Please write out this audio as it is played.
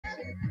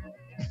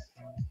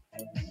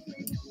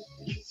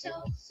so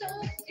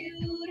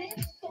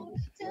beautiful.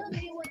 Tell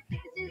me what this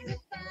is about.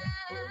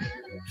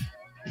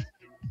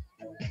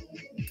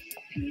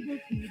 People,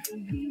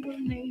 we will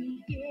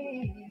make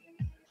it.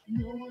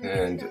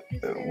 And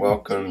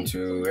welcome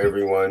to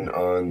everyone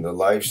on the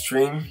live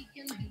stream.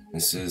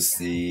 This is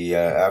the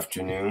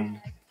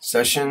afternoon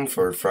session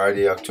for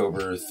Friday,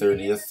 October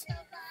 30th,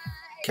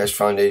 Keshe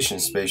Foundation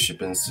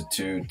Spaceship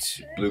Institute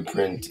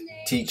Blueprint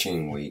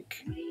Teaching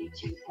Week.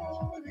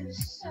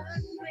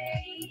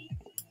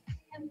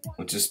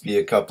 It'll just be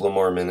a couple of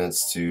more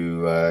minutes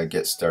to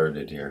get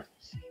started here.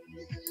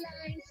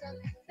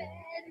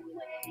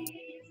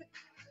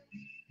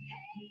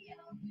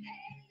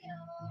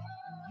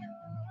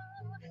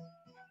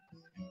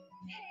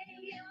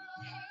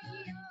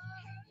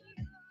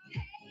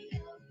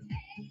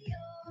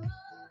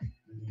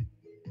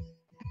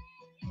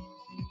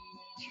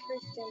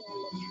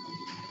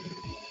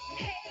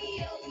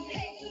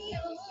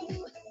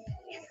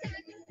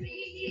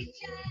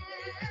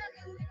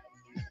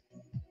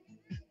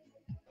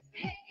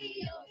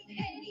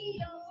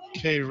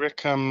 Okay,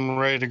 Rick, I'm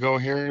ready to go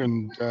here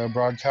and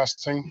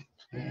broadcasting.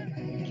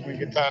 Can we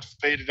get that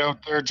faded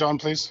out there, John,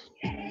 please?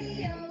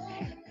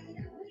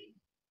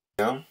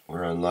 Yeah,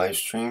 we're on live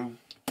stream,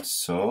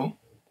 so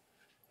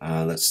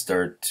let's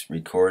start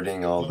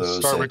recording all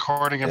those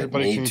that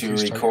need to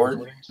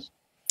record.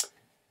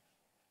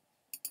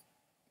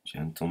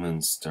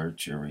 Gentlemen,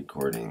 start your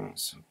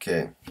recordings.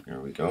 Okay, here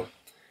we go.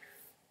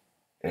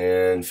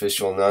 And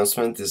official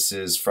announcement, this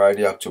is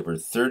Friday, October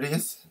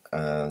 30th.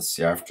 It's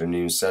the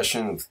afternoon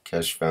session with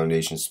Keshe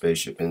Foundation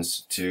Spaceship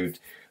Institute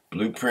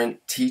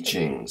Blueprint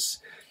Teachings.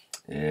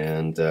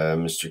 And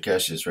Mr.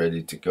 Keshe is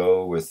ready to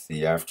go with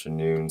the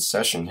afternoon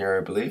session here, I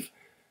believe.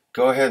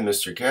 Go ahead,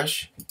 Mr.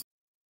 Keshe.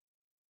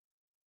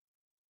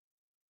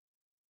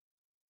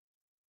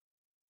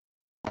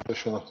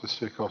 Session of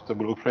this week of the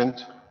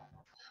blueprint.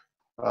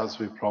 As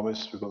we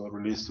promised, we're going to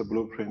release the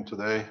blueprint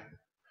today.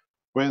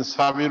 Vince,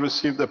 have you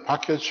received the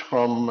package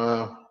from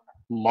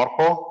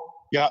Marco?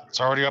 Yeah,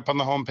 it's already up on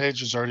the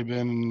homepage. There's already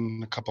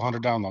been a couple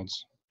hundred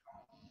downloads.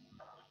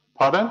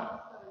 Pardon?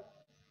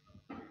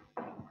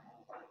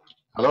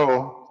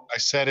 Hello? I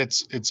said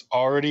it's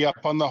already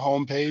up on the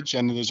homepage,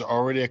 and there's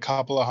already a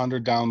couple of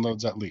hundred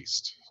downloads at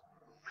least.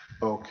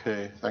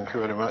 Okay, thank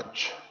you very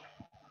much.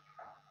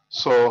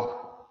 So,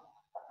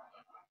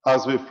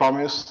 as we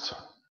promised,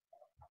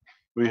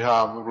 we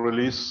have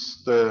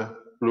released the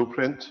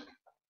blueprint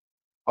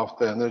of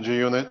the energy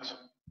unit.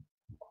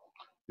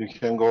 You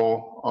can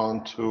go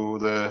on to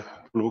the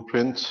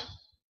blueprint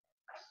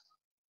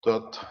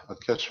at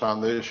Keshe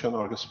Foundation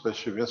or the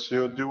Spaceship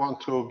Institute. Do you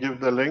want to give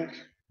the link?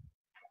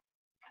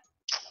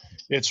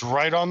 It's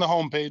right on the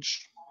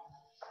homepage.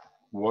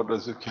 What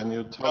is it? Can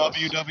you tell us?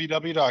 Here, let me go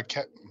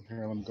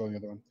the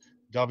other one.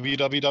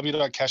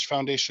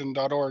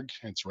 www.keshefoundation.org.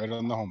 It's right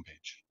on the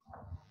homepage.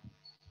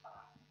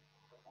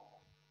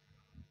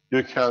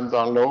 You can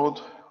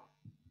download.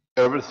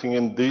 Everything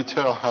in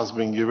detail has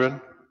been given.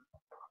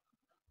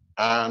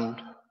 And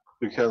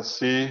you can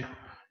see,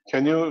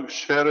 can you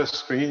share a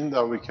screen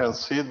that we can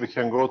see it? We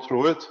can go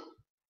through it.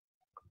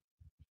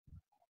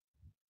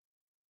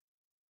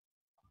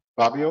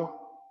 Fabio?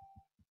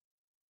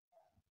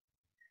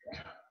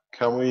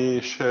 Can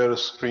we share a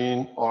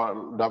screen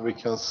or that we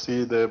can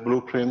see the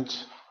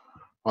blueprint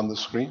on the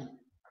screen?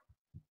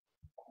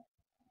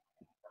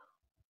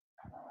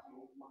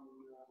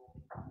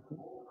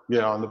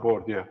 Yeah, on the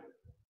board, yeah.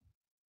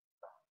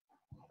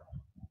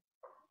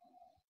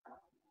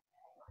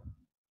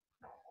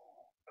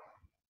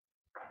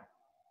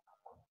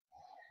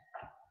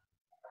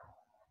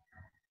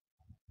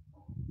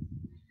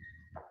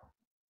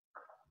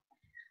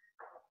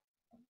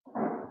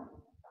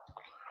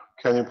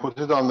 Can you put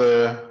it on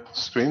the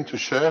screen to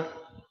share,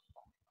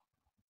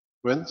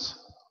 Vince?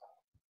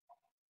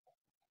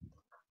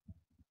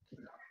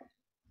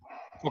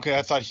 Okay,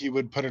 I thought he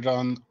would put it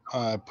on,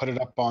 put it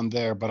up on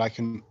there, but I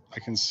can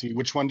see.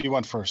 Which one do you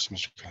want first,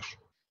 Mr. Keshe?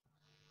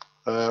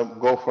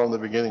 Go from the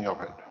beginning of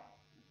it.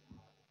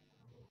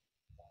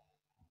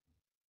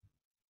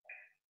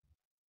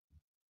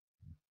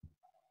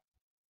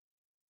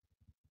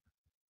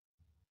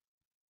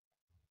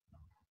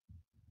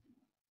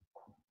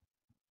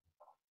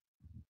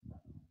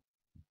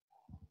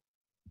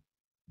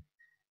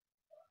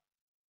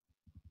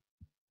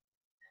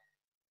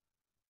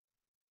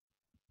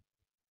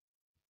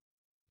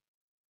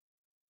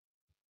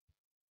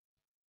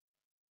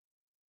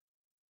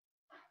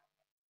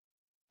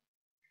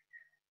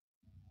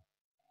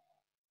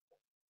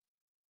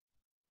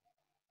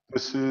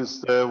 This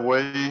is the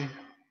way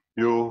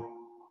you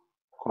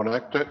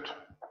connect it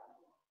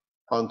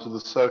onto the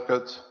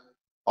circuit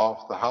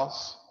of the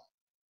house.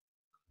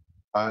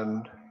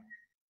 And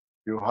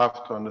you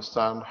have to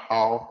understand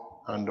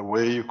how and the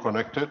way you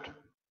connect it.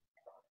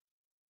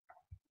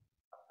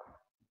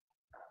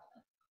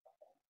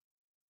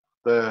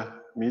 The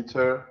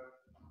meter,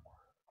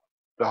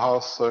 the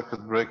house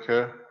circuit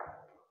breaker,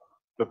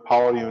 the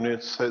power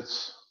unit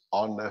sits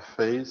on the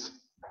phase,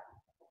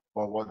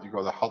 or what you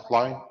call the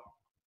hotline.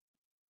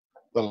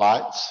 The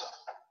lights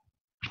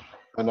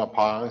and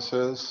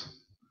appliances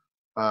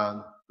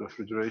and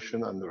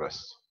refrigeration and the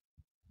rest.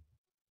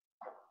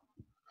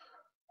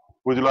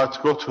 Would you like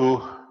to go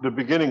to the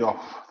beginning of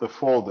the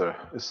folder?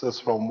 It says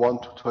from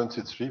 1 to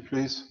 23,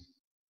 please.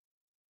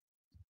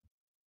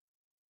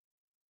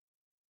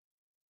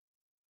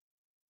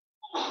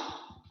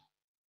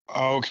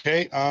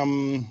 Okay.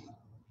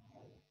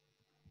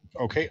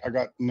 Okay, I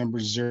got number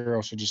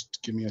 0, so just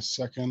give me a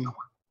second.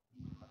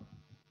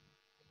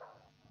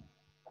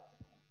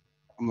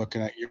 I'm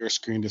looking at your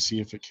screen to see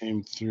if it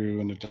came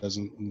through, and it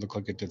doesn't look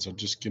like it did, so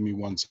just give me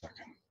 1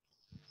 second.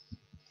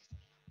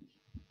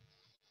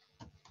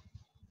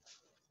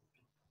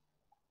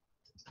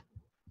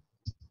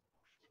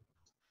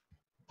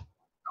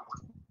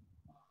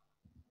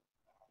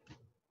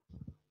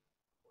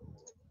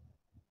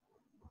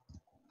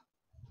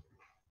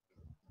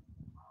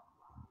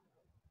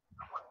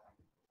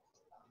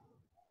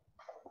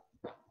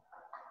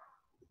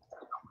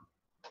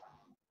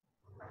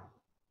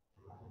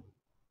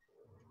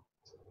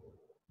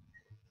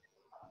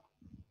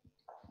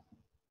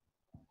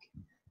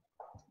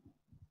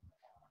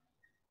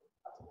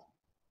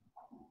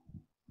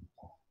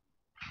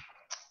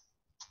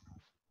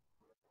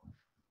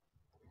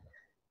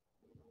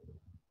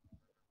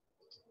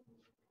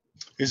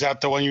 Is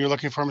that the one you're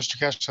looking for, Mr.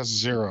 Cash? That's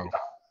 0.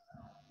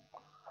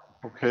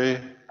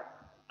 Okay,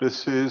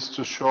 this is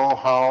to show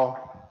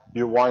how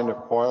you wind a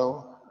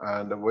coil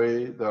and the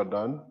way they're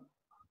done.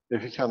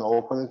 If you can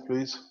open it,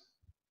 please.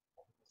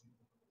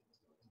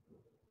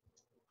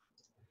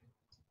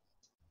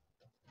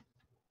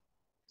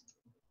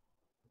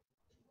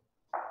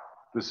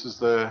 This is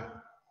the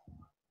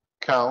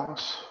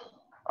count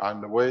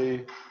and the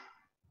way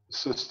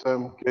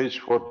system, gauge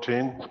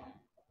 14,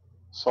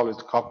 solid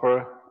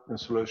copper,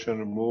 insulation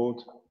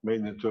removed,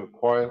 made into a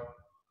coil.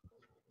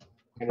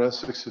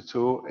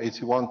 162,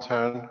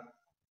 8110.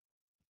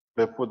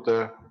 They put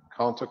the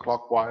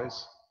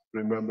counterclockwise.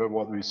 Remember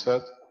what we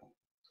said.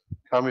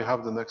 Can we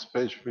have the next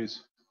page,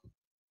 please?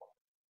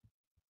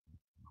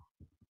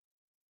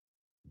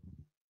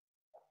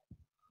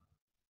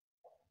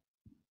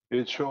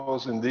 It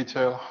shows in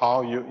detail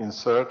how you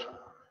insert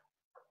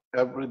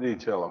every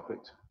detail of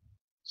it.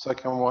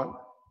 Second one,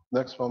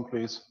 next one,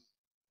 please.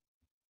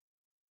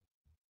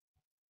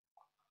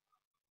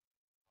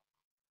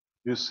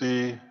 You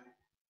see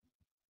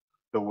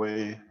the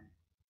way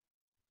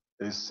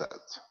is set.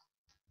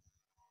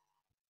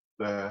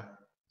 The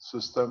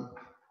system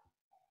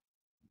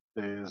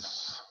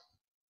is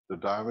the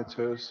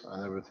diameters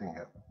and everything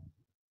here.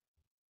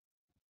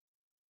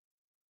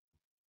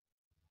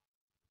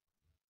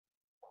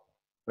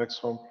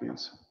 Next one,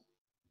 please.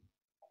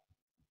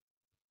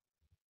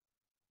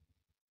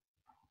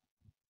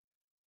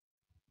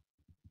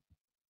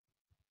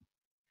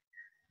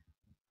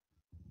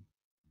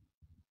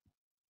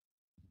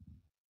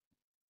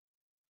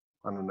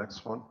 And the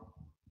next one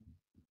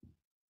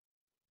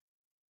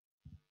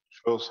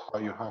shows how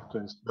you have to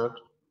insert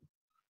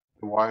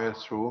the wire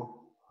through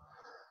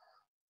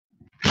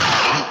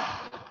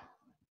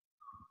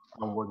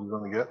and what you're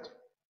going to get.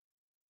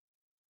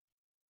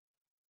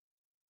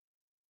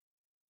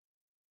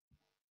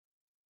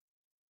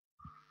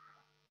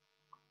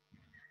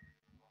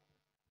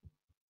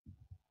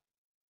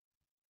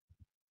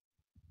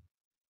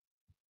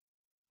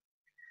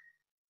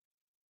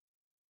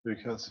 You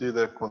can see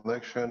the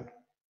connection.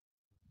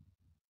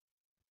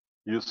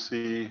 You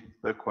see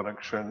the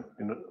connection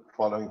in the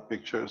following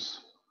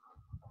pictures.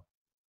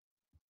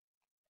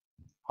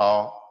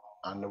 How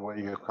and the way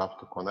you have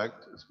to connect.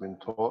 It's been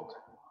taught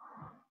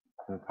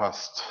in the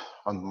past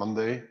on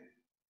Monday,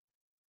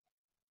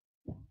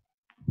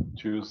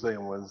 Tuesday,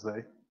 and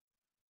Wednesday.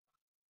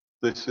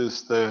 This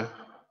is the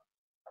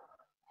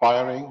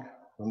firing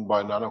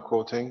by nano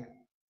coating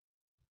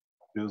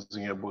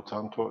using a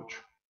Bhutan torch.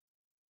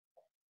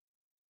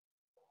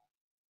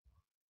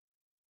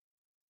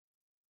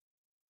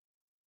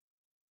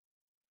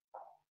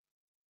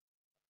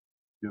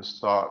 You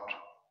start.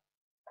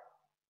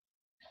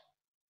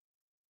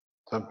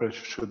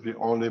 Temperature should be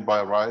only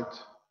by right,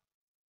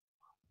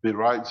 be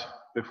right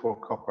before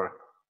copper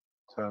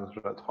turns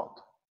red hot.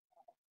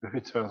 If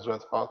it turns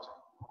red hot,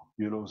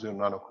 you lose your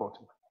nano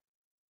coating.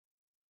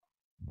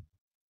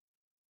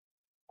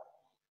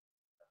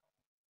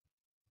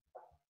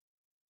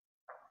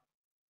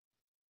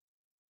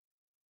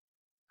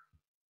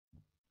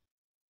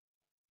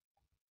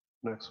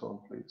 Next one,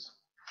 please.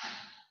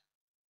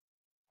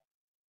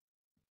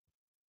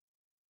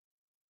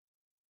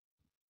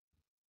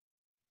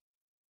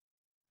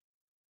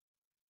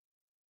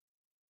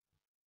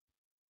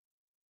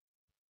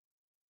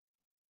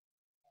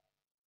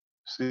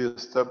 See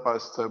step by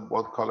step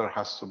what color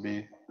has to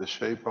be, the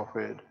shape of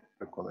it,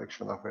 the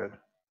connection of it.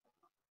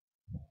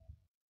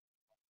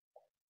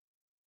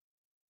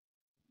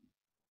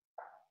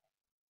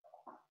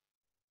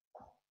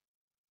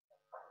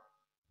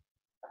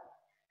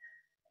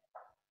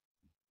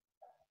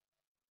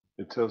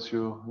 It tells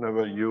you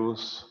never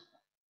use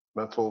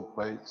metal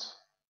plates.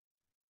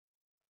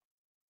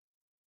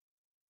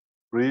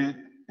 Read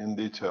in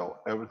detail.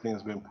 Everything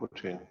has been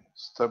put in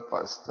step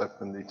by step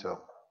in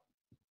detail.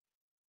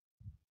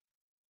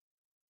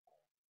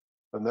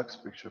 The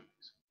next picture,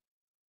 please.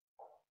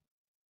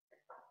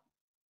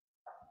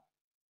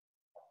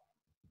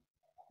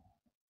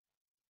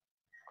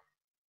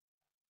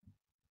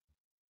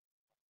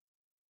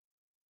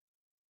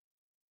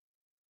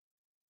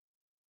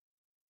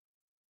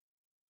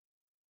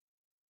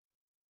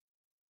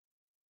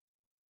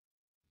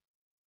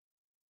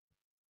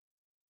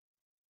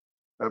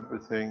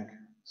 Everything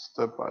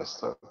step by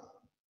step.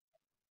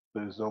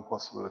 There is no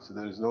possibility.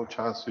 There is no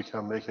chance you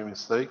can make a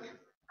mistake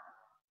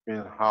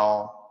in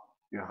how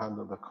you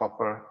handle the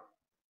copper,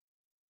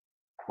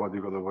 what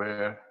you're going to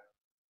wear,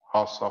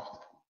 how soft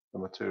the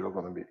material is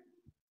going to be.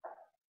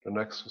 The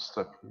next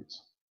step,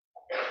 please.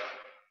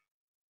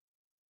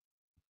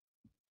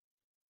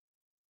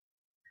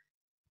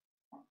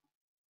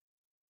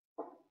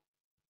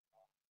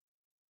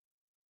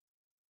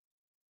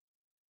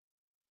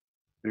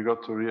 You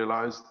got to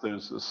realize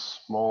there's a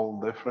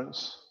small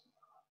difference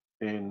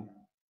in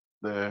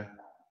the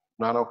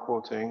nano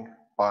coating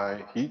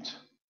by heat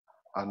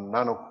and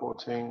nano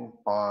coating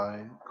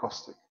by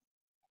caustic.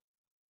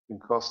 In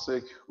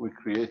caustic, we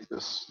create a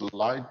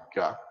slight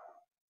gap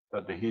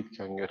that the heat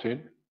can get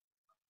in.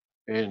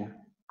 In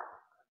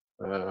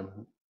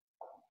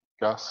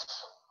gas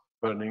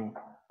burning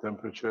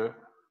temperature,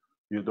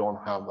 you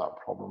don't have that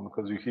problem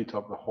because you heat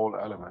up the whole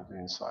element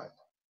inside.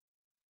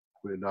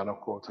 With nano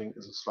coating,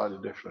 it's slightly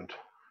different.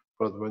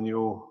 But when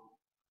you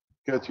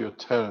get your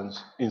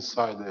turns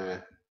inside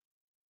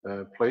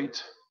the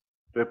plate,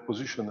 they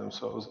position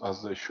themselves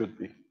as they should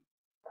be.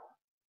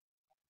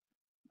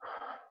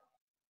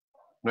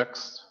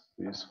 Next,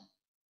 please.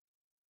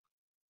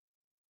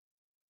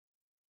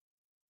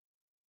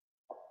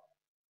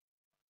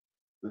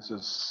 This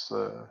is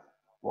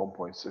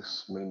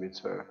 1.6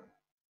 millimeter.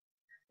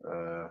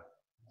 So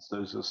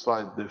there's a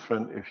slight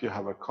difference. If you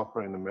have a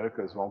copper in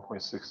America, it's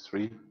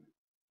 1.63.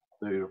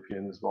 The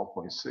European is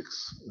 1.6.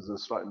 There's a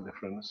slight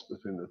difference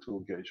between the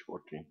two gauge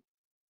 14.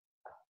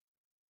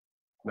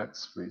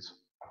 Next, please.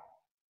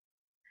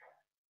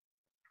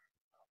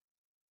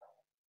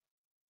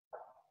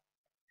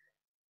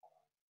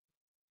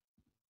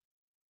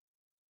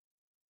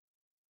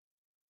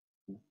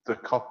 The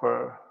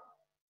copper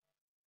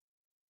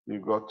you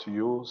got to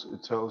use,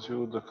 it tells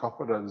you the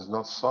copper that is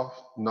not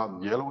soft,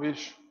 not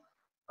yellowish,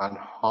 and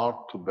hard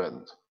to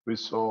bend. We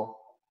saw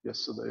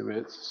yesterday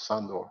with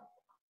Sandor,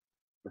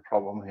 the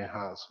problem he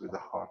has with the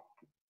heart.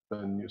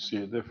 Then you see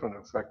a different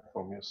effect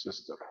from your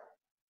system.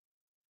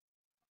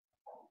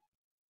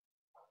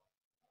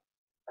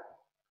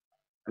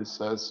 It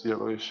says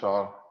yellowish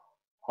are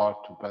hard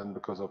to bend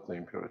because of the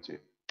impurity.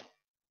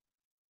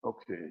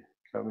 Okay,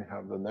 can we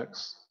have the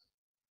next?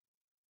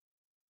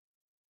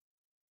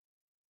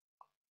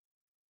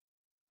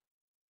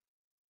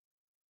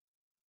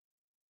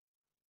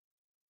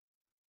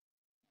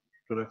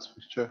 The next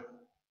picture.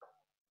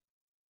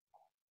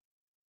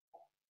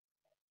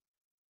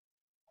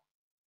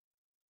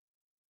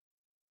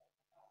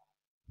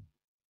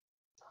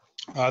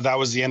 That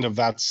was the end of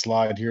that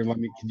slide here. Do you want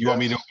me to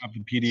Yes. open up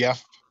the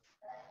PDF?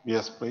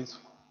 Yes, please.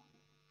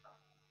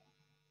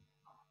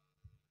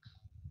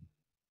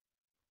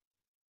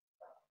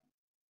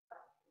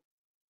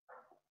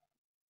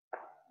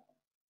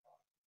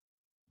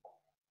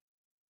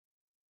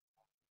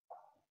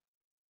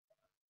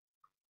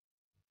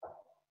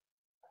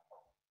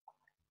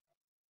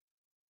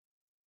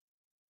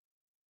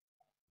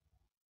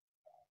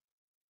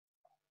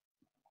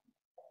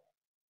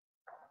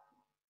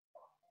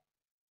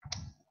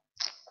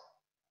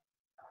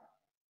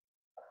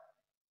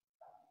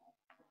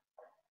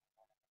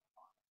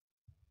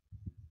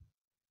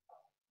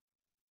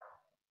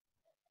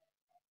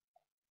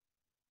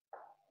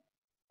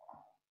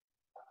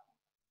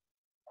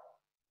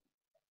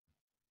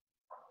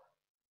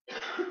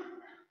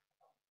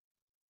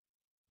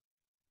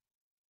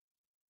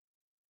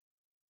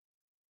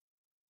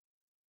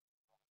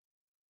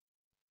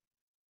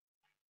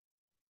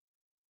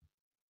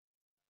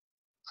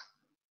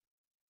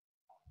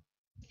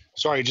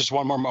 Sorry, just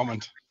one more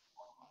moment.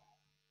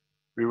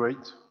 We wait.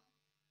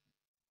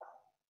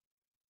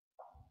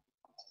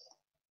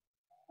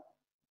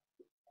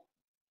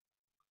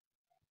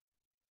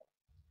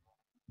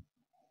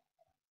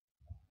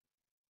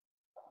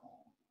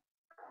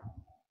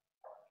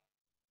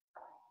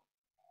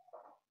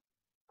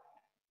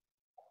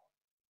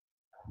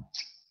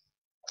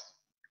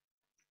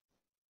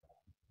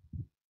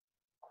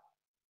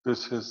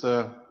 This is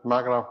the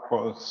magnet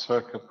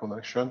circuit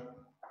connection,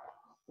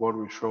 what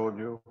we showed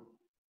you.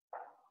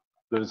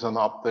 There is an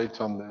update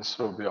on this,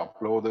 will be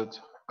uploaded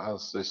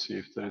as they see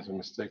if there is a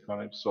mistake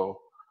on it. So,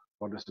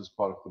 well, this is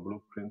part of the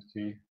blueprint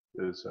key.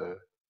 There is a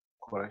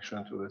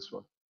correction to this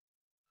one.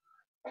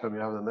 Can we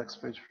have the next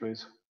page,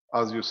 please?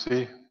 As you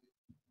see,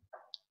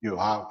 you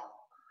have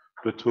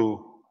the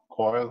two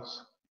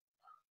coils,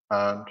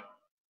 and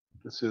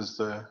this is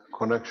the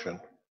connection.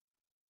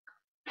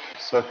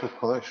 Circuit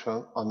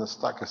connection on the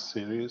stacker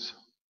series,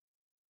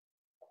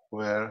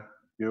 where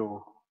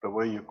you the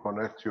way you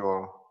connect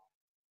your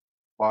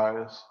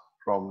wires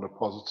from the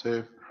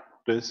positive.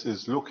 This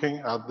is looking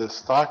at the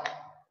stack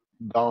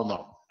down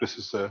up. This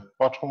is the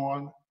bottom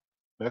one,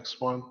 next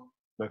one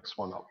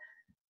up.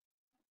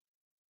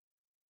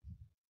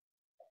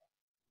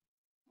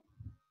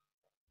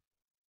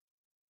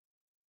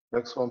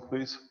 Next one,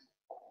 please.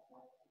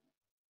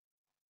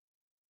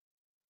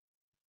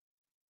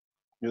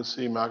 You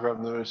see Maghreb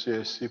University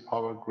AC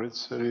Power Grid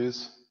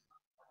Series,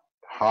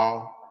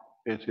 how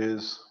it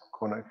is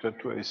connected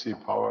to AC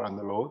power and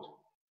the load.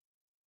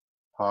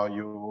 How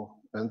you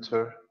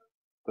enter,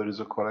 there is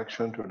a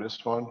correction to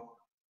this one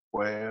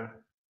where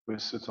we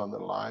sit on the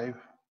live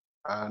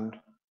and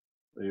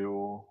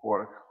you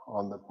work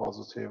on the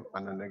positive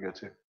and the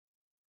negative.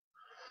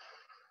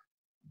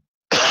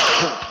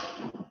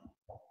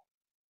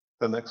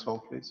 The next one,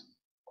 please.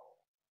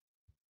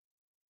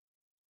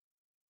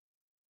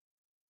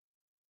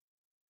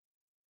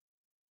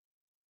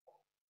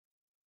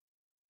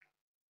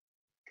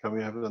 Can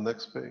we have the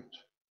next page?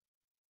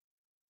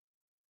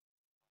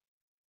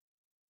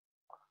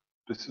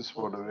 This is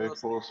for the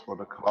vehicles, for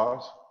the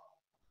cars.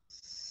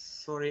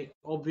 Sorry,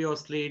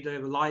 obviously the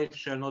life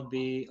shall not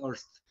be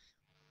earthed.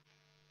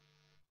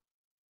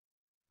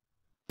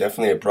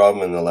 Definitely a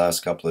problem in the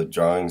last couple of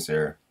drawings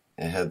there.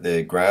 It had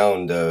the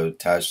ground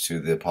attached to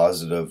the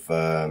positive.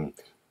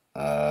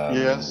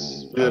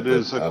 Yes, there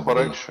is a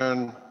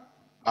correction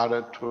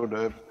added to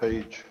the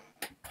page.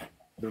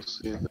 You'll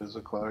see there's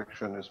a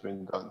correction has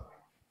been done.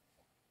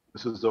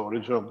 This is the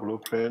original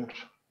blueprint,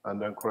 and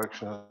then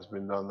correction has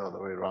been done the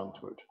other way around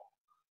to it.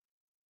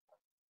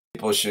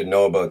 People should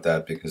know about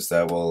that because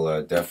that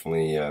will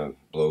definitely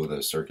blow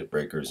the circuit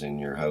breakers in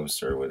your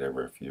house or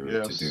whatever if you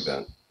were to do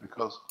that.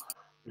 Because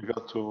you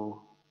got to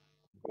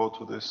go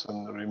to this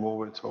and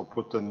remove it or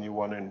put the new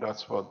one in.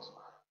 That's what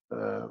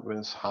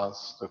Vince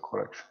has the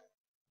correction.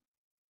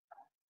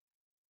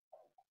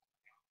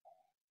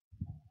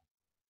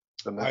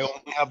 I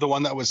only have the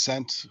one that was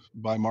sent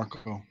by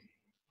Marco.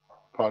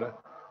 Pardon?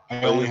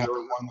 I only have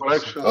the one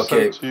correction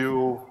sent to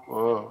you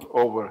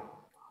over.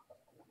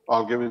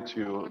 I'll give it to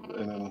you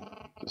in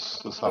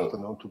this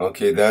afternoon.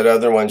 Okay, that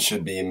other one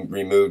should be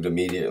removed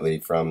immediately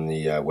from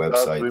the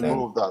website.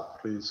 Remove that,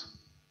 please,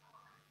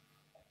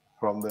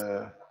 from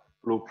the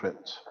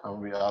blueprint,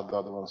 and we add the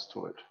other ones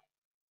to it.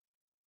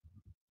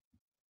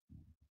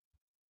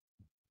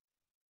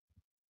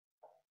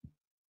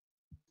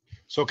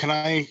 So can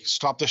I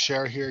stop the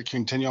share here,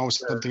 continue on with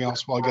something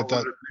else while I get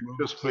that?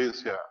 Just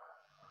please, yeah.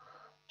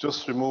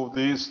 Just remove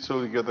these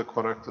till you get the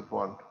corrected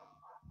one.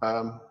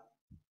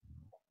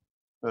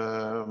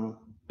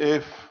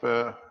 If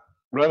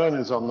Brennan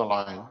is on the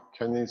line,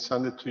 can he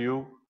send it to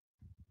you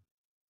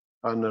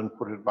and then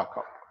put it back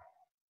up?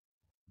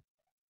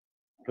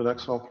 The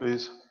next one,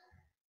 please.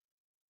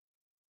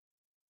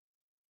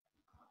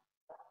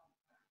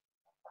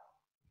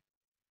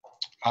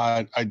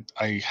 I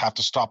have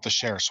to stop the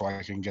share so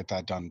I can get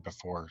that done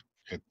before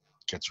it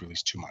gets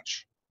released too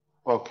much.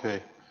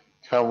 Okay.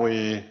 Can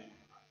we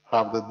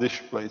have the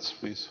dish plates,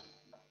 please?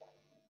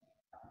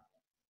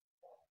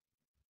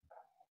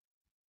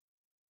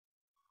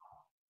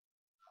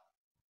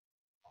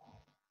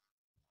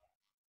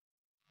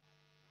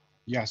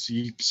 Yes,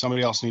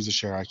 somebody else needs to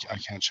share. I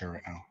can't share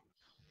right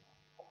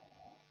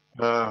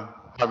now.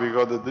 Have you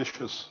got the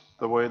dishes,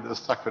 the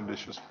stacker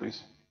dishes,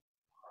 please?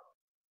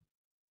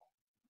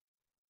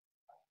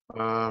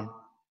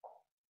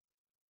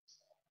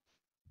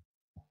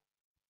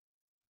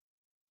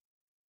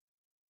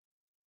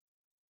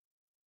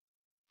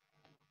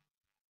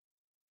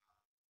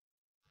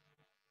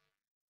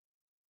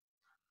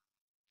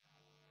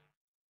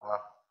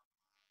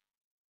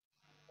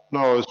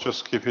 No, it's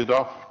just keep it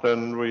off,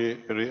 then we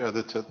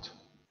re-edit it.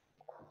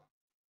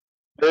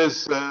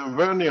 There's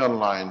Vernie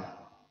online.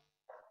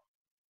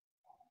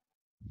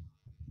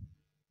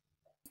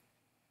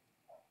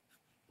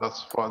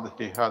 That's what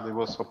he had. It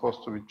was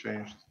supposed to be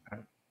changed.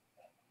 It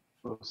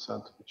was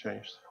sent to be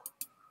changed.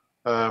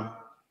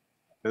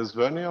 Is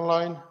Vernie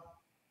online?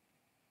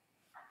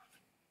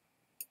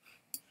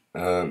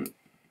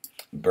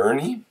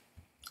 Bernie?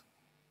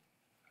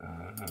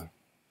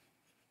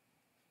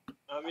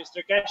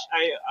 Mr. Cash,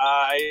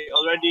 I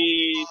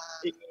already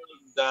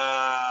emailed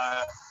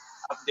the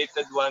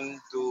updated one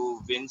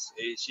to Vince.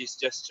 She's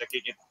just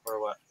checking it for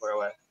a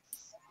while.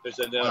 There's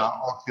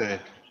okay.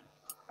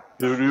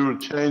 You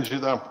change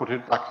it and put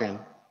it back in.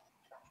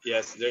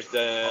 Yes, there's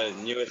the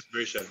newest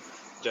version.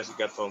 Just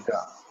got home.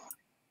 Yeah.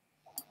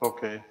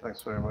 Okay,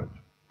 thanks very much.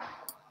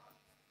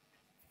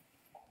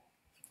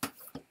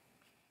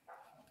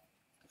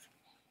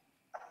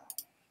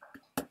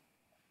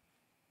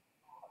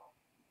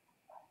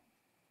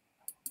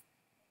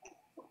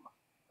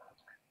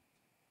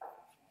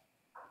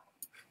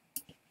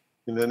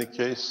 In any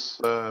case,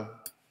 yeah,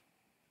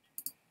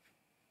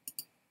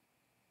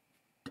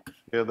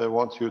 they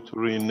want you to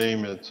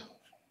rename it.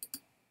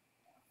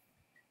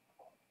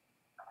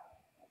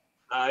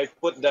 I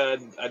put a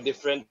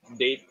different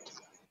date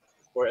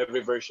for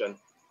every version.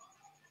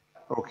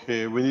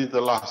 Okay, we need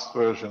the last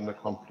version, the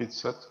complete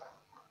set.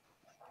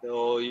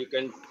 So you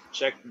can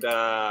check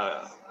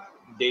the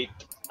date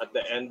at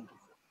the end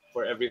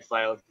for every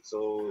file.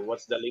 So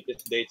what's the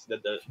latest dates?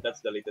 That's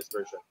the latest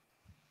version.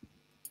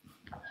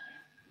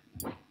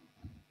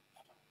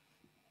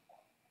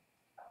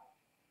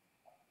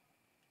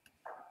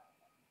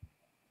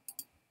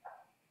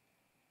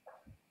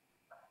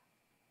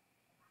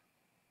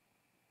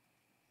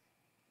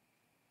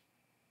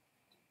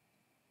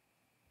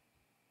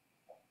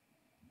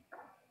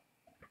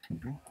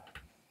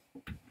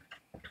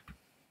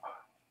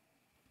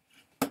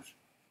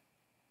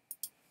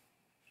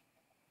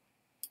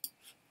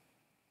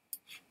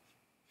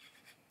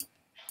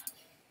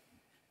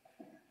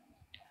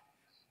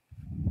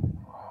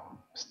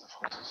 Mr.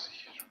 Fox is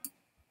here.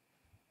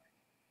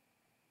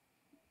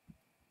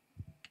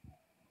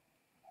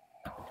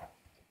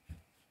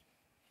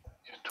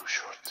 You're too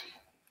short.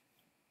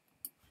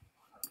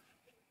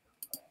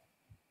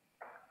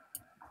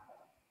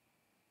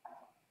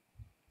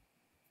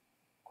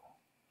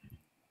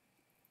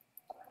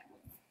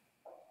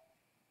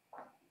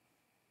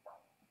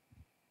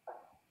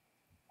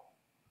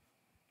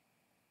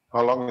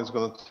 How long is it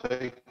going to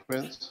take,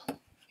 Vince?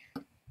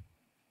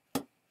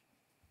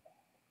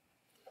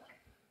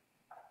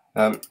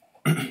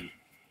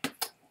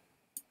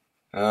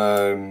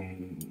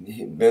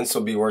 Vince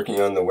will be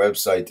working on the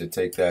website to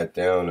take that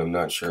down. I'm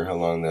not sure how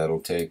long that'll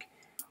take,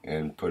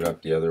 and put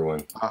up the other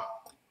one.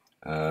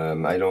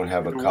 I don't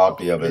have a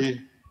copy of it.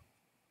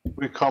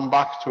 We come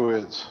back to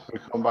it. We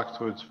come back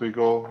to it. We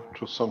go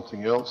to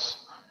something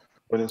else.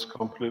 When it's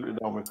completely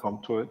done, we come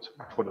to it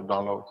for the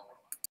download.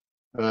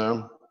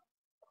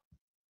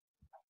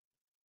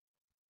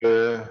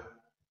 The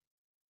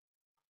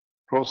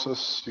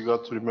process, you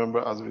got to remember,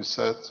 as we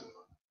said,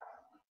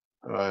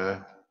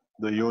 the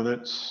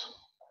units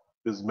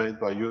is made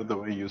by you the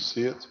way you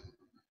see it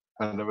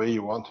and the way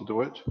you want to do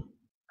it.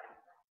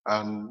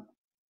 And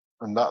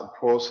in that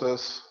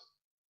process,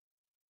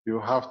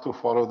 you have to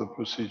follow the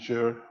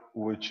procedure,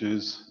 which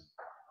is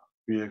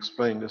we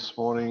explained this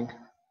morning.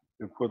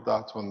 We put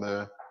that on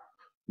the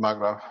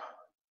MAGRAPH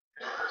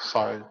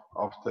side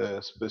of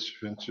the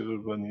specific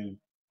institute. When you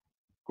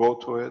go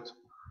to it,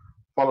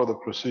 follow the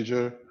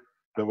procedure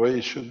the way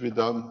it should be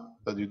done,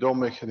 that you don't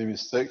make any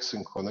mistakes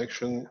in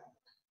connection,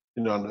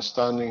 in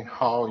understanding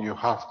how you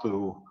have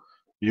to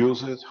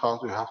use it, how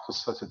you have to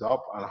set it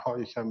up, and how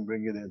you can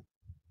bring it in.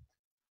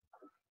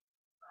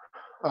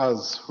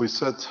 As we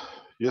said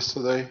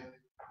yesterday,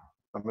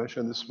 I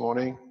mentioned this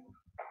morning,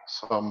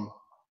 some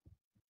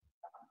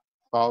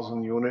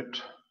 1,000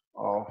 units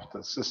of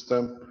the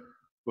system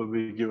will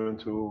be given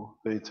to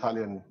the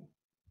Italian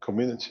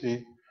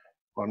community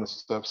on the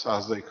steps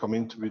as they come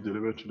in to be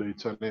delivered to the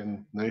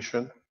Italian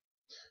nation.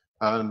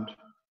 And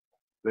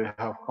they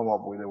have come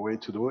up with a way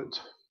to do it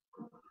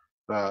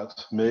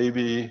that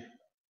maybe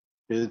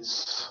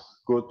it's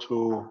good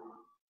to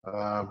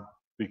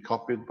be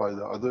copied by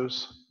the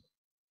others.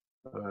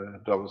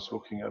 I was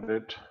looking at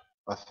it.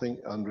 I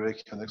think Andre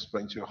can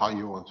explain to you how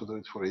you want to do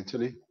it for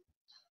Italy.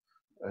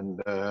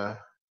 And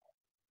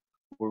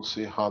we'll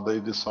see how they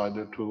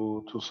decided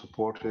to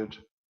support it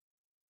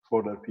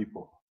for their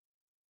people.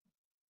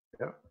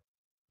 Yeah,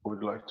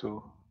 would like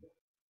to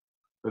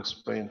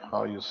explain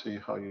how you see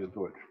how you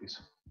do it, please.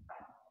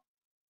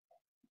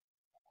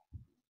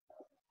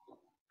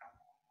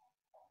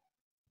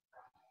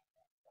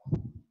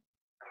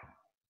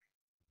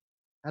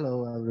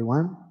 Hello,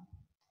 everyone.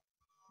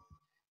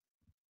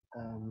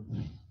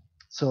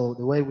 So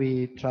the way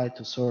we try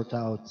to sort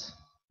out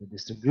the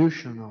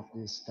distribution of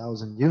these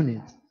 1,000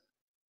 units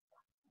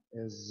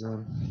is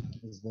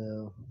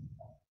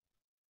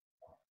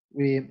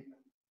we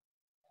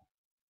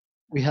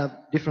have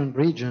different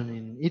region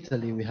in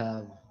Italy. We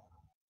have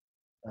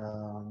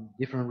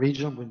different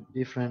region with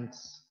different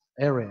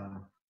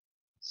area.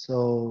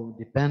 So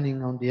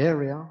depending on the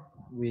area,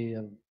 we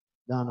have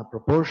done a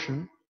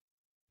proportion,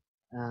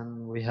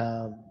 and we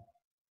have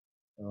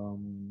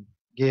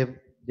give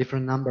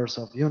different numbers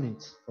of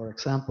units. For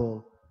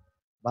example,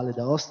 Valle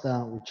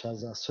d'Aosta, which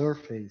has a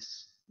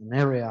surface, an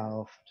area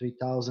of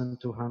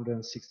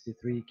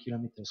 3,263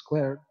 kilometers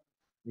squared,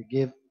 we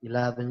give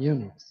 11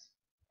 units.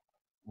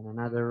 And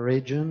another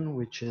region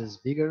which is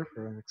bigger,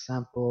 for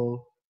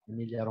example,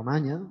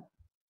 Emilia-Romagna,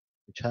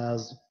 which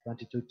has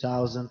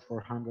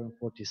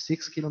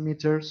 22,446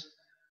 kilometers,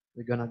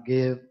 we're gonna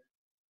give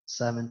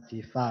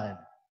 75.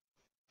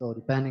 So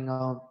depending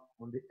on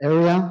the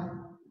area,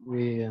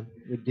 we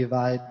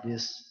divide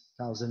these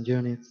 1,000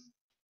 units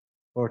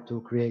or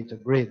to create a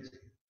grid.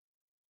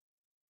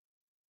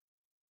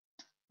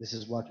 This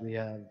is what we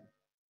have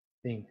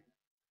think.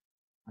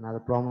 Another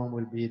problem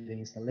will be the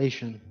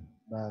installation,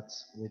 but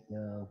with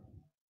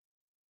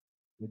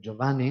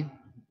Giovanni,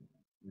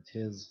 with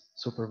his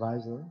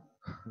supervisor,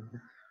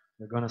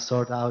 we're gonna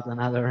sort out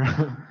another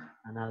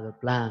another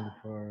plan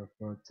to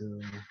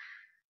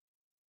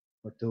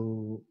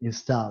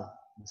install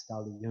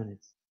the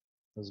units,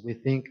 because we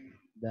think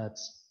that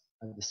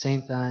at the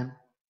same time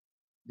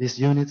these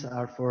units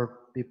are for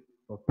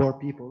poor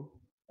people.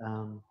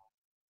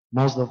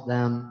 Most of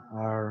them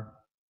are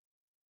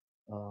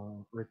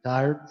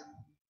retired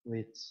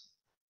with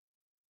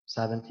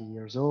 70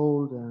 years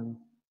old, and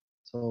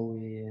so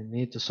we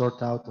need to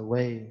sort out a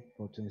way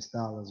for to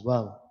install as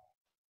well.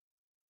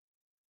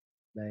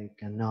 They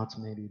cannot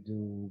maybe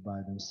do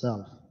by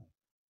themselves.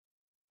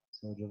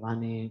 So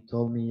Giovanni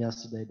told me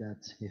yesterday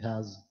that he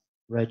has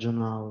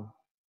regional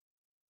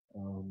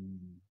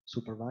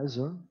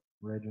supervisor,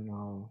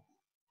 regional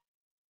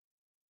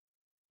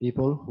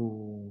people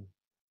who,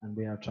 and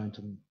we are trying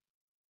to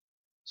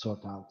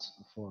sort out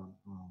for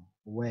a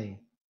way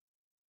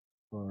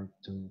for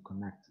to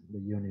connect the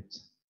unit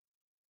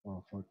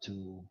or for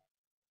to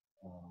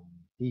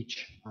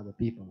teach other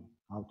people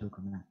how to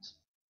connect.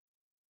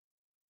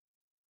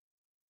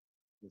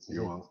 This is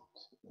You it. want,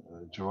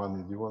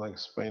 Giovanni, do you want to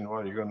explain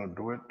why you're going to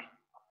do it?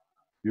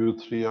 You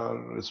three are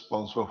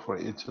responsible for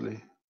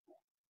Italy.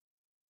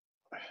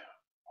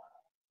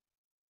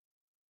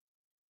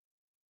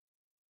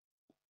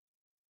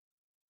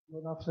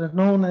 Good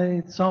afternoon.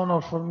 It's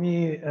honor for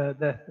me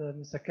that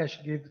Mr. Cash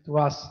gave to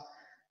us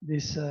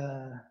this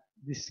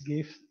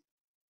gift,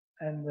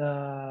 and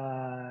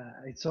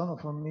it's honor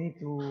for me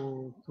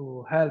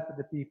to help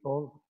the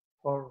people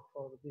for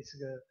this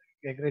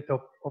great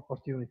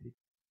opportunity.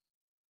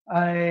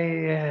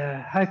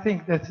 I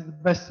think that the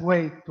best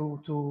way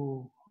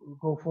to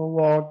go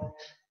forward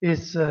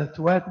is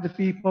to help the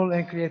people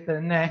and create a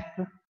net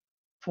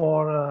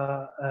for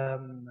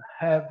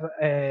have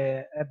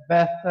a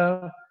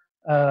better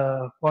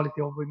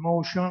quality of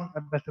emotion,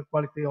 a better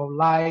quality of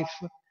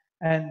life,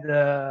 and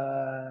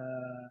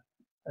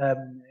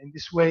in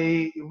this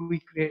way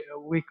we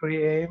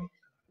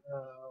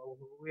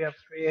have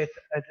create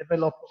a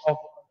develop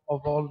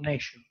of all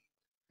nations.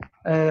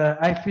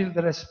 I feel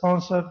the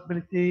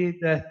responsibility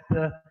that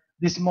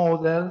this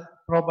model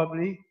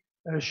probably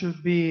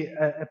should be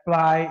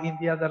applied in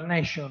the other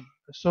nation.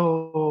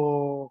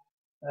 So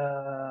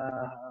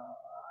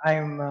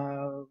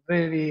I'm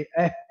very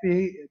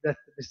happy that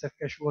Mr.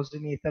 Cash was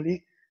in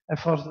Italy. And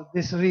for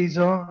this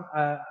reason,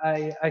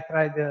 I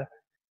tried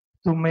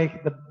to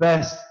make the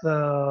best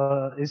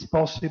is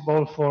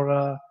possible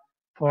for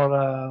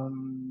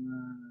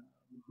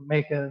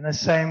make an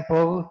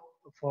example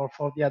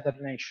for the other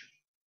nation.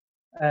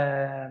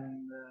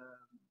 And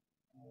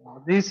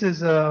this is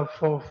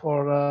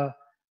for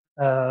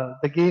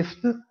the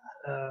gift.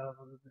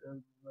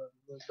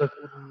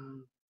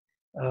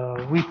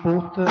 We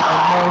put a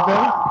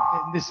model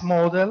in this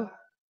model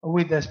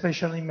with a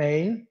special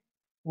email.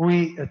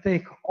 We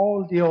take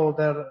all the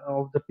order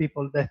of the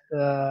people that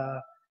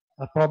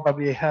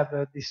probably have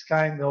this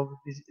kind of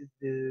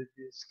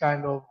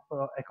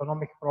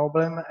economic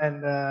problem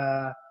and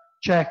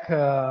check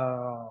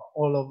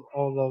all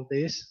of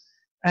this.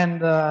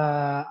 And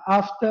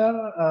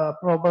after,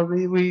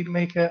 probably we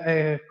make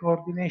a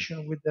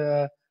coordination with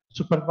the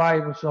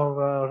supervisors of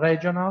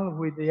regional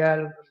with the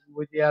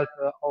help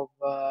of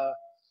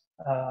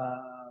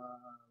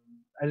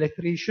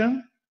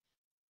electrician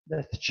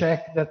that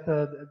check that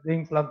the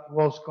implant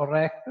was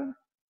correct,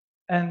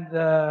 and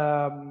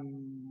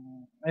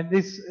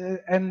this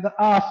and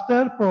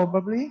after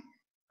probably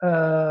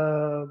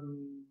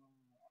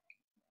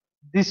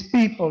these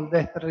people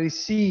that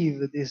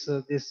receive this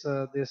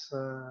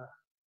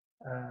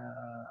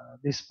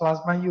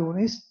plasma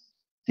units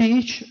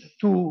teach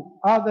to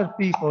other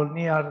people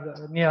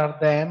near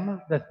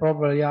them that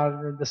probably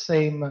are in the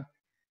same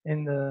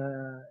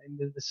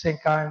same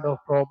kind of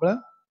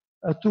problem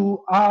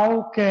to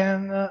how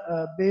can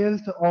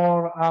build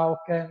or how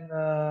can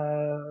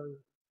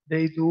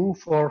they do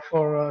for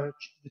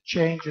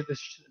change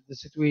the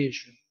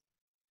situation.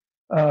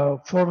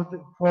 For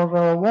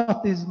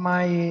what is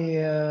my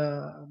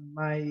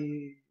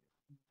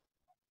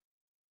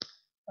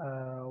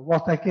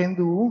what I can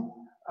do,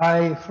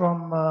 I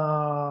from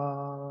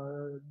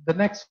the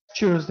next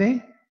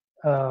Tuesday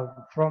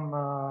from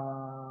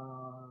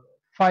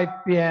 5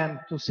 p.m.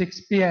 to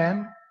 6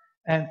 p.m.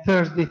 and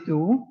Thursday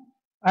too,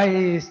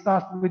 I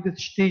start with the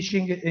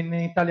teaching in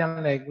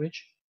Italian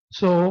language.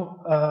 So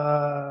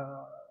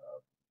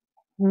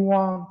who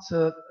wants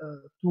to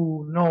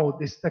know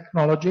this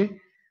technology,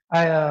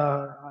 I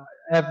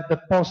have the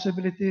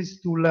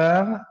possibilities to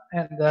learn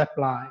and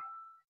apply.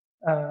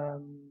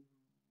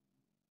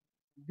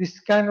 This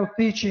kind of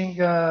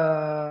teaching,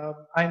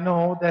 I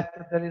know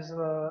that there is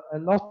a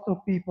lot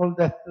of people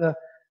that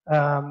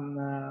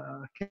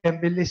can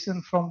be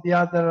listened from the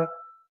other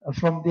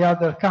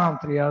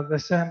country. The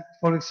same,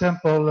 for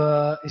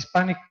example,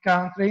 Hispanic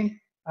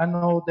country. I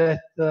know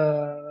that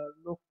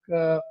look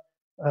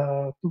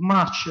to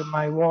match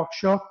my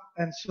workshop,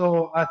 and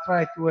so I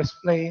try to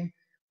explain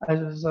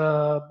as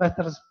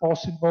better as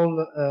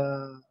possible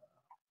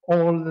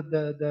all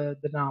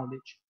the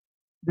knowledge.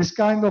 This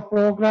kind of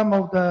program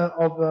of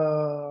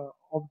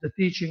the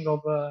teaching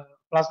of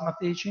plasma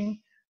teaching,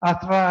 I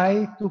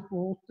try to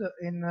put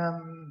in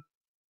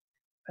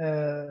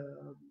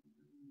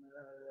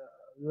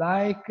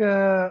like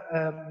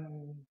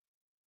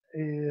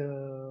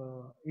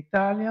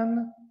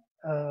Italian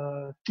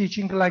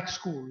teaching like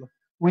school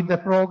with the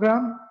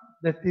program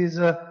that is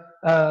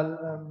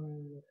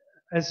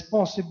as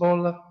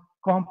possible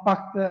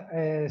compact,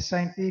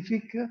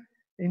 scientific.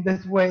 In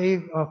that way,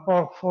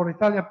 for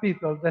Italian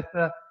people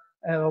that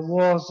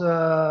was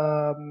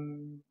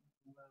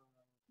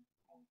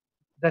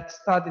that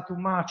study too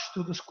much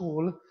to the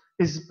school,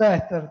 is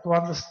better to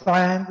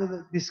understand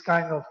this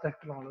kind of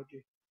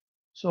technology.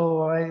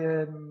 So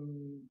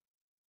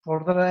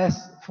for the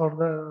rest,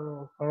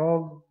 for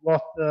all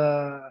what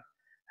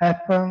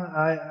happened,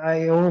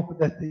 I hope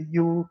that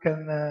you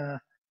can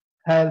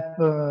help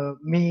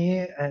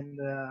me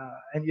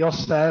and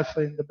yourself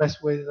in the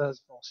best way as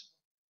possible.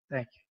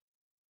 Thank you.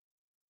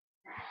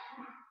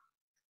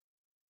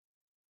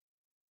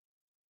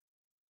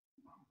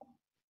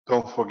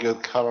 Don't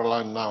forget,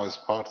 Caroline now is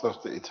part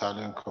of the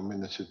Italian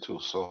community too,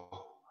 so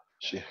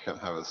she can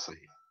have a say.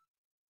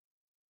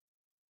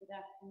 Good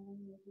afternoon,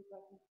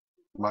 everybody.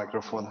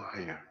 Microphone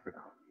higher.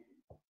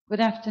 Good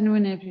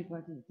afternoon,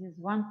 everybody. There's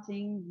one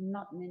thing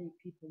not many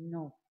people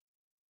know.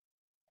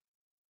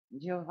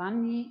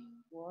 Giovanni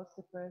was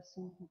the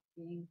person who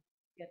came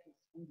to get us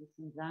from the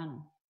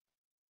Cinzano.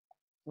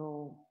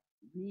 So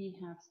we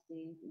have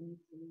stayed in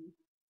Italy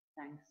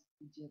thanks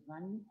to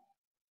Giovanni.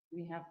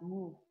 We have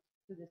moved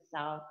to the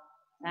south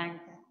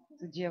thanks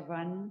to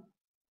Giovanni.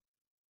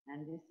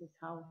 And this is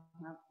how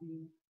we have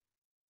been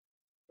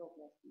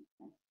progressing.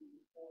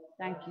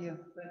 Thank you.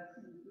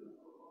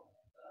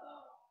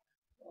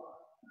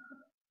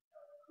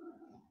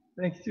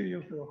 Thanks to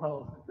you for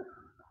help.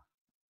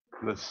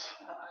 Yes,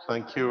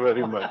 thank you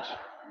very much.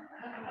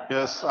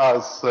 Yes,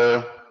 as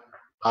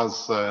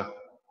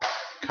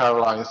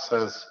Caroline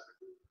says,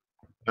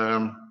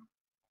 the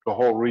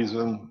whole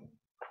reason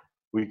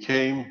we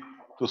came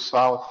to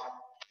South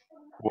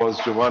was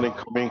Giovanni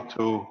coming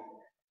to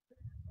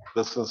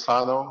the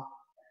Cinzano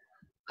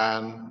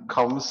and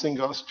convincing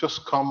us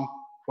just come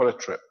for a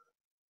trip.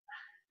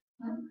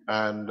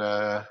 And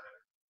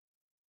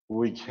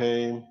we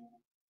came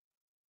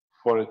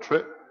for a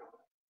trip,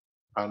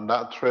 and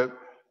that trip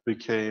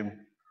became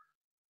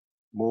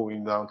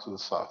moving down to the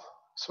south.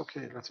 It's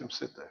okay, let him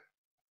sit there.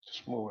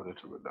 Just move a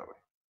little bit that way.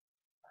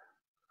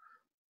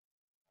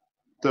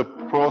 The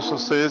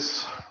process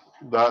is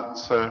that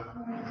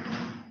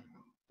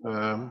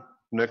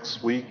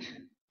next week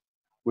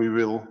we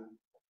will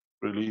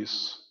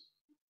release,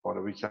 or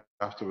the week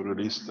after we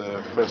release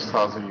the first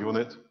 1,000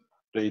 unit.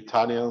 The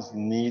Italians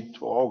need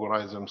to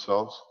organize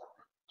themselves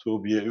to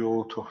be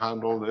able to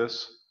handle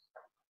this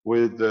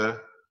with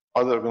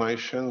other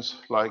organizations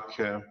like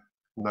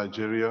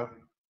Nigeria.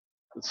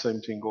 The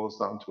same thing goes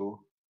down to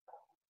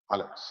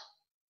Alex.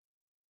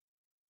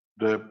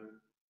 The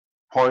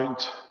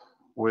point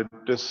with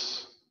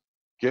this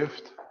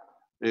gift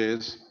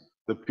is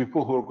the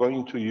people who are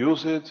going to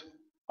use it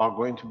are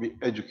going to be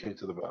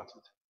educated about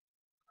it.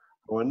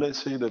 When they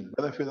see the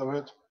benefit of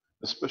it,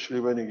 especially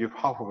when you give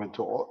half of it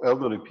to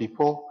elderly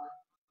people,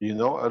 you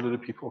know elderly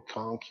people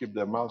can't keep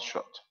their mouths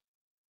shut.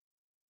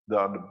 They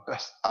are the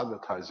best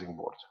advertising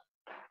board.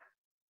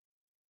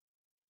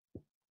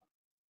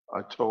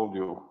 I told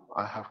you,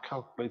 I have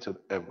calculated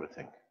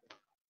everything.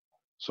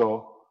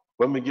 So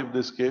when we give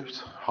this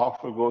gift,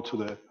 half will go to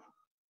the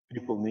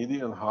people needy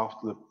and half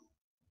to the,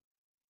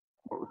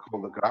 what we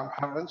call the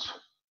grandparents.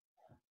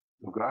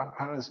 The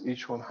grandparents,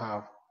 each one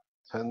have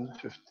 10,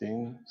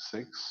 15,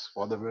 6,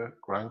 whatever,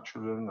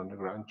 grandchildren and the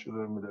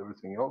grandchildren with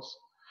everything else.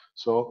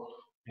 So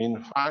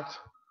in fact,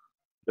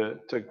 the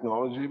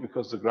technology,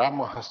 because the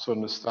grandma has to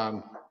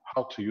understand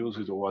how to use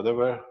it or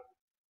whatever,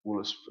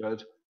 will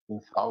spread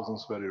in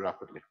thousands very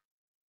rapidly.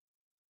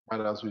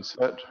 And as we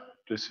said,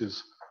 this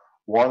is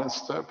one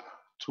step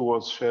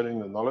towards sharing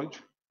the knowledge.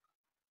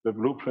 The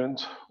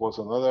blueprint was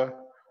another.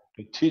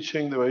 The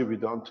teaching the way we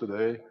done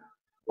today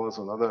was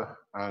another.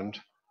 And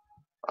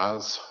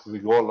as we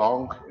go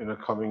along in the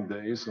coming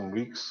days and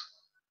weeks,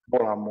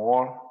 more and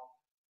more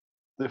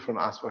different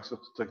aspects of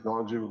the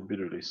technology will be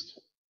released.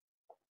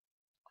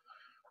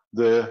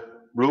 The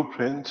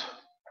blueprint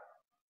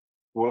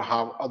will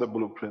have other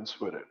blueprints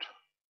with it.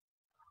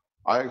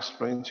 I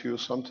explained to you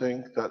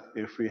something that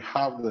if we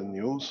have the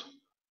news,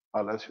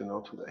 I'll let you know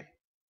today.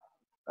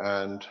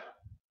 And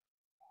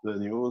the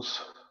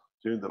news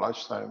during the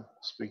lunchtime,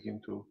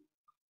 speaking to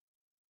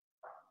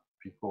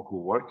people who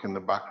work in the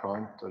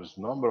background, there's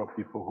a number of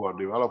people who are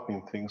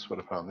developing things for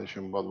the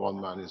foundation, but one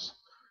man is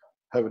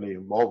heavily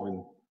involved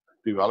in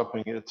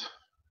developing it,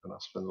 and I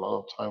spend a lot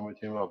of time with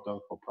him. I've done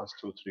for the past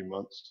 2 or 3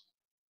 months.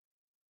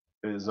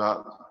 Is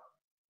that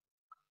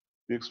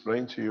we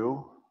explained to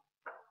you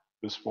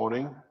this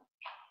morning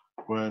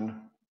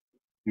when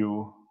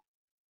you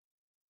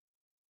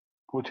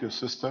put your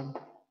system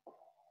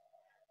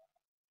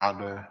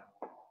and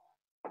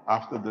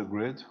after the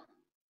grid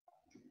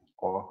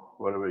or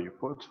wherever you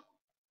put,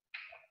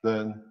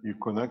 then you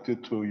connect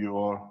it to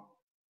your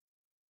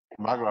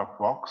maggraph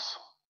box,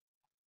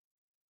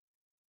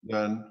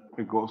 then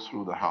it goes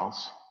through the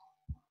house.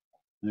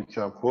 You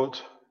can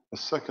put a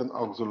second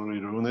auxiliary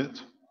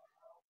unit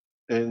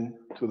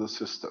into the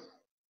system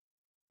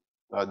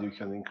that you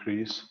can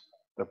increase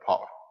the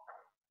power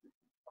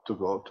to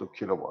go to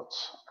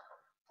kilowatts,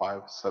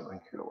 5,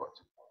 7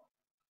 kilowatts.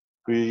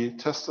 we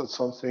tested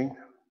something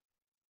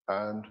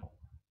and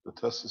the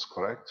test is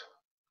correct.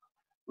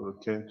 We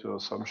came to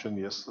assumption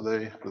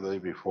yesterday, the day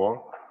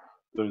before.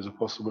 There is a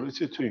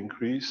possibility to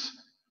increase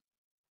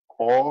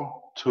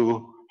or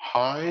to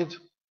hide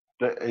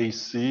the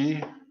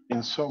AC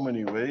in so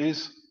many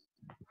ways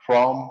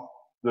from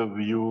the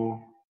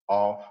view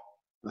of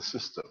the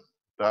system,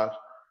 that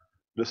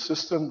the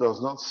system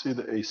does not see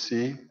the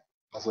AC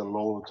as a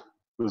load,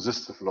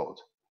 resistive load.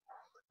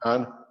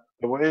 And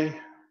the way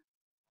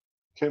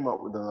came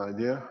up with an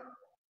idea,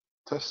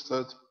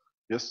 tested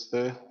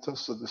yesterday,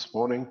 tested this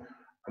morning,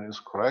 and is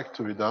correct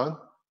to be done,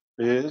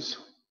 is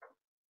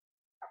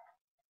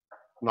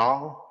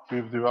now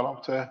we've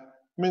developed a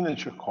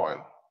miniature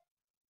coil.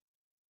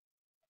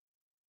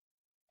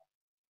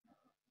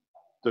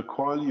 The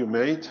coil you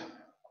made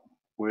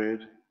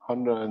with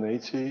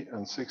 180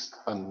 and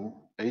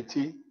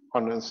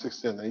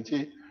 160 and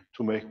 80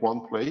 to make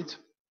one plate.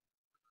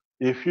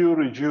 If you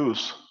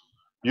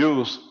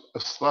use a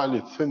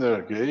slightly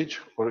thinner gauge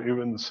or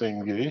even the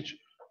same gauge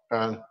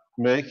and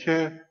make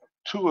it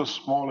two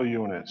smaller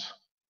units,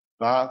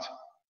 that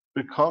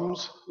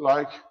becomes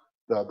like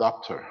the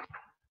adapter.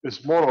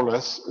 It's more or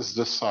less is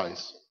this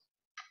size.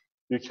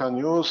 You can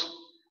use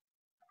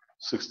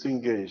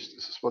 16 gauge.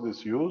 This is what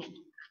is used.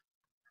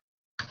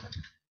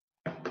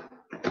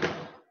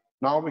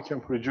 Now we can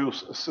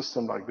produce a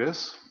system like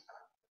this,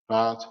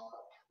 that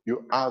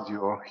you add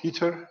your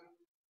heater,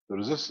 the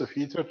resistive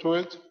heater to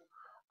it,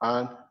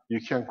 and you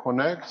can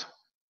connect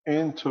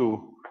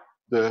into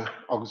the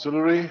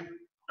auxiliary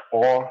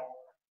or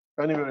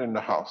anywhere in the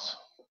house.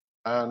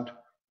 And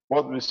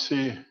what we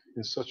see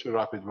in such a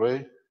rapid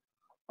way,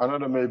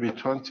 another maybe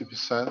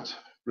 20%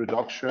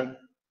 reduction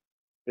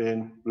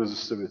in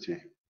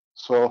resistivity.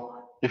 So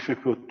if you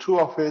put two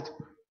of it,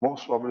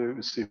 most probably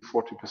we see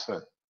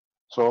 40%.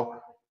 So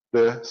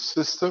the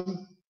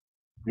system,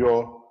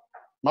 your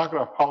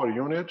maglev power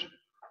unit,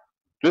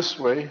 this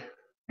way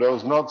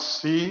does not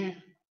see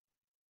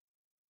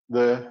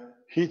the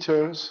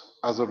heaters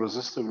as a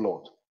resistive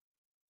load.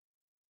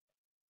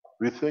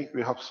 We think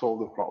we have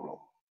solved the problem,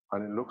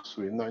 and it looks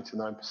to be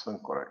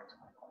 99% correct.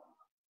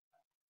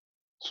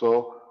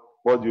 So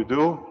what you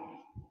do,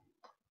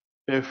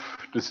 if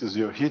this is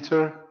your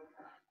heater,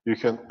 you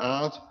can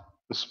add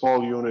a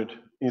small unit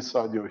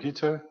inside your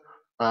heater,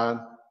 and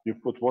you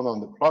put one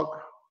on the plug,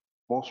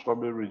 most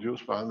probably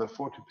reduced by under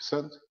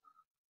 40%.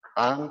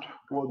 And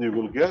what you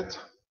will get,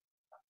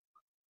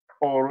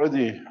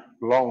 already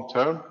long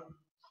term,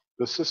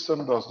 the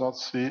system does not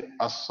see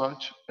as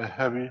such a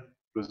heavy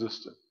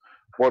resistance.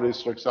 What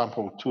is, for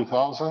example,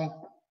 2000,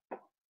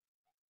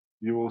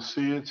 you will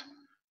see it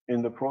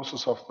in the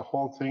process of the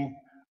whole thing,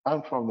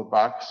 and from the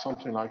back,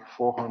 something like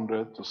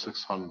 400 to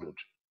 600.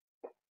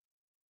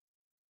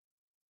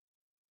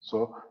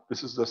 So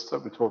this is the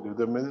step we told you.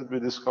 The minute we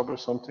discover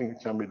something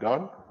can be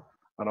done,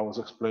 and I was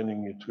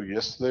explaining it to you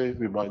yesterday,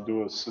 we might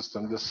do a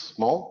system this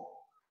small.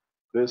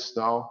 This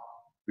now,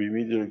 we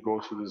immediately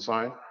go to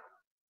design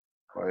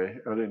by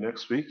early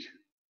next week.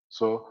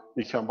 So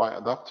you can buy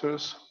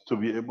adapters to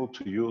be able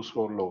to use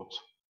for loads.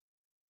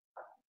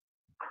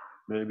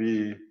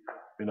 Maybe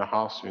in a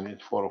house you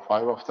need 4 or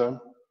 5 of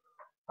them,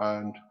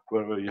 and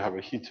wherever you have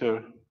a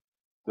heater,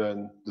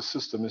 then the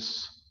system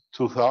is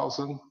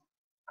 2000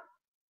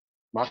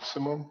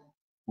 maximum.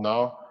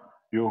 Now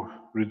you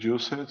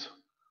reduce it,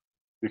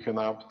 you can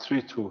have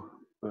 2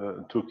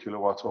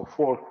 kilowatts or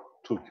 4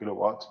 2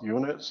 kilowatt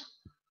units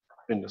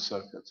in the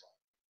circuit.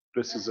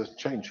 This is a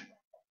change.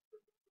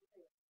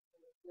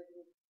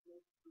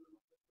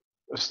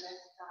 It's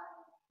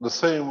the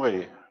same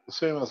way, the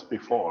same as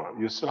before.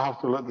 You still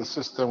have to let the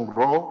system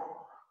grow,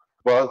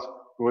 but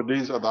with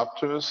these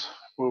adapters,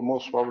 we'll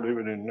most probably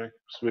within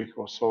next week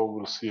or so,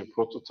 we'll see a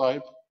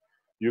prototype.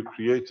 You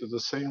created the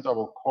same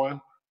double coil,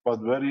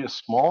 but very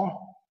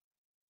small,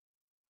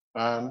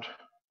 and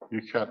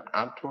you can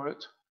add to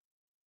it.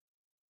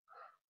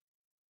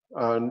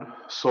 And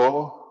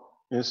so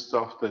instead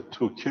of the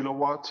 2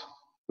 kilowatt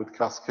with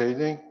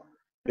cascading,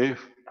 if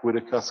with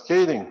a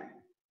cascading,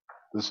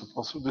 this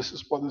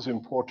is what is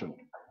important.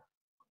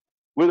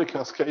 With the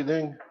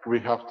cascading, we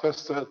have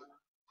tested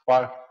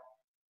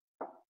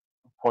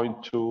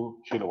 5.2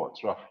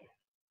 kilowatts roughly.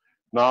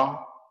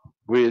 Now,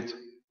 with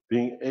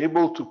being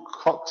able to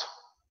cut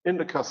in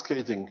the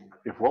cascading,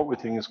 if what we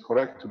think is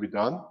correct to be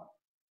done,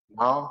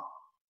 now,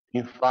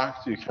 in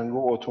fact, you can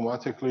go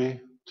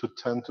automatically to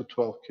 10 to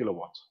 12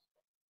 kilowatts.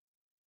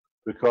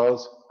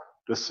 Because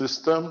the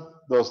system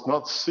does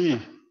not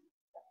see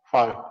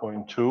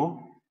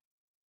 5.2.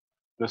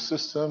 The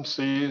system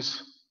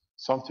sees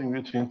something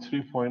between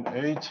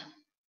 3.8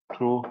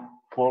 to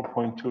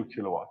 4.2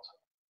 kilowatts.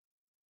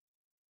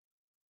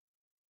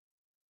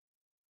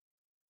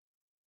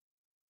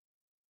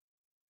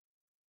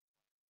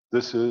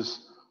 This is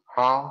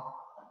how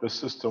the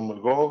system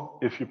will go.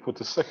 If you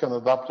put a second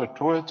adapter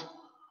to it,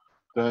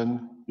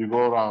 then you go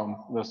around,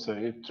 let's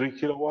say, 3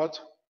 kilowatts,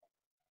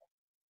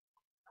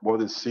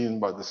 what is seen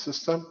by the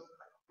system.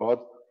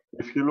 But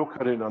if you look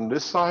at it on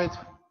this side,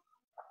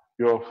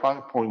 your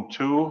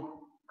 5.2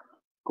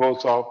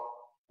 goes up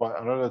by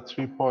another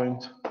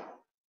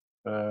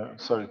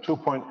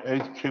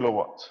 2.8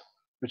 kilowatts,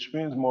 which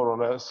means more or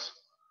less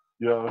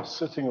you're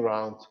sitting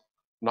around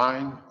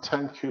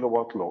 9-10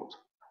 kilowatt load.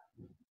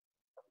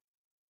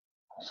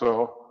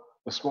 So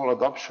a small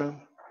adoption,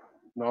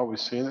 now we've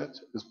seen it,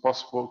 is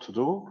possible to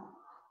do,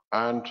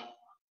 and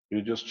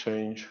you just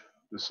change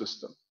the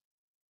system.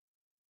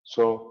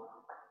 So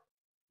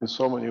in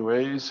so many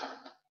ways,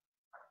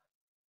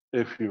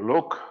 if you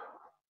look,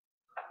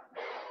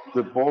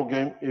 the ball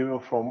game, even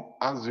from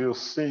as you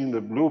see in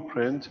the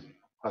blueprint,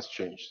 has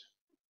changed.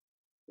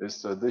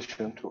 It's the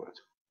addition to it.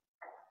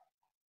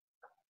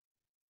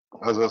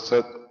 As I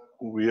said,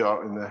 we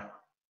are in the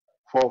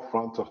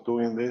forefront of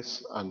doing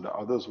this, and the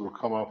others will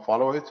come and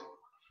follow it.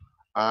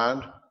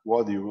 And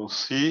what you will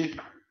see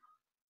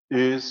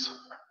is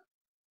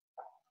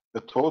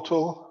a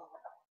total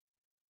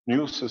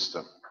new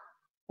system,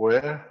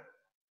 where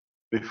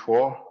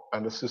before,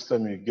 and the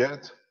system you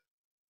get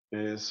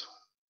is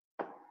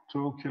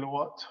 2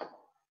 kilowatt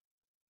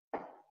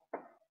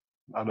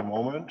at the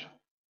moment.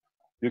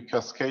 You're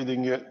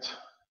cascading it,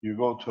 you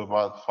go to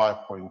about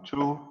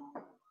 5.2,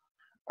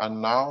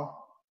 and now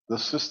the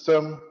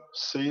system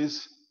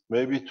sees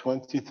maybe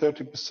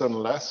 20-30%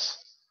 less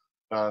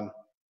than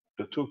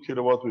the 2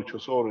 kilowatt which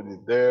was already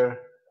there.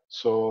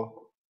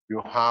 So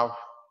you have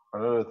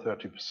another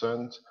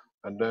 30%,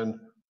 and then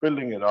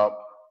building it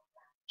up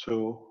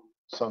to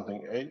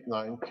something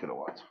 8-9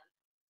 kilowatt.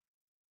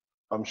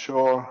 I'm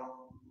sure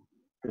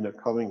in the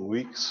coming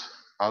weeks,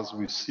 as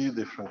we see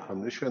different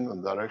condition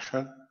and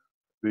direction,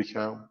 we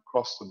can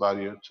cross the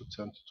barrier to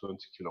 10 to 20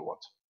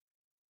 kilowatt.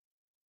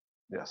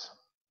 Yes.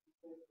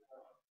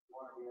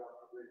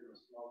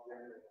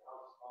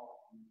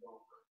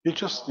 You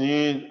just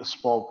need a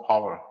small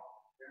power,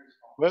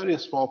 very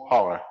small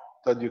power,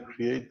 that you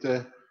create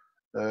the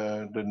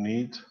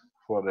need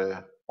for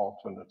the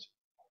alternative.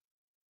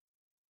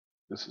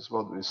 This is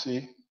what we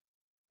see.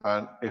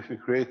 And if we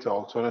create the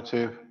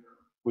alternative,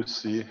 we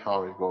see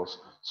how it goes.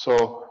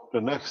 So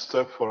the next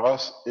step for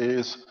us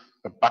is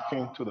a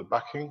backing to the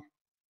backing.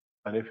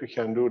 And if we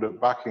can do the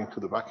backing to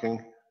the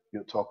backing,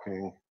 you're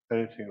talking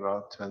anything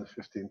around 10,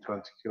 15,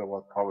 20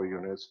 kilowatt power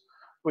units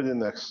within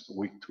the next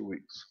week, 2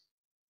 weeks.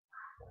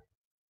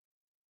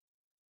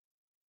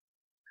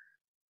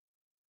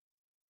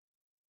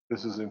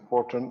 This is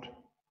important.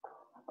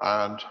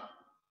 And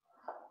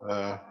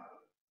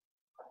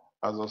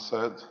as I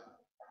said,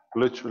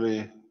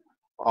 literally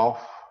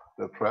off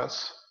the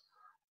press,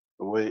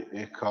 the way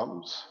it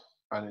comes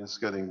and it's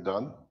getting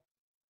done.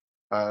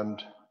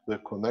 And the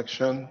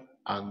connection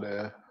and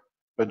the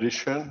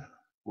addition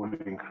will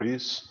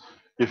increase.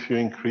 If you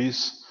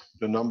increase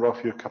the number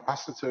of your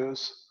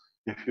capacitors,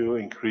 if you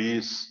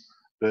increase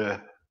the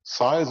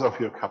size of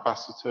your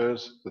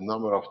capacitors, the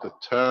number of the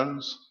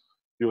turns,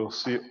 you'll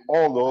see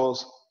all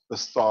those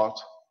start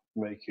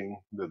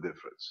making the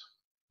difference.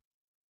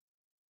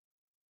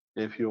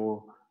 If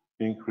you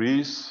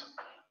increase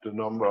the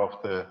number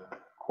of the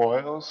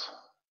coils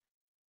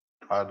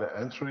at the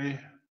entry,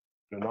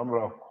 the number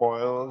of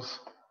coils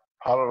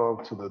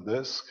parallel to the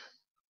disk,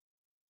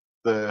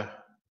 the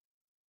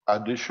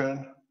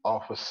addition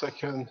of a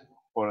second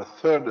or a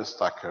third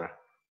stacker,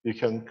 you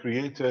can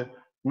create a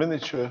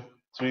miniature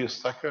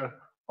 3-stacker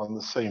on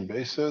the same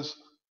basis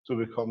to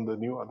become the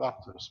new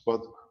adapters,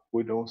 but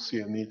we don't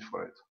see a need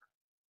for it.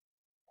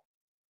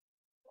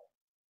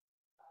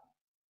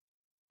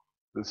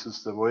 This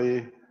is the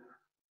way,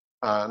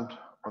 and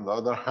on the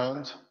other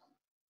hand,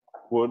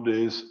 wood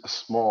is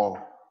small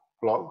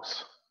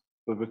plugs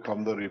will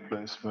become the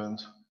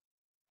replacement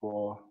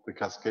for the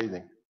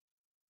cascading.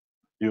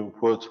 You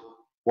put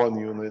 1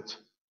 unit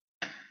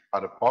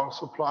at a power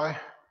supply,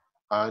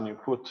 and you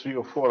put 3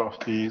 or 4 of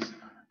these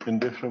in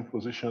different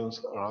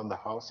positions around the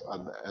house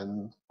at the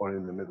end or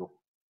in the middle.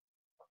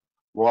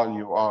 While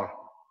you are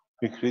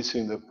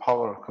increasing the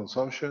power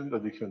consumption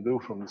that you can do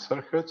from the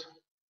circuit,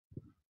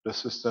 the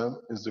system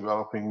is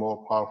developing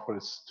more power for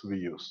it to be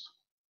used.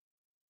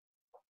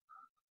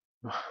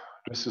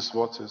 This is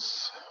what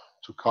is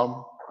to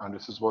come, and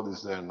this is what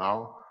is there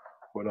now.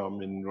 When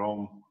I'm in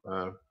Rome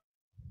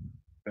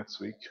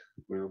next week,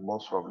 we'll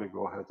most probably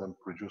go ahead and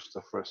produce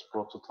the first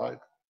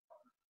prototype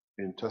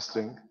in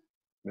testing,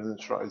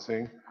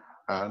 miniaturizing.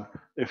 And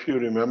if you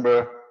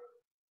remember,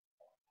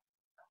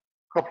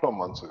 a couple of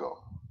months ago,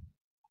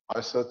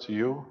 I said to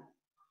you,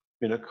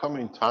 in a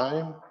coming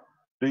time,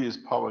 these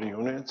power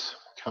units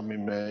can be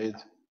made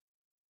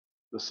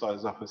the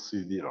size of a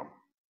CD-ROM.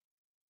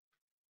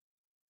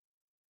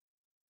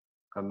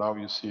 And now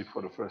you see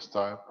for the first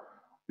time,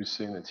 we've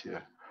seen it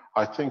here.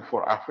 I think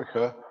for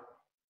Africa,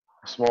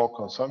 small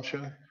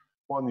consumption,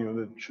 1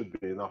 unit should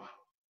be enough.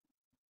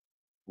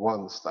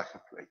 1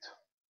 stacker plate.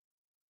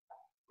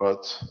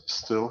 But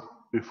still,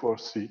 we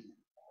foresee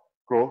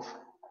growth,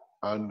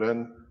 and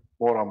then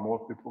more and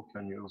more people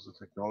can use the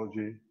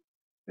technology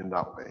in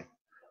that way.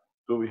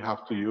 Do we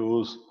have to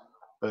use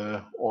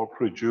or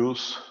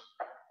produce,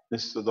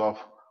 instead of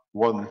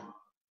 1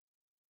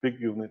 big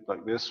unit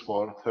like this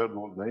for third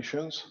world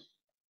nations,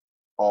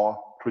 or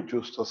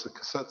produced as a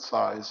cassette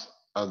size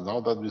And now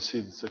that we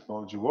see the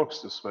technology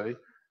works this way,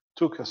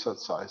 2 cassette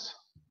size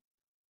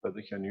that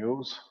they can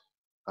use,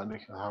 and they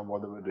can have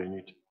whatever they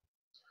need.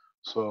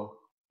 So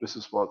this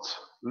is what's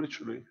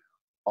literally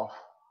off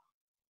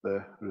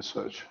the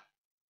research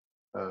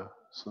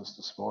since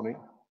this morning.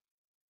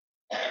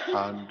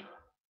 And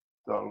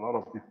there are a lot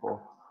of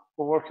people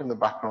who work in the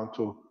background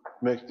to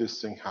make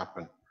this thing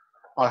happen.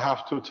 I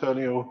have to tell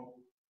you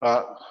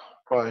that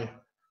by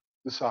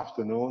this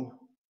afternoon,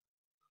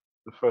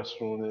 the first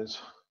rune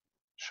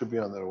should be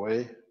on their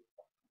way.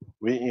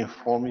 We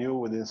inform you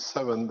within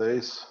 7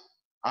 days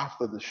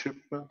after the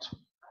shipment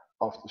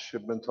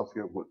of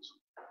your goods,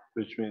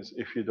 which means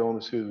if you don't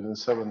receive it within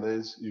 7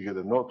 days, you get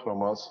a note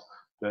from us,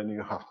 then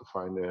you have to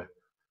find a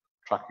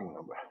tracking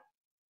number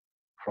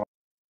from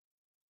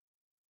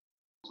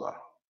the.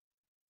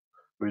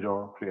 We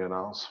don't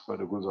pre-announce where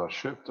the goods are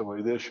shipped, the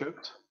way they're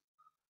shipped,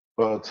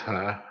 but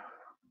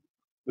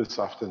this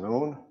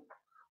afternoon,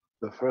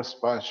 the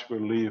first batch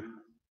will leave,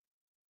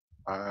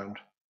 and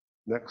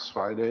next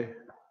Friday,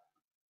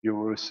 you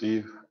will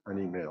receive an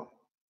email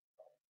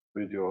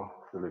with your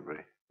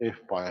delivery. If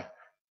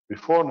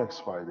before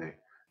next Friday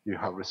you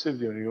have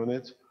received your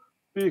unit,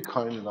 be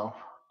kind enough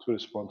to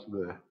respond to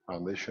the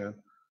foundation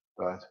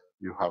that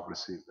you have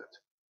received it.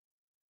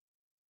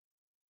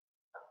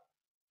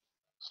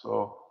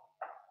 So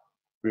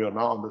we are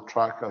now on the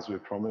track as we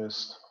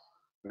promised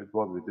with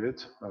what we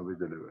did, and we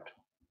delivered.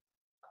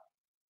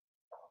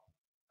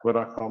 When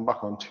I come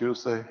back on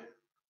Tuesday,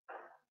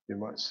 you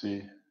might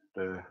see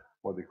the,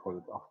 what they call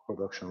it, off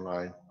production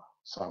line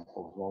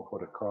samples, one for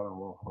the car and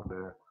one for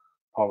the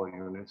power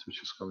units,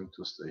 which is going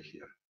to stay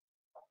here.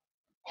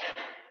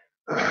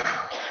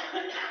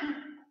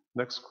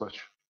 Next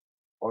question,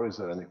 or is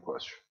there any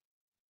question?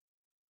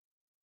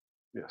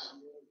 Yes.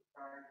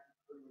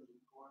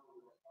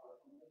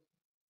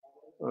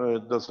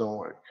 It doesn't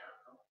work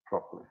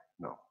properly,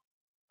 no,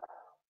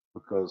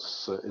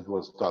 because it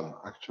was done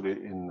actually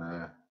in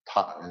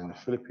the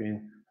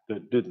Philippines. They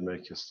did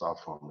make a star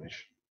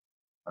formation,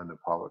 and the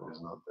power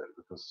is not there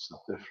because it's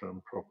a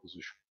different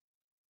proposition.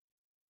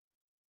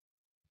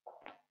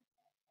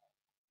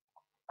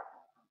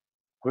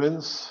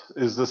 Vince,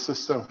 is the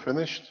system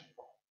finished?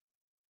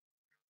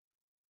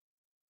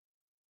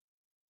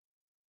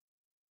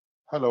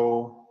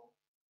 Hello,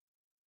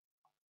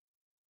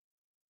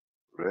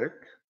 Rick.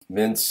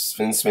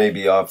 Vince may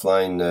be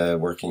offline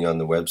working on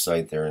the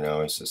website there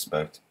now, I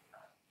suspect.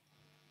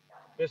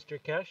 Mr.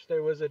 Kesh,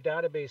 there was a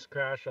database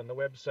crash on the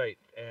website,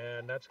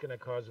 and that's going to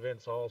cause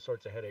Vince all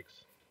sorts of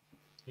headaches.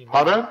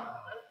 Pardon?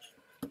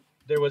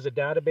 There was a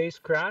database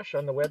crash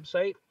on the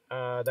website.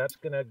 That's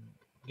going to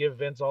give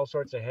Vince all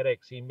sorts of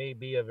headaches. He may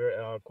be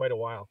quite a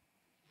while.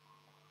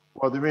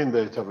 What do you mean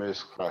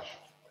database crash?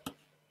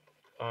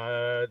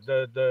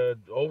 The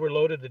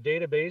overloaded the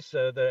database.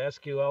 The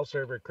SQL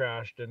server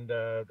crashed and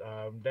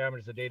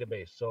damaged the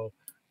database. So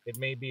it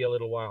may be a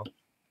little while.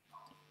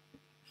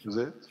 Is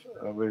it?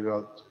 We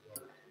got.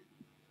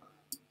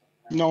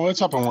 No,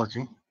 it's up and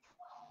working.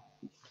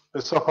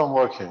 It's up and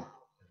working.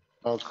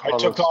 I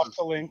took off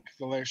the link.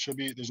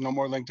 There's no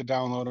more link to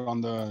download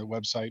on the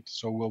website.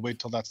 So we'll wait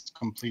till that's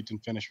complete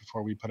and finished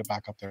before we put it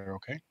back up there,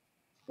 okay?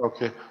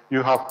 Okay.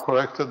 You have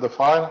corrected the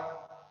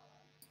file?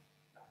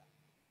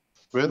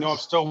 Vince? No, I'm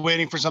still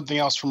waiting for something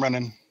else from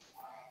Renan.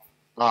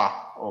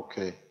 Ah,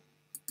 okay.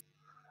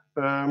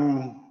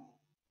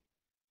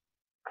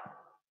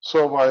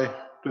 So by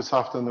this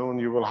afternoon,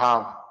 you will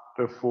have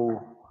the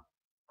full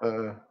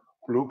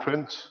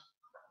blueprint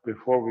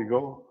before we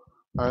go,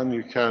 and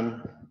you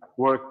can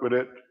work with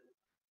it.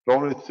 The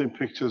only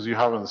pictures you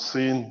haven't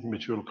seen,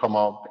 which will come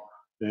up,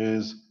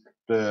 is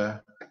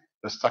the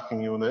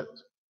stacking unit.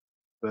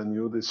 Then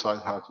you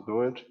decide how to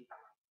do it.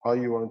 How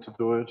you want to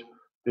do it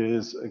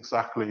is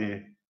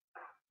exactly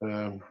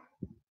the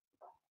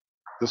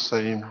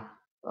same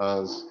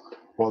as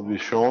what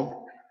we've shown.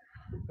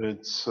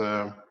 It's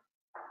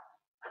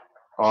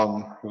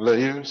on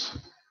layers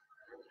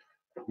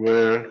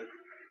where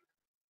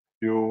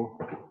you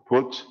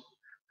put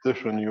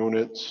different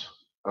units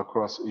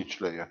across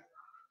each layer.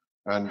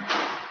 And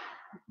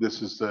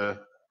this is the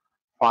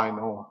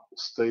final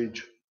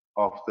stage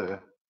of the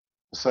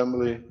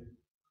assembly.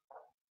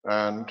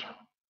 And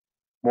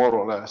more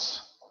or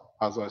less,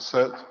 as I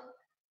said,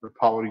 the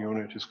power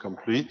unit is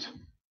complete.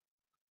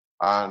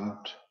 And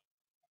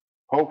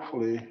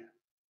hopefully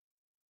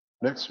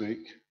next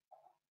week,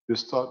 you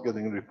start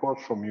getting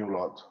reports from you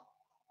lot,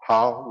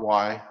 how,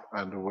 why,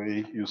 and the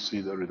way you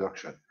see the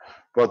reduction.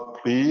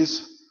 But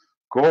please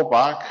go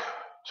back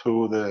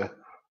to the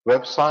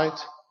website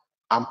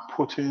and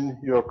put in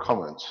your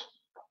comments.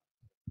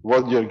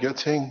 What you're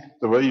getting,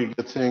 the way you're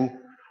getting,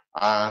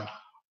 and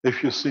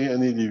if you see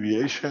any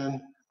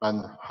deviation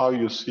and how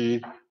you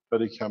see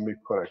that it can be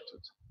corrected.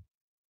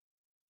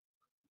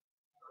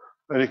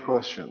 Any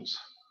questions?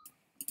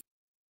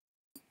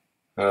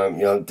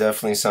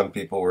 Definitely some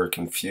people were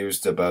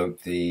confused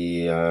about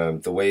the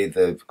way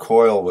the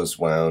coil was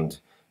wound.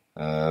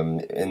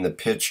 In the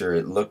picture,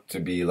 it looked to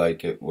be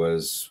like it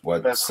was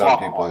what some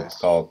people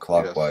call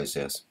clockwise,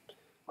 yes.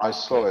 I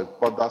saw it,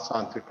 but that's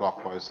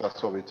anti-clockwise.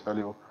 That's what we tell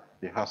you.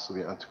 It has to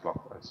be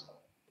anti-clockwise.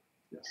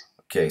 Yes.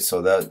 Okay,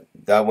 so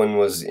that one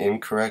was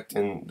incorrect,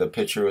 and the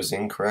picture was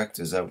incorrect.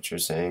 Is that what you're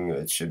saying?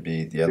 It should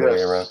be the other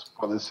way around. Yes,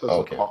 but it says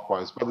Okay.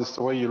 clockwise. But it's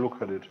the way you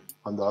look at it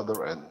on the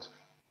other end.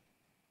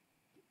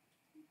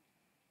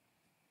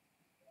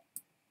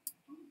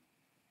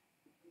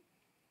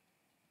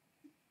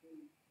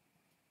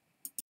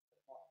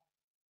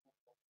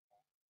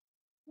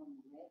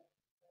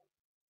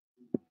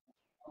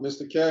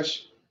 Mr.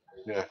 Kesh,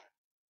 Yeah.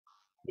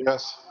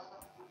 Yes.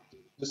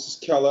 this is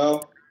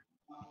Kal-El.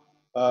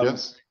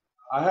 Yes.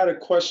 I had a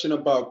question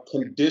about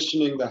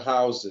conditioning the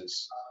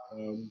houses.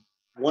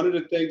 One of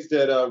the things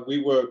that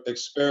we were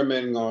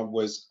experimenting on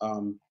was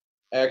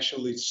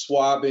actually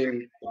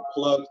swabbing the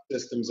plug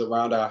systems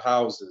around our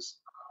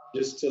houses,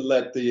 just to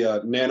let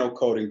the nano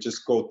coating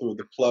just go through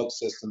the plug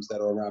systems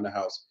that are around the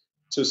house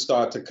to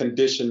start to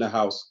condition the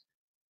house.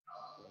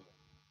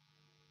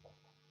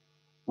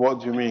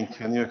 What do you mean?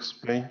 Can you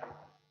explain?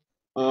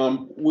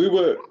 We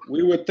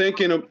were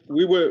thinking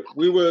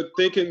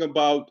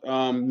about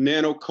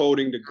nano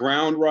coating the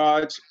ground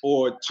rods,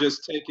 or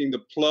just taking the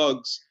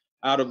plugs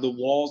out of the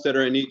walls that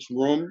are in each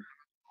room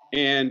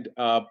and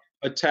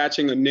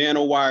attaching a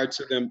nano wire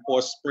to them,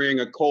 or spraying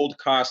a cold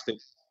caustic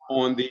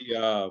on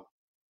the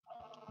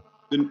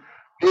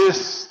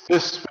This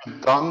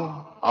we've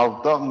done.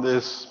 I've done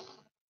this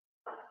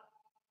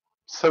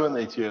 7,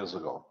 8 years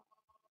ago.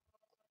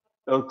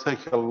 It'll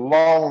take a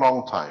long,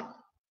 long time.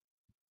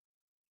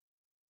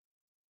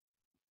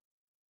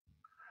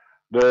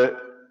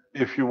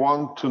 If you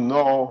want to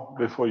know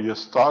before you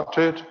start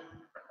it,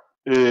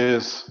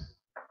 is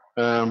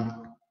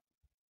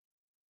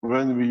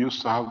when we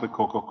used to have the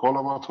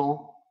Coca-Cola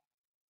bottle,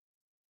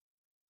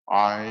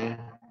 I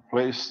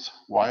placed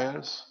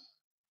wires,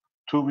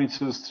 2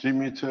 meters, 3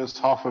 meters,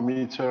 half a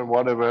meter,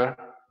 whatever,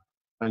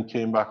 and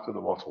came back to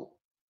the bottle.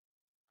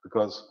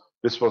 Because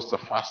this was the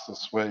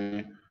fastest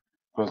way,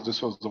 because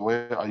this was the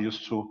way I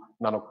used to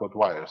nanocoat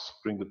wires.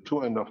 Bring the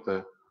two end of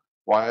the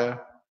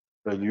wire,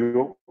 the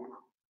loop,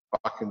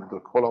 back into the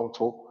cola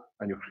bottle,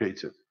 and you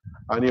create it.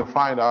 And you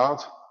find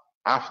out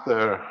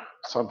after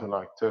something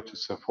like 30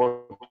 to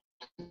 40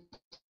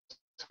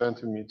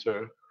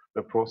 centimeter,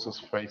 the process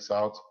fades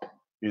out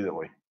either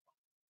way.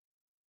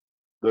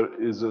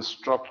 There is a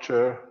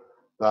structure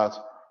that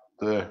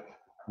the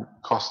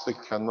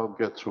caustic cannot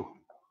get through.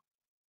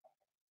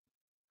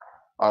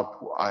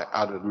 I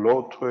added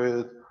load to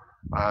it,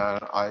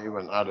 and I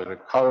even added a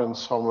current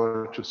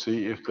somewhere to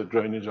see if the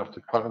drainage of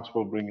the current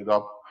will bring it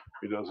up.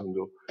 It doesn't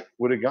do.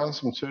 With a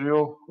GaNs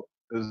material,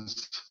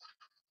 is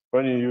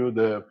when you use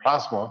the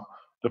plasma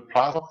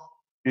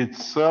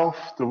itself,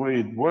 the way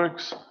it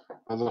works,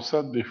 as I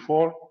said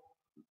before,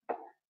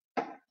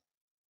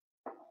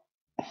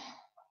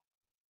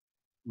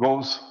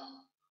 goes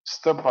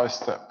step by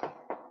step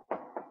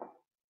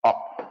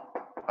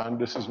up. And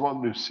this is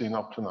what we've seen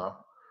up to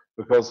now,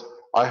 because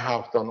I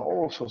have done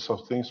all sorts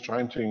of things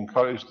trying to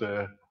encourage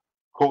the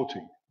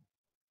coating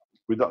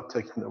without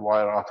taking the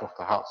wire out of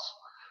the house.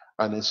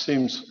 And it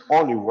seems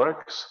only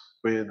works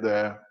with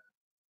the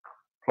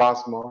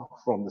plasma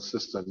from the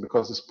system,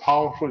 because it's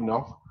powerful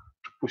enough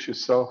to push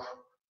itself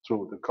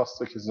through. The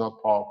caustic is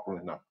not powerful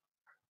enough.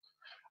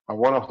 And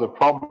one of the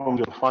problems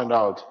you'll find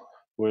out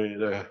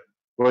with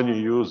when you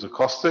use the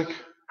caustic,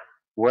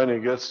 when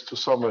it gets to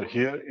somewhere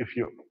here, if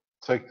you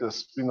take the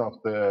spin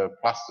of the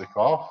plastic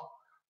off,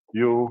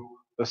 you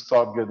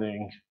start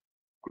getting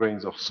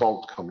grains of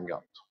salt coming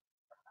out.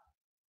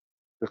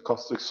 The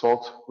caustic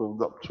salt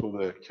builds up through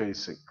the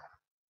casing,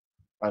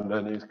 and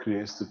then it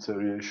creates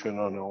deterioration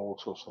and all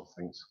sorts of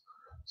things.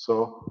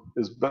 So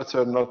it's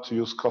better not to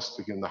use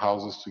caustic in the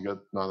houses to get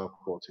nano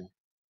coating.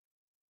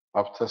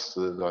 I've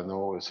tested it. I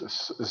know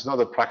it's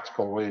not a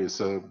practical way.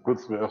 It's a good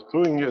way of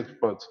doing it,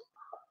 but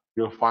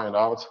you'll find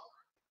out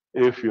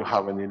if you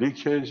have any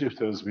leakage, if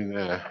there's been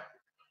a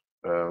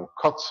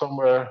cut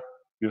somewhere,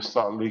 you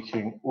start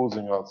leaking,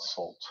 oozing out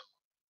salt.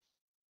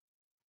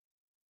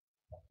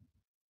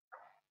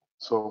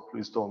 So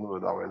please don't do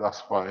it that way.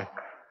 That's why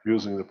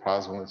using the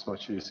plasma is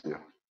much easier.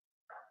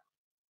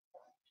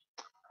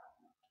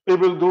 It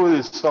will do it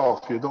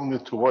itself. You don't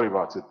need to worry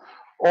about it.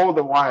 All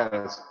the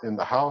wires in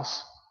the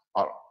house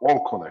are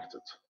all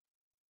connected,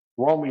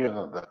 one way or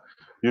another.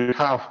 You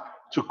have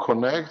to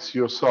connect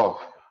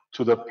yourself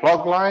to the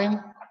plug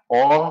line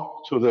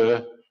or to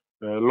the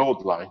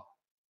load line.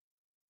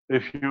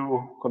 If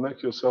you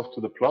connect yourself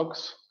to the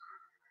plugs,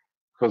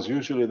 because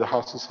usually the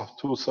houses have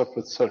two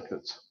separate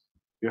circuits.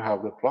 You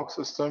have the plug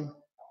system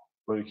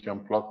where you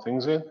can plug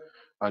things in,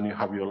 and you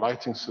have your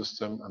lighting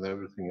system and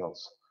everything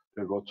else.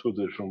 They go two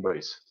different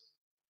ways.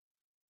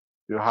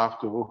 You have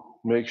to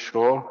make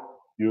sure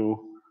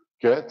you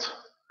get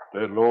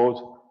the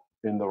load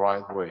in the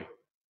right way.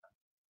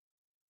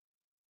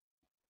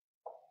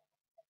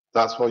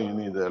 That's why you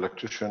need the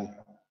electrician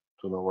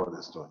to know what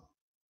it's doing.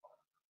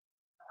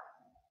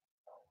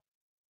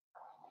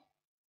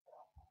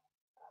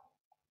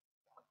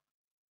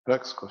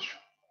 Next question.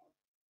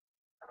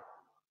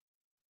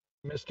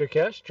 Mr.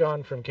 Kesh,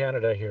 John from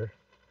Canada here.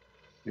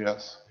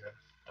 Yes.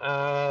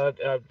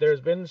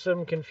 There's been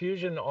some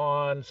confusion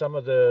on some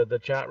of the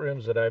chat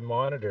rooms that I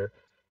monitor,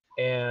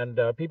 and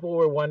people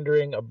were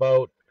wondering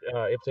about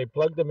if they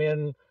plug them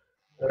in,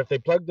 or if they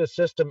plug the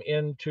system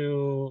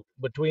into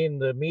between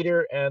the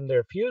meter and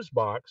their fuse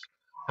box,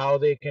 how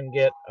they can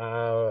get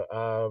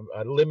a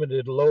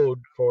limited load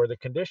for the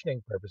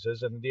conditioning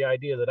purposes. And the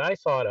idea that I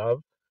thought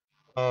of,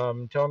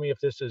 tell me if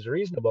this is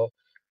reasonable.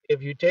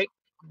 If you take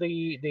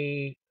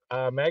the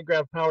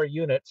maggrav power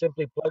unit,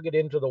 simply plug it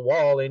into the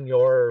wall in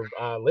your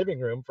living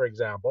room, for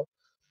example,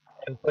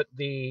 and put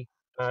the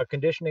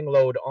conditioning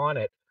load on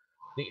it,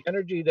 the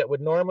energy that would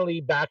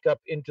normally back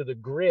up into the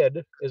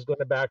grid is going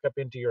to back up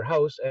into your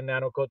house and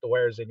nano coat the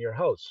wires in your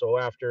house. So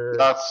after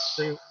That's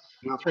three,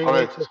 you're 3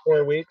 weeks or correct.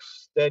 4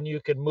 weeks, then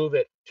you can move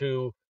it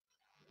to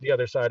the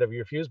other side of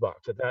your fuse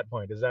box at that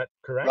point. Is that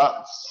correct?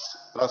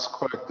 That's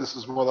correct. This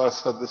is what I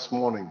said this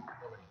morning.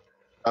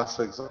 That's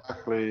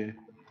exactly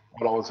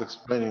what I was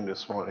explaining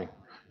this morning.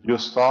 You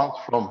start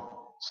from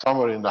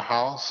somewhere in the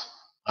house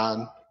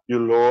and you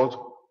load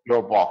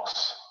your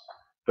box.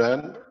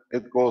 Then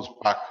it goes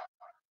back.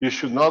 You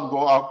should not go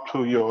up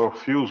to your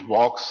fuse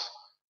box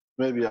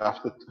maybe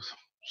after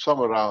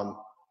somewhere around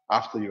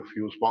after your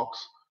fuse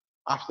box,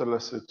 after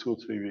let's say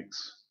 2-3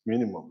 weeks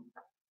minimum,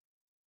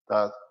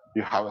 that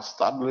you have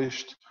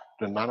established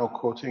the nano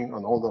coating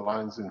on all the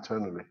lines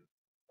internally.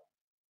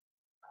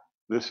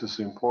 This is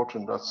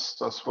important.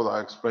 That's what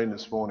I explained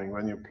this morning.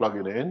 When you plug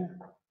it in,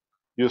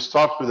 you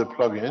start with the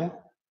plug-in,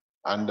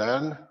 and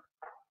then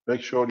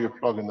make sure you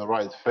plug in the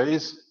right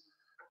phase,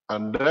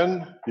 and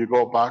then you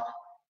go back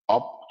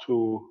up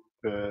to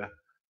the,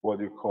 what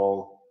you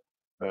call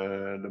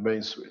the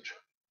main switch.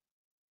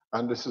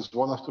 And this is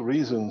one of the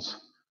reasons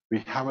we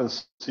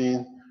haven't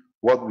seen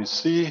what we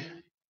see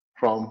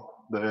from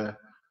the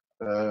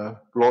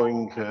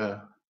blowing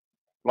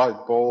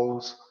light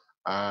bulbs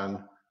and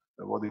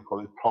what do you call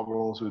it,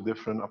 problems with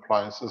different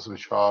appliances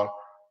which are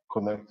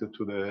connected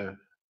to the,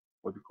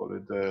 what do you call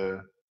it,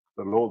 the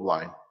load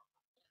line.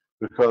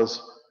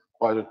 Because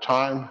by the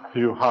time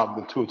you have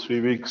the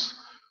 2-3 weeks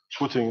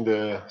putting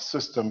the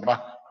system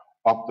back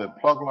up the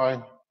plug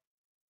line,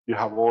 you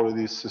have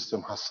already,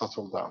 system has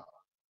settled down.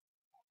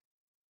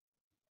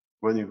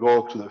 When you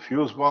go to the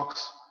fuse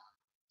box,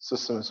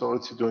 system is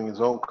already doing its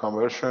own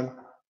conversion,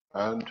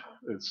 and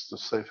it's the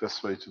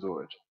safest way to do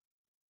it.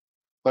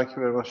 Thank you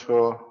very much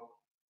for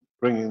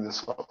bringing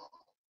this up.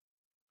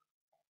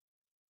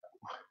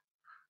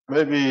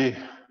 Maybe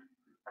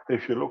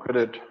if you look at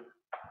it,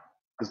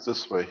 it's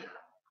this way.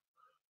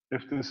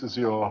 If this is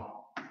your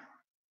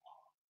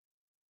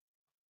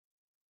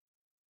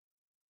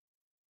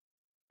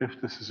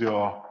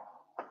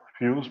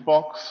fuse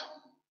box,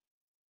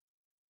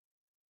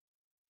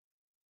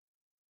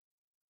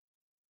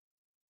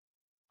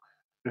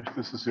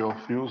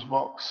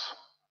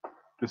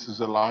 this is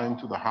a line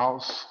to the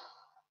house,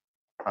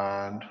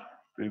 and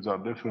these are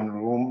different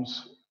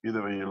rooms.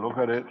 Either way you look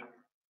at it,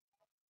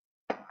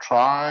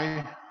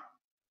 try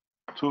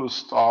to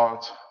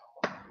start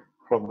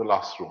from the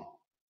last room.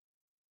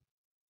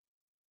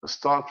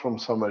 Start from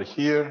somewhere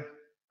here,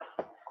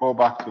 go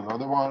back to the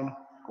other one,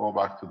 go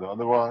back to the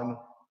other one,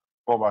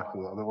 go back to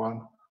the other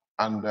one,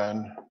 and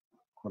then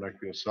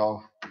connect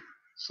yourself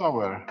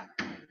somewhere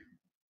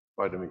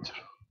by the meter.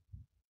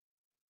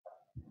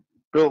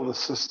 Build the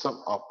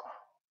system up.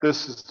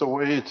 This is the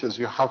way it is.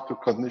 You have to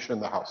condition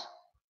the house.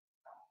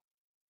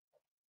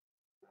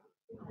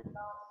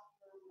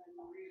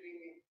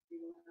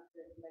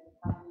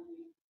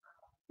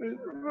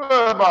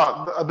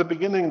 About at the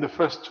beginning, the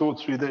first 2 or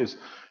 3 days,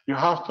 you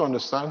have to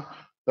understand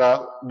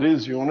that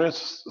these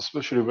units,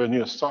 especially when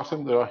you're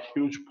starting, there are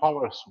huge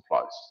power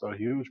supplies, there are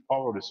huge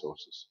power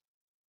resources.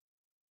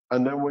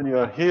 And then when you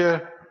are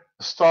here,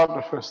 start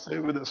the first day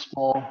with a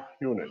small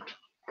unit,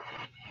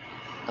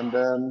 and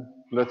then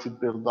let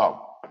it build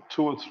up.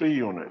 2 or 3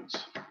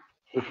 units,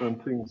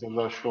 different things that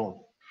are shown.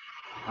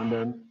 And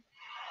then,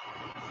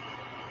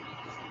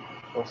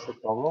 what's the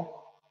problem?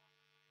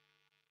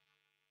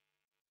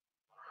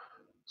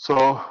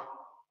 So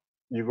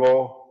you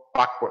go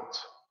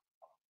backwards.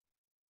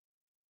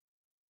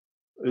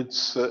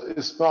 It's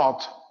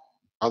not,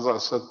 as I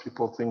said,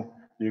 people think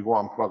you go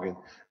and plug in.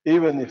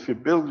 Even if you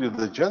build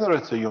the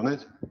generator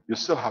unit, you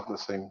still have the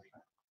same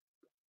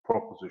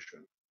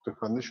proposition. The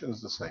condition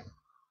is the same.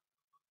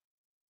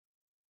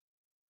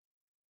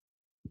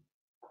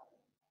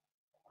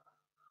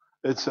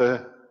 It's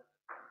at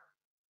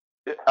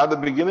the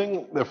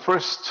beginning, the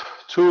first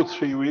 2 or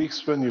 3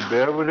 weeks when you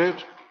bear with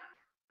it,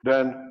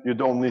 then you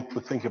don't need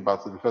to think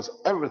about it because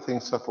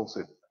everything settles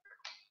in.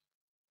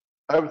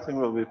 Everything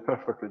will be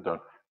perfectly done.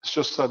 It's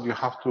just that you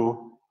have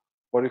to,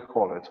 what do you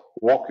call it,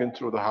 walk in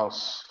through the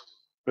house,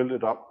 build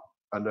it up,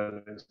 and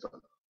then it's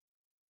done.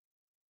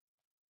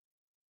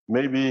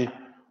 Maybe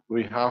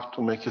we have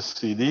to make a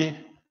CD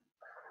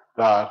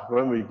that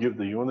when we give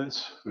the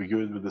units, we give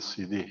it with the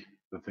CD,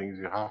 the things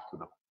you have to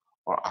do,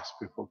 or ask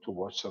people to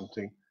watch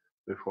something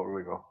before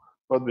we go.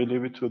 But we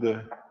leave it to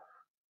the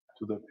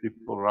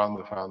people around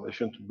the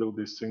foundation to build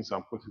these things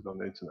and put it on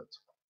the internet.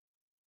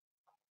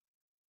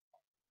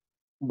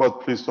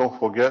 But please don't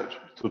forget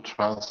to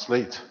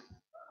translate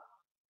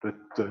the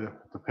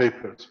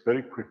papers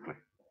very quickly.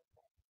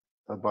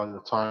 That by the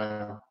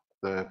time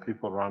the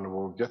people around the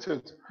world get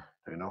it,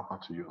 they know how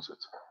to use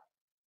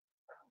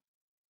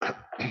it.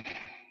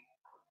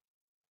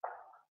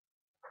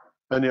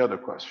 Any other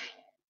question?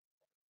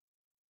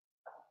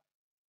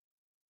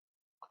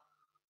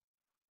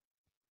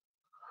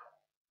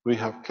 We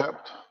have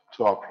kept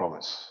to our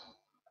promise.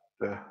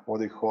 What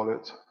do you call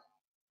it?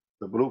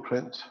 The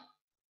blueprint,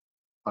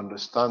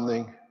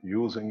 understanding,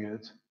 using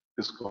it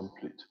is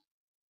complete.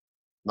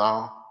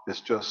 Now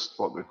it's just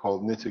what we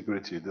call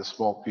nitty-gritty, the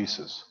small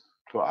pieces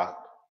to add,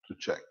 to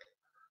check.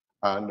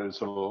 And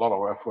there's a lot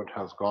of effort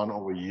has gone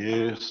over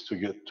years to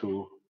get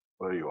to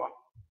where you are.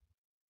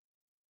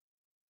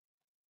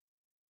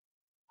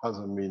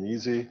 Hasn't been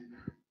easy,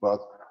 but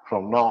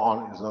from now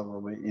on, it's not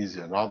going to be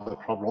easier. Now the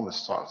problem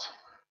starts.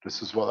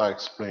 This is what I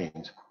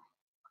explained.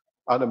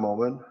 At the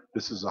moment,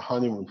 this is a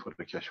honeymoon for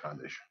the Keshe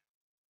Foundation.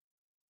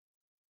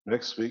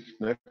 Next week,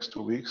 next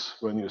 2 weeks,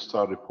 when you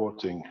start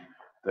reporting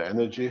the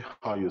energy,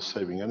 how you're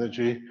saving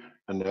energy,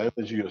 and the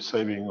energy you're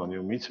saving on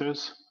your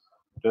meters,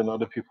 then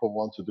other people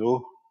want to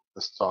do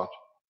is start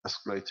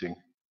escalating,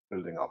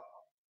 building up.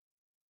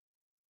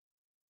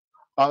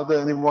 Are there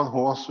anyone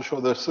who wants to show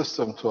their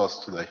system to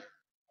us today?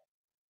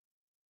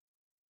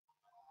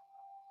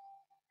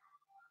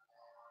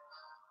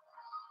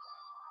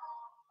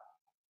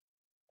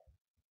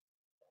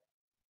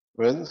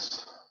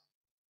 Vince?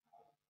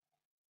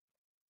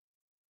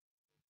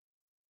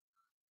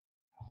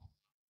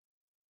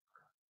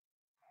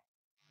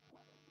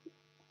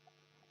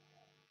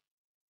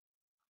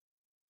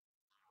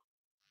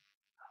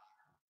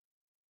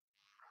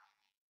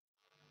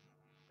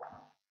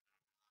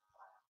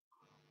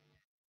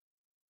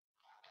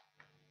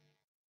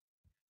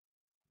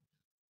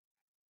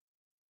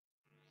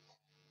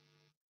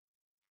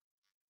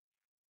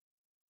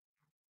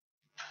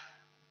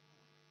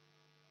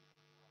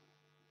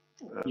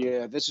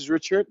 Yeah, this is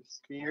Richard.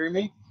 Can you hear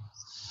me?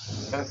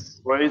 Yes,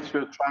 wait,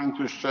 you're trying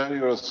to share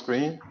your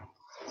screen.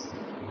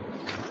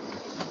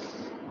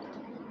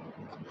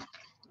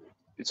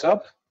 It's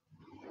up?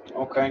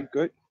 Okay,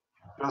 good.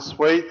 Just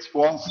wait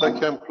 1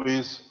 second,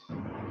 please.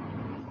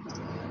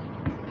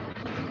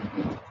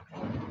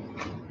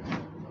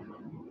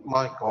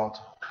 My God,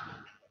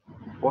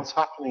 what's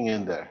happening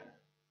in there?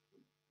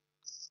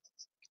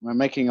 Am I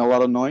making a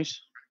lot of noise?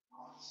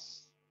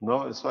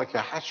 No, it's like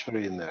a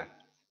hatchery in there.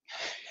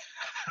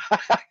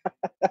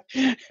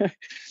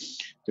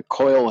 The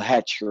coil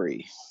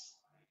hatchery.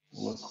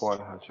 Not quite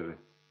a hatchery.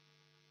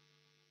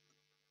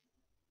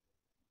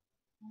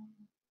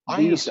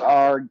 These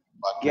are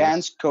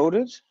GANs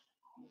coated.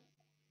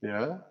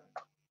 Yeah.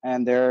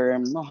 And they're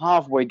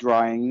halfway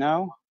drying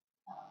now.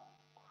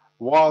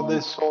 Why are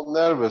they so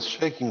nervous,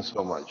 shaking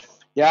so much?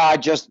 Yeah, I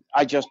just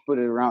put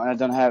it around. I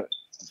don't have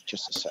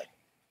just a sec.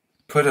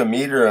 Put a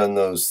meter on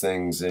those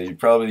things. You're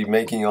probably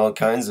making all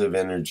kinds of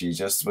energy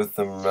just with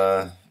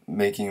them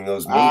making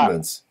those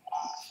movements.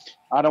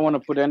 I don't want to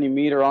put any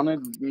meter on it,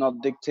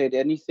 not dictate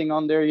anything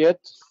on there yet.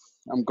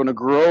 I'm going to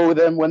grow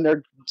them when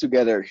they're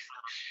together.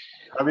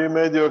 Have you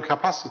made your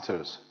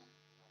capacitors?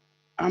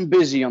 I'm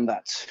busy on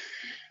that.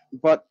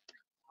 But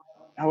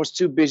I was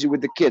too busy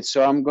with the kids,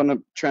 so I'm going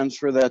to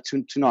transfer that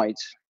to tonight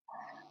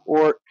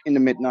or in the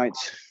midnight.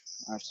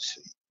 I have to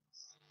see.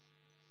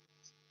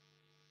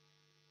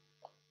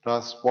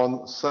 That's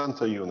one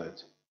center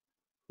unit.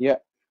 Yeah.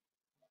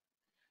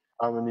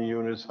 How many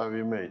units have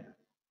you made?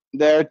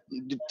 There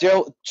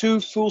are 2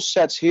 full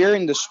sets here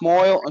in the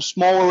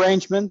small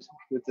arrangement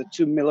with the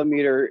 2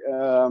 millimeter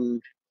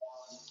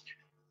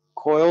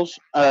coils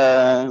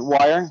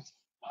wire.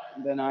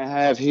 Then I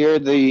have here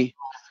the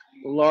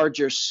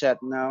larger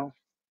set now.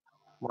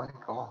 My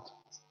God.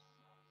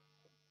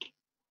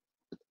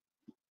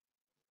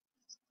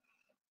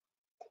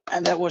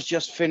 And that was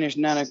just finished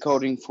nano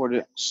coating for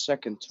the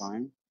 2nd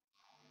time.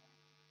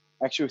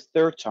 Actually,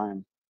 3rd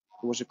time.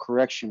 There was a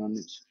correction on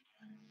it.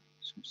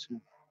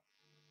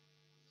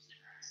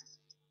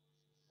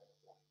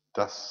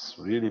 That's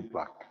really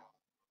black.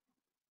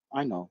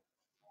 I know.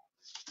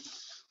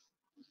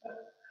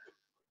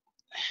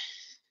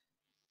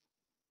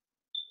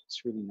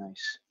 It's really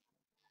nice.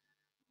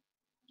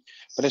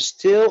 But there's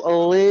still a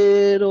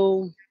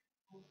little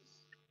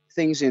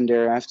things in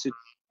there. I have to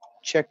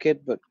check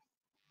it, but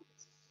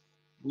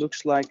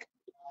looks like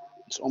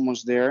it's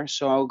almost there.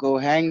 So I'll go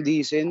hang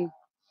these in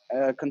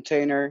a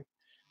container,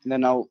 and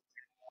then I'll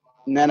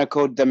nano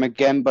coat them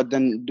again, but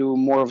then do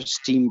more of a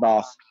steam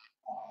bath.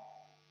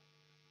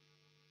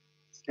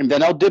 And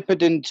then I'll dip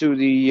it into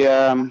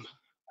the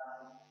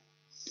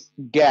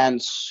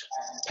GANs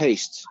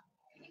paste.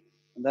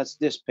 And that's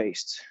this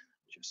paste.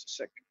 Just a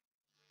second.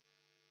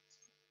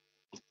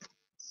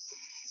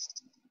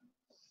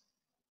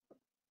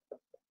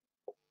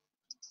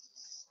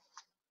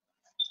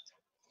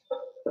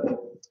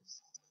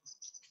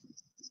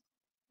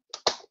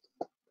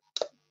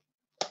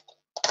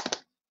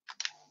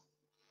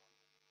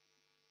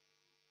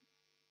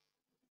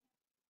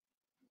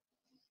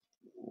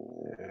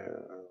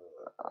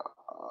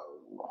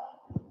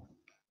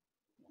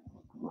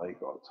 my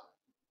God.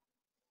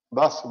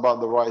 That's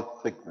about the right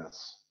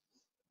thickness.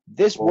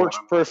 This for- works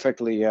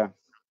perfectly. Yeah,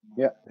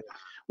 yeah.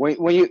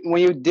 When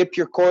you dip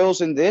your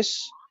coils in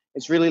this,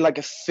 it's really like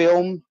a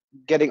film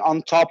getting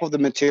on top of the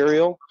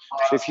material.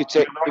 So if you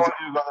take,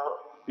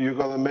 you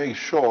gotta make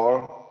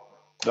sure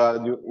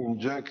that you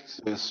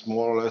inject this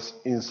more or less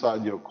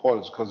inside your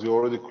coils because you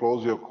already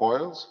close your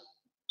coils.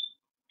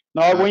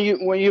 no,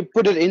 when you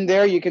put it in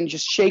there, you can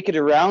just shake it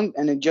around,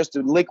 and it just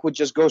the liquid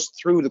just goes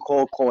through the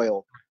whole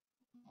coil.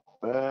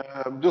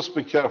 Just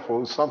be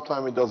careful.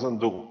 Sometimes it doesn't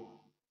do.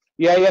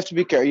 Yeah, you have to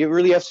be careful. You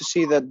really have to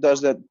see that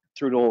does that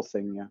through the whole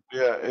thing. Yeah.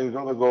 Yeah, it's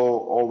gonna go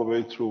all the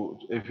way through.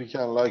 If you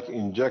can like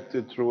inject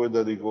it through it,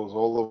 that it goes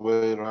all the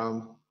way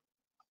around,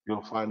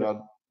 you'll find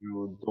out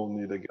you don't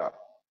need a gap,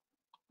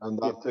 and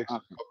that takes a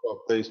couple of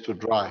days to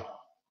dry.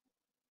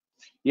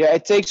 Yeah,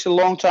 it takes a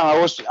long time.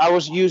 I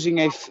was using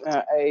a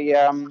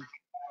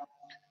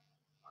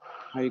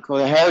how you call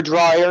it, a hair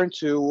dryer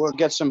to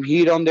get some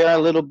heat on there a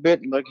little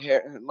bit, like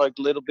hair, like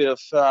a little bit of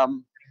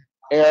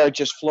air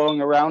just flowing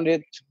around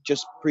it,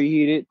 just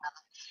preheat it,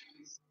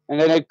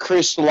 and then it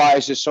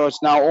crystallizes. So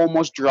it's now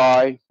almost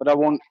dry, but I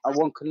won't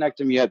connect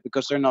them yet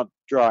because they're not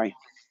dry.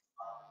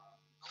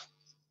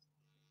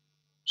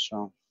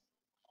 So,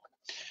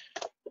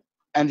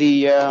 and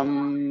the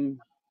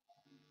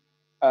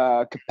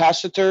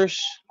capacitors,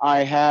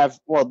 I have,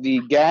 well,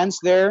 the GANs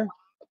there.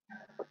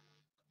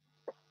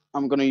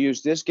 I'm going to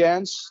use this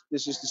GANs.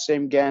 This is the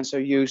same GANs I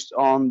used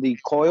on the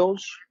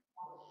coils.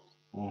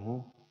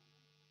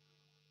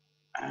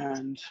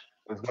 And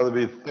it's got to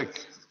be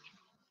thick.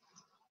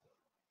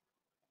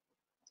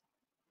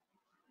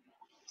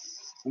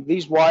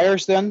 These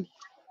wires then.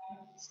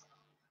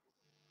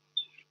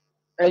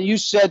 And you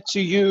said to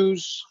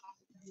use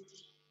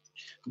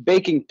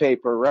baking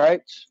paper,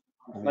 right?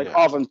 Like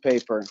oven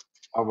paper.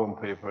 Oven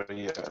paper,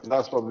 yeah.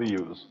 That's what we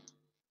use.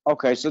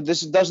 Okay, so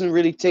this doesn't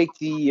really take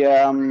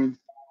the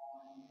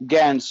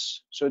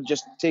GANs, so it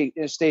just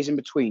stays in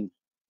between.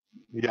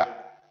 Yeah.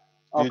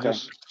 Okay. You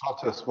just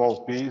cut a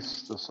small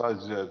piece the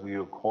size of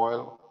your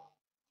coil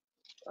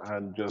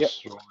and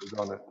just roll it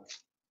on it.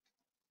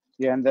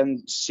 Yeah, and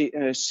then seal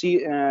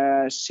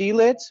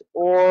it,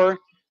 or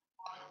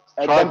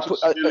try to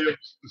seal your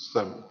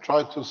system.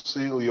 Try to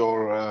seal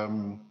your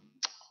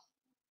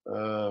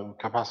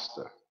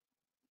capacitor.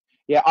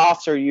 Yeah,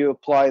 after you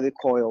apply the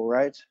coil,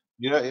 right?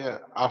 Yeah, yeah.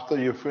 After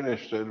you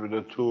finished it with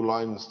the two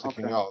lines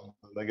sticking out,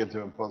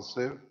 negative and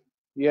positive.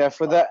 Yeah,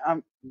 for that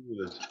I'm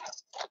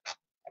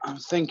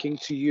thinking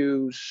to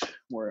use.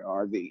 Where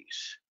are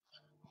these?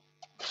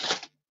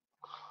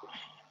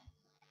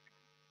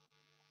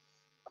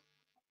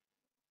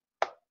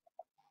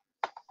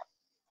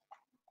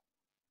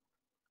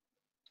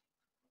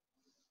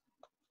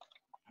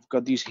 I've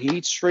got these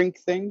heat shrink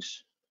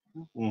things.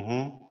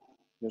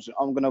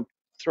 I'm gonna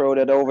throw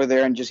that over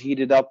there and just heat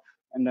it up,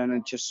 and then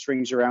it just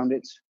strings around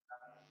it.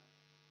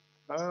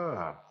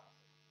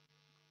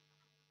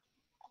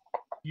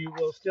 You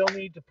will still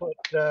need to put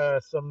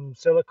some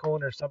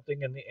silicone or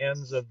something in the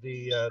ends of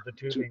the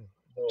tubing.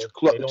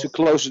 To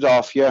close it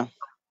off, yeah.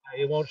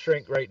 It won't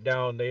shrink right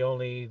down. They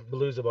only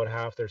lose about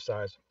half their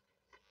size.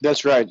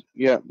 That's right.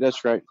 Yeah,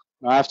 that's right.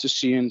 I have to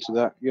see into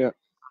that. Yeah.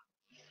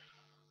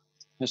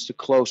 Has to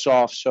close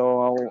off, so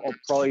I'll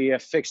probably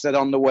fix that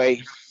on the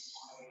way.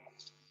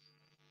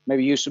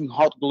 Maybe use some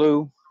hot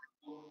glue.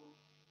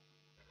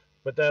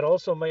 But that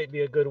also might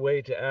be a good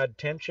way to add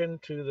tension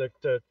to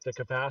the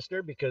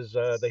capacitor, because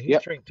the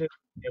heat shrink too,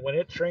 and when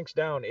it shrinks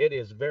down, it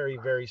is very,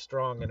 very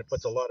strong, and it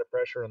puts a lot of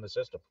pressure on the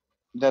system.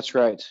 That's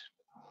right.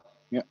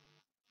 Yeah.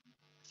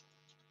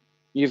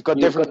 You've got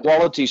different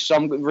qualities.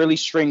 Some really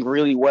shrink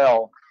really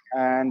well,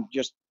 and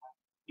just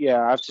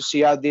I have to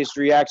see how this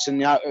reacts. And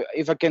now,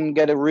 if I can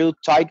get a real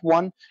tight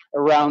one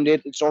around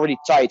it, it's already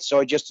tight, so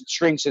it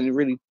shrinks and it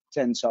really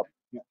tends up.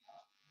 Yeah.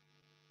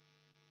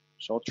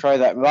 So I'll try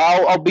that.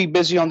 Well, I'll be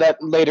busy on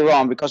that later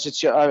on because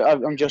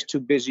I'm just too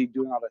busy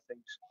doing other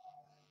things.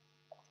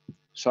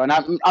 So, and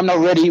I'm not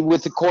ready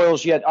with the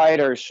coils yet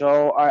either,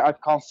 so I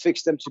can't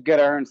fix them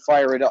together and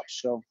fire it up.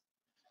 So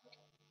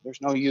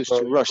there's no use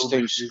to rush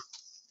things.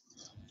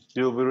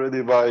 You'll be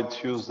ready by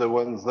Tuesday,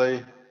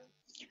 Wednesday?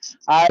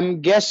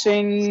 I'm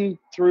guessing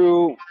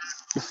through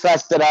the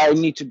fact that I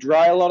need to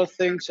dry a lot of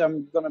things,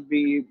 I'm going to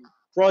be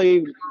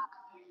probably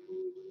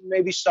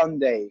maybe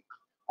Sunday,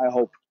 I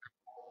hope.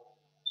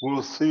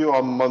 We'll see you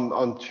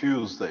on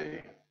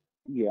Tuesday.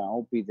 Yeah,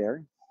 I'll be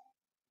there.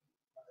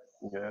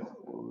 Yeah,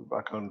 we'll be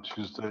back on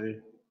Tuesday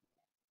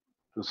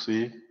to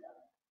see.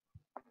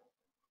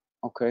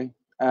 Okay.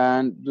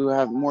 And do I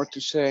have more to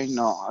say?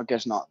 No, I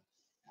guess not.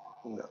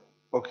 Yeah.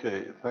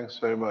 Okay, thanks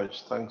very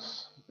much.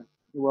 Thanks.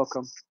 You're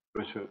welcome.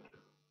 Richard.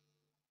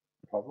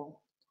 Problem?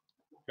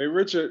 Hey,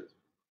 Richard,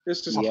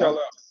 this is Keller.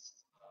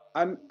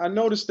 I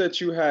noticed that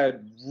you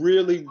had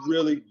really,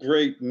 really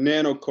great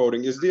nano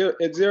coating. Is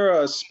there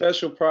a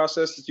special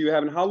process that you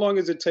have, and how long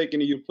is it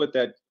taking you to put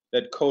that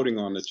coating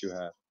on that you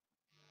have?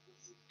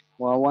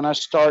 Well, when I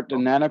start the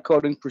nano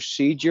coating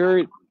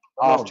procedure,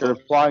 after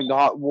applying the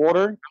hot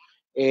water,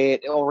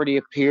 it already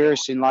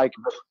appears in like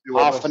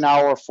half an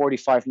hour,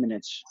 45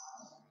 minutes.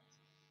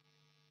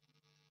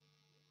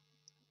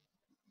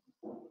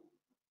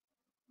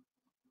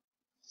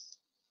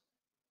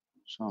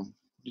 So,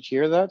 did you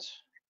hear that?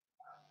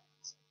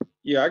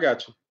 Yeah, I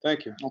got you.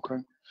 Thank you. Okay.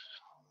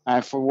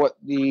 And for what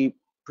the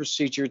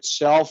procedure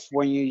itself,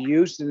 when you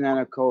use the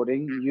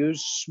nanocoating,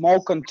 use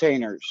small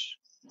containers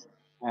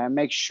and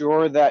make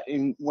sure that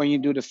when you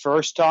do the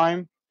first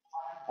time,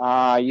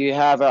 you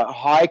have a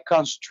high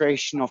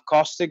concentration of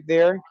caustic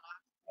there,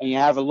 and you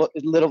have a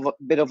little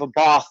bit of a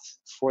bath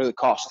for the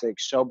caustic.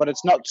 So, but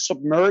it's not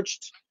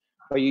submerged,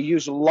 but you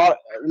use a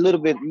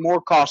little bit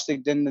more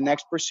caustic than the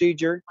next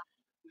procedure,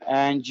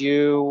 and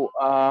you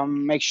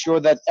make sure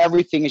that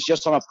everything is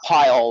just on a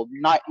pile,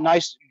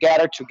 nice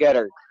gathered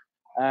together.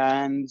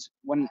 And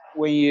when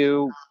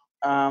you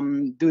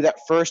do that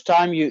first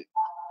time, you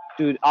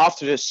do it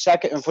after the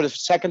second, and for the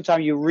second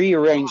time you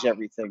rearrange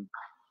everything.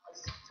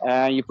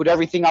 You put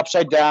everything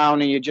upside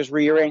down and you just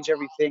rearrange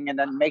everything, and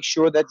then make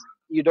sure that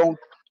you don't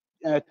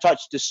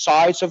touch the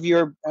sides of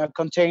your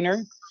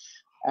container.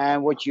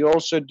 And what you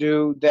also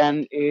do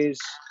then is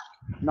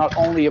not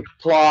only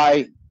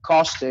apply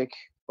caustic,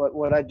 but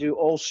what I do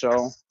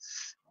also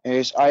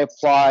is I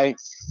apply,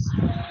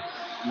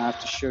 and I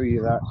have to show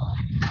you that.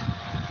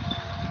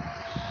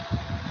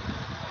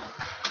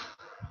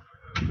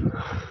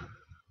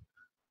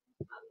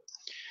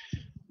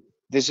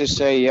 This is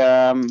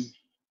a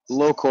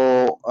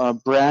local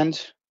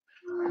brand.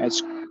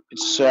 It's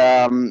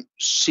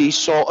sea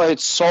salt.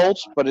 It's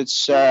salt, but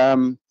it's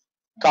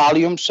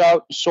kalium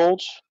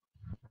salt.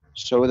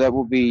 So that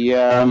will be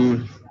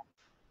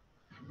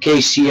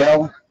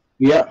KCl.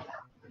 Yeah.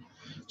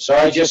 So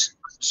I just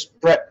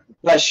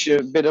splash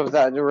a bit of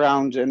that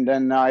around, and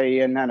then I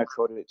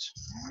nanocoat it.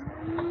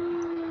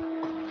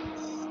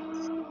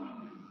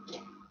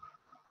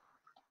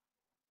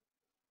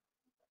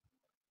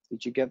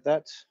 Did you get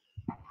that?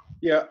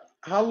 Yeah.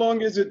 How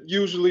long is it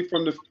usually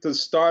from the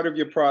start of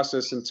your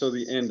process until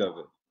the end of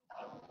it?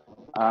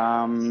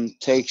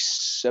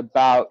 Takes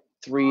about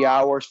 3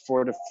 hours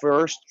for the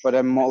first, but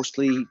I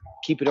mostly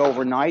keep it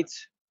overnight.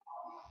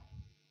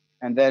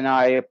 And then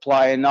I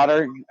apply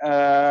another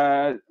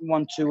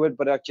one to it,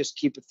 but I just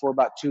keep it for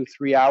about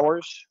 2-3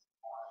 hours.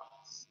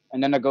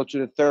 And then I go to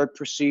the third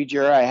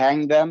procedure. I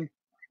hang them,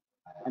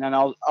 and then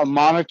I'll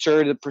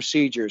monitor the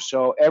procedure.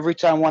 So every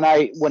time when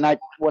I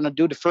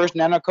do the first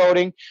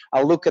nanocoating,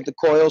 I'll look at the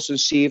coils and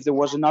see if there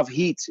was enough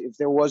heat, if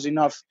there was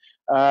enough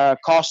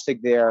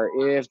caustic there,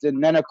 if the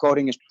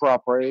nanocoating is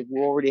proper, if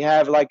we already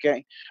have like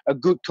a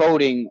good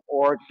coating,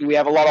 or do we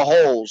have a lot of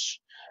holes?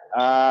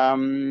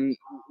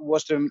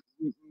 Was the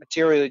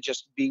material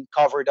just being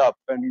covered up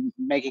and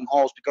making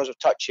holes because of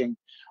touching?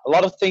 A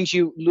lot of things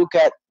you look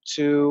at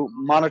to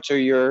monitor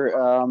your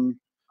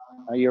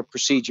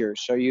procedure.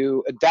 So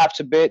you adapt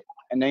a bit,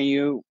 and then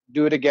you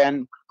do it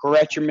again,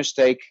 correct your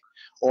mistake,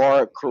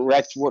 or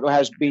correct what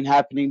has been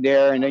happening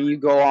there, and then you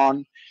go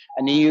on,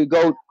 and then you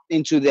go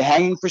into the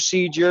hanging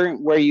procedure,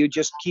 where you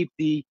just keep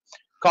the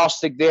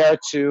caustic there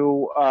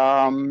to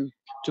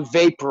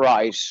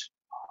vaporize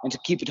and to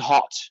keep it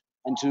hot,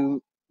 and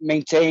to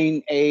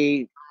maintain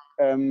a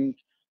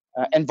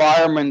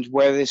environment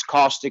where this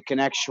caustic can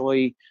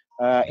actually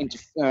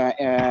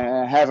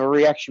have a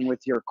reaction with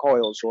your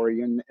coils or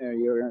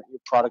your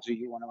product that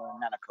you want to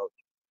nanocoat.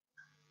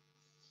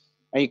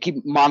 And you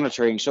keep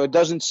monitoring. So it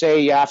doesn't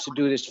say you have to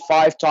do this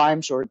 5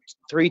 times or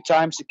 3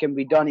 times. It can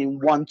be done in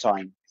 1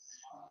 time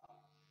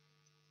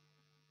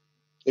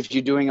if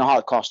you're doing a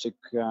hot caustic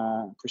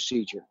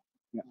procedure.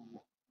 Yeah.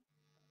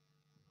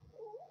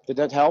 Did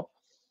that help?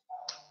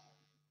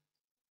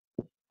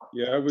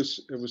 Yeah, it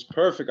was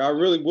perfect. I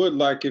really would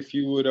like if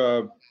you would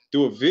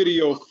do a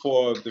video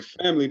for the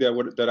family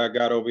that I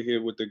got over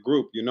here with the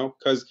group,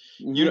 because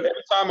you know,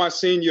 every time I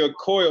seen your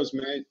coils,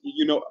 man,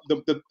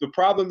 the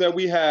problem that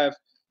we have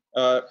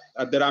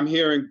that I'm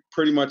hearing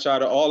pretty much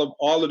out of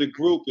all of the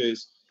group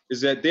is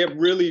that they're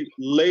really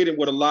laden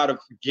with a lot of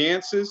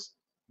ganses,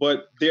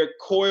 but their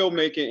coil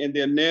making and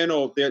their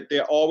nano,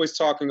 they're always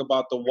talking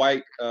about the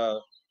white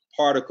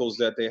particles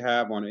that they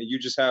have on it. You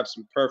just have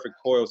some perfect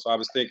coils, so I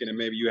was thinking that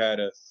maybe you had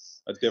a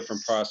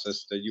different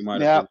process that you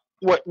might have.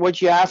 Yeah,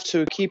 what you have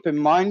to keep in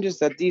mind is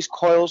that these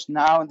coils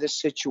now in this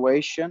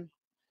situation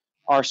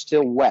are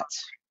still wet.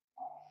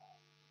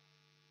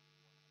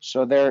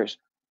 So they're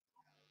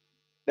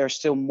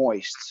still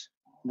moist.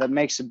 That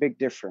makes a big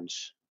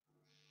difference.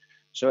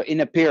 So in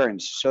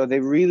appearance, so they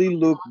really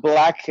look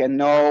black and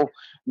no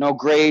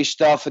gray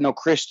stuff and no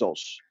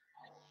crystals.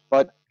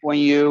 But when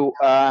you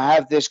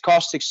have this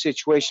caustic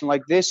situation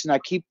like this, and I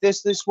keep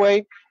this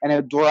way, and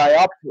it dry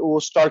up, it will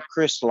start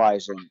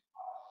crystallizing.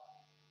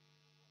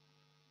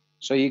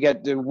 So you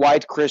get the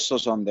white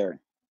crystals on there.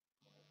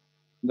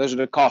 Those are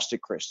the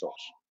caustic crystals.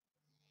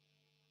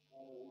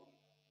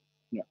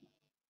 Yeah.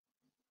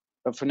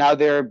 But for now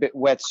they're a bit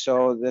wet,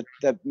 so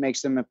that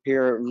makes them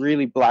appear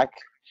really black.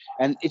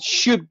 And it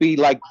should be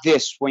like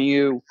this when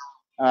you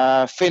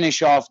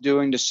finish off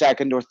doing the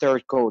second or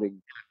third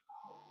coating.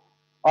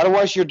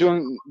 Otherwise, you're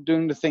doing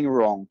the thing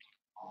wrong.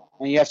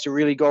 and you have to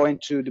really go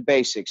into the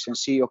basics and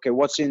see, okay,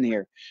 what's in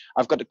here.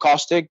 I've got the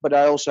caustic, but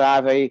I also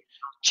have a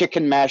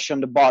chicken mesh on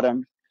the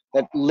bottom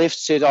that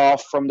lifts it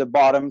off from the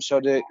bottom, so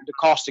the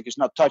caustic is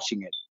not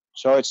touching it.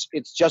 So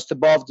it's just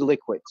above the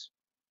liquid,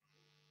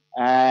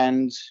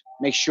 and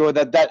make sure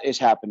that that is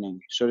happening,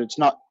 so it's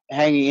not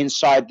hanging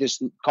inside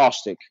this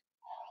caustic.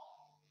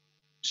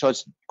 So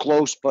it's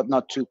close but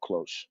not too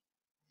close,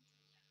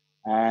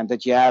 and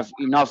that you have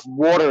enough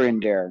water in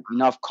there,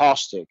 enough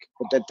caustic,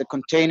 but that the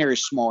container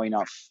is small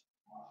enough.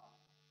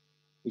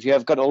 If you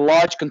have got a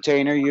large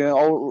container, you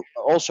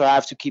also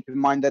have to keep in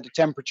mind that the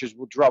temperatures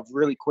will drop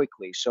really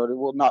quickly, so it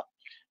will not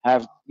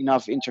have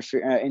enough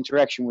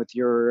interaction with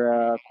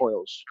your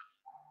coils.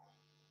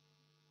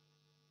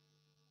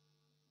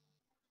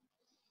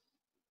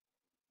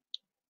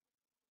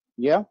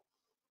 Yeah.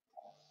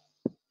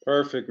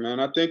 Perfect, man.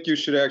 I think you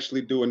should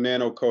actually do a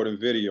nano coating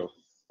video.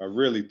 I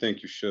really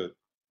think you should.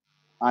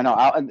 I know.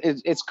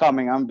 It's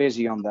coming. I'm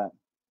busy on that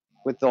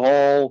with the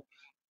whole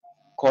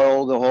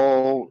coil, the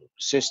whole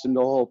system,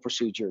 the whole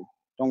procedure.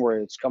 Don't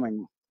worry, it's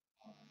coming.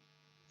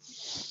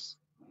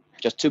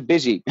 Just too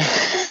busy.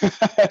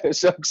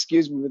 So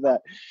excuse me with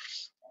that.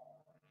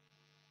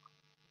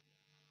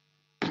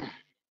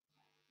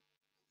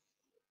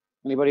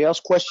 Anybody else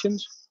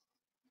questions?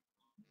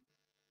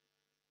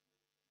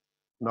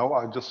 No,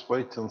 I just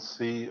wait and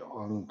see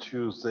on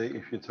Tuesday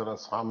if you tell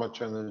us how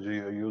much energy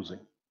you're using.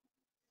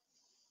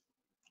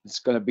 It's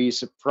going to be a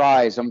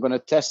surprise. I'm going to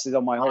test it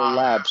on my whole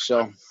lab.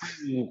 So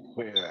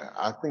yeah,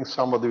 I think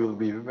somebody will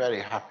be very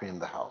happy in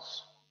the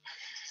house.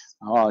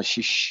 Oh,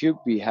 she should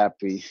be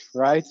happy,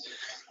 right?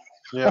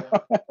 Yeah.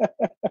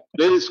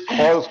 These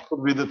coils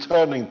could be the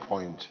turning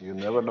point. You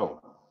never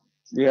know.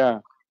 Yeah.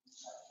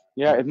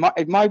 Yeah,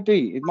 it might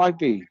be. It might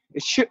be.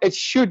 It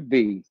should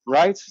be,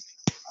 right?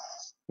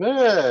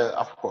 Yeah,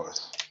 of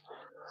course.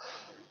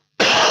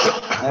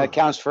 That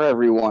counts for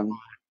everyone.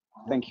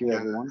 Thank you, Yeah,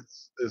 everyone.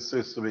 it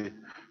seems to be.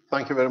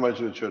 Thank you very much,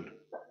 Richard.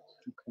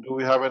 Do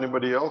we have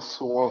anybody else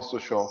who wants to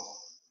show?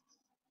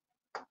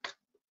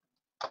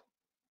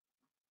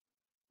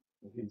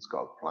 He's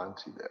got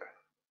plenty there.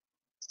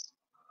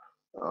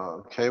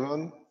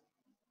 Kevin,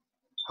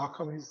 how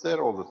come he's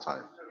there all the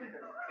time?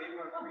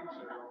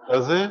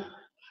 Is he?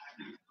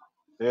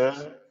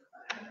 Yeah.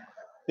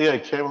 Yeah,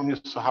 Kevin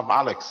used to have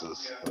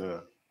Alex's. Yeah.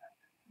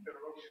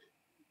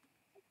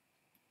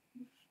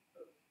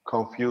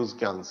 Confused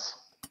guns.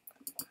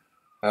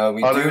 We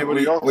we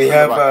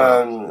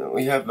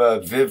have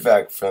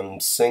Vivek from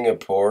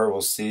Singapore.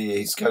 We'll see.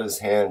 He's got his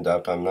hand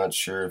up. I'm not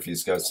sure if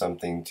he's got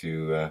something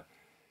to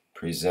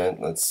present.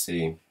 Let's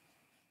see.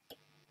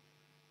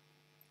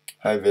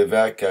 Hi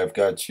Vivek, I've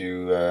got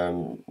you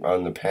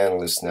on the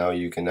panelist now.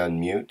 You can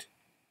unmute.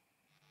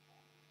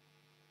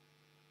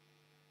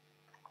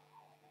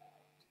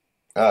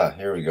 Ah,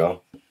 here we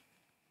go.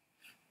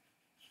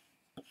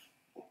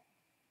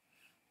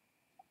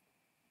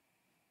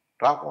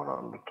 That one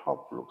on the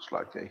top looks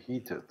like they're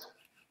heated.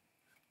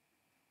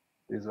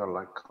 These are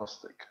like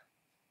caustic.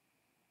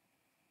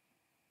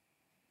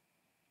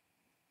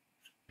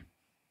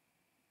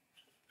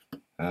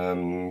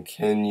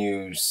 Can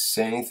you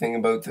say anything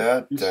about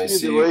that? You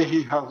see the way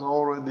he has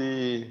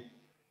already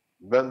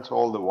bent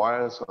all the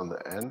wires on the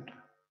end?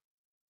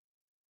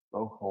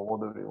 No, or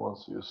whatever he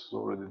wants to use is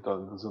already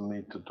done. Doesn't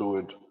need to do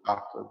it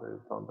after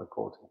they've done the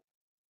coating.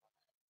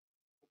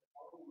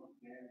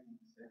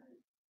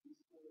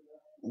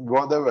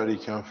 Whatever, he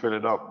can fill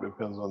it up.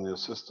 Depends on your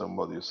system,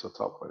 what you set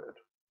up with it.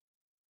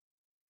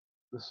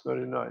 This is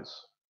very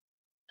nice.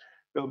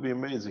 It'll be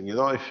amazing. You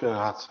know, if you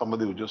had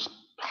somebody who just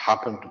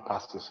happened to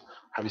pass this,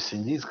 have you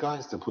seen these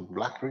guys? They put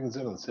black rings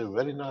in and say,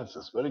 very nice,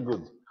 it's very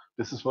good.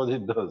 This is what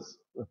it does.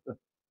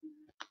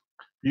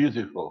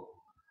 Beautiful.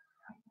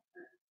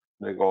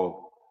 They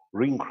go,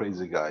 ring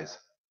crazy guys.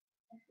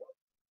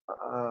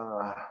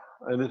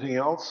 Anything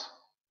else?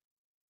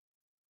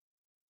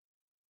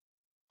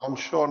 I'm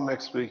sure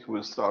next week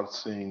we'll start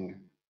seeing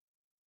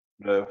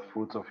the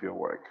fruit of your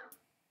work.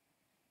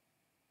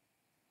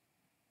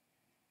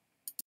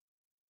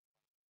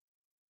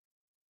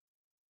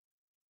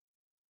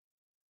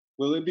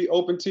 Will it be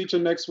open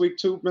teaching next week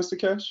too, Mr.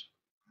 Cash?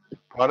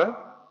 Pardon?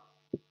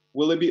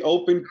 Will it be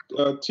open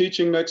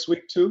teaching next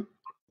week too,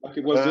 like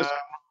it was this?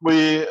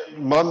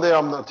 Monday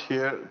I'm not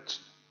here.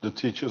 The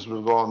teachers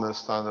will go on the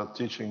standard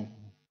teaching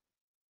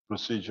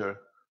procedure.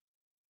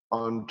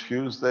 On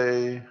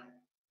Tuesday,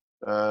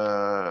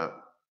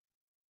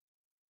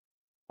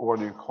 what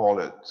do you call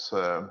it?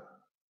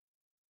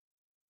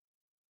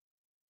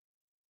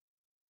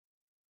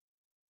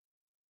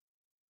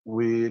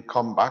 We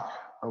come back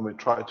and we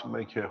try to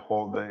make a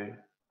whole day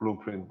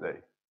blueprint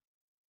day.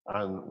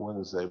 And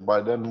Wednesday,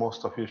 by then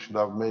most of you should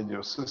have made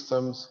your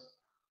systems.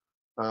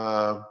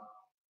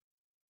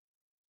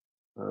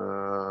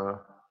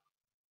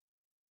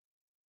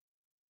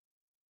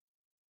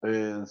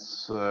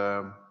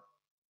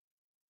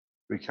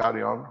 We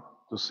carry on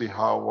to see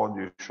how what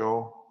you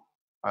show,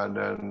 and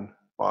then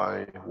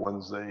by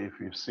Wednesday, if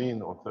you've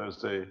seen, or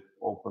Thursday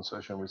open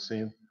session we've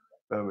seen,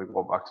 then we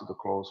go back to the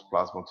closed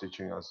plasma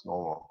teaching as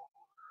normal.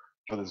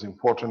 But it's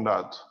important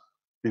that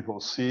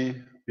people see,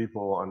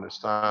 people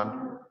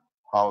understand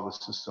how the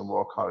system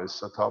works, how it's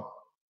set up.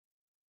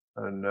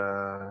 And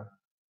the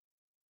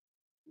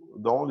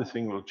only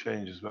thing will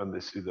change is when they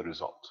see the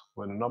result.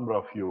 When a number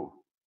of you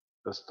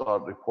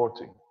start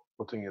reporting,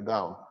 putting it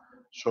down,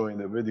 showing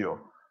the video.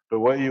 The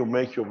way you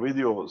make your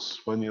videos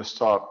when you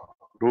start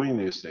doing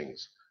these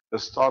things,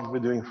 start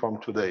videoing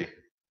from today,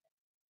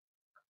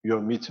 your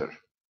meter.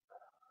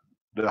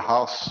 The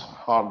house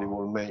hardly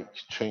will make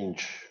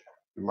change.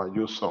 You might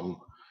use some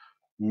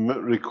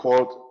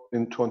record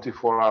in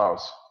 24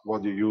 hours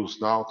what you use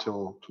now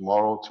till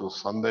tomorrow, till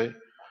Sunday,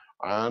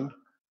 and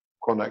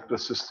connect the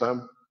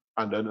system,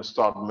 and then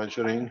start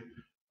measuring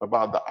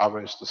about the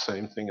average, the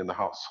same thing in the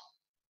house.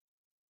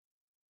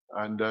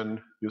 And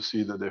then you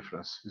see the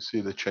difference, you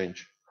see the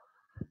change.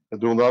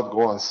 Do not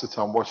go and sit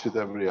and watch it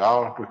every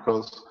hour,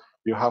 because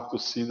you have to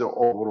see the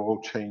overall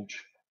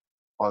change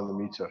on the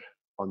meter,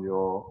 on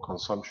your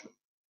consumption.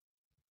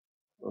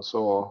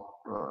 So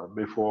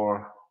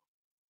before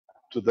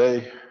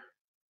today,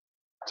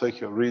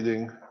 take a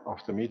reading of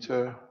the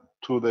meter,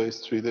 2 days,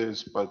 3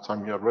 days, by the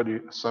time you're ready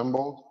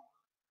assembled,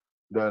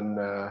 then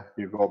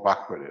you go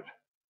back with it.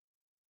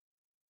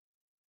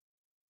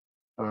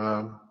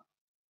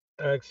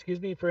 Excuse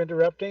me for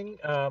interrupting.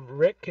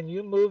 Rick, can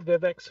you move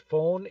Vivek's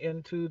phone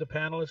into the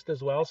panelist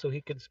as well so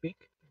he can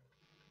speak?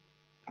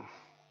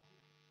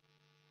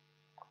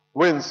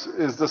 Vince,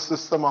 is the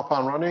system up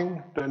and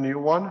running, the new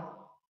one?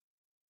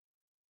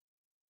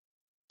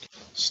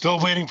 Still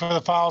waiting for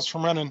the files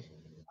from Renan.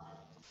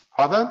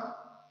 Pardon?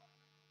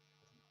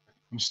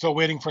 I'm still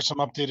waiting for some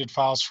updated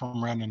files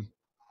from Renan.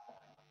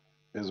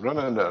 Is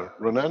Renan there?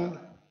 Renan?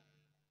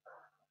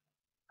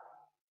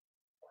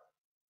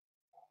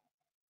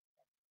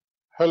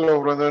 Hello,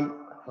 Renan.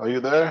 Are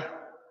you there?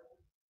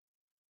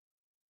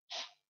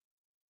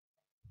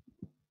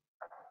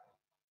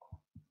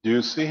 Do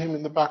you see him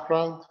in the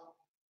background?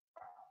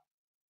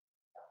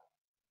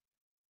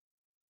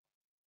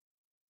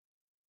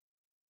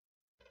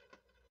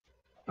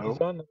 No?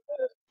 He's on the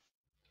list.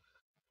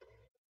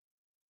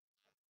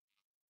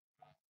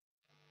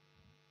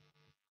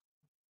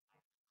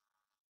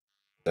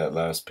 That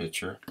last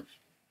picture.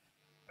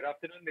 Good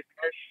afternoon, Mr.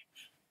 Kesh.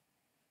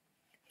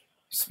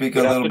 Speak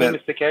Good a little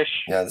afternoon, bit. Mr. Kesh.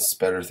 Yeah, this is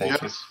better. Thank you.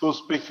 Yes, who's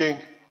speaking?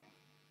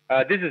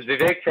 This is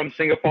Vivek from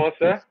Singapore,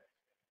 sir.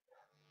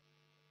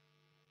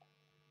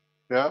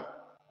 Yeah.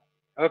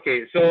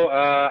 Okay, so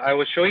I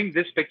was showing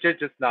this picture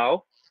just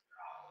now.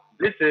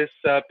 This is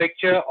a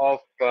picture of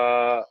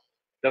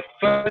the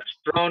first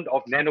round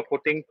of nano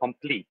coating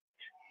complete.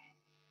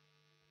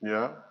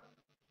 Yeah.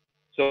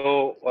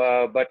 So,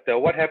 but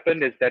what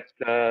happened is that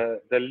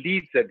the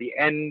leads at the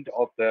end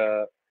of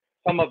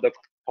some of the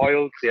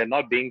coils, they are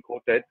not being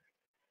coated.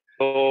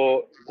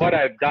 So what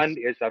I've done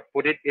is I've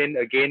put it in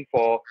again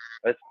for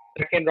a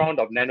second round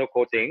of nano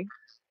coating,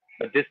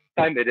 but this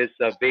time it is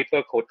a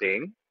vapor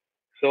coating.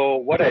 So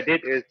what I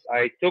did is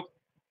I took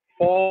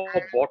 4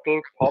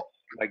 bottle tops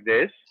like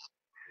this,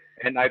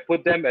 and I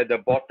put them at the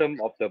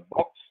bottom of the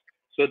box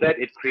so that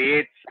it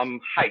creates some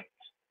height.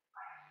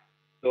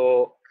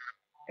 So,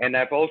 and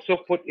I've also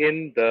put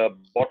in the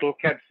bottle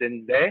caps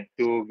in there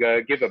to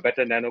give a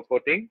better nano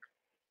coating.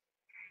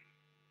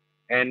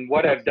 And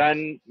what I've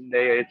done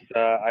is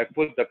I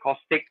put the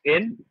caustic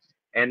in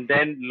and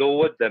then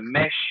lowered the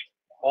mesh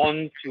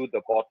onto the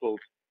bottles.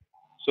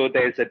 So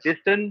there's a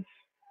distance,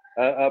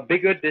 a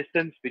bigger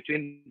distance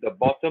between the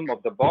bottom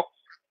of the box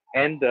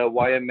and the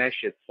wire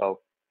mesh itself.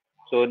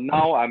 So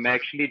now I'm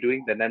actually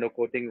doing the nano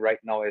coating right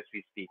now as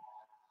we speak.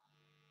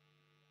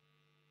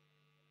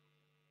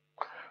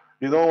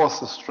 You know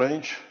what's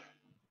strange?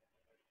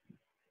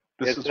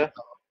 This Yes, is sir.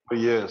 for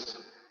years.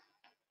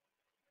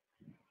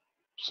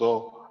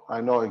 So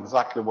I know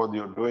exactly what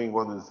you're doing,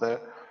 what is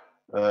there.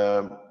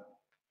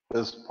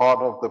 Is part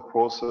of the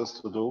process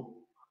to do.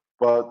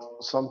 But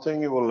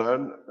something you will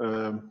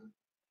learn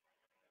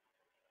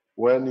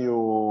when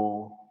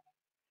you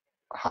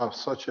have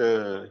such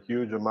a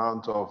huge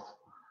amount of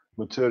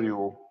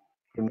material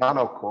to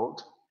nano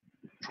coat,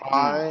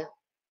 try,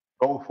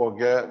 don't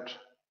forget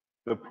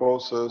the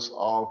process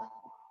of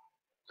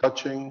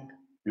touching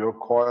your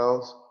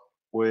coils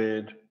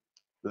with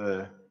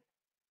the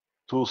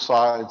 2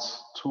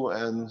 sides, 2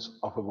 ends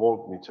of a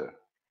voltmeter.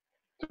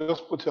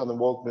 Just put it on a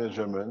volt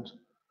measurement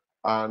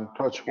and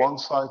touch one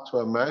side to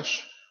a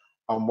mesh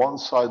and one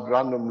side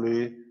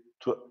randomly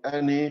to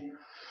any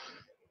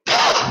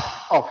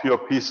of your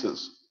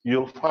pieces.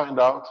 You'll find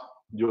out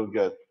you'll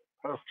get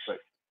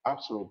perfect,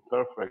 absolute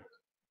perfect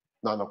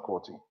nano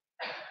coating.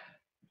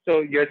 So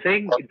you're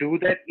saying do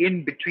that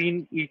in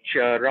between each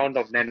round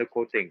of nano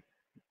coating?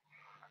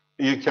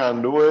 You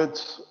can do it,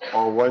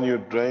 or when you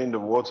drain the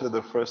water,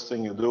 the first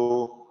thing you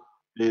do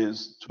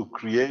is to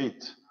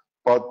create.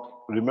 But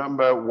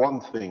remember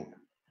one thing.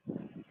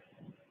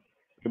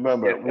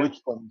 Remember, Yes,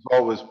 which one is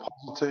always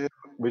positive,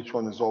 which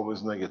one is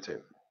always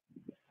negative.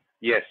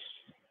 Yes.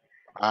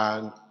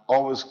 And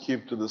always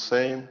keep to the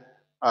same.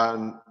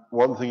 And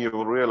one thing you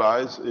will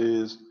realize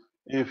is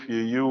If you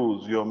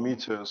use your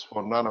meters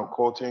for nano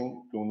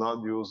coating, do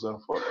not use them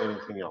for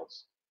anything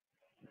else,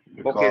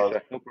 Okay, because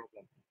sir, no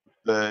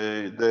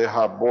problem. they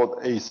have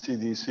both AC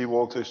DC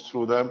voltage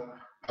through them,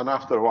 and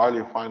after a while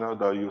you find out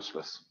they're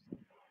useless.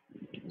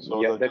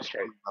 So Yeah, they're that's just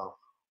right. good enough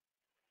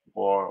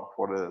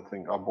for the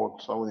thing. I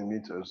bought so many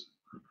meters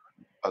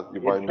that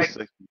you by In fact,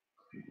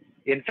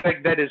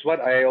 mistake. that is what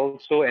I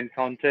also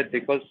encountered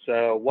because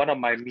one of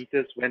my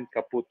meters went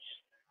kaput.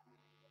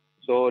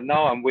 So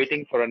now I'm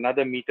waiting for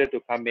another meter to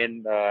come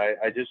in.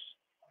 I just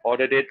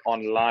ordered it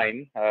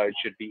online. It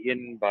should be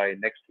in by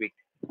next week.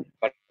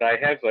 But I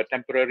have a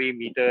temporary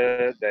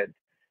meter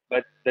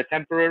but the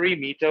temporary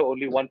meter,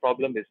 only one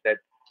problem is that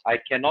I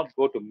cannot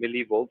go to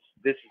millivolts.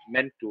 This is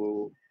meant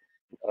to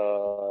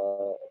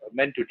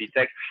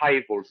detect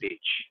high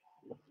voltage.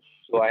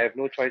 So I have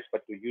no choice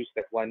but to use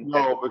that one.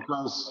 No,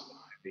 because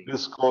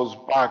this goes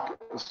back,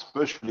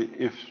 especially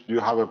if you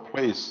have a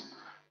place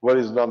where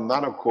it's not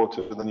nano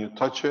coated and you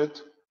touch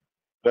it,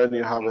 then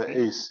you have an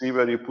AC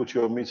where you put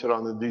your meter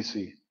on the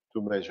DC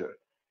to measure.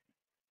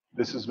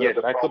 This is where Yes,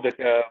 the I put problem.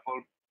 the I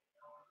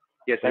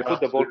You put have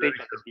the to be voltage very on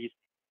careful. the DC.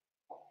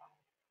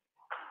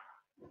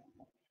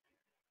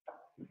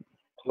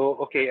 So,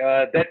 okay,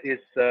 that is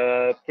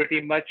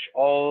pretty much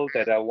all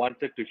that I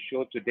wanted to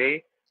show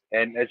today.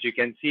 And as you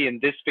can see in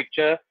this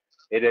picture,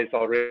 it has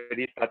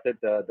already started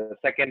the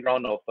second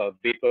round of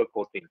vapor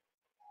coating.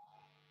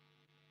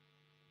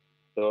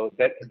 So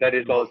that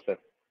is all, sir.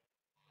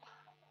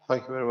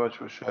 Thank you very much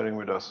for sharing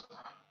with us.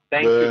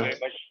 Thank you very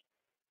much.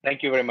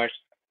 Thank you very much.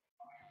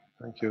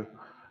 Thank you.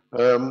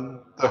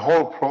 The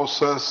whole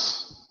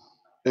process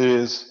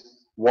is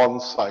one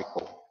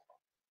cycle.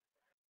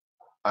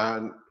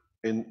 And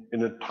in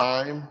a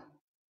time,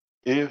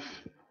 if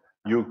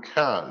you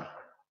can,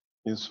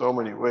 in so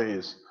many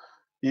ways,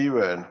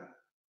 even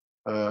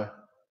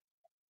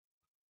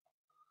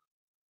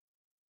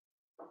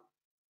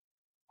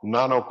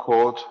nano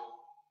coat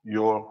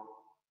your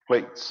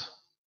plates.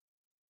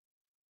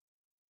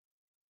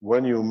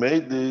 When you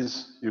made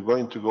these, you're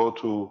going to go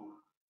to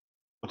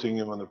putting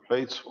them on the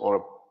plates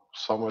or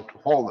somewhere to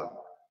hold them.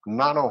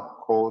 Nano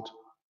coat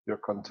your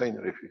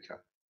container if you can.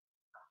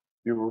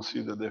 You will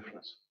see the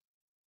difference.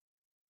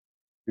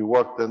 You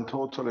work then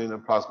totally in a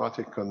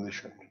plasmatic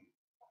condition.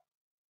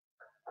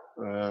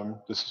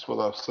 This is what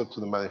I've said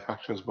to the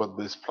manufacturers, but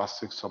this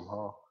plastic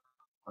somehow,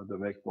 they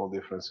make no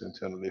difference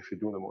internally if you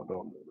do them or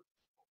don't do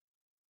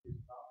them.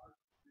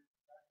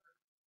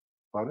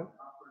 Pardon?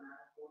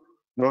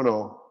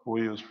 No,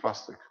 we use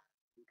plastic.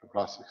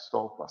 Plastic, it's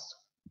all plastic.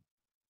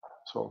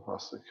 It's all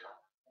plastic.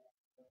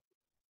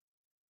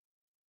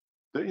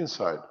 The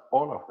inside,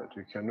 all of it,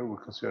 you can do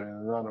because you're in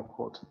a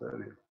nano-coated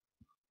area.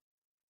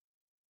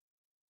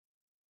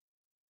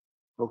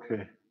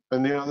 Okay.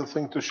 Any other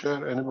thing to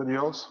share? Anybody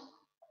else?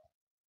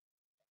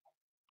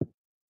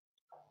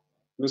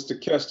 Mr.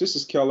 Kesh, this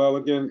is Kel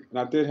Elligan, and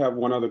I did have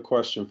one other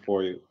question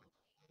for you.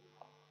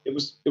 It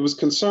was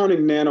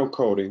concerning nano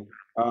coating.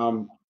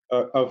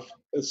 Of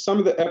some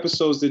of the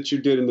episodes that you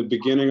did in the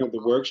beginning of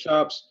the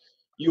workshops,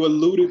 you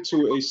alluded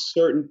to a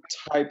certain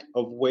type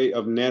of way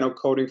of nano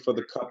coating for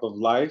the cup of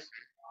life.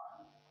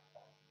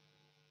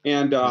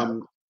 And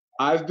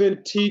I've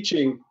been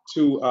teaching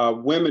to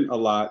women a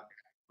lot,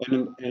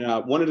 and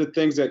one of the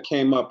things that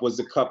came up was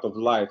the cup of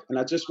life. And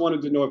I just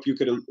wanted to know if you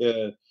could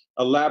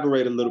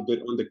elaborate a little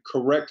bit on the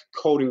correct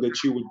coating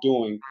that you were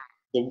doing.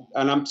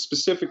 And I'm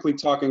specifically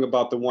talking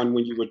about the one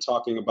when you were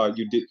talking about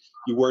you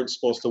weren't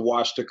supposed to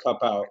wash the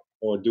cup out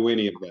or do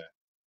any of that.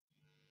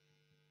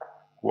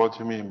 What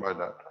do you mean by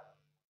that?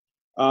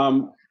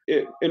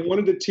 In one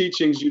of the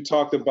teachings, you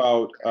talked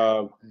about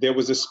there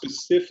was a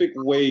specific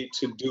way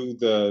to do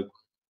the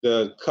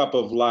cup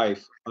of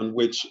life on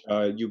which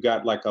you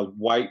got like a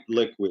white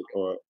liquid,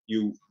 or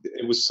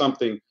it was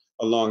something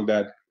along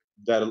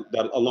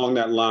along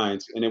that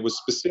lines, and it was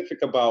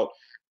specific about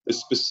the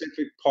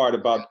specific part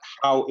about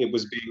how it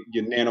was being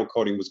your nano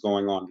coating was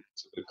going on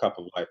to the cup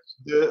of life.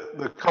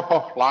 The cup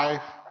of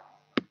life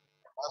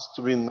has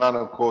to be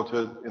nano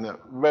coated in a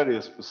very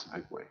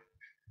specific way.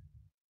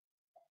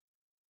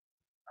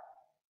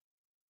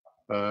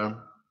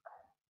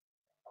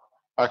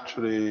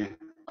 Actually,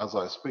 as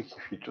I speak,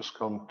 if you just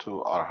come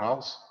to our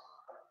house,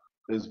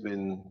 it's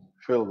been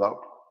filled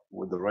up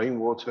with the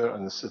rainwater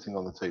and is sitting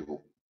on the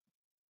table.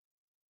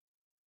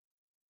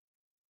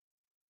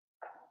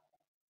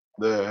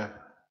 The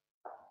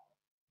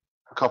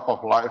cup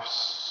of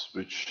lives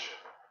which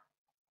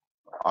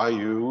I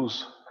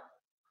use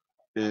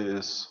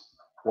is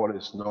what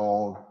is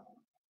known.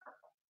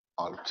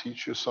 I'll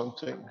teach you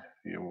something.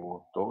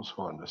 Those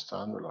who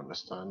understand will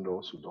understand.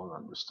 Those who don't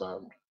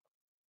understand,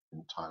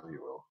 in time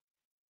you will.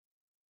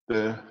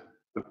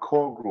 The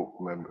core group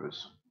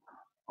members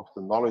of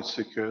the knowledge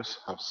seekers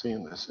have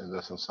seen this in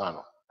the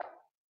Sensano.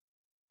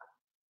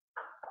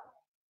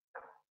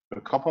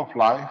 The cup of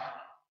life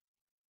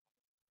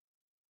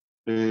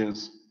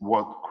is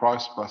what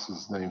Christ by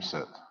his name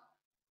said.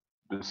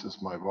 This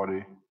is my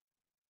body,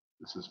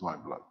 this is my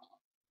blood.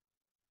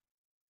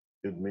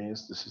 It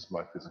means this is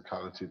my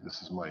physicality,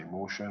 this is my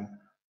emotion,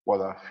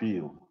 what I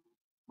feel,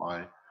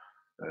 my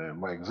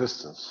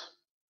existence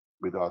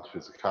without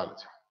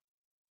physicality.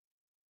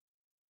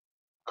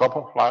 Cup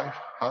of life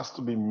has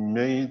to be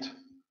made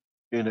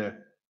in a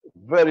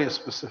very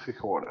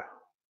specific order,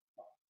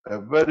 a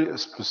very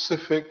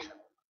specific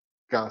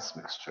gas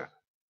mixture.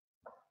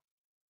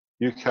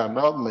 You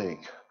cannot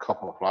make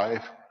cup of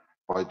life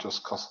by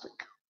just caustic.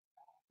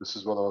 This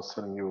is what I was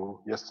telling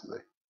you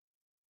yesterday.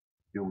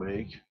 You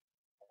make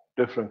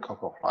different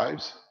cup of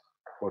lives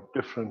for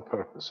different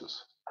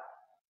purposes.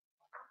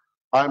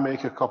 I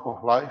make a cup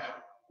of life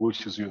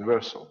which is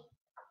universal,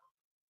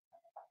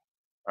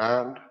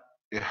 and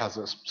it has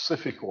a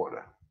specific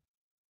order.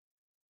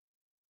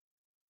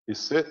 It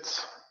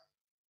sits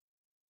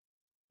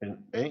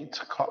in 8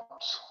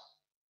 cups.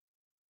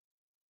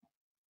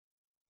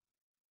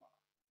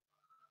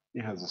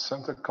 It has a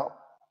center cup,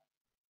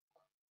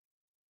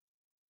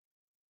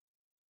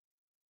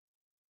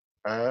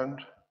 and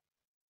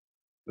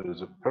there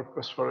is a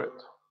purpose for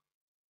it.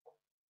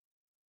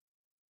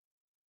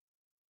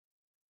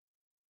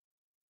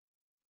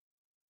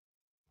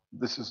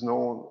 This is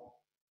known,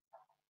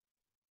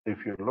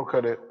 if you look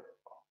at it,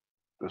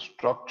 the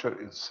structure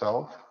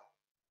itself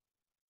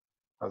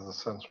has a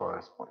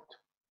centralized point.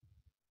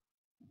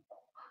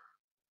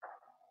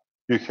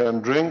 You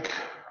can drink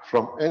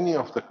from any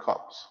of the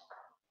cups,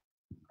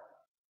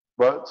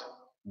 but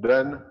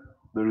then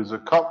there is a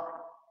cup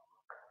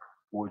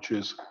which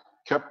is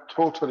kept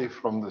totally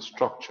from the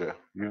structure.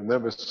 You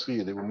never see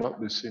it, it will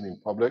not be seen in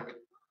public.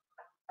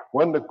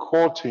 When the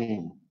core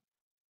team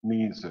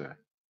needs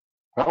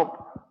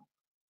help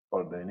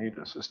or they need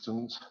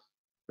assistance,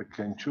 they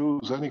can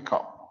choose any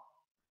cup.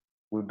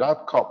 With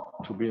that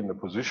cup to be in the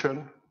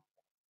position,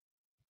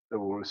 they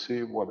will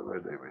receive whatever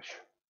they wish.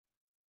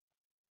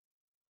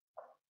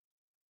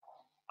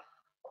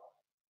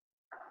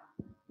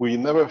 We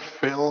never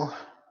fill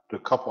the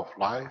cup of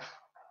life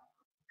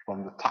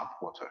from the tap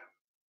water.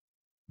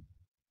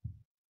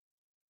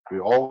 We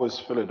always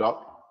fill it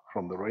up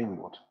from the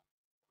rainwater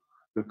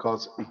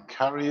because it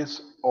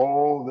carries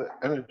all the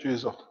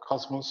energies of the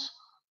cosmos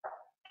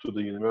to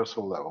the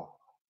universal level.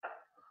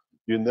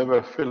 You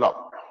never fill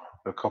up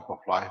a cup of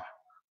life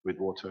with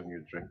water and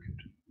you drink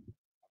it.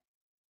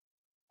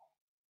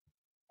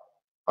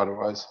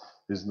 Otherwise,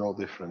 it's no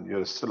different.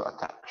 You're still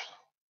attached.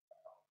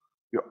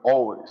 You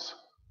always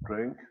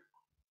drink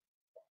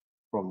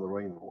from the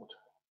rainwater.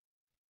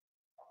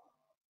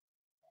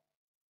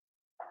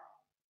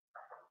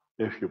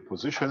 If you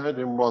position it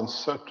in one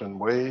certain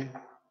way,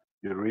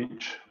 you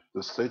reach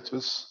the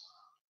status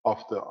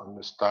of the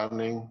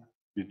understanding,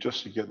 you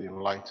get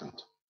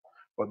enlightened.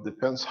 But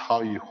depends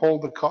how you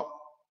hold the cup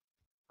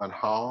and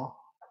how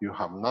you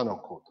have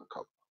nano-coat the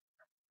cup.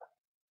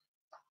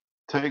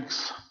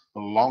 Takes a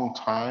long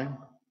time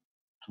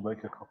to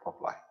make a cup of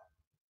life.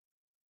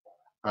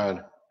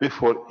 And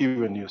before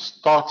even you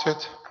start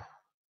it,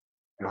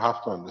 you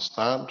have to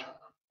understand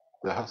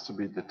there has to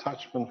be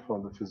detachment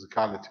from the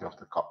physicality of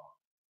the cup.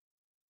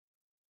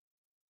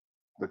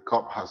 The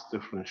cup has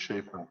different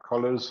shape and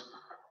colors,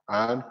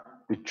 and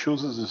it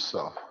chooses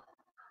itself.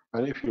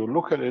 And if you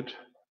look at it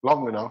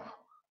long enough,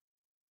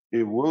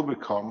 it will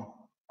become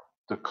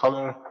the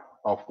color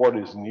of what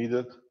is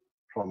needed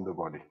from the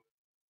body.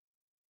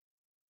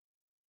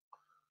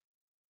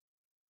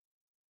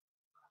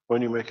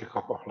 When you make a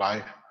cup of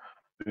life,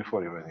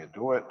 before when you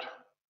do it,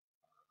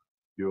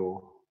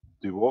 you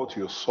devote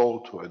your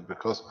soul to it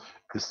because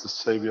it's the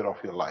savior of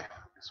your life.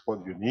 It's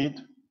what you need,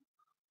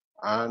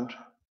 and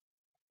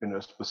in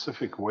a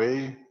specific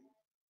way,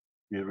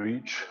 you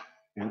reach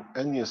in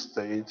any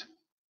state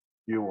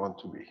you want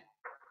to be.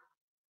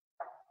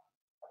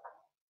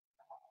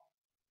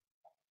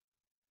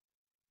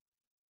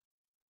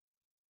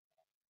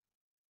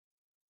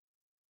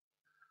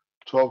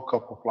 "12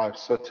 cup of life"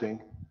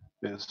 setting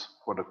is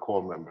for the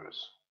core members,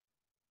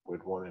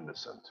 with one in the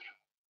center.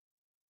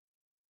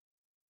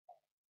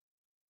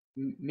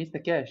 Mr.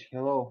 Cash,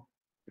 hello.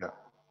 Yeah.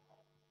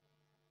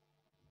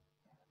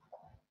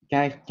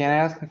 Can I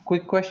ask a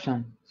quick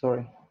question?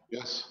 Sorry.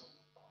 Yes.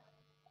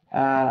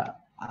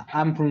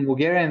 I'm from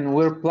Bulgaria, and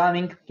we're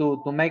planning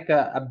to make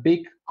a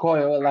big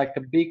coil, like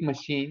a big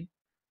machine.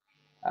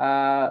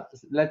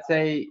 Let's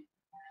say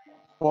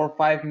 4 or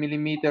 5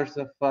 millimeters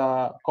of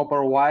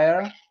copper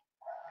wire,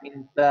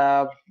 and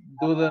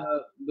do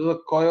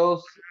the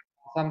coils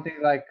something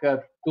like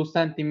 2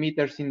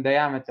 centimeters in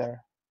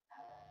diameter,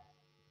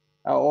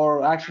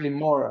 or actually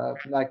more,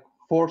 like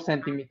 4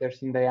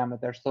 centimeters in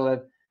diameter, so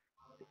that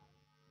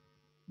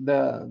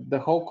the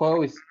whole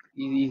coil is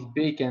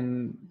big,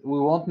 and we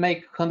won't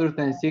make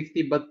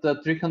 160 but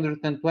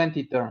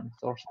 320 turns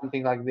or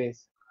something like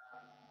this.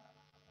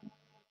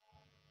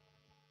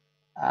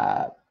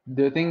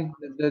 Do you think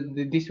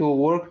that this will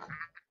work?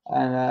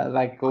 And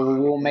like we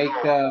will make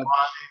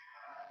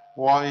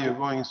why are you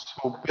going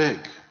so big?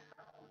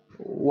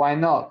 Why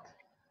not?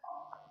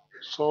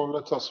 So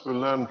let us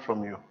learn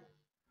from you.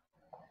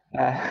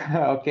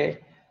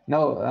 Okay.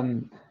 No,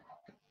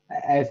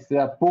 as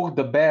Pooh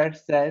the bear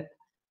said,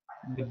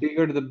 the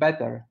bigger the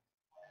better.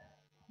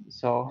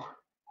 So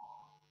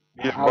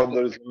Yeah, how but to,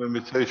 there is a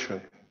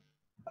limitation.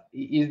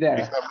 is You there?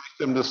 can make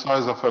them the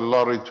size of a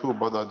lorry too,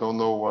 but I don't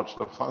know what's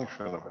the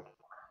function of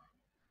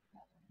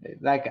it.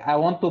 Like I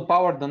want to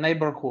power the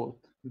neighborhood.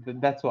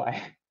 That's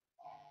why.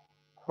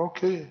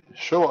 Okay,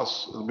 show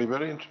us. It'll be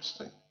very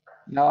interesting.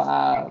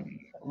 No,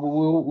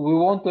 we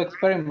want to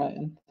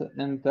experiment,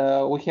 and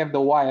we have the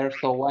wire,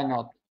 so why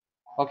not?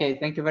 Okay,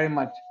 thank you very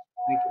much.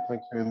 Thank you.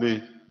 Thank you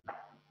indeed.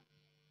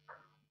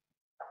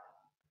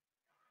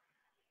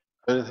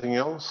 Anything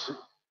else?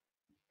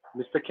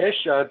 Mr.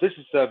 Kesh, this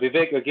is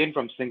Vivek again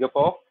from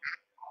Singapore.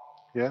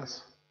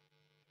 Yes.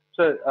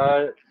 So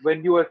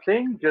when you were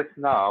saying just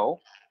now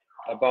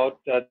about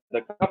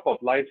the cup of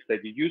life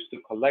that you used to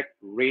collect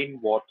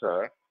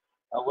rainwater,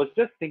 I was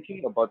just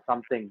thinking about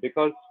something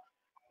because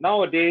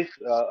nowadays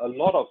a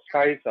lot of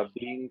skies are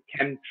being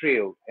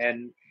chemtrailed,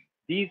 and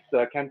these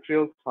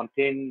chemtrails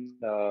contain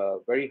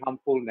very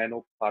harmful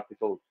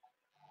nanoparticles.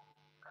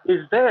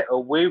 Is there a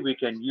way we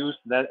can use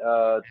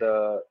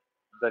the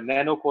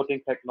nano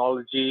coating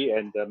technology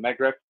and the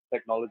maggraph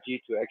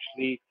technology to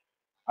actually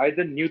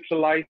either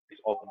neutralize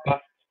or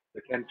bust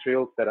the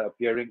chemtrails that are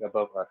appearing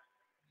above us?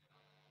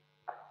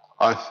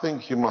 I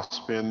think you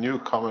must be a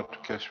newcomer to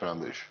Keshe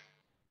Foundation.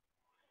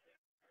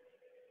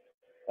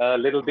 A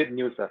little bit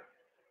new, sir.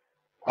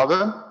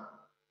 Pardon?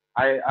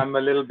 I'm a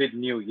little bit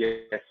new,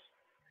 yes.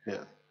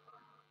 Yeah.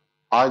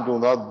 I do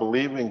not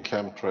believe in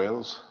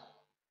chemtrails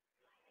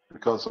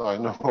because I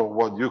know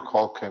what you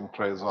call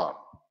chemtrails are.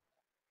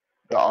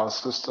 There are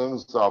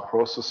systems, there are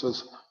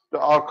processes,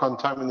 there are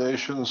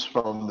contaminations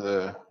from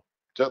the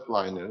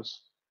jetliners,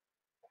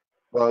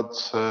 but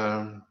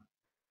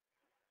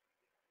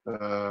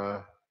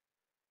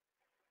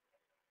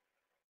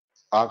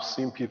I've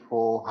seen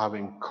people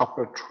having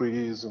copper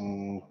trees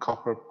and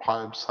copper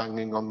pipes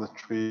hanging on the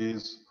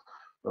trees,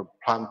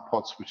 plant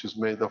pots which is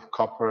made of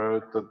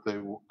copper that they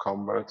will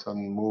convert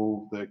and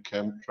move the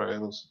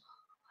chemtrails.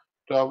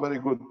 They are very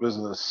good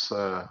business,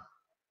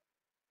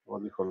 what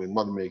do you call it,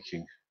 money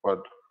making,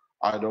 but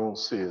I don't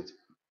see it.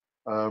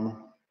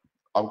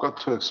 I've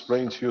got to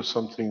explain to you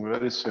something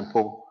very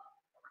simple.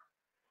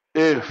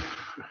 If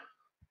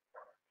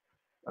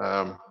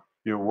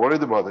you're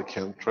worried about the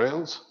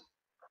chemtrails,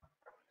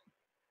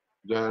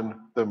 then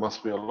there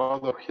must be a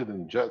lot of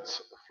hidden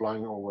jets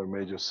flying over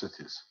major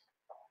cities,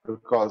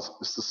 because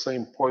it's the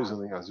same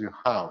poisoning as you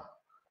have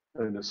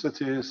in the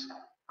cities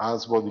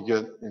as what you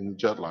get in the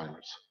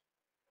jetliners.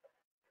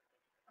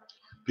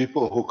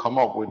 People who come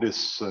up with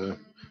this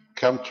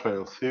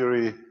chemtrail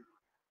theory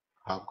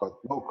have got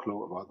no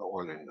clue about the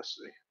oil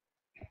industry.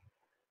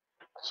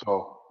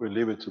 So we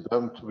leave it to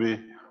them to be.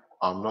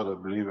 I'm not a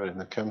believer in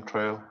the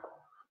chemtrail.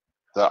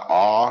 There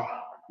are,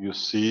 you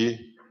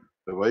see,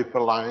 the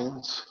vapor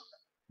lines,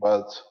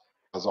 but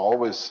as I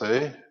always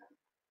say,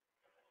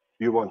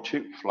 you want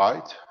cheap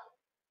flight,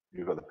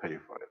 you got to pay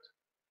for it.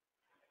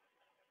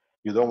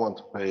 You don't want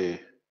to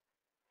pay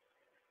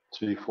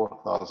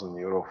 3,000-4,000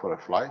 euro for a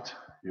flight.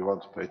 You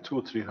want to pay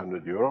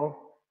 200-300 euro.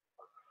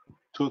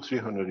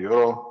 200-300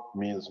 euro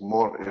means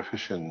more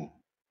efficient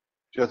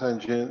jet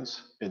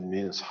engines. It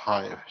means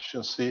high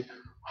efficiency.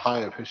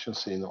 High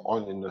efficiency in the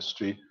oil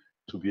industry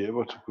to be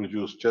able to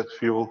produce jet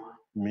fuel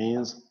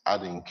means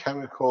adding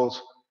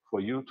chemicals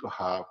for you to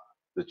have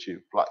the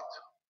cheap flight.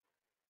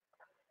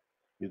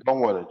 You don't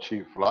want a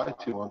cheap flight.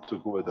 You want to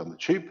go it on the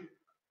cheap.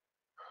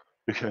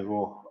 You can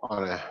go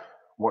on a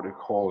what you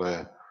call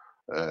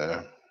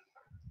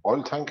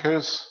oil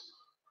tankers,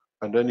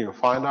 and then you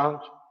find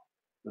out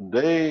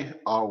they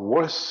are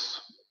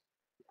worse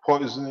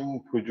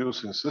poisoning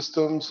producing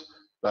systems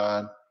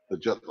than the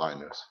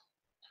jetliners.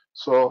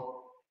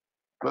 So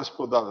let's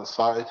put that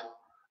aside.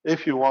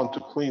 If you want to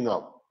clean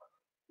up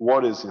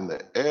what is in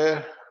the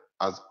air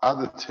as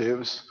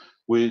additives,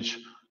 which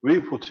we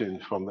put in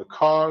from the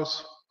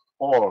cars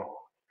or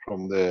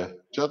from the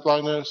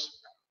jetliners,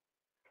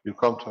 you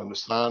come to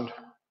understand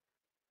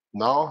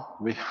now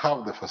we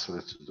have the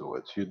facility to do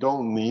it. You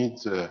don't need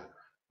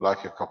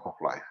like a cup of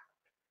life.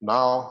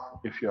 Now,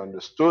 if you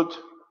understood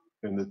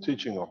in the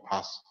teaching of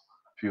past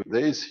few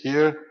days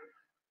here,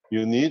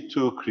 you need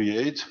to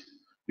create,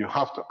 you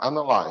have to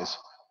analyze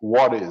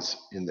what is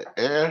in the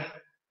air,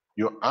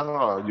 you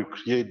analyze, you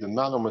create the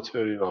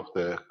nanomaterial of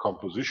the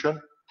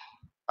composition,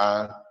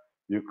 and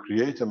you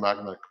create a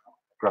magnetic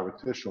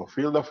gravitational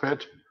field of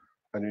it,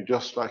 and you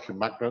just like a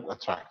magnet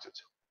attract it.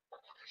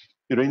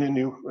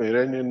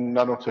 Iranian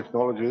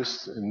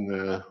nanotechnologists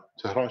in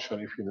Tehran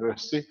Sharif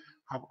University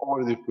have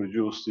already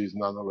produced these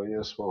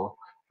nanolayers for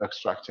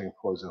extracting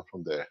poison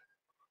from there.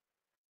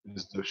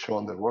 They've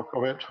shown the work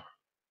of it.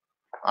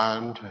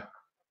 And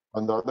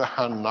on the other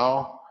hand,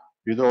 now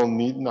you don't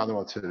need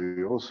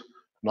nanomaterials.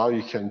 Now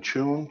you can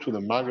tune to the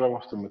magnet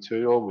of the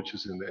material which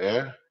is in the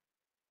air,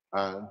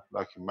 and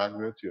like a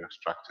magnet, you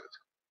extract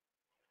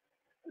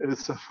it.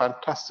 It's a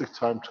fantastic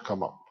time to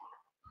come up.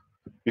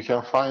 You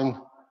can find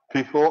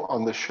people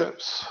on the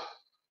ships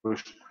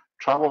which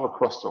travel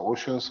across the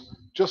oceans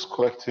just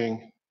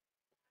collecting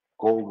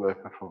gold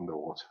vapor from the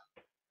water,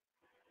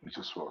 which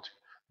is floating.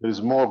 There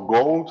is more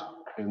gold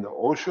in the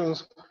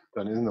oceans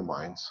than in the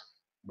mines.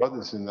 but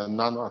it's in a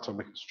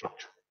non-atomic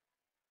structure.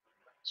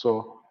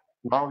 So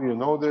now you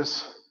know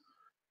this.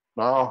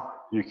 Now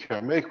you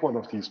can make one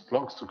of these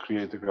plugs to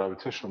create a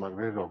gravitational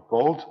magnet of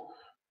gold,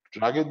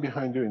 drag it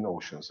behind you in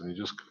oceans, and you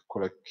just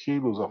collect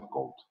kilos of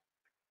gold.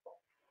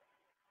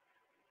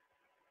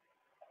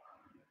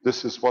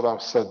 This is what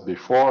I've said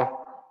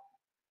before.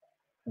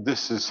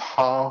 This is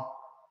how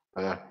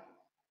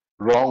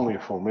wrong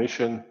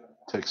information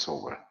takes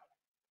over.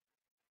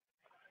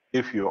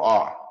 If you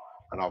are,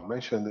 and I've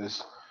mentioned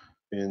this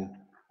in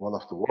one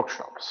of the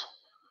workshops,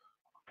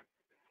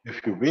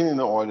 if you've been in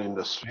the oil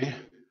industry,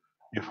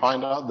 you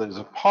find out there's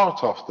a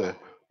part of the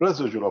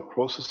residual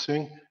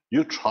processing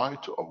you try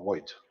to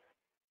avoid.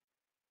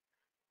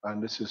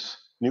 And this is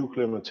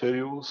nuclear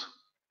materials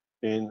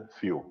in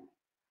fuel.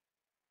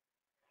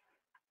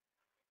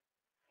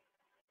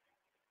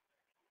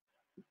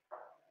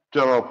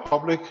 General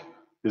public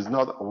is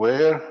not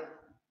aware,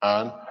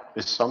 and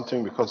it's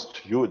something because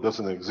to you it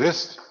doesn't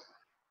exist,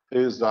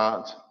 is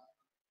that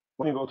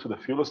when you go to the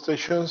fuel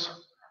stations,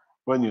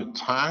 when you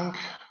tank,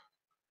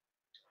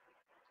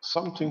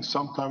 something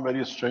sometimes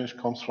very strange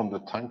comes from the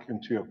tank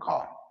into your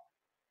car.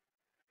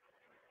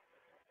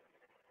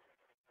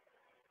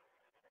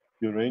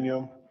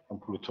 Uranium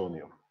and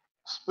plutonium,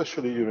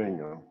 especially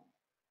uranium.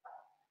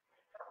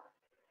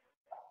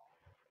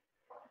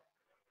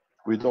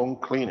 We don't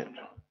clean it.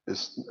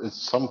 It's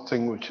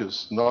something which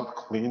is not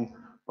clean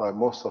by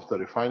most of the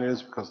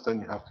refineries, because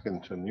then you have to get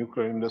into the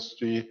nuclear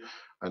industry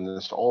and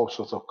there's all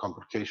sorts of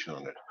complication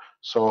on it.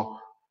 So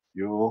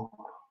you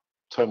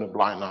turn a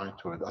blind eye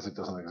to it as it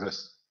doesn't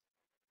exist.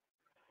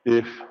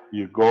 If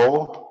you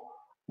go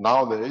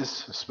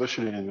nowadays,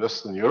 especially in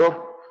Western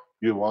Europe,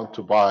 you want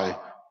to buy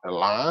a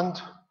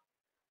land,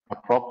 a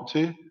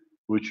property,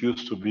 which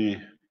used to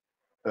be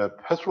a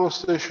petrol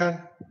station,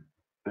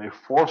 they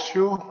force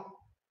you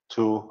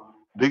to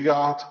dig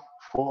out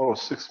 4 or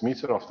 6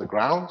 meters of the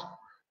ground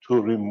to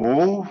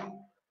remove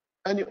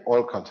any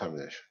oil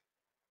contamination.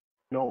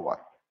 You know why?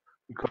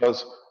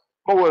 Because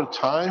over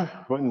time,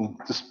 when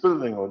this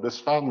building or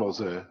this land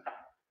was a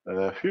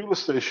fuel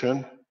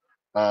station,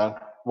 and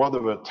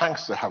whatever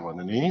tanks they have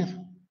underneath,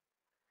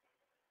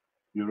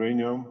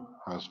 uranium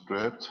has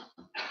dripped,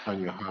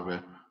 and you have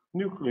a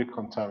nuclear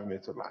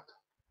contaminated land.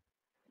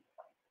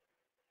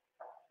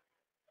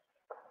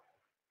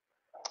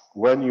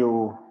 When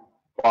you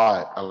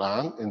buy a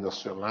land,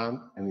 industrial land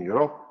in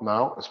Europe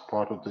now as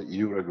part of the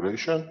EU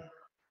regulation,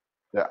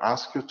 they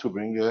ask you to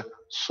bring a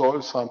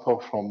soil sample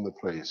from the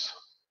place.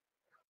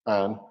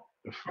 And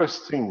the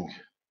first thing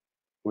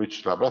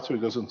which laboratory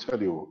doesn't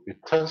tell you it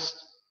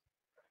tests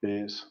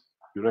is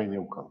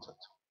uranium content.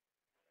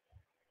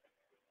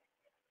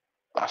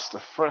 That's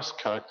the first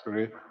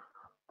characteristic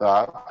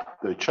that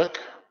they check,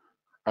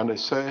 and they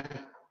say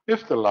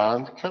if the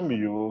land can be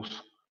used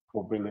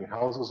for building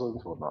houses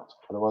or not.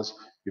 Otherwise,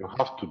 you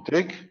have to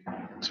dig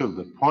till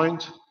the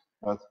point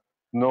that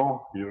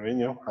no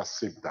uranium has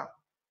seeped down.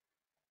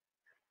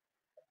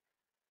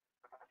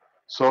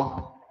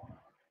 So,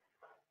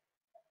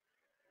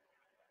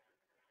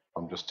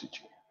 I'm just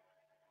teaching.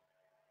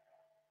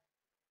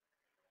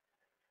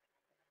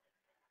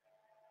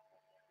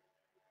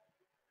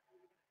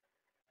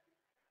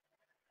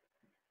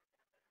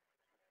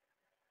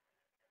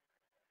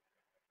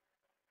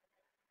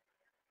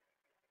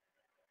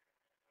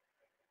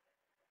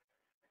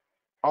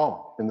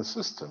 Oh, in the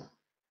system.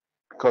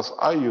 Because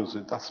I use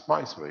it, that's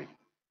my way.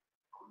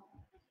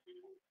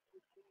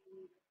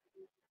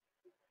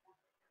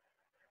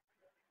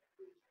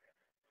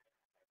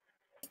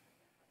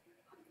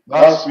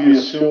 Thus, we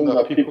assume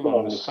that people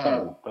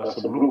understand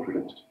that's a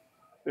blueprint.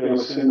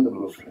 They've seen the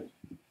blueprint.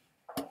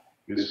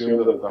 We assume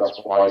that that's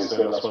why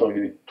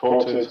we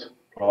taught it,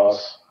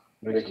 plus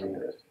making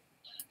it.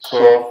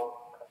 So,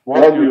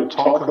 what you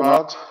talk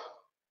about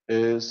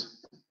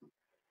is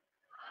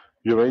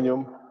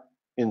uranium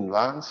in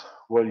lands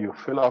where you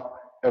fill up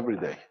every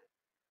day.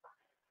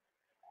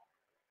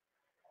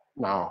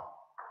 Now,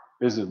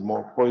 is it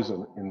more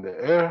poison in the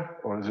air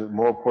or is it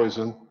more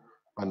poison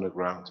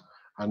underground?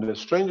 And the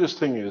strangest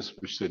thing is,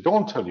 which they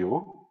don't tell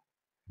you,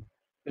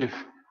 if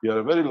you're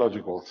a very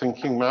logical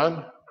thinking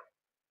man,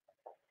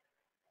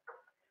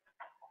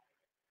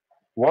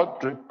 what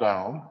dripped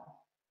down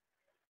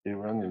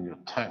even in your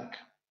tank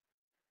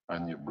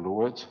and you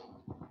blew it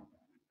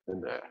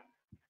in the air?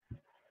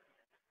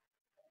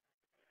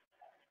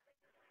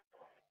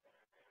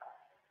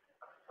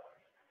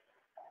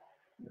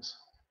 Yes.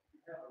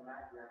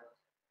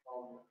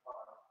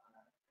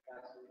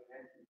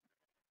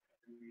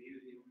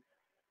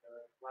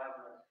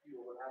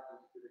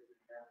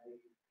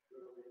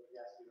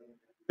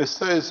 It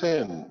stays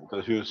in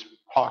that it's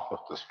part of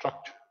the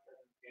structure.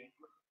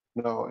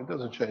 No, it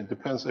doesn't change. It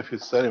depends if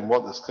it's there in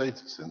what the state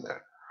is in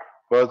there.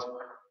 But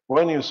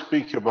when you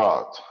speak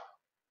about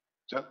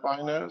jet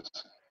liners,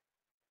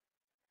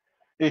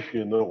 if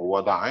you know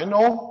what I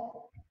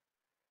know,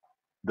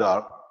 they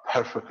are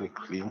perfectly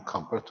clean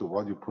compared to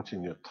what you put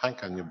in your tank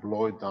and you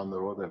blow it down the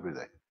road every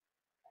day.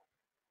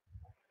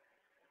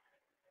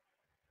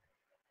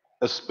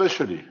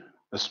 Especially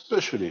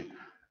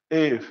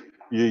If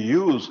you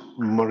use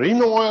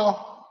marine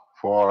oil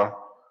for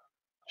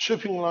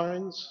shipping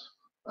lines,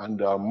 and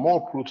there are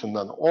more pollutant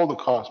than all the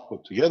cars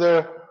put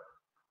together,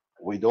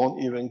 we don't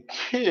even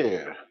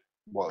care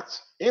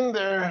what's in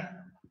there.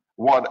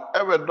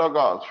 Whatever dug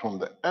out from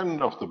the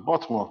end of the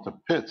bottom of the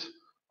pit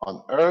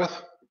on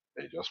Earth,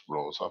 it just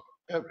blows up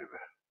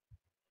everywhere.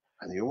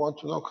 And you want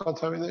to know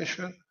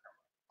contamination?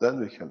 Then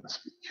we can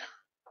speak.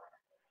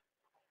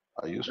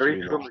 I used Very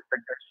to be true, in. Mr.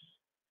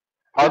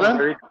 Gash.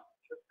 Pardon?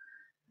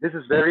 This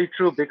is very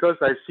true because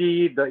I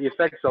see the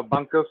effects of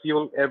bunker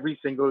fuel every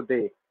single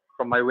day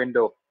from my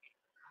window.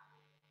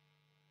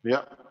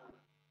 Yeah.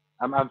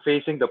 I'm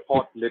facing the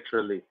port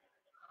literally.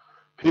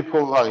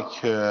 People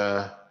like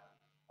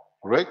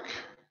Rick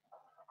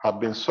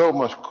have been so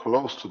much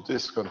close to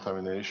this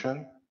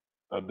contamination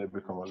that they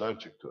become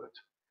allergic to it.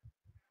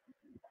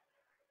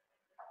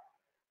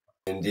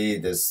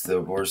 Indeed, that's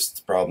the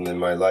worst problem in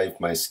my life.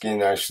 My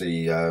skin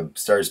actually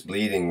starts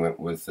bleeding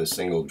with a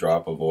single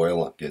drop of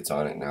oil that gets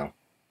on it now.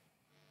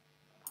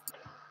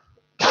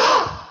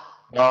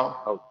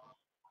 Now,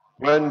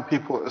 when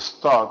people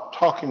start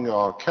talking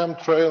about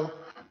chemtrail,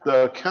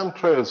 the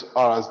chemtrails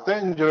are as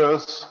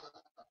dangerous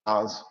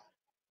as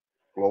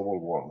global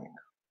warming.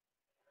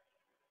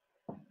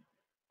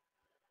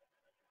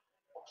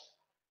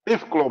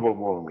 If global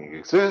warming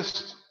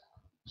exists,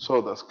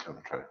 so does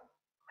chemtrail.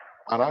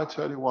 And I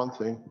tell you one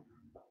thing,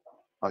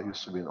 I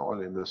used to be in the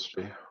oil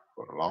industry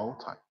for a long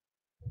time.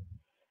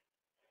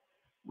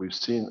 We've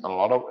seen a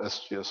lot of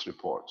SGS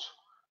reports.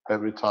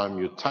 Every time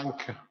you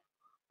tank,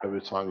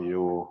 every time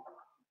you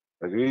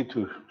agree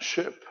to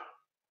ship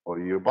or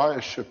you buy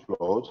a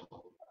shipload,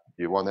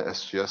 you want an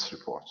SGS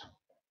report.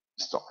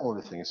 It's the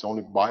only thing, it's the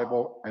only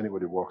Bible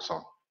anybody works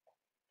on.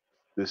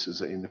 This is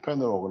an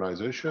independent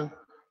organization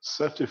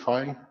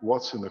certifying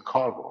what's in the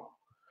cargo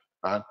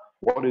and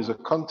what is the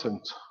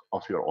content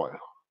of your oil.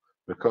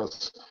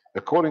 Because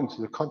according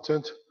to the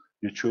content,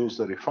 you choose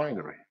the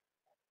refinery.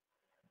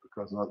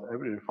 Because not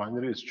every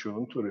refinery is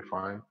tuned to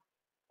refine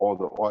all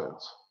the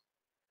oils.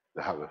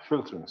 They have a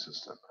filtering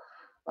system.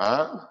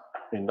 And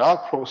in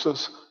that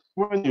process,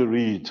 when you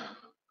read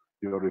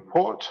your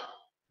report,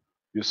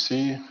 you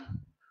see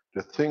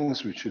the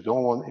things which you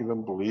don't want to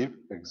even believe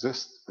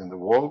exist in the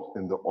world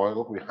in the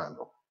oil we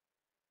handle.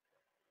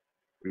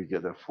 We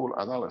get a full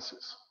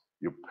analysis.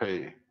 You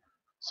pay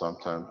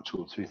sometimes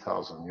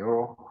 2,000–3,000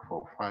 euro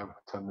for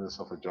 5–10 minutes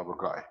of a job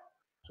guy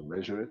to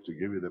measure it, to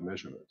give you the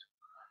measurement.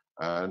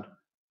 And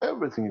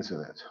everything is in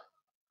it.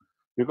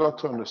 You got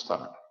to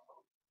understand,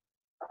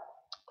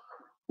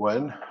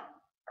 when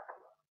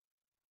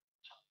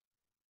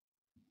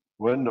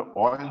the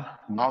oil,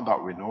 now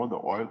that we know the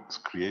oil is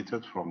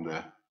created from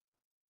the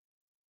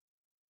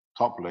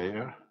top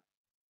layer,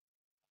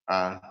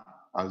 and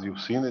as you've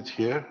seen it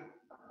here,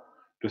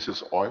 this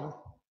is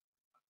oil.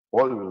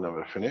 Oil will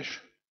never finish.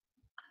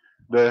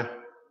 The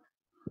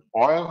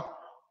oil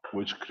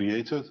which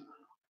created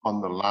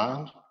on the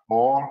land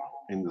or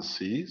in the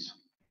seas,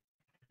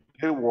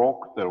 they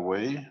walk their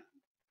way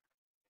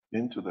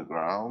into the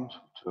ground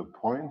to a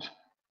point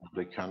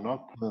they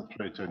cannot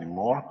penetrate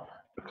anymore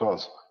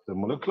because the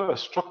molecular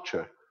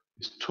structure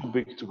is too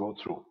big to go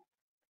through.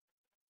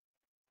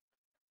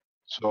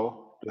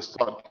 So they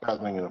start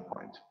gathering in a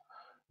point.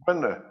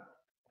 When the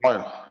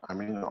oil,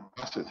 amino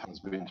acid has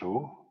been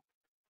through,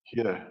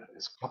 here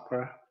is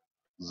copper,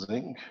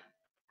 zinc,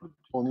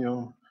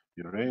 plutonium,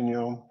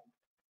 uranium,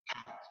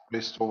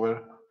 placed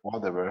over,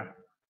 whatever.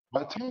 By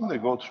the time they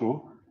go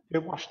through, they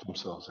wash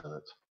themselves in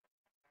it.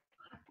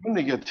 When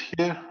they get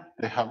here,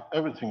 they have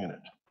everything in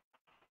it.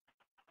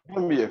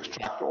 When we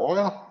extract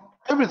oil,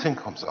 everything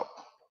comes up.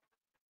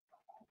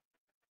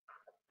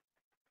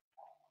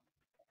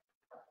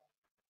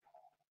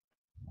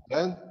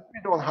 Then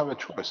we don't have a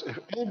choice. If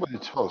anybody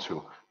tells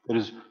you there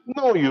is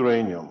no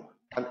uranium,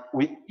 and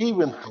we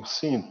even have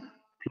seen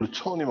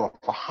plutonium of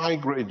a high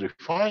grade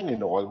refined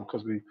in oil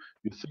because you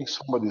think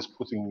somebody is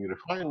putting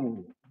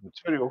refined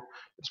material,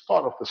 it's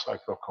part of the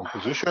cycle of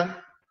composition.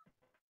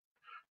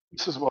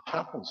 This is what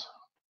happens.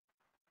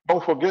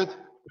 Don't forget,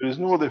 there is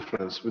no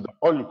difference with the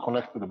oil you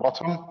connect to the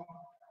bottom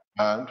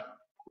and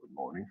good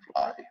morning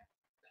fly.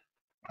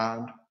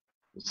 And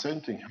the same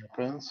thing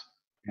happens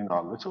in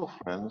our little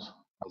friends,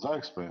 as I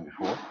explained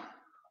before,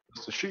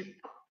 it's the sheep.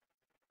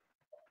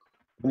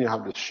 When you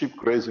have the sheep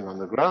grazing on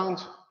the ground,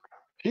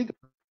 he does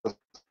the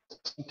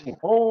same thing.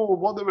 Oh,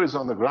 whatever is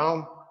on the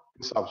ground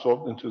is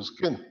absorbed into the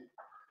skin.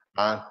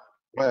 And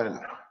when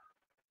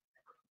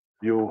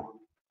you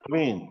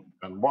clean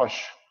and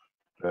wash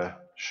the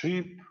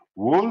sheep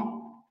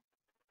wool,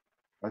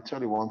 I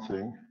tell you one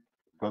thing,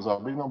 because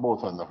I've been on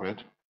both ends of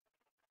it,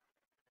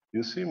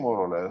 you see more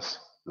or less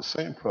the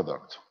same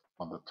product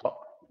on the top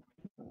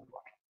and the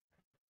bottom.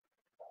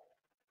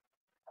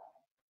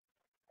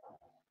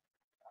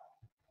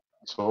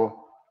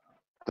 So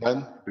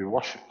then we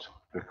wash it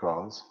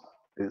because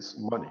it's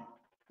money.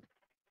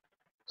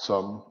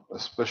 Some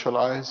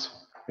specialize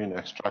in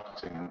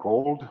extracting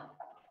gold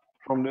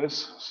from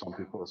this. Some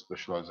people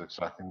specialize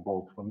extracting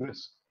gold from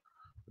this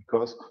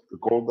because the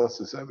gold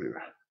dust is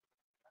everywhere.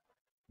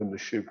 When the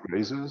ship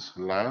grazes,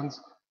 lands,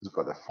 it's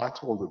got a fat,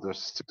 all the dirt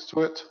sticks to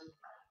it.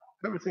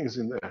 Everything is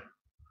in there.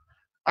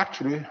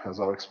 Actually, as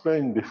I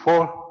explained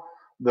before,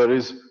 there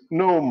is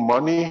no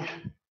money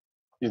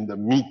in the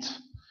meat.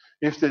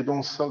 If they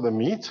don't sell the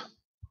meat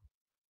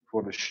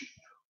for the sheep,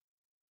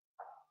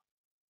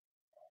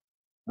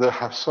 they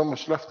have so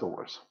much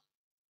leftovers.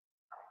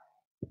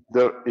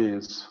 There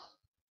is,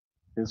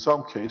 in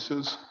some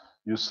cases,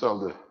 you sell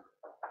the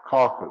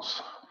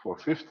carcass for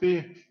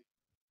 50,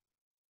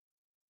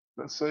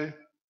 let's say.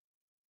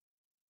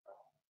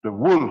 The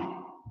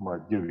wool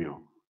might give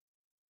you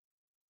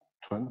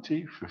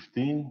 20,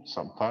 15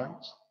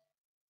 sometimes.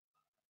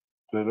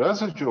 The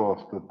residue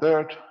of the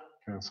dirt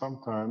can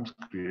sometimes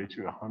create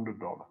you $100.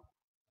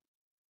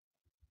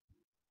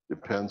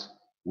 Depends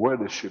where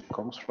the ship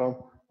comes from,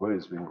 where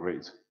it's been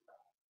grazed.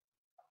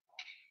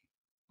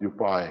 You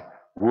buy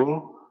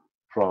wool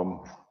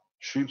from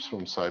sheep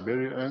from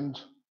Siberia and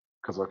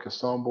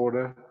Kazakhstan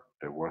border,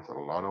 they're worth a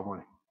lot of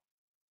money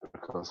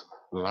because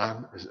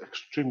land is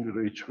extremely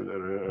rich with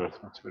rare earth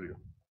material.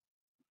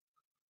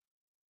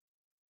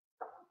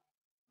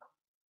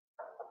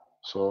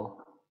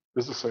 So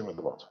it's the same at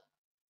the bottom.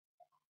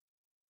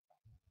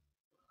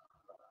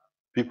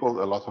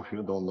 People, a lot of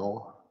you don't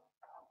know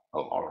a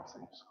lot of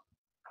things,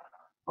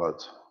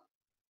 but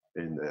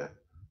in the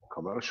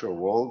commercial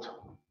world,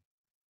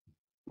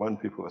 when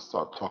people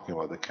start talking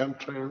about the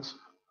chemtrails,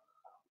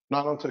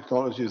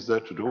 nanotechnology is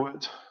there to do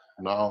it.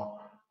 Now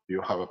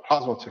you have a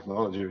plasma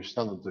technology, which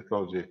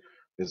nanotechnology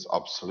is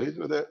obsolete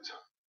with it,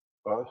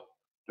 but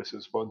this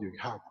is what you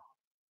have.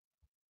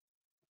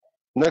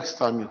 Next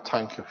time you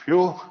tank your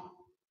fuel,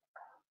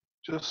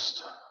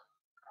 just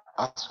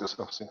ask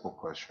yourself a simple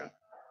question.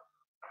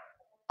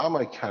 Am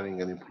I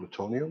carrying any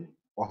plutonium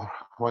or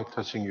am I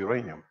touching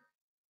uranium?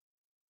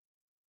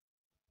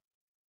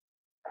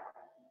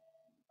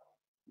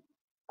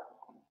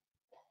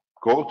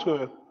 Go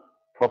to a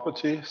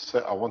property,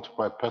 say I want to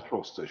buy a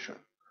petrol station.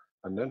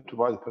 And then to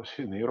buy the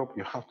petrol in Europe,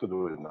 you have to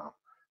do it now.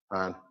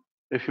 And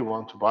if you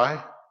want to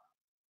buy,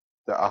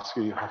 they ask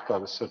you, you have to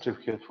have a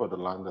certificate for the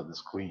land that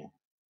is clean.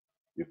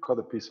 You cut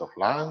a piece of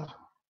land,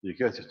 you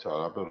get it to a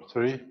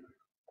laboratory,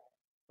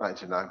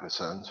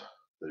 99%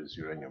 there is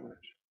uranium in it.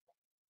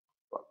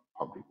 But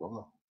public will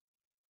know.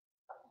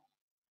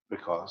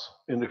 Because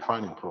in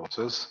refining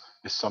process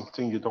is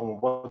something you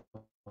don't want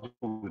to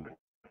do.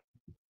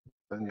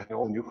 Then you have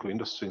all nuclear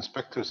industry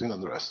inspectors in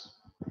and the rest.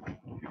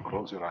 You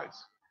close your eyes,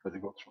 let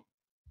it go through.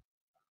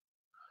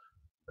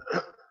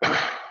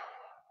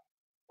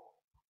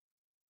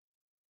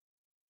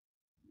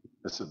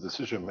 It's a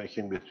decision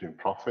making between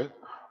profit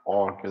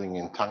or getting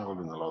entangled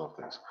in a lot of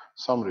things.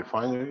 Some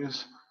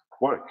refineries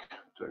work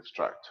to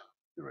extract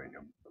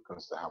uranium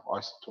because they have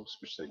isotopes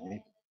which they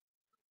need.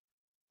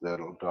 There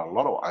are a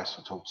lot of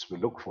isotopes we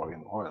look for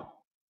in oil.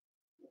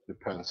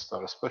 Depends,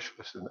 there are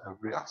specialists in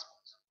every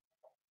aspect.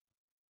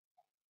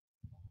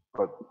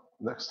 But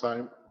next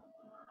time,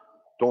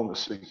 don't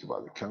speak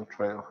about the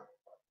chemtrail.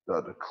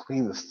 The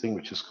cleanest thing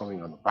which is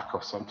coming on the back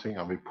of something,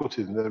 and we put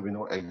it in there, we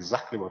know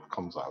exactly what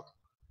comes out.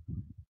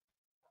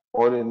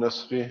 Oil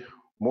industry,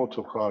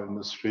 motor car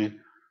industry,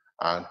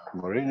 and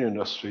marine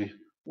industry,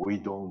 we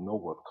don't know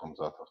what comes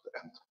out of the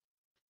end.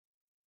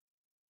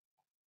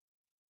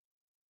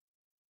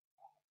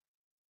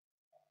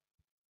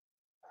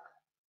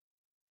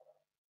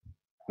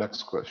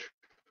 Next question.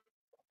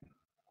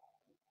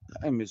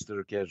 Hi,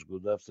 Mr. Cash.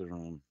 Good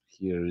afternoon.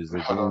 Here is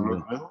Hello,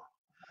 again. Ludmila.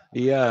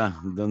 Yeah,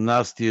 the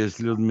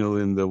nastiest Ludmila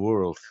in the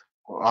world.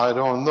 I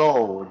don't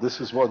know. This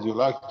is what you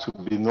like to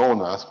be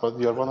known as, but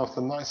you're one of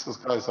the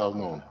nicest guys I've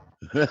known.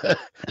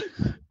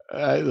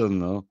 I don't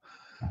know.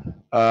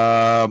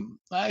 I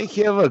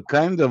have a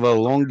kind of a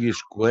longish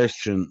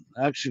question.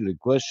 Actually,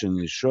 question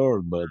is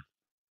short, but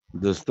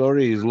the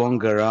story is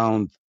long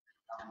around.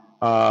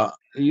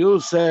 You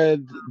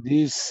said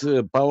these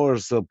power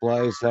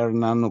supplies are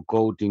nano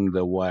coating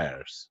the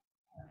wires.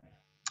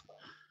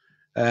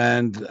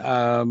 And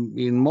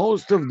in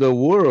most of the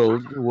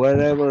world,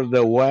 wherever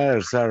the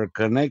wires are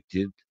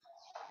connected,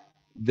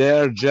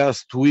 they're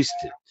just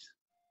twisted.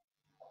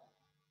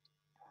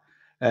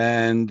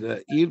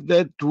 And if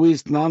that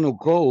twist nano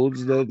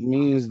codes, that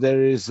means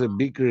there is a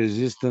big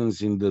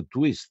resistance in the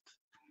twist.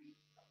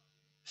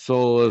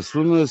 So as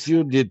soon as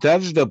you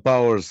detach the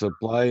power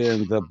supply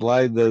and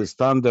apply the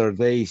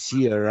standard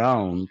AC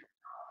around,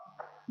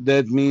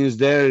 that means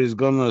there is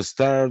gonna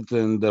start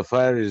and the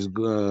fire is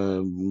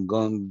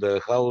gone.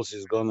 The house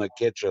is gonna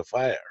catch a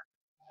fire.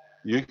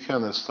 You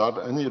can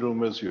start any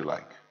room as you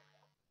like.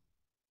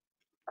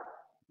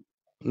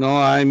 No,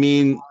 I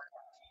mean,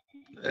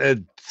 at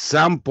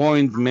some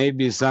point,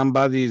 maybe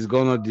somebody is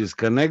gonna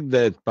disconnect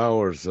that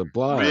power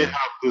supply. We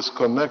have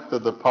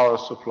disconnected the power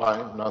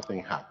supply,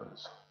 nothing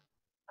happens.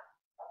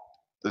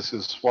 This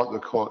is what we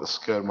call a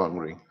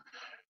scaremongering.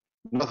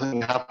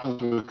 Nothing happens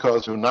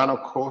because you nano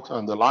coat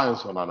and the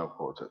lines are nano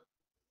coated.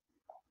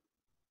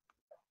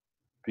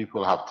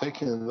 People have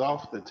taken it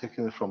off, they're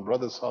taking it from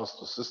brother's house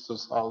to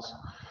sister's house.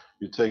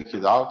 You take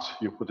it out,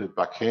 you put it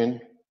back in.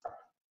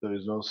 There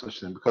is no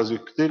such thing because you're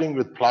dealing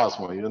with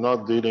plasma. You're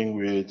not dealing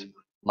with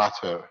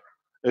matter.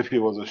 If it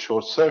was a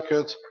short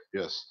circuit,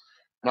 yes,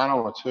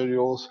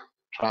 nanomaterials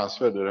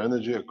transfer their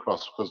energy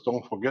across because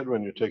don't forget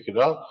when you take it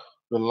out,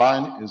 the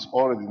line is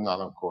already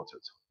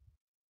nano-coated.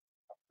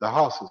 The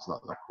house is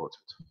not nano-coated.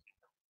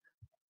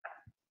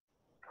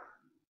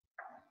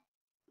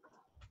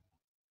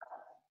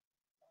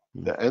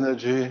 The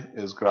energy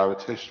is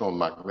gravitational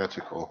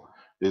magnetical.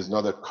 It's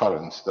not a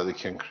current that it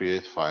can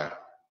create fire.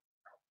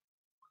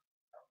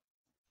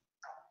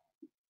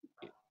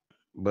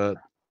 But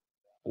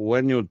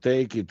when you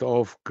take it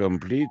off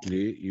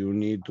completely, you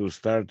need to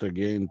start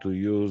again to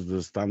use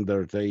the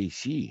standard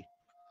AC.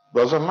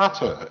 Doesn't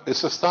matter.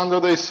 It's a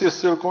standard AC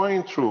still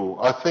going through.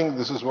 I think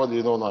this is what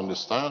you don't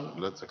understand.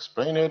 Let's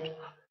explain it.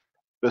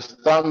 The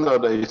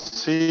standard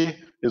AC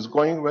is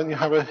going when you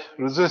have a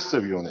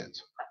resistive unit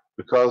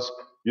because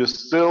you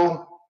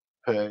still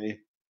pay,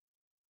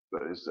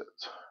 where is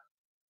it,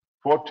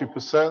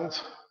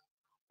 40%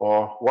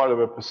 or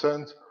whatever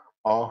percent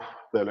of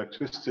the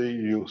electricity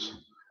you use.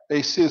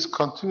 AC is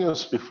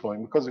continuously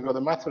flowing because you've got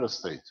a matter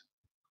state.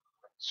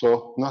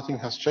 So nothing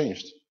has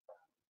changed.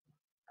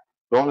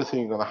 The only thing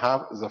you're going to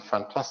have is a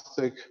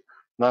fantastic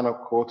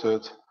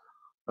nano-coated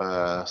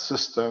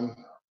system,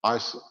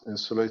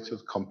 insulated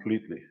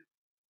completely.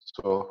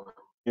 So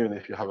even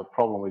if you have a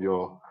problem with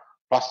your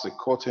plastic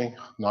coating,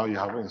 now you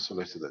have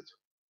insulated it.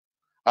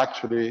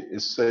 Actually,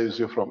 it saves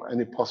you from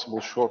any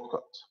possible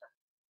shortcut.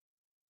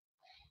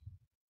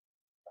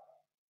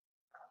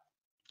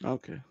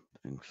 Okay,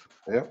 thanks.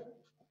 Yeah,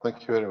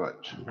 thank you very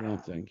much. Yeah,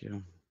 thank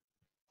you.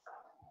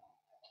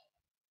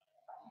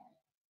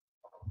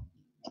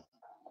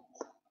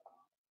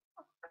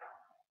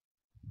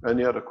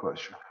 Any other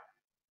question?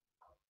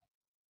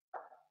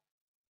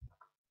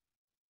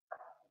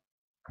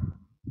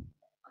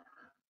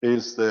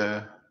 Is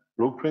the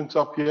blueprint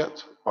up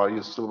yet, or are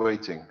you still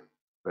waiting,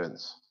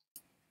 Vince?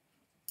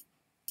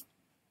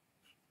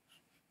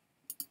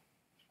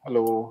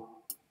 Hello?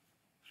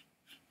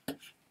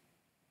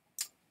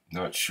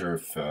 Not sure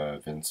if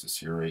Vince is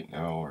here right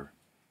now or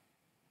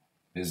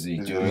busy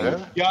Is he doing.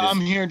 there? Yeah,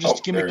 I'm here.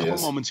 Just give me a there he couple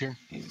is. moments here.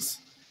 He's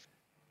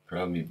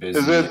probably busy.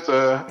 Is it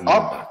in the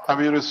up? back.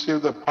 Have you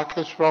received the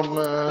package from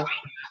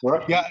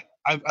where? Yeah,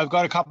 I've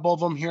got a couple of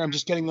them here. I'm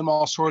just getting them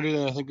all sorted.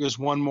 And I think there's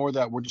one more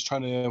that we're just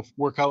trying to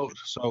work out.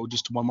 So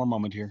just one more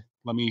moment here.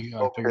 Let me figure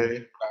Okay,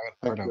 it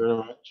thank out. you very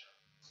much.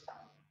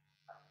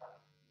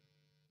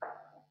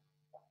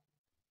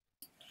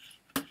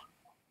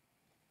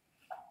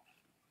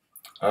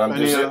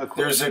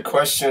 There's a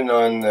question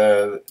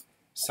on,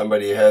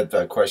 somebody had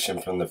a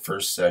question from the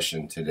first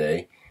session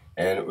today,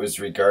 and it was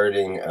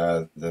regarding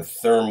the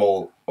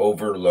thermal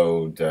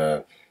overload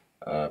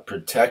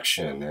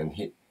protection.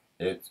 And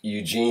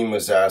Eugene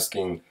was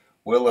asking,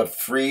 will a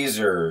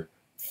freezer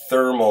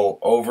thermal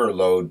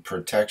overload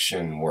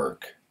protection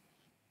work?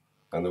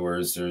 In other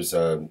words, there's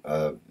a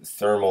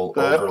thermal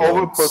The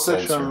overload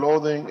overprotection sensor.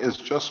 loading is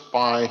just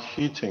by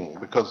heating,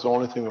 because the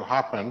only thing will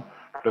happen,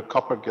 the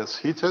copper gets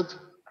heated,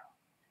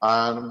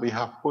 and we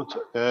have put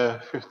a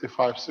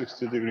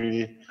 55-60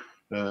 degree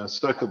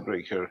circuit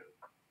breaker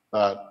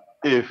that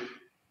if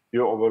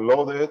you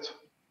overload it,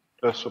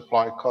 the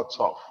supply cuts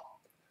off.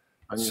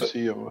 And you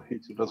see your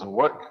heater doesn't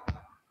work.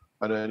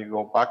 And then you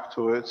go back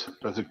to it,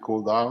 let it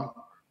cool down,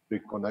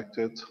 reconnect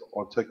it,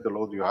 or take the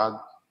load you had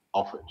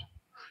off it.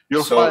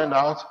 You'll find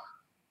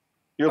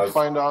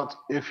out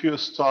if you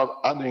start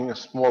adding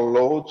small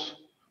loads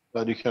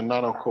that you can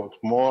nano coat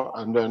more,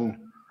 and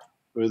then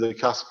with the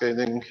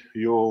cascading,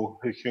 you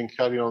can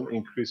carry on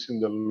increasing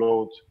the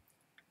load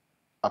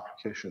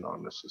application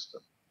on the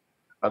system.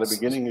 At the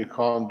beginning, you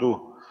can't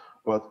do,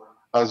 but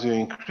as you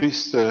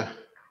increase the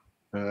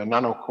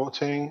nano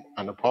coating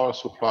and the power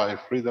supply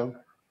freedom,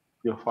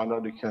 you'll find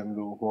out you can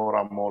do more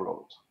and more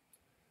loads,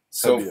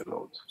 heavier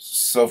loads.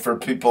 So for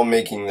people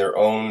making their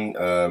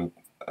own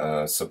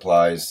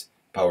supplies,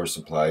 power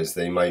supplies,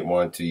 they might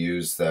want to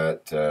use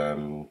that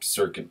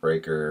circuit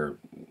breaker.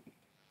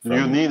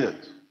 You need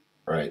it.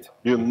 Right.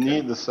 You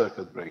need the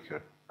circuit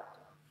breaker.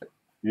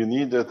 You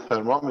need a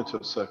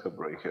thermometer circuit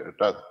breaker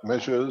that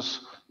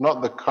measures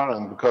not the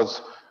current,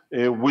 because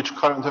which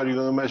current are you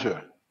going to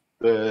measure?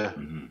 The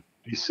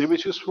DC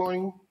which is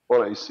flowing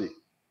or AC?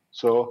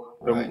 So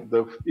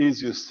the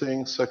easiest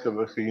thing, circuit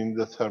breaker, in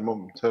the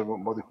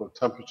what do you call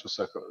temperature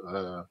circuit?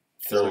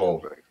 Thermal,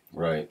 circuit breaker.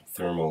 right?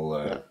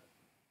 Thermal.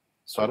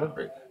 Circuit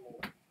breaker.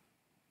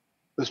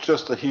 It's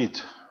just the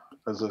heat.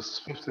 As it's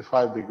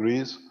 55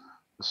 degrees,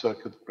 the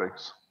circuit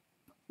breaks.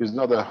 It's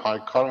not a high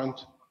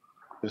current.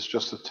 It's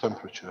just a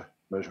temperature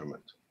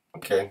measurement.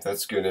 Okay,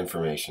 that's good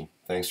information.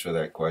 Thanks for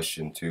that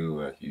question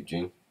too,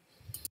 Eugene.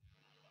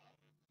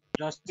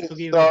 Just to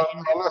give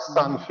less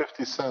than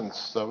 50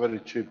 cents. They're very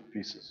cheap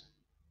pieces.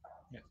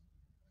 Yeah.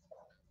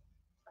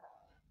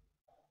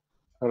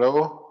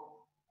 Hello?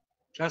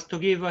 Just to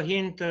give a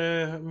hint,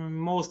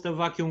 most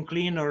vacuum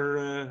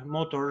cleaner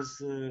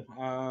motors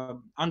are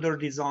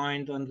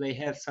under-designed, and they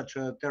have such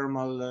a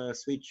thermal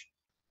switch.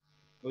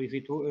 So if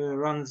it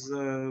runs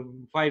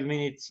 5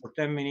 minutes or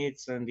 10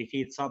 minutes and it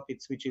heats up,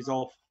 it switches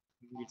off.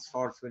 It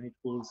starts when it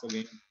cools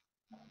again.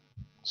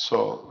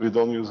 So we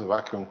don't use the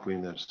vacuum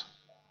cleaners.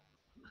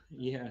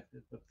 Yeah,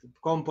 but the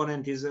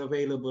component is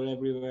available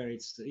everywhere.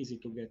 It's easy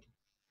to get.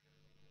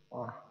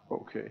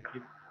 Okay.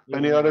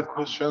 Even Any other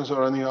questions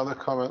or any other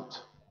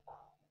comment?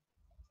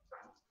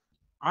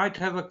 I'd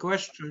have a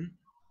question.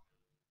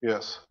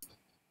 Yes.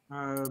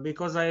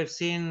 Because I've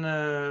seen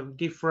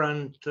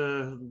different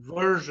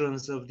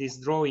versions of these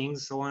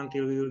drawings, so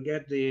until you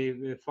get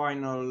the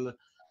final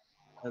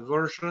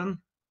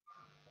version,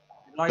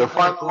 The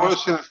final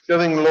version is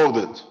getting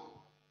loaded.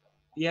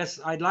 Yes,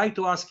 I'd like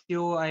to ask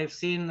you, I've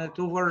seen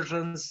two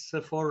versions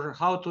for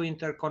how to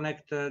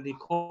interconnect the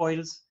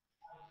coils.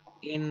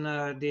 In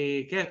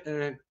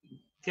the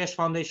Cash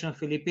Foundation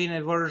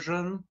Philippine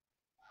version,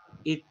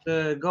 it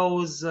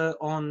goes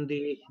on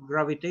the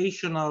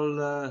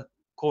gravitational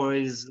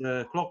coils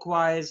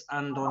clockwise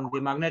and on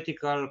the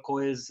magnetical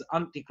coils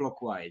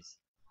anti-clockwise.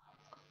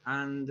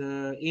 And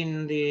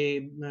in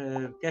the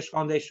Cash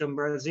Foundation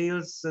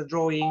Brazil's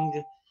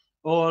drawing,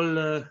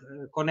 all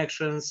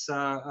connections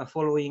are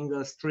following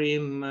a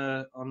stream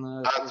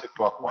on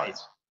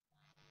anti-clockwise.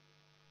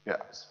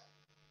 Yes.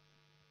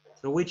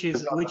 So which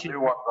is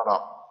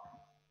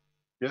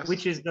Yes.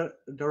 Which is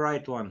the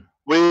right one?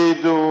 We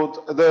do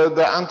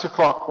the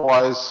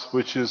anti-clockwise,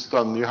 which is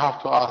done. You have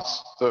to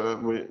ask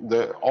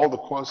all the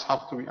coils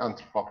have to be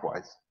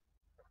anti-clockwise.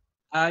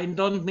 I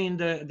don't mean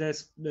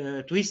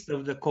the twist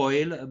of the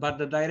coil, but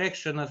the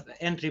direction of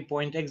entry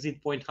point,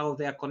 exit point, how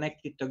they are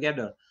connected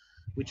together.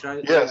 Which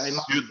Yes,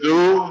 you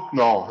do.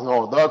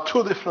 No, there are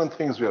two different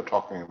things we are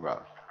talking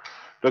about.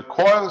 The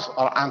coils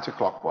are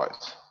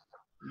anti-clockwise,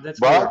 but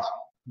clear.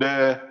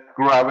 The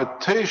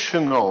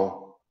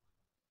gravitational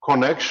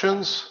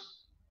connections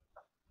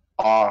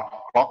are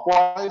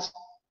clockwise.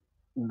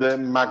 The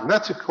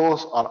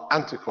magneticals are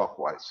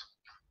anti-clockwise.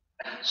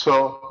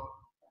 So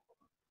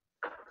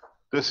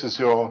this is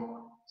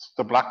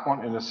the black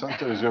one in the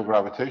center is your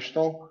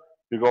gravitational.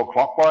 You go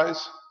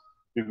clockwise.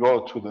 You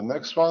go to the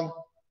next one.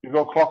 You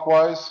go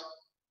clockwise.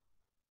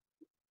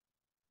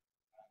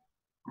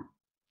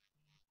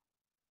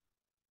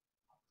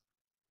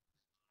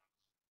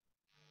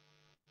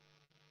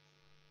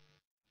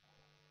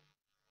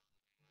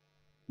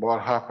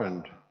 What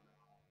happened?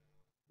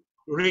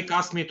 Rick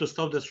asked me to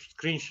stop the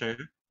screen share.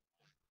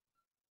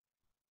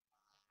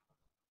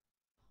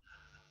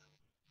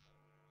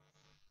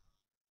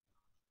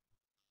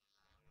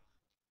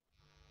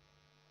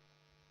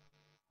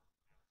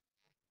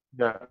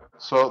 Yeah,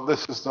 so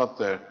this is not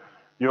there.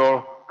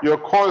 Your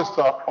coils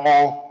are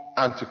all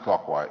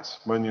anti-clockwise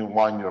when you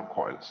wind your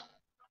coils.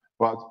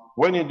 But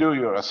when you do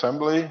your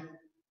assembly,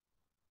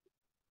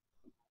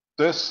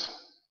 this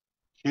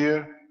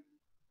here,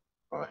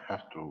 I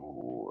have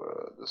to,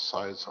 the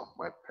size of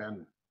my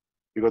pen,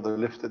 you got to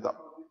lift it up.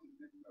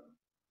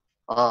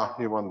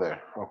 You want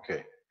there,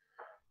 okay.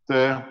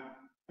 The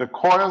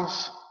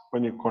coils,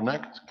 when you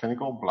connect, can you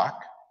go black?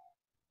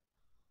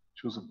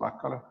 Choose a black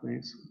color,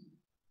 please.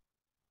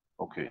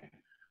 Okay.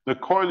 The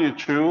coil you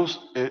choose,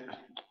 it's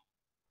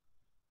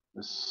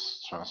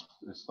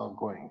not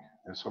going.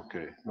 It's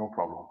okay, no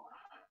problem.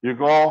 You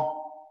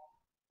go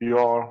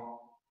your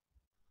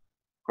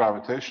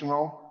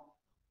gravitational,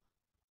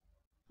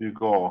 you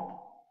go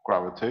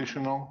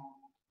gravitational,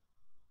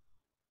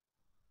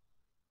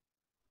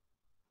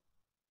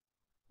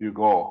 you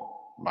go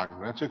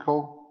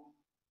magnetical.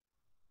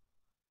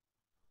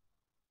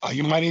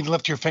 You might need to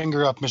lift your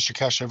finger up, Mr.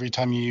 Kesh, every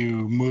time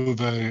you move.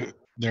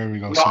 There we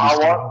go. No, So I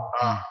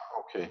want,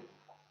 okay.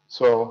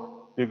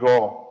 So you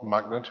go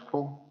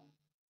magnetical,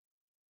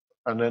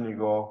 and then you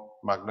go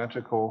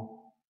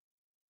magnetical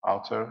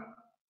outer,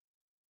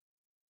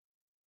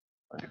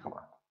 and you come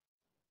out.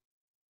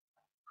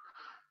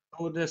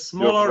 So the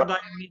smaller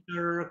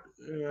diameter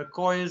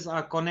coils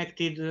are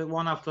connected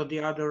one after the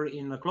other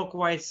in a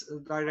clockwise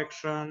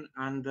direction,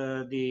 and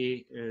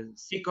the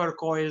thicker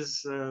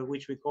coils,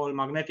 which we call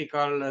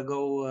magnetical,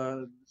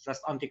 go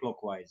just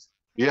anti-clockwise.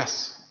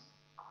 Yes.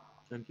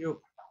 Thank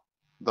you.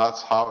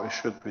 That's how it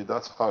should be.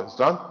 That's how it's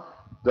done.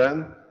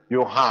 Then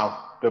you have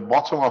the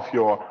bottom of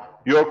your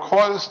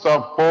coils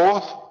are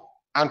both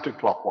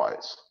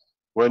anti-clockwise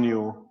when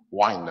you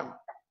wind them.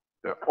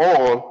 They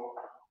all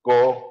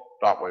go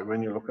that way.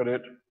 When you look at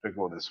it, they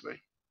go this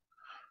way.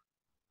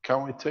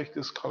 Can we take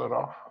this color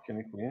off? Can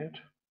you clean it?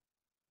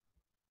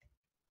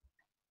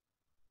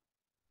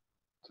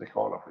 Take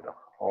all of it off.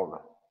 All the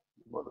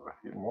whatever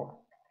here more.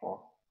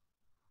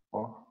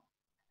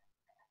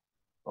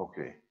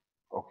 Okay.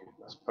 Okay,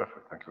 that's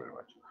perfect. Thank you very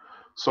much.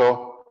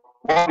 So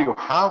what you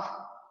have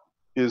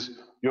is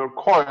your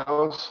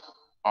coils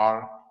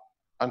are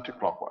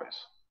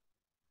anti-clockwise.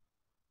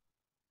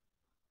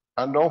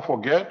 And don't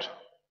forget,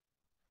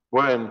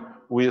 when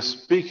we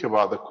speak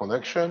about the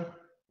connection,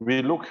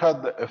 we look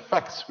at the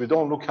effects. We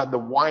don't look at the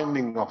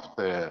winding of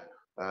the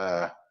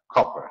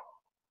copper.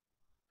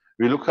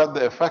 We look at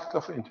the effect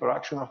of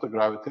interaction of the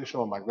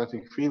gravitational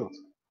magnetic field.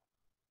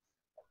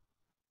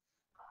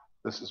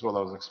 This is what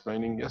I was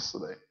explaining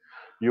yesterday.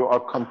 you are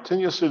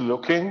continuously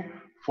looking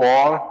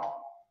for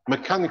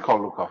mechanical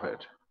look of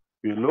it.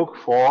 You look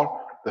for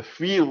the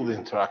field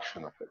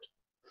interaction of it.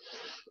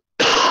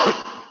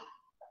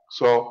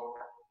 So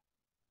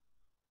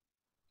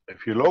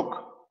if you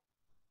look,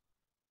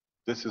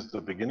 this is the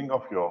beginning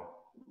of your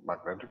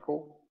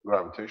magnetical,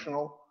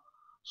 gravitational.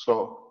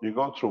 So you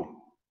go through.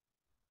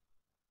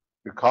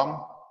 You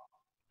come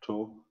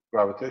to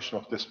gravitation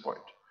of this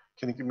point.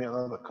 Can you give me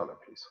another color,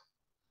 please?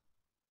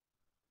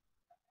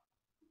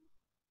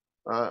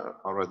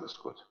 Red is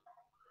good.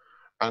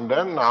 And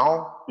then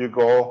now you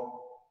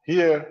go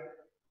here,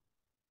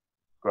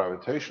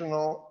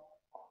 gravitational.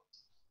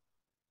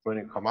 When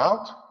you come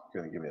out,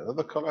 can you give me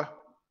another color?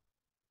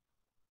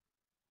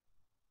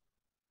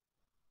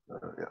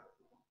 Yeah.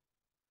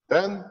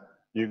 Then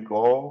you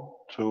go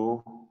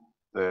to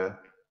the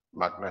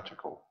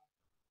magnetical.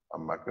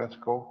 And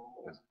magnetical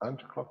is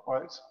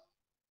anticlockwise.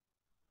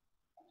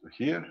 So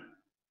here.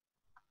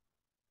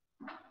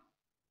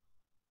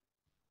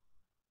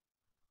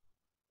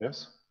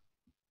 Yes.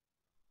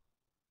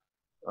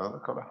 Another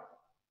color.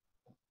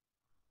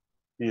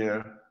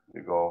 Here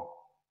you go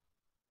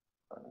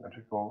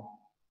magnetical,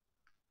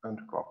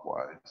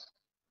 anticlockwise,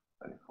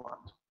 and you come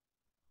out.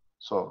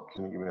 So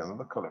can you give me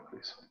another color,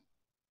 please?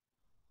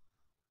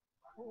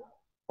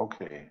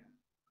 Okay.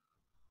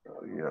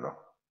 Yellow.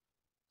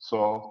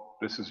 So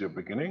this is your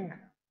beginning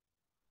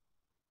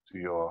to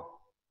your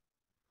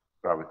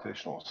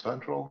gravitational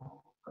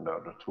central, and there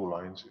are the two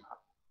lines you have.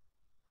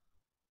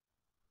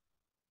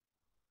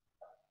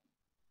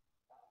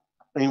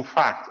 In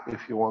fact,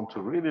 if you want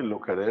to really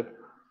look at it,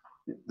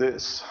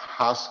 this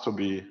has to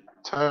be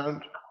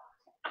turned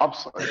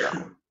upside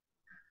down.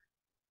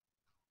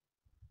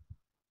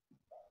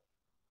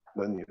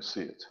 Then you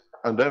see it.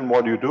 And then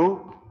what you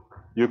do,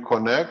 you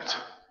connect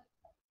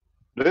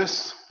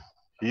this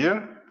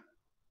here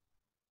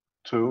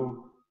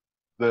to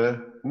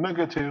the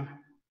negative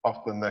of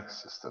the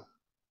next system.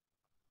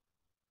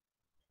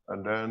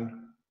 And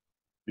then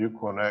you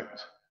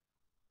connect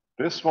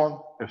this one,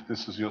 if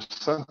this is your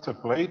center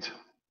plate,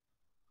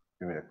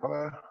 give me a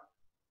color.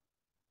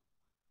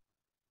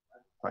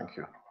 Thank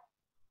you.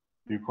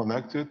 You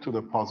connect it to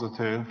the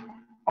positive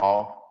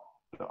of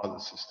the other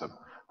system.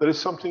 There is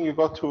something you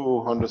got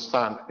to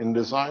understand. In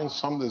design,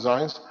 some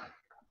designs,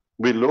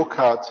 we look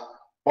at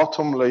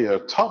bottom layer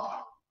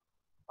top,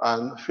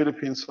 and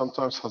Philippines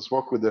sometimes has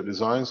worked with their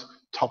designs,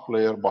 top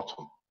layer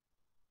bottom.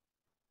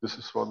 This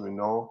is what we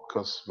know,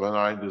 because when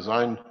I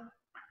designed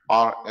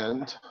our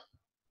end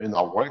in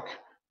our work,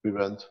 we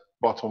went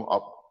bottom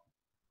up.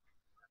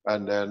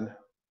 And then,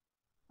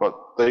 but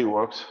they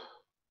worked,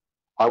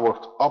 I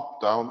worked up,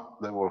 down,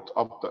 they worked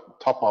up,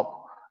 top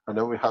up, and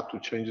then we had to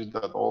change it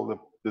that all the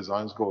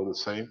designs go the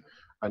same,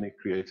 and it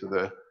created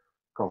a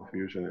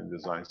confusion in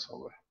design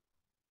somewhere.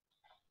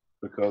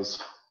 Because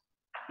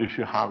if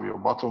you have your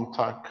bottom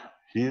tack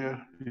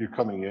here, you're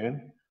coming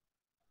in,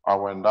 I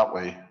went that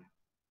way,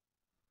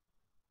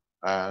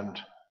 and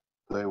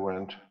they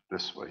went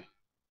this way.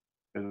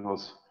 It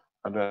was,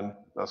 and then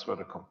that's where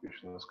the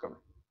confusion is coming.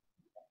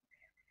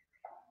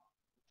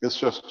 It's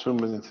just too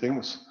many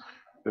things.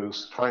 It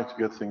was trying to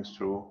get things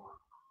to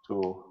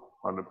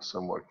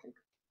 100% working.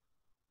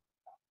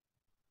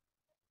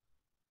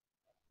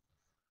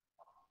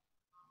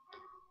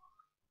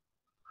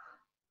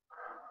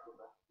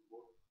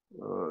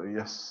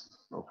 Yes,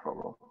 no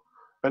problem.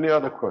 Any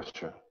other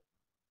question?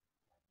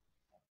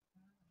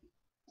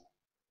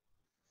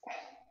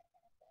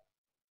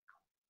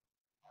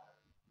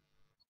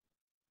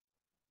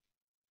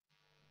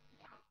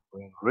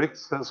 When Rick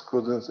says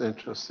goodness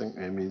interesting,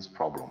 it means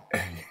problem.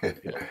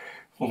 Yeah.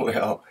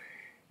 Well,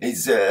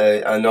 he's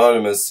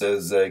anonymous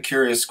says,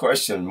 curious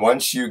question.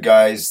 Once you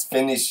guys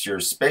finish your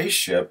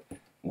spaceship,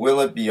 will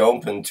it be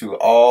open to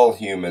all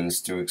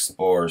humans to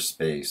explore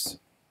space?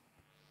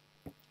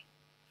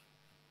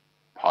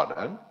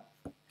 Pardon?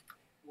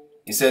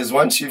 He says,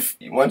 once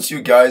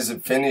you guys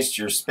have finished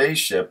your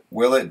spaceship,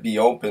 will it be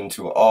open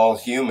to all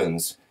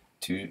humans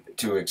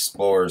to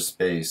explore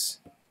space?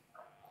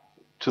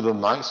 To the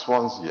nice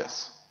ones,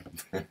 yes.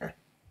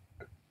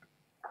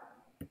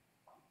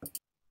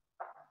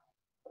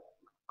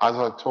 As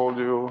I told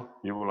you,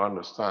 you will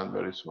understand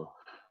very soon.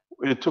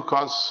 It took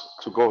us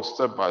to go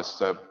step by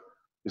step.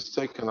 It's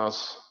taken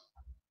us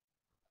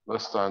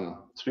less than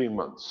 3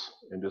 months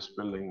in this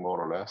building,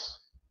 more or less,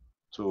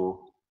 to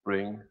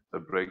bring the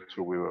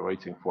breakthrough we were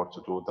waiting for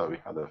to do, that we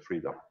had a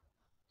freedom.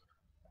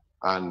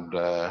 And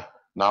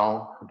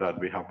now that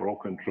we have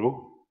broken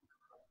through,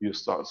 you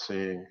start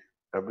seeing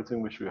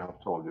everything which we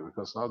have told you,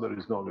 because now there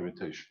is no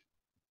limitation.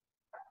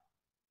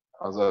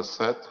 As I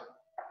said,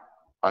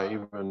 I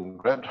even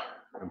read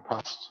in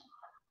past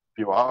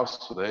few hours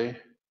today,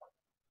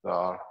 there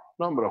are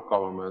a number of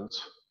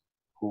governments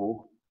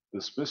who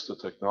dismiss the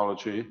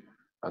technology,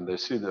 and they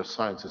see their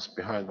scientists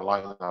behind the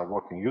line are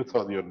working. You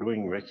thought you're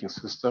doing making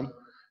system.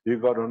 You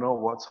got to know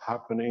what's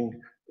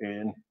happening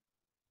in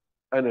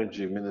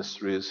energy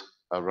ministries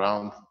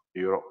around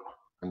Europe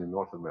and in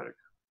North America.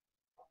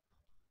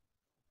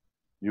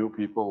 You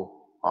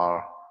people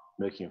are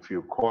making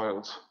few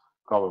coils.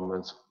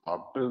 Governments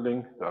are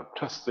building, they're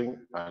testing,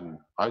 and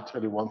I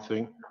tell you one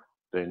thing,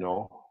 they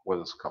know what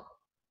is coming.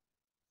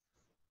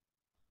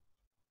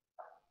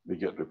 We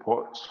get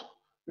reports,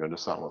 we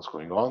understand what's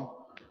going on.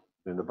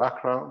 In the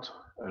background,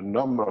 a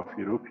number of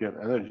European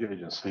energy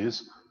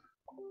agencies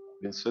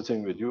have been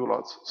sitting with you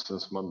lots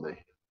since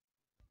Monday.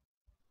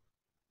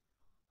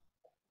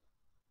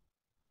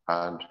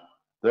 And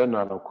their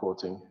nano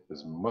coating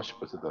is much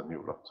better than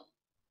you lot.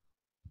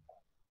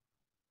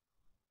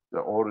 They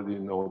already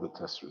know the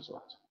test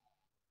result.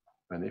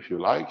 And if you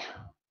like,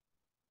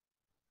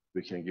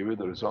 we can give you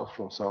the results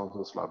from some of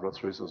those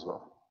laboratories as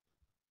well.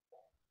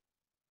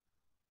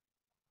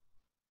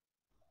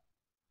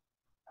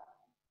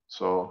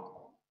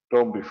 So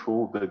don't be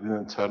fooled, they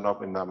didn't turn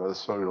up in that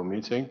ministerial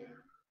meeting.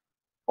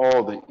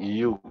 All the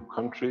EU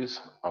countries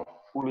are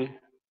fully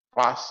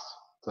fast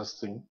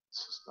testing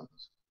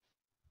systems.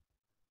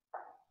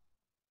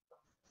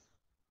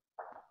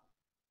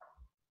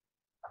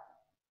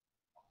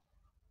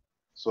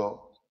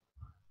 So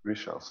we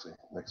shall see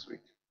next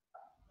week.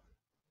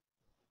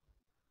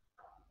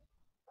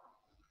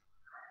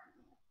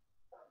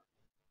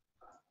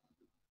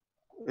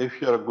 If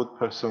you're a good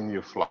person,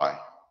 you fly.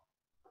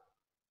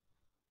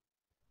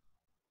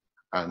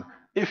 And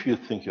if you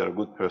think you're a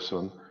good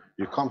person,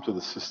 you come to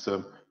the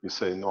system, you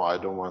say, no, I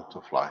don't want to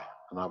fly.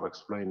 And I've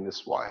explained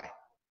this why.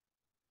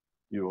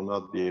 You will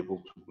not be able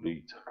to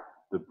breathe.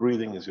 The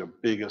breathing is your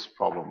biggest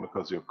problem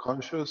because you're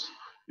conscious,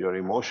 your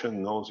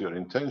emotion knows your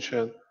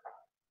intention.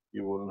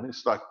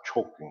 It's like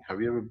choking.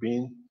 Have you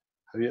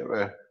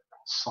ever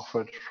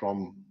suffered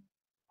from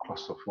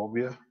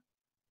claustrophobia?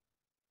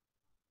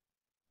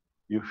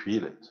 You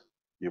feel it.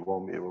 You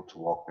won't be able to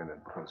walk in it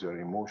because your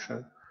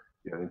emotion,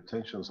 your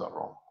intentions are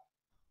wrong.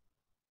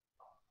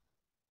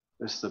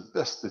 It's the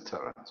best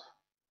deterrent.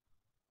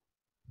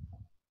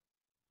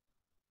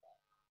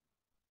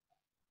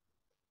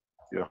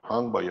 You're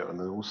hung by your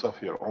noose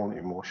of your own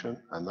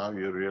emotion, and now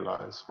you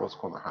realize what's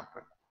going to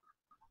happen.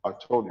 I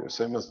told you,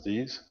 same as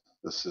these,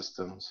 the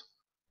systems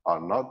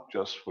are not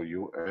just for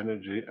you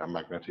energy and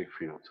magnetic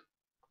field.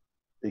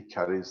 It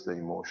carries the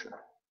emotion.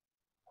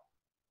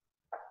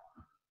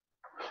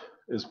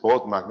 It's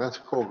both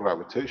magnetical,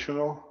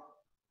 gravitational,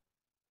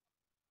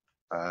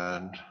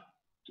 and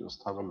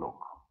just have a look.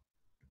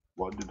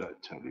 What did I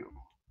tell you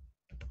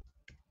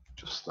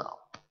just now?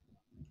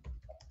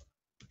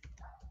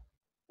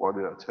 What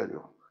did I tell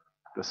you?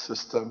 The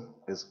system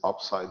is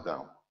upside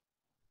down.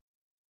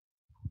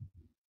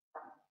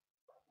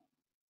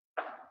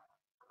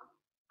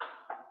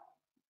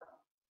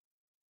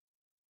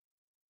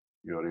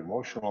 Your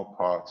emotional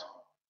part,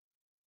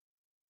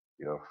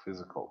 your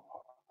physical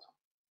part.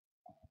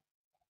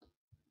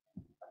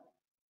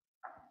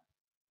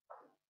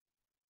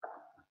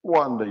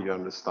 One day you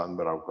understand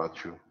where I've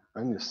got you,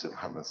 and you still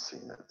haven't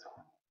seen it.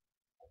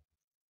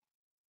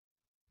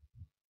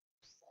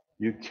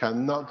 You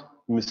cannot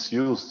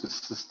misuse the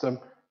system,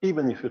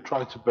 even if you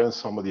try to burn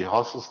somebody's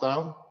houses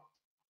down,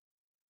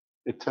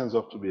 it turns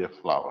out to be a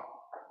flower.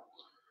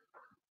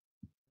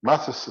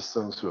 Matter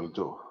systems will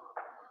do.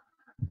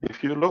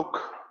 If you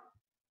look,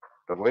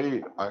 the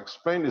way I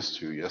explained this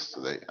to you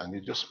yesterday, and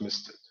you just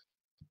missed it.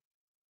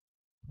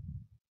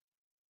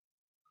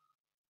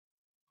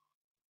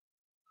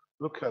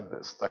 Look at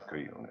the stacker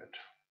unit.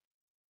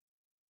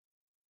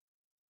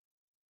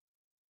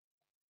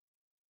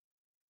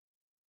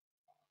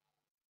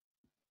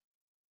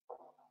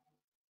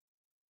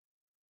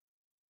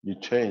 You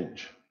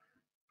change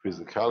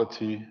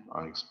physicality.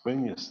 I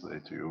explained yesterday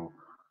to you.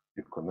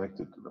 You connect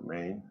it to the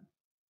main.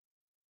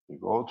 You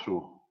go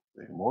through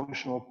the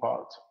emotional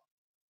part.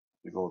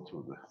 You go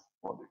through the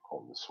what they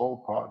call the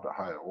soul part, the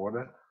higher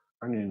order,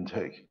 and you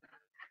intake.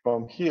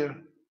 From here,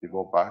 you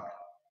go back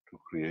to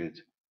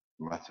create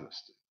matter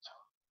state.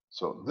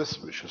 So this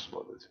is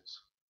what it is.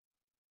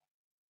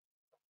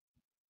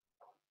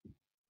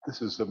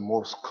 This is the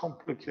most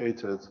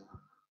complicated,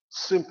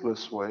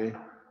 simplest way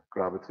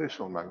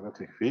gravitational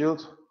magnetic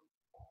fields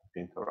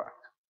interact.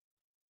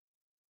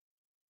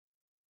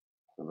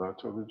 As I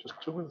told you just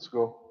 2 minutes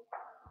ago,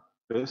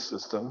 these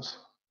systems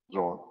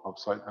drawn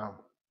upside down.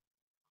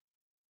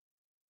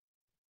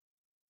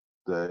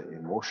 The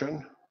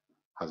emotion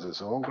has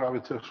its own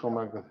gravitational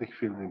magnetic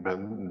field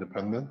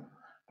independent.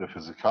 The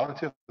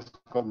physicality has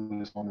got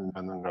its own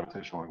independent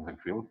gravitational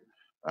magnetic field.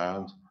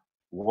 And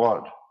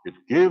what it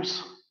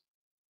gives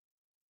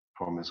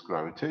from its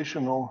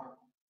gravitational,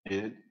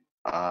 it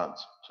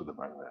adds to the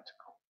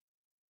magnetical.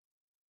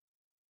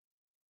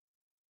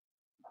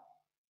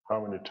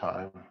 How many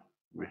times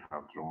we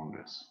have drawn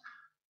this?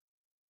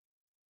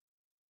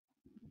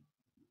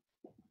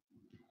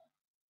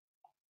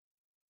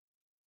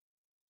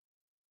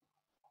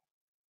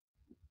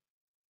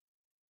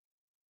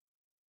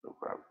 The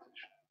gravitation.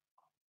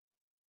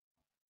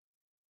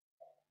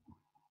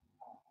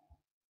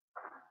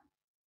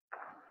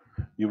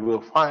 You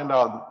will find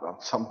out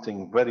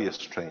something very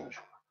strange.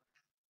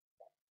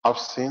 I've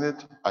seen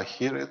it, I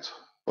hear it,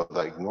 but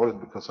I ignore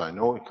it because I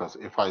know, because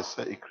if I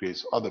say it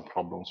creates other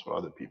problems for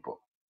other people.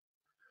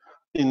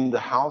 In the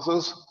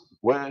houses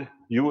where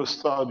you will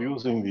start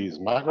using these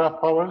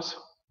maglev powers,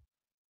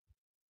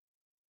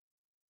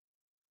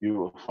 you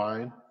will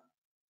find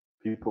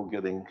people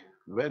getting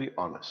very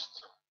honest.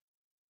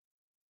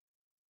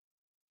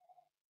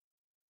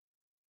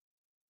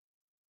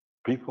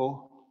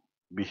 People,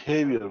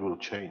 behavior will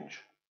change.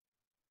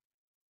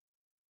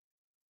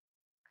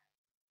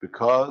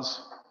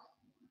 Because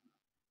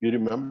you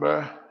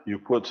remember you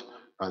put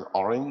an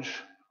orange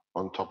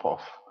on top of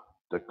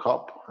the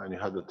cup and you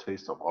had the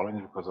taste of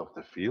orange because of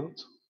the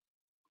fields.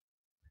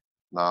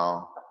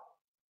 Now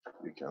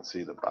you can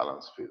see the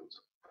balanced fields.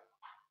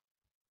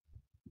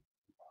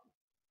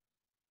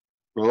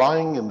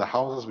 Lying in the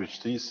houses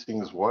which these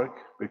things work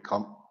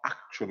become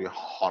actually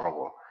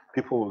horrible.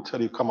 People will tell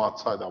you, come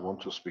outside, I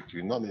want to speak to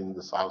you, not in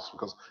this house,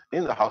 because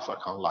in the house I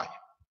can't lie.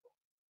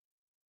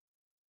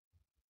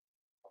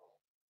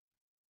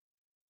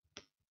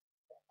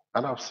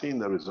 And I've seen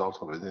the results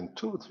of it in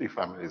 2 or 3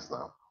 families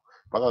now.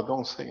 But I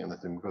don't say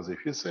anything, because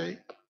if you say,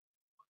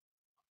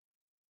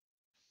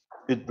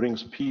 it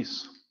brings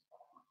peace.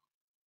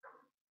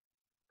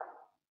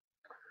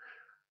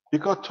 You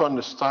got to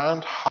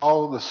understand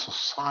how the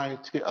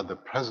society at the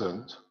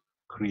present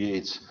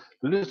creates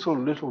little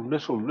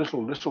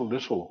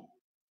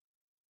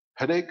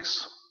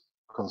headaches,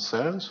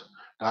 concerns,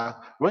 that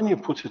when you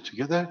put it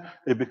together,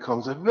 it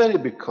becomes a very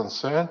big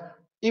concern,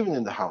 even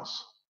in the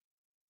house.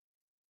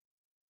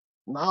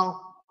 Now,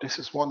 this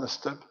is one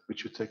step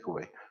which you take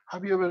away.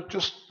 Have you ever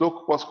just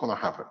look what's going to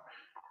happen?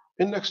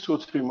 In the next 2 or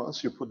 3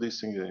 months, you put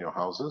these things in your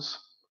houses,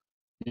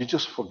 you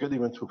just forget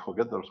even to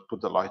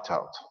put the light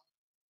out.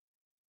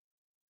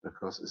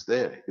 Because it's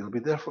there, it'll be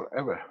there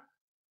forever.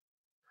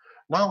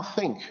 Now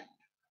think,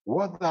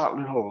 what that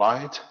little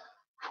light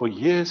for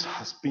years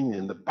has been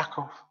in the back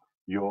of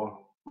your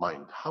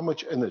mind. How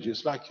much energy?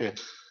 It's like a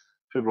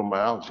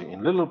fibromyalgia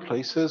in little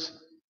places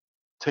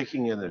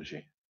taking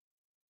energy.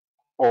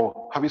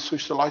 Or have you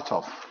switched the light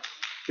off?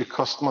 It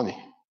costs money.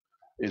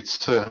 It's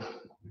did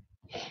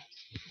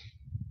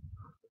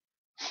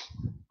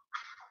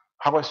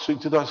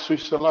I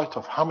switch the light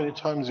off? How many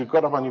times you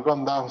got up and you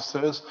gone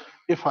downstairs?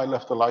 If I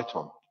left the light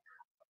on,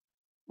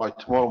 by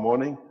tomorrow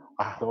morning,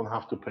 I don't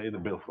have to pay the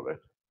bill for it.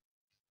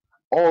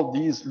 All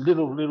these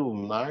little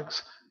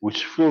nags,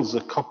 which fills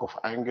the cup of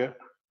anger,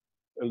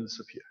 will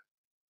disappear.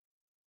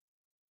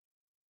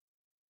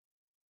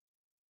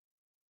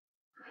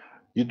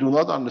 You do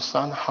not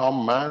understand how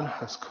man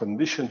has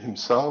conditioned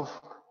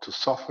himself to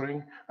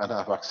suffering and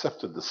have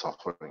accepted the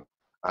suffering.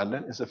 And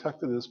then it's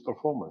affected his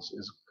performance,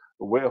 his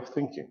way of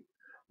thinking.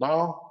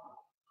 Now,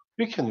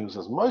 you can use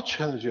as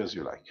much energy as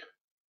you like.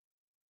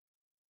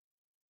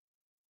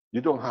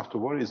 You don't have to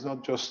worry. It's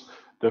not just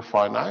the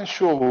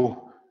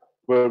financial,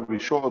 where we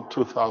showed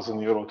 2,000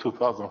 euro,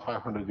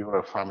 2,500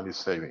 euro family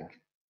saving.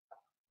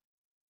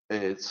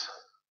 It's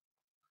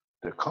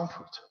the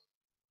comfort.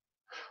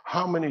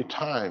 How many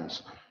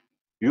times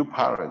you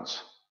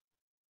parents,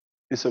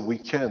 it's a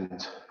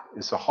weekend,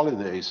 it's a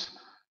holidays,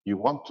 you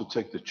want to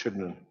take the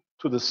children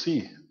to the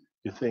sea.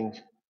 You think,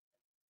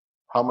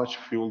 how much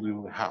fuel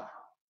do we have?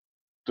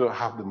 Do I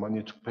have the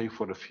money to pay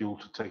for the fuel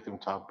to take them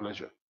to have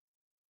pleasure?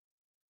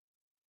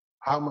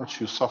 How much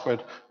you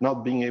suffered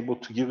not being able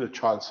to give a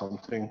child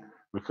something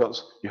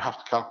because you have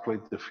to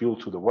calculate the fuel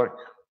to the work.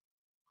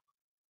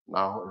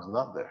 Now it's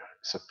not there.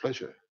 It's a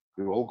pleasure.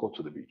 We all go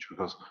to the beach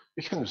because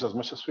you can use as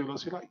much as fuel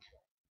as you like.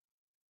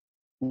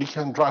 You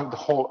can drive the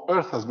whole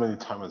earth as many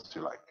times as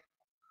you like.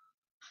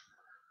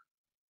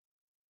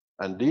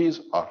 And these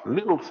are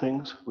little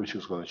things which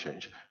is going to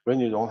change. When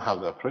you don't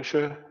have that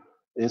pressure,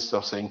 instead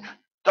of saying,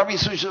 "Dabby,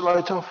 switch the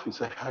light off," you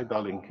say, "Hi,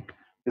 darling,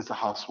 it's the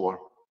house warm."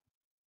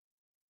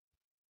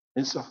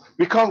 Instead of,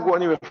 "We can't go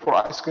anywhere for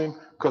ice cream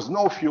because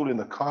no fuel in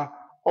the car."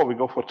 Or we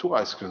go for 2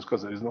 ice creams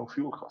because there is no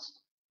fuel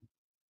cost.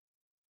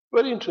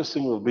 Very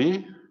interesting will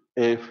be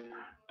if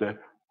the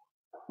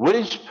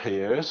wage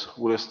payers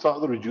will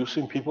start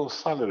reducing people's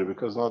salary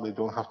because now they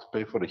don't have to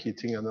pay for the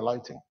heating and the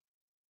lighting.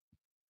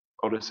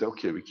 Or they say,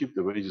 okay, we keep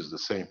the wages the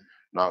same.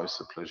 Now it's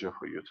a pleasure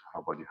for you. How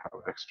about you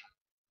have extra?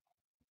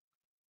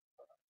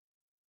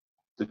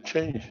 The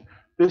change,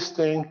 this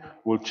thing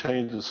will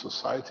change the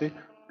society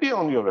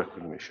beyond your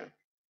recognition.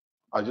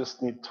 I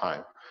just need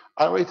time.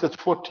 I waited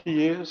 40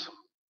 years.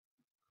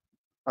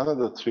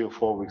 Another 3 or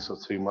 4 weeks or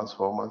 3 months,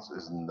 4 months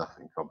is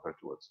nothing compared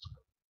to what's to come.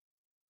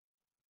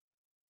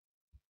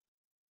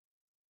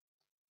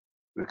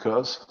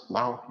 Because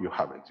now you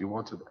have it. You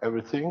wanted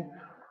everything.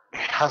 It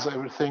has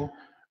everything.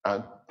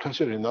 And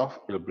pleasure enough,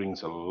 it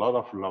brings a lot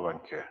of love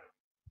and care.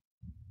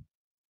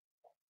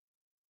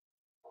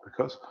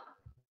 Because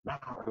now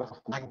a lot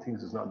of nagging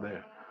things is not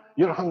there.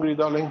 You're hungry,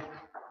 darling.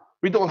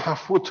 We don't have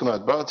food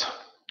tonight, but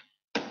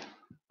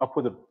I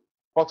put a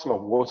bottle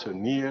of water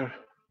near.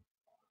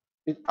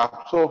 It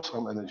absorbs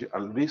some energy.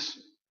 At least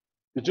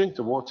you drink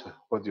the water,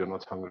 but you're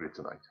not hungry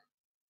tonight.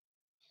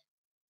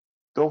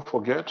 Don't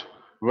forget,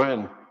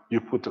 when you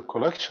put a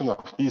collection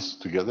of these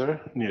together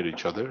near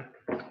each other,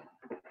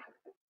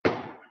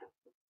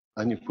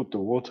 and you put the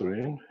water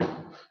in,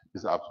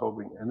 it's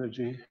absorbing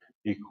energy,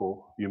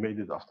 equal, you made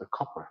it after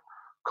copper.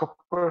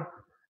 Copper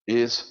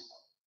is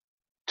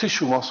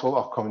tissue muscle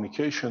of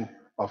communication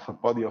of the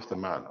body of the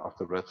man, of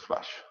the red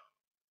flesh.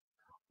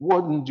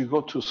 When you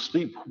go to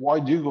sleep, why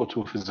do you go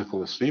to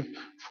physical sleep?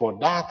 For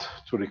that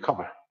to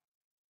recover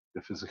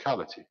the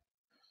physicality.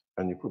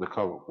 And you put a cup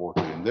of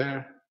water in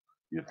there,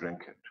 you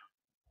drink it.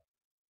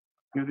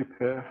 You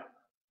repair,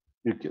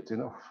 you get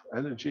enough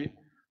energy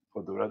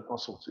for the red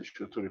muscle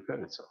tissue to repair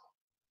itself.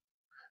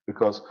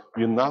 Because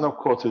you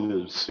nano-coated it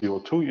with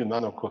CO2, you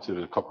nano-coated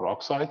it with copper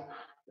oxide,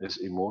 is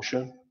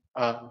emotion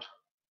and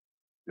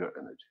your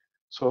energy.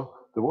 So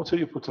the water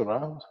you put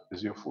around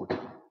is your food.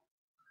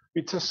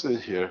 We tested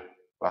it here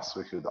last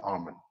week with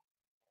Armin.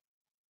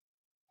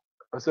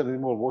 Is there any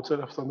more water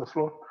left on the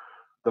floor?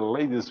 The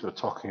ladies were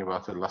talking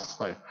about it last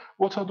night.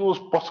 What are those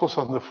bottles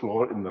on the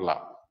floor in the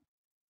lab?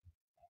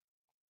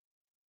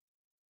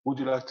 Would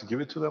you like to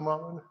give it to them,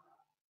 Armin?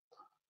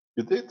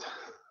 You did?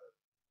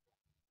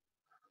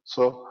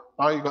 So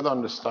now you got to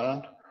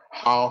understand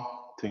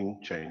how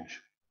things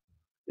change.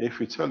 If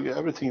we tell you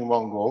everything in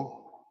one go,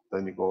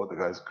 then you go, the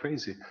guy's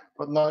crazy.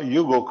 But now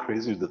you go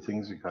crazy with the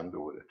things you can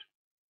do with it.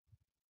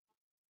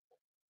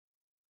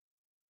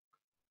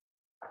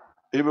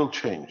 It will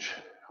change.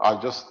 I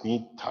just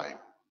need time.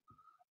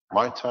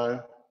 My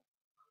time,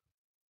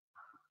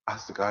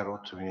 as the guy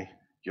wrote to me,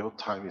 your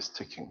time is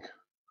ticking.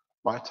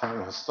 My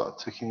time has started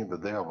ticking the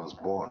day I was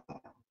born,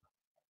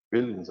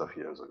 billions of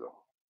years ago,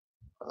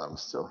 and I'm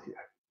still here.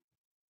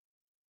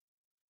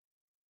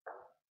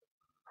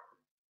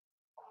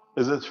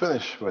 Is it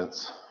finished,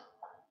 Vince?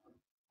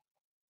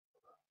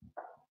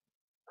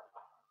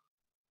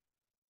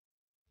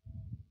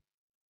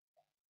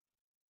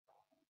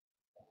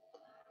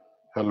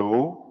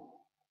 Hello?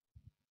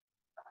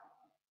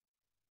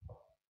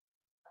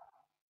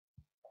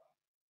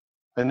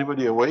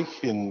 Anybody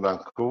awake in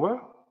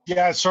Vancouver?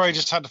 Yeah, sorry, I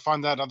just had to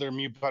find that other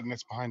mute button.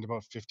 It's behind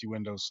about 50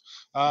 windows.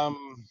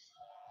 I'm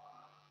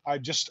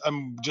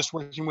just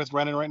working with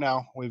Renan right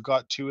now. We've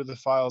got 2 of the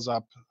files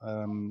up,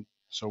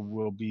 so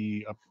we'll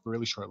be up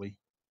really shortly.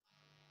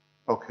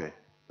 Okay,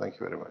 thank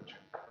you very much.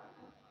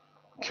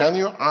 Can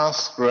you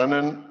ask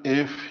Renan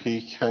if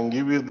he can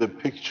give you the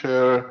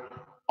picture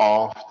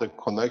of the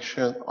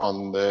connection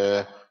on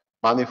the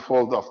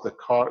manifold of the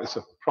car? It's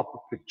a proper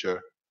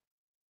picture.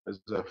 It's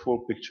a full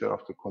picture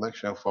of the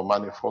connection for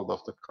manifold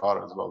of the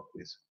car as well,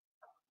 please.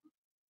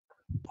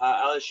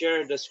 I'll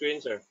share the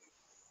screen, sir.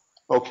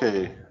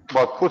 Okay,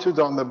 but put it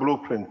on the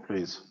blueprint,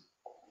 please.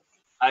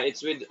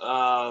 It's with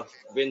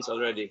Vince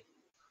already.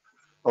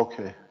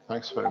 Okay,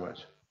 thanks very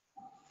much.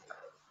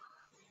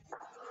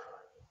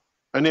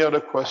 Any other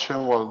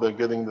question while they're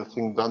getting the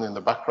thing done in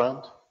the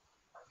background?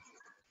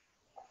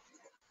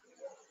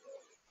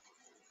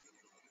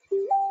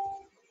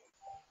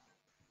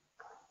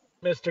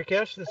 Mr.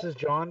 Kesh, this is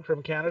John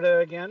from Canada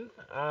again.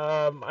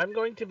 I'm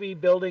going to be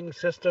building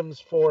systems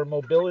for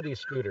mobility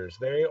scooters.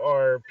 They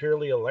are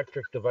purely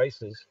electric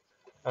devices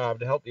to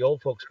help the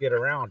old folks get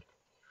around.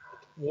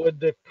 Would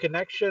the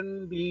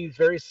connection be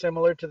very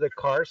similar to the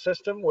car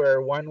system,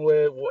 where one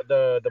would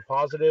the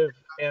positive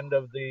end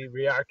of the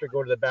reactor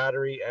go to the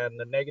battery and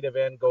the negative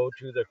end go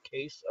to the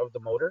case of the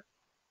motor?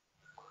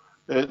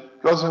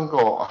 It doesn't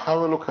go.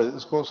 Have a look at it.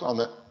 It goes on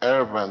the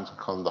air vent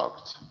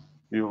conduct.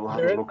 You have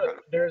a look at it.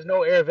 There is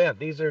no air vent.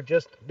 These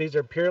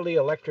are purely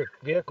electric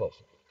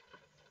vehicles.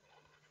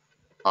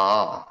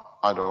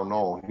 I don't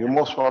know. You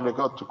most probably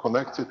got to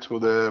connect it to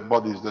the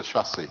bodies, the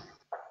chassis.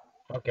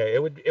 Okay,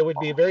 it would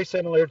be very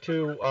similar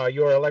to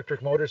your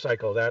electric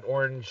motorcycle, that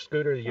orange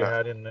scooter that you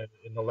had in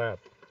the lab.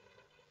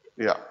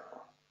 Yeah.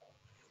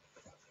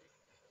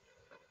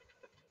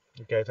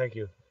 Okay, thank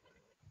you.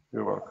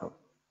 You're welcome.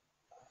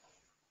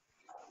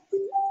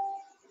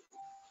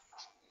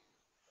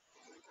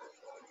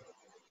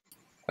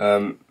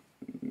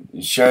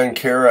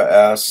 Shankara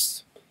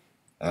asked,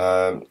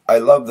 I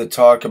love the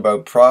talk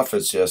about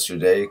prophets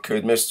yesterday.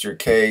 Could Mr.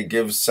 K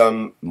give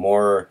some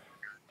more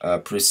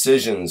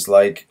precisions,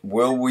 like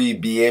will we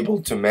be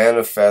able to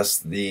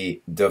manifest the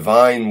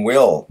divine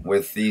will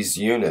with these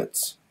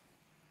units?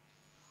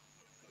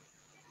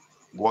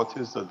 What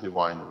is the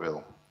divine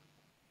will?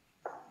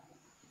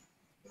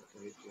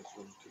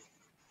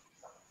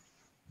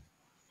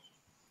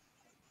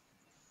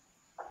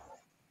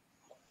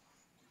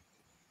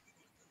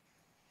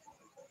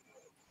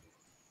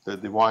 The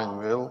divine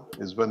will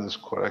is when it's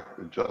correct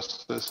with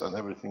justice and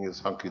everything is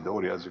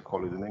hunky-dory, as you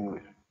call it in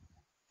English.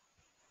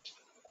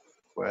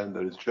 When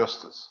there is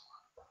justice.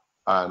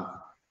 And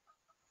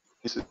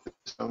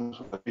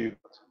systems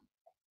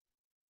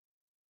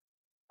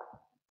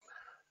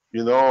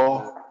you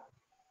know,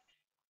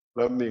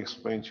 let me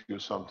explain to you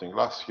something.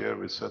 Last year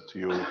we said to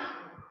you,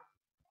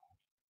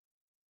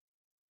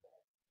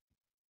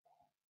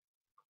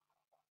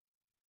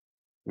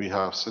 we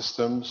have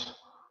systems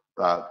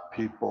that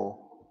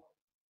people,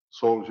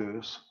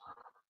 soldiers,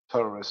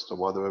 terrorists, or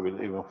whatever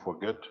will even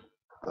forget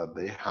that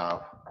they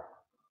have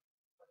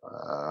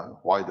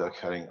why they're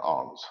carrying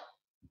arms.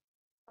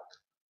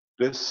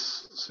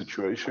 This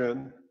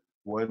situation,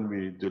 when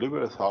we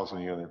deliver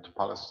 1,000 units to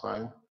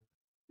Palestine,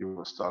 you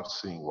will start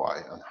seeing why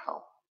and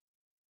how.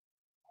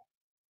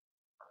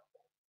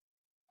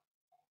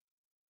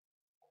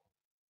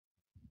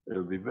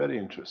 It'll be very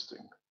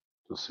interesting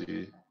to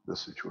see the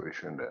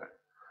situation there.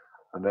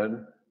 And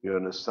then you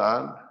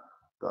understand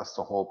that's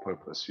the whole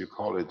purpose. You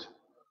call it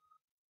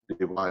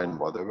divine,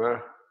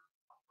 whatever,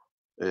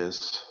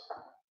 is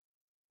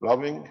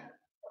loving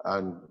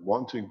and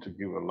wanting to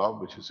give a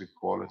love which is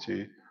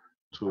equality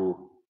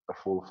to a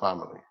full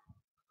family.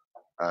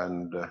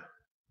 And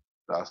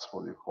that's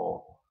what you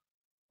call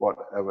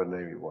whatever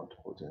name you want to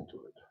put into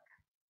it.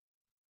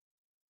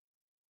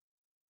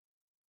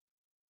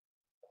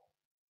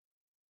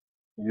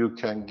 You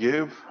can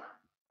give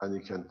and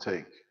you can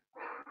take.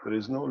 There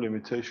is no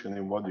limitation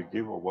in what you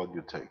give or what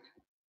you take,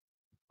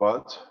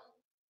 but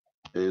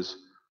is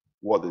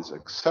what is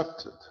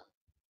accepted.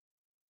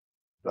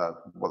 That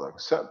what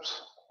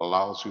accepts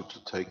allows you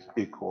to take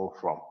equal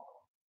from.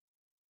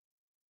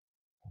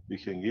 You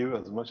can give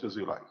as much as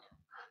you like.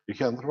 You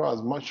can throw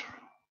as much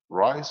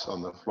rice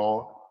on the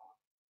floor.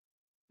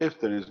 If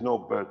there is no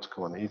bird to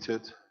come and eat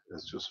it,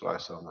 it's just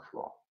rice on the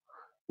floor.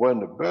 When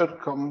the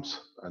bird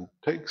comes and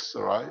takes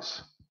the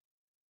rice,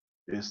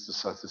 it's the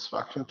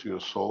satisfaction to your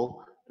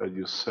soul that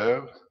you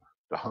served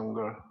the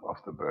hunger of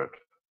the bird.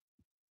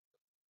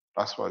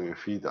 That's why we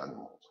feed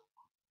animals.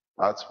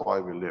 That's why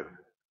we live.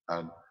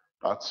 And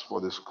that's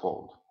what is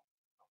called.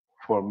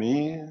 For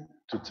me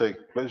to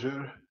take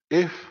pleasure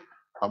if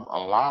I'm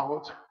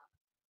allowed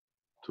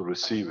to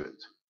receive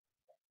it.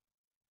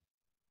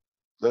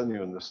 Then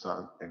you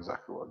understand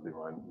exactly what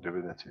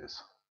divinity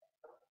is.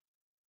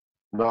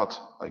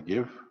 Not I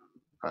give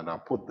and I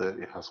put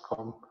there, it has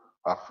come,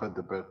 I fed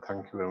the bird,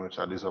 thank you very much.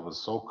 At least I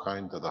was so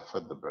kind that I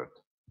fed the bird.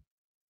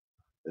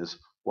 Is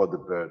what the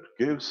bird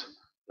gives,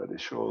 that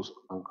it shows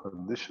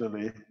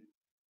unconditionally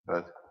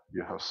that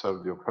you have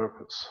served your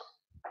purpose.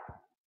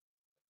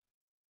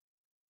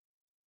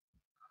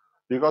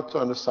 You got to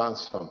understand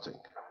something.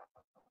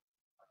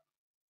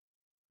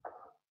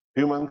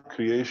 Human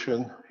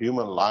creation,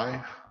 human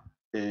life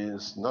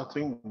is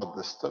nothing but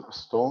the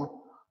stone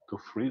to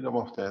freedom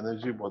of the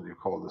energy, what you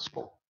call the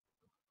soul.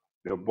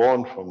 You're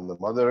born from the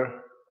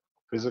mother,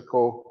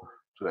 physical,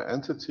 to the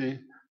entity,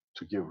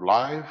 to give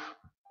life,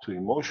 to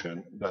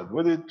emotion, that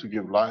with it to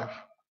give life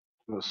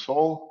to the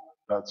soul.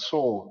 That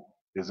soul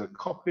is a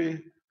copy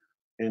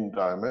in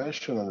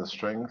dimension and the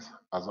strength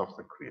as of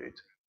the Creator.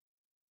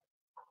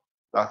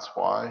 That's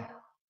why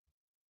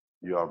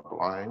you are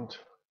blind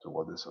to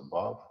what is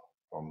above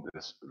from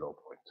this below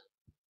point.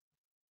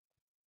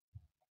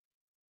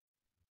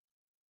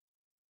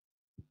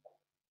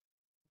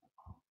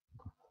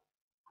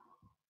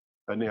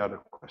 Any other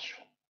question?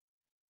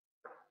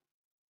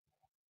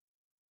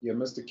 Yeah,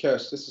 Mr.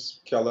 Kesh, this is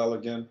Kal-El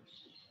again.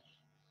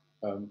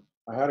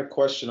 I had a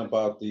question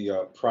about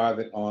the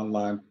private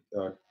online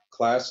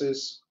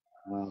classes.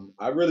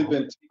 I've really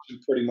been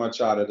teaching pretty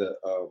much out of the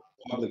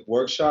public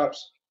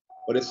workshops,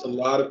 but it's a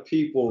lot of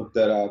people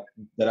that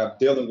I'm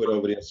dealing with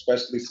over there,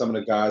 especially some of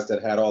the guys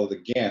that had all of the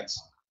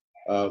Gants.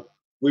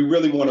 We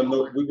really want to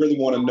know. We really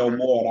want to know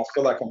more, and I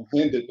feel like I'm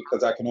hindered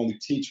because I can only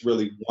teach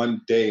really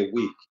 1 day a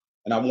week,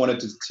 and I wanted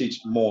to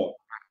teach more.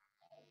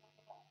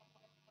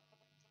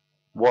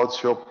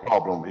 What's your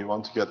problem? You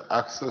want to get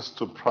access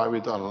to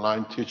private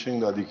online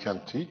teaching that you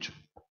can teach?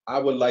 I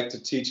would like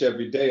to teach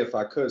every day if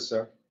I could,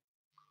 sir.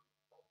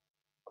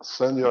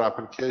 Send your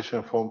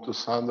application form to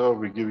Sandor.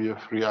 We give you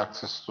free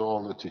access to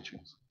all the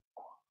teachings.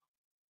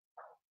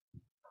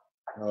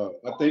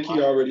 I think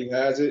he already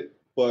has it,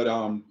 but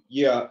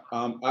yeah,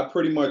 I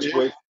pretty much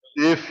wait.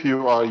 If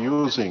you are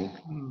using,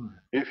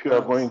 if you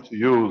are going to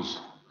use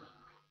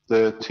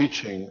the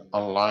teaching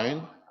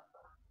online,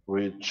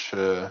 which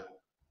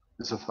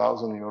is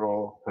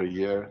 €1,000 per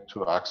year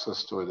to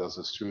access to it as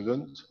a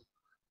student,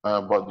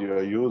 but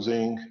you're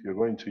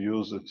going to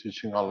use the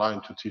teaching online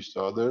to teach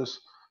the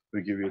others,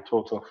 we give you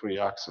total free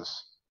access.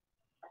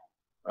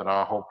 And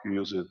I hope you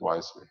use it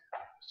wisely.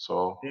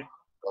 So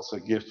that's a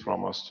gift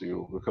from us to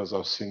you because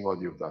I've seen what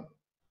you've done.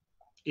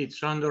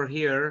 It's under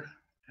here.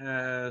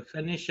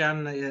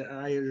 Phoenician,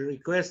 I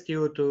request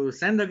you to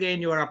send again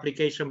your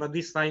application, but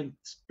this time,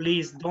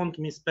 please don't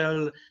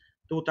misspell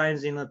 2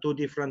 times in 2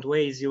 different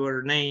ways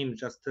your name,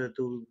 just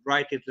to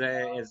write it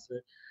as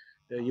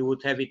you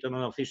would have it on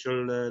an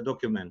official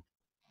document.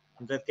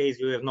 In that case,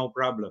 you have no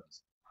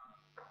problems.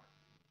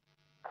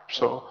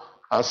 So,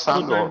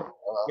 Sandor,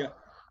 yeah.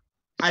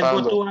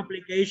 I've got 2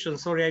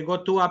 applications. Sorry, I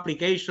got 2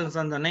 applications,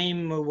 and the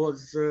name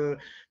was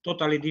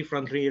totally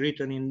differently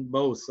written in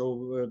both.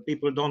 So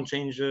people don't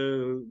change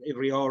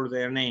every hour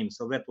their name.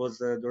 So that was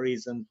the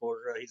reason for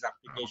his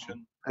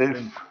application.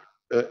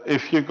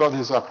 If you got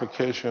his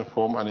application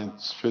form and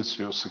it fits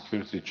your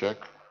security check,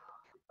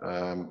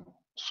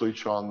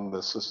 switch on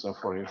the system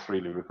for him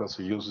freely because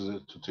he uses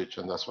it to teach,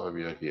 and that's why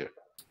we are here.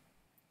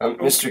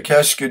 Mr.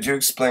 Kesh, could you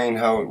explain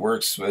how it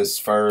works as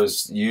far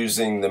as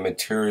using the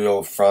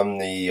material from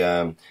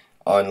the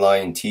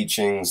online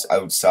teachings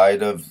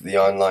outside of the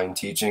online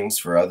teachings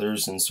for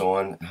others and so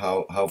on?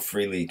 How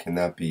freely can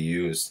that be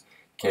used?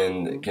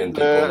 Can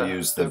people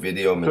use the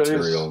video There is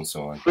material and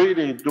so on?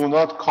 freely do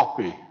not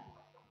copy.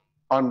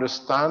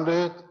 Understand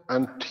it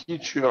and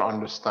teach your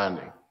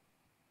understanding.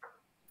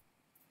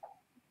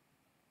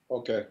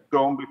 Okay.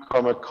 Don't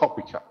become a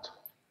copycat,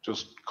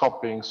 just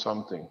copying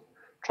something.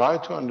 Try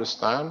to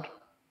understand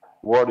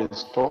what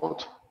is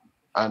taught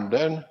and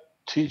then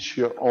teach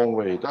your own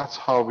way. That's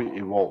how we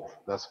evolve.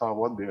 That's how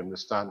what we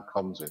understand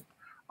comes in.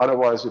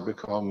 Otherwise, it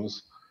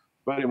becomes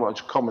very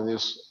much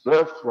communist,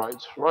 left, right,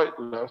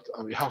 left,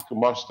 and we have to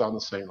march down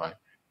the same line.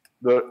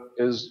 There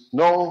is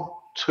no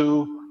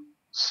two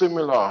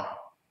similar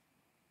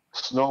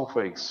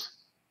snowflakes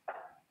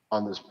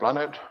on this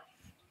planet,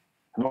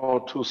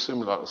 no two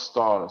similar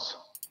stars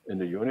in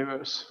the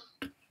universe.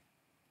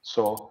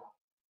 So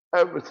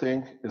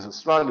everything is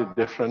slightly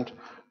different,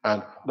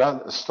 and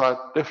that slight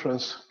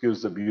difference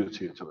gives the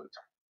beauty to it.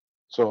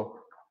 So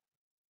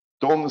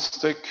don't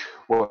mistake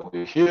what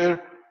you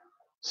hear,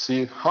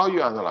 see how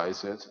you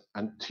analyze it,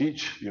 and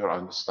teach your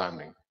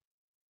understanding.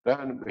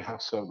 Then we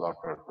have served our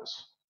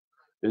purpose.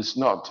 It's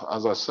not,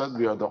 as I said,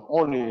 we are the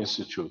only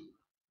institute.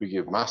 We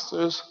give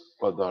masters,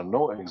 but there are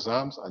no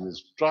exams, and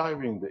it's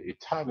driving the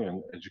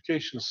Italian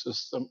education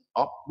system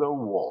up the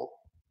wall.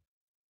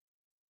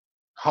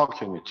 How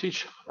can you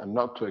teach and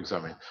not to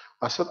examine?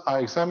 I said, I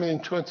examine in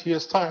 20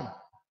 years' time.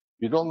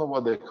 You don't know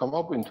what they come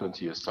up in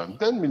 20 years' time.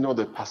 Then we know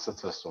they passed the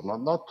test or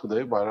not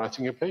today by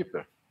writing a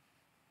paper.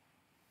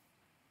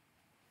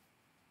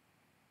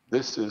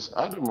 This is,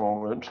 at the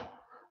moment,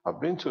 I've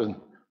been to a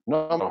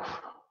number of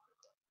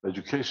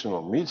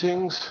educational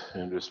meetings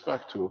in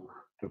respect to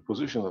the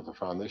position of the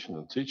foundation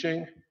and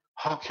teaching.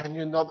 How can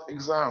you not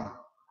exam?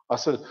 I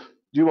said, do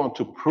you want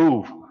to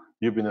prove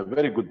you've been a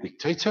very good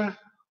dictator,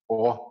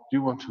 or do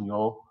you want to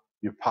know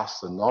you pass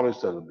the knowledge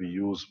that will be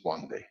used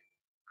one day?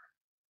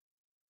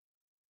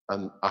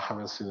 And I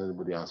haven't seen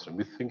anybody answer.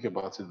 We think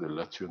about it, we'll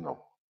let you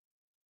know.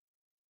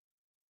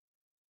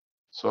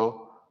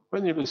 So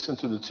when you listen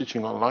to the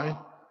teaching online,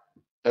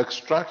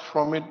 extract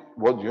from it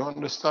what you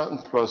understand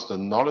plus the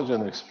knowledge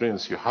and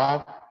experience you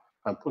have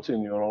and put it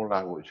in your own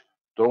language.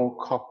 Don't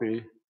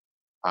copy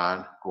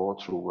and go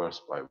through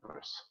verse by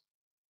verse.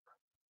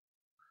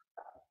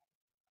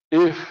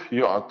 If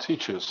you are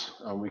teachers,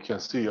 and we can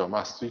see your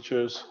math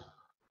teachers,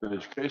 the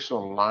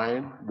educational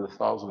line, the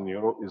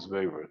 €1,000 is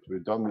waived.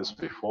 We've done this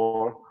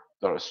before.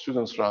 There are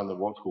students around the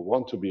world who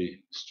want to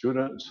be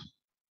students,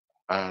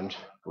 and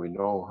we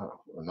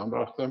know a number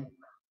of them.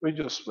 We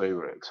just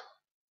waiver it.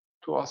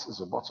 To us, it's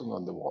a button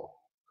on the wall.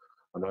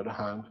 On the other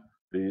hand,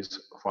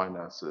 these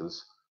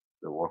finances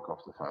the work of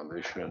the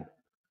foundation,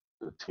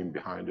 the team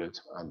behind it,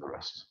 and the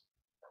rest.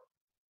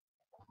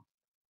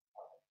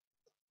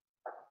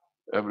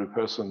 Every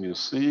person you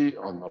see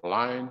on the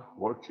line,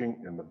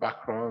 working in the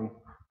background,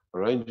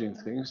 arranging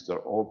things, they're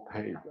all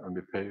paid, and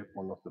we pay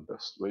one of the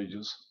best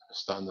wages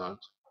standard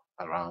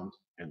around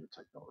in the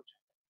technology.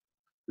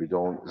 We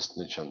don't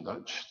snitch and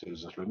dodge.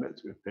 There's a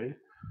limit we pay,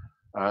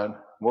 and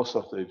most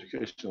of the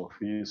educational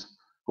fees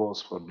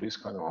goes for these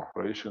kind of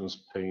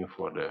operations, paying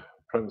for the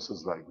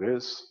premises like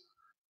this,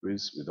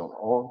 which we don't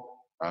own,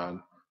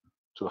 and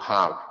to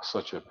have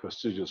such a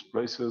prestigious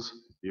places,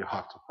 you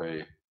have to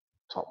pay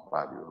top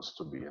values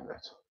to be in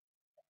it.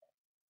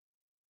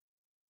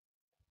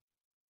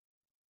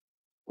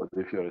 But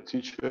if you're a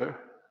teacher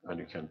and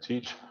you can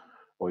teach,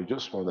 or you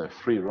just want a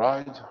free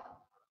ride,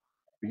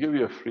 we give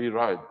you a free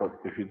ride, but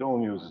if you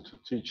don't use it to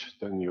teach,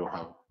 then you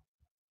have,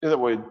 in a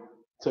way,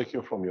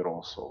 taken from your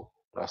own soul.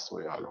 That's the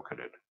way I look at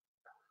it.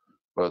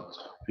 But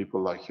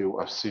people like you,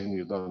 I've seen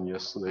you done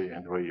yesterday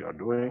and the way you are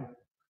doing,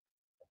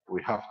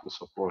 we have to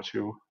support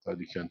you that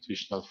you can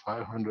teach not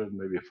 500,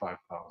 maybe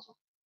 5,000.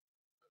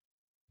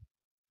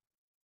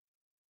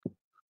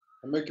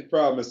 I make you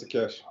proud, Mr.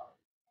 Kesh.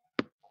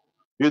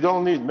 You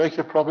don't need, make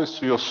a promise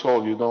to your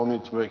soul. You don't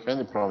need to make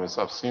any promise.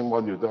 I've seen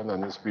what you've done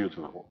and it's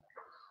beautiful.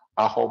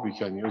 I hope we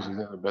can use it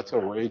in a better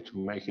way to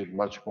make it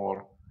much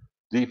more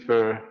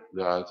deeper,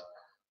 that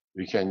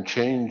we can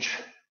change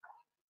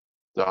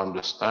the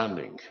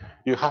understanding.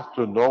 You have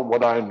to know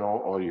what I know,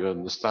 or you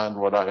understand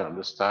what I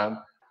understand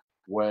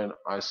when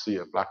I see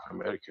a Black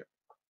American.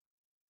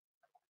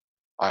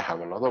 I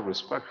have a lot of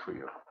respect for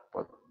you,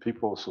 but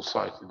people,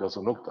 society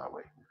doesn't look that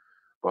way.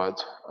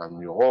 But,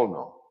 and you all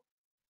know,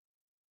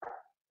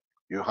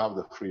 you have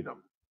the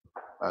freedom,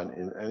 and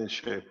in any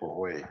shape or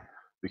way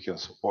we can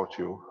support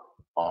you.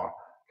 Our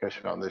Cash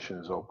Foundation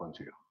is open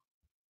to you.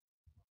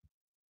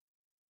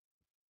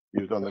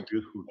 You've done a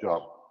beautiful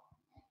job.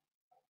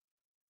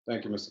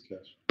 Thank you, Mr.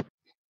 Kesh.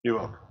 You're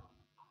welcome.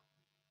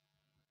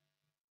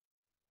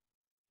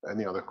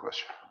 Any other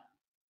question?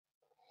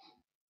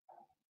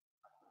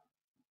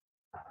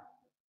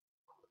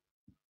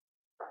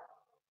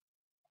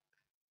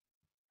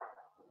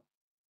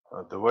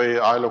 The way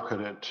I look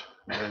at it,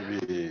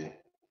 maybe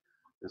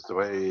is the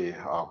way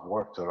I've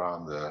worked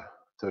around the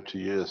 30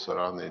 years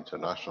around the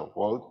international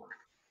world.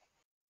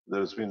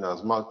 There's been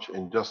as much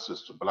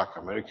injustice to Black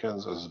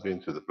Americans as has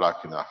been to the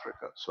Black in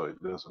Africa. So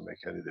it doesn't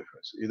make any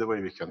difference. Either way,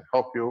 we can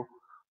help you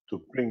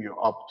to bring you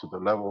up to the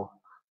level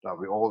that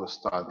we all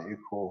stand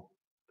equal,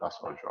 That's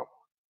our job.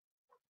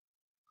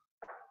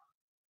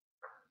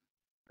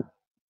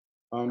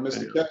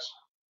 Mr. Cash,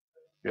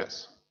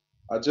 Yes.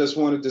 I just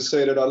wanted to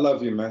say that I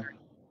love you, man.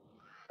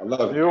 I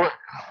love you.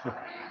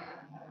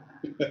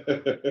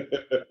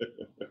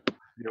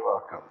 You're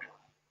welcome.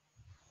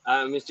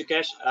 Mr.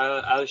 Cash,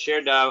 I'll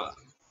share the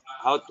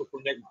how to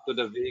connect to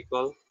the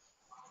vehicle.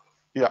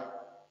 Yeah.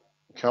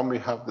 Can we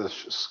have the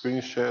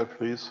screen share,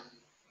 please?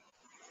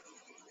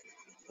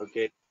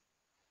 Okay.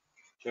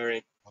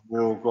 Sharing.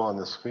 We'll go on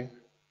the screen.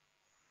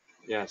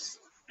 Yes.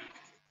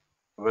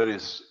 Where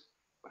is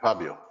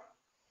Fabio?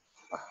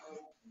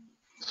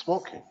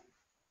 Smoking.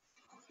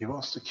 He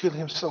wants to kill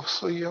himself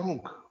so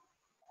young.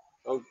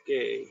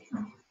 Okay.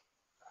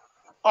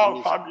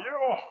 Oh,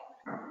 Fabio!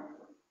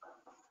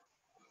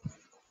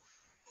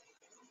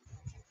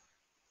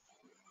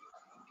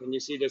 Can you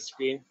see the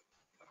screen?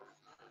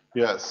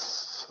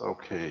 Yes,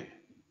 okay.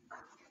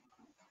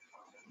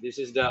 This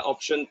is the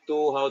option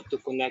 2, how to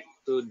connect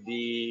to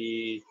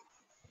the,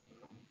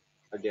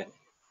 again.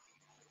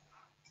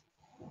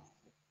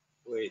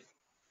 Wait.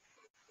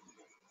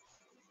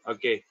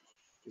 Okay.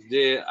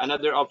 The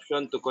another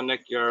option to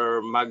connect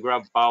your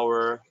MagGrab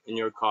power in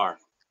your car.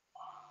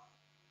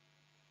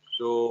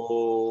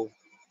 So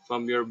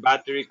from your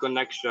battery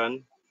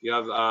connection, you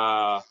have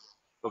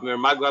from your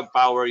MagWeb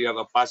power, you have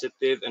a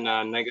positive and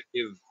a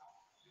negative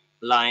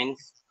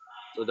lines.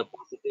 So the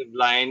positive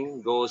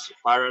line goes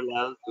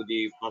parallel to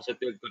the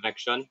positive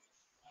connection,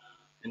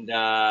 and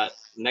the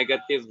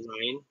negative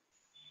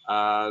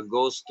line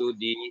goes to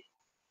the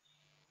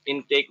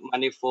intake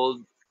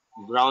manifold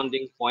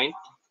grounding point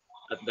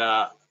at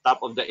the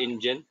top of the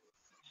engine,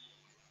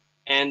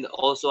 and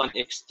also an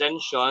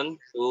extension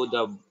to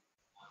the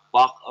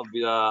back of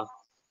the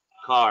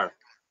car.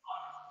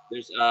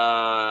 There's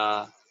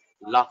a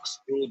lock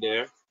screw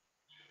there.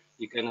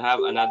 You can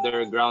have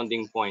another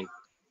grounding point.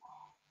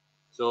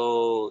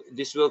 So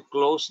this will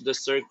close the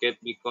circuit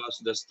because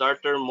the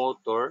starter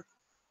motor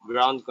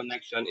ground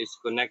connection is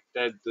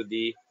connected to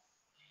the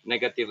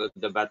negative of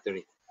the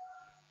battery.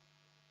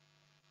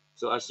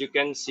 So as you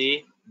can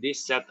see,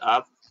 this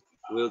setup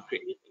will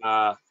create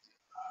a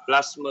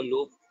plasma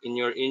loop in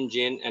your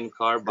engine and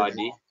car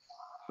body,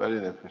 Very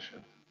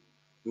inefficient.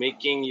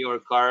 making your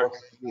car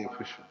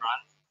Inefficient.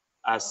 front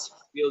as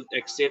field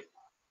exit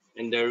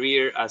and the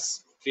rear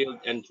as field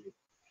entry.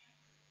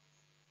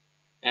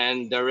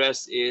 And the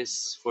rest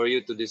is for you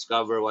to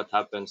discover what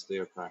happens to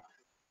your car.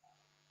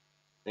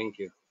 Thank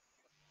you.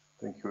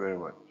 Thank you very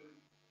much.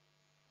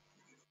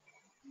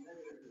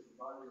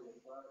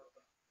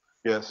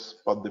 Yes,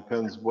 but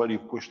depends where you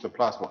push the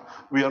plasma.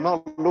 We are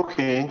not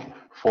looking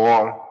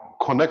for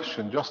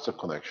connection, just a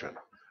connection.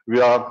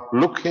 We are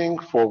looking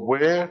for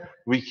where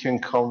we can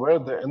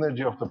convert the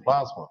energy of the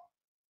plasma.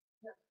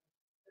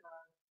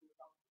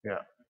 Yeah.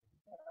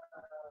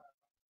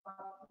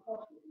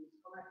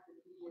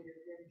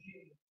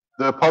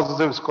 The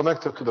positive is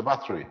connected to the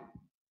battery.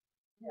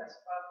 Yes,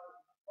 but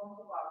from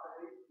the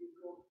battery, you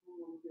go to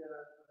the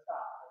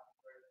starter.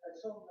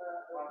 So the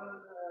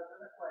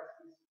request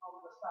is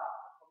from the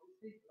starter. From the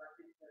stick, I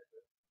think that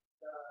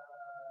the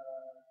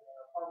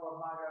power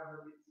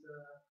magnet is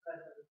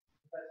better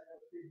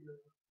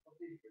configured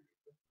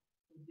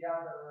in the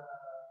other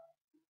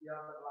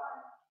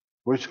line.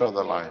 Which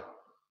other line?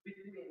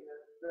 Between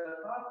the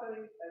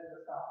battery and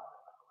the starter.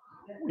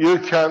 You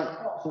can,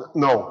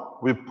 no,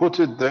 we put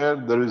it there,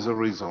 there is a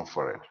reason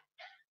for it.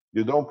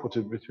 You don't put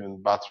it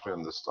between battery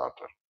and the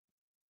starter.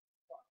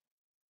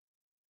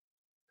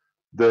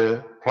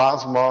 The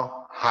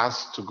plasma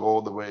has to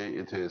go the way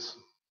it is,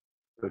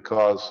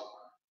 because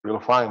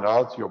you'll find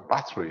out your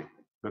battery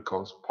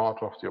becomes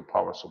part of your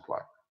power supply.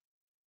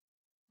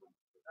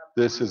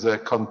 This is a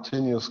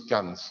continuous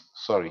GANs,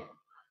 sorry.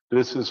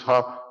 This is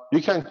how,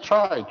 you can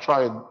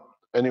try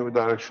any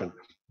direction,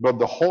 but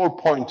the whole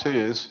point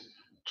is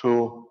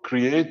to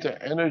create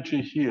the energy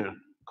here,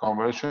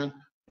 conversion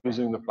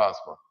using the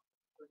plasma.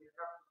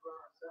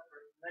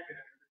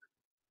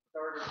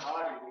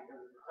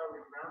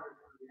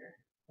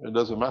 It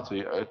doesn't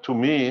matter. To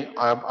me,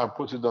 I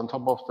put it on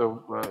top of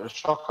the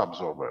shock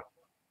absorber.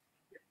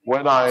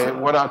 When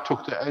I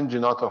took the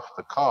engine out of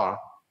the car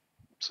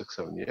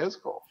 6-7 years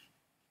ago,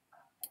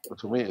 but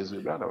to me it's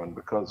irrelevant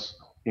because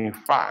in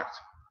fact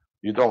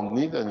you don't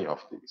need any of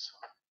these.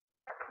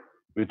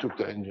 We took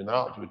the engine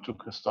out, we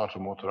took the starter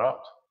motor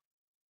out.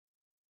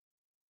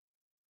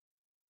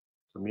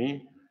 To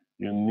me,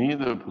 you need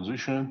a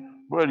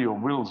position where your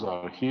wheels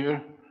are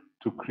here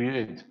to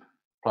create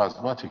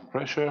plasmatic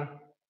pressure,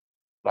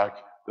 like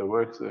the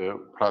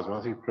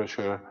plasmatic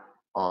pressure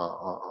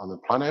on the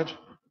planet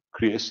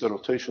creates the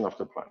rotation of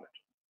the planet.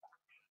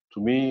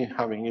 To me,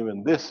 having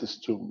even this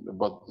is too,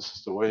 but this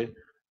is the way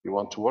you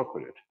want to work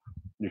with it.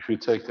 If you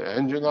take the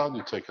engine out,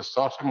 you take a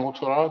starter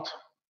motor out,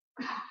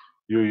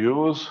 you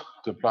use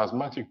the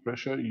plasmatic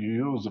pressure,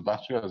 you use the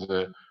battery as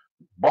a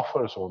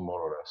buffer zone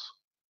more or less.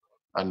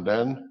 And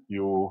then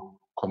you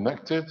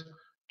connect it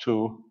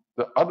to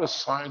the other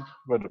side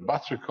where the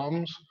battery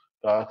comes,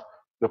 that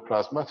the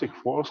plasmatic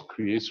force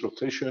creates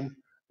rotation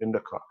in the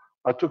car.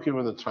 I took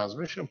even the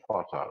transmission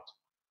part out.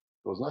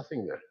 There was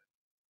nothing there.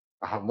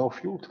 I have no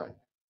fuel tank.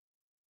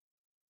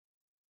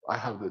 I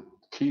have the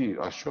key.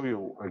 I'll show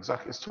you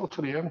exactly. It's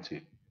totally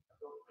empty.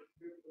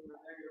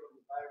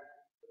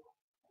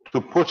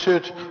 To put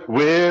it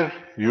where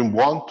you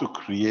want to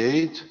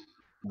create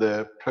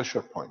the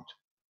pressure point.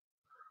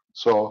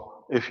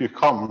 So if you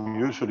come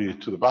usually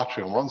to the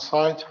battery on one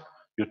side,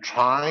 you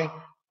try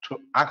to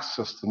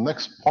access the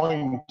next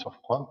point of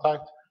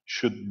contact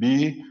should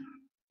be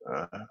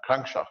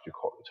crankshaft, you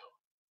call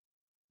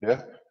it.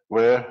 Yeah,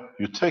 where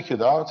you take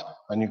it out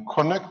and you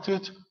connect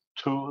it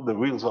to the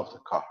wheels of the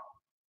car.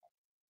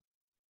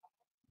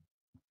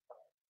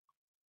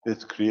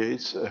 It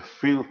creates a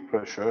field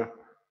pressure.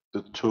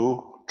 The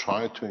two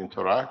try to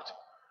interact.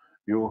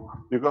 You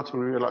got to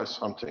realize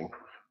something.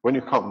 When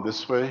you come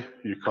this way,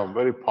 you come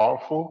very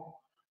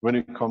powerful. When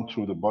you come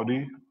through the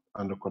body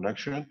and the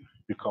connection,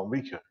 you come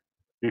weaker.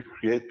 You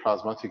create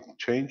plasmatic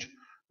change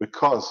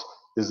because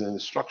it's in the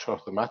structure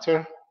of the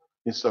matter.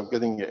 Instead of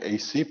getting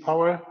AC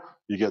power,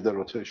 you get the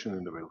rotation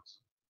in the wheels.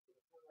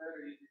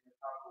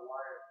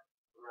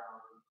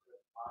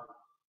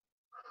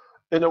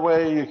 In a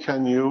way, you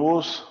can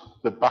use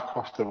the back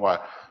of the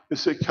wire. You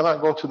see, can I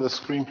go to the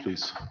screen,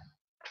 please?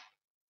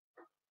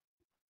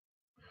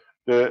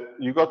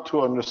 You got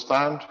to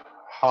understand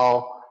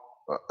how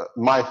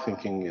my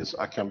thinking is.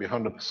 I can be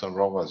 100%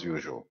 wrong as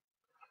usual.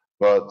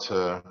 But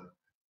the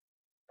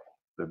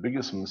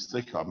biggest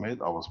mistake I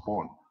made, I was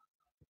born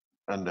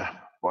in the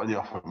body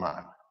of a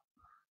man.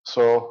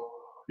 So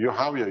you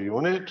have your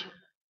unit,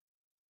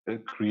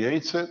 it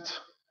creates it,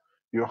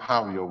 you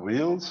have your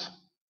wheels,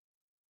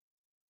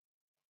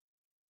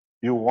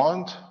 you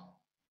want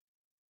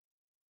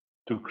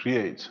to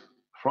create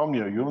from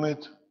your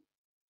unit,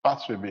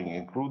 battery being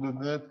included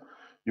in it,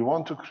 you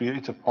want to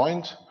create a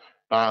point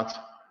that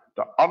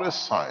the other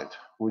side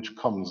which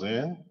comes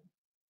in,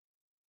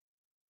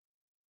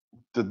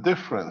 the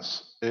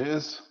difference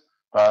is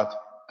that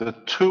the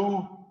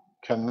two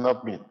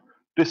cannot meet.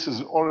 This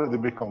has already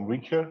become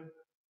weaker.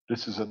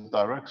 This is a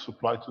direct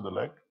supply to the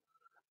leg,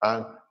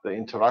 and the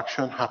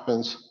interaction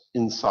happens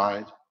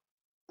inside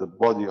the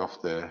body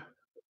of the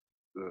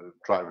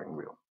driving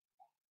wheel.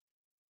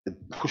 It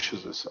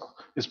pushes itself.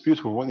 It's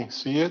beautiful when you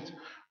see it,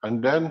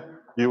 and then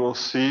you will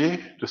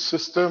see the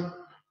system,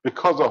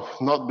 because of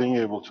not being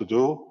able to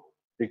do,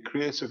 it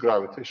creates a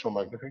gravitational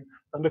magnetic,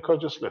 and the car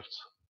just lifts.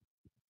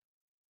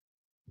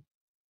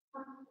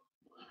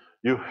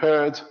 You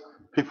heard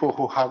people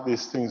who have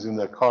these things in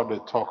their car, they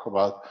talk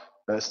about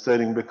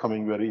steering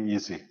becoming very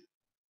easy.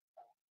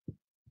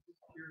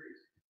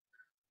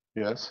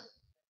 Yes?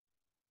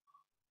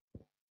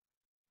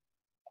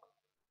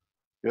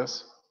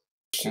 Yes?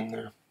 In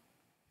there.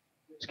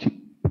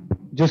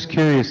 Just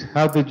curious,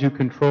 how did you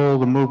control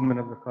the movement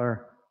of the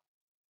car?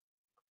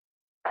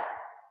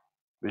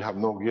 We have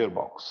no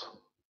gearbox.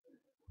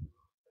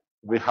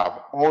 We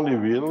have only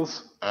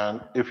wheels,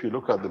 and if you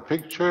look at the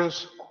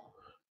pictures,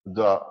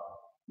 they're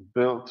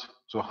built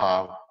to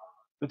have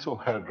little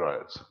hair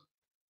dryers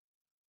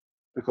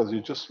because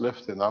you just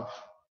lift enough.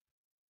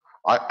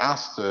 I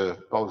asked the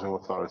Belgian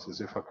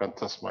authorities if I can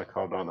test my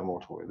car down the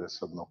motorway. They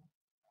said no.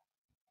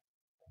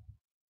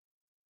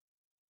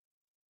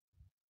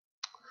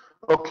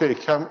 Okay,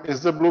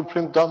 is the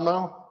blueprint done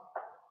now?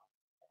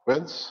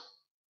 Vince?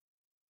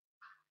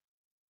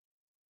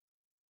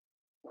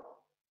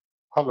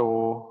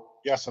 Hello.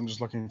 Yes, I'm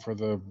just looking for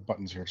the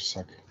buttons here. Just a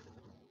sec.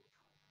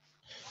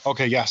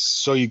 Okay, yes.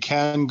 So you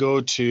can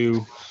go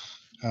to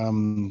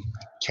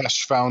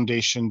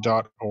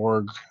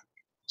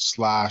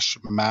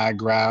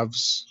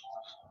keshfoundation.org/magravs,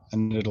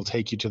 and it'll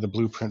take you to the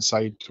blueprint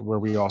site where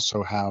we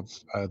also have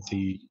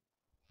the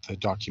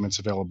documents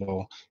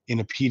available in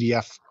a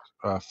PDF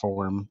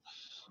form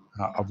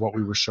of what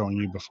we were showing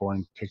you before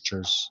in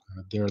pictures.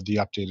 They're the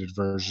updated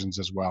versions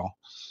as well.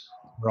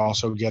 We're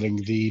also getting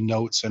the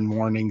notes and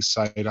warnings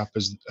site up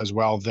as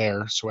well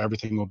there, so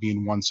everything will be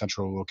in one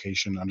central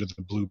location under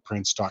the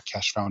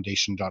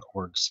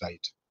blueprints.keshfoundation.org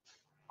site.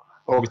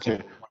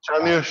 Okay,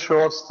 can you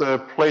show us the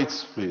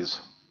plates, please?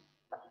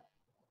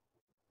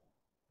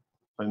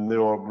 In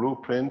your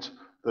blueprint,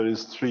 there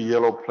is 3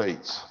 yellow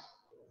plates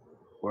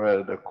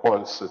where the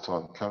coils sit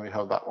on. Can we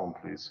have that one,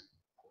 please?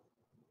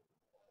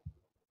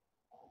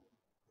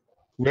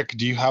 Rick,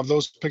 do you have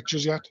those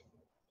pictures yet?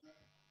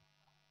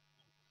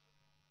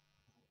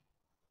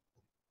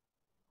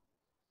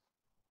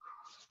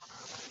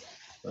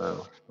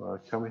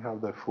 Can we have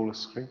the full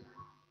screen?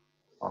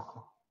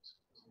 Okay.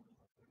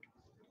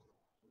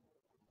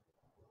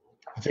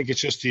 I think it's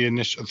just the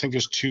initial. I think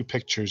there's 2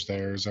 pictures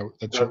there. Is that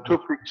There are 2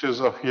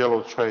 pictures of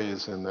yellow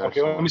trays in there.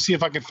 Okay, let me see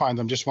if I can find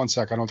them. Just one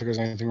sec. I don't think there's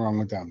anything wrong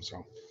with them.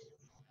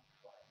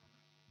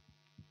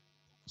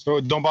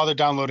 So don't bother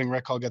downloading,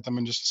 Rick. I'll get them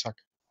in just a sec.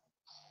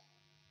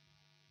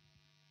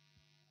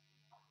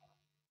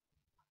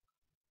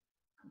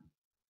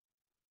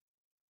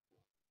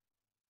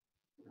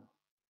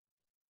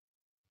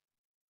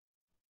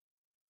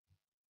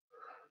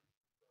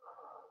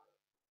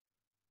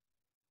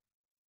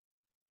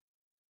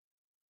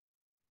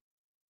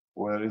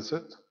 Where is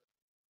it?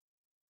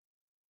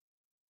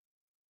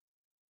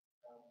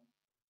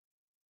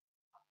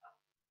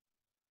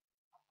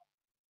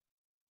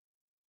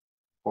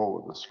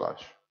 forward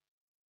slash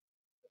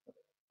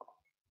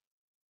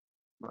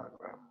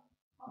Magrav,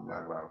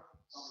 Magrav,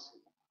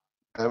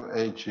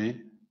 MAGRAVS.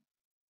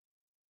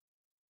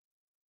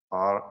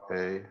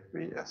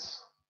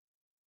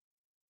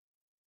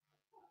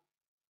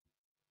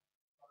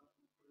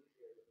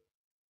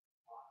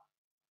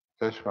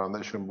 Keshe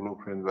Foundation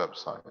Blueprint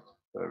website.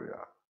 There we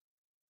are.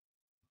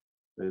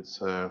 It's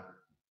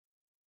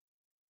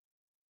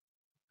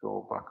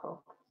go back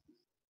up.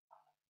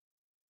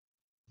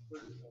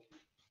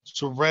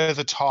 So right at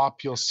the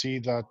top, you'll see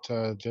that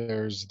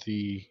there's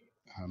the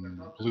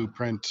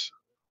blueprint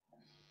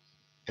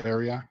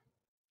area.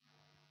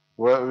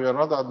 Well, we are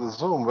not at the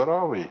Zoom. Where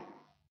are we?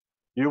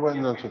 You went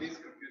into.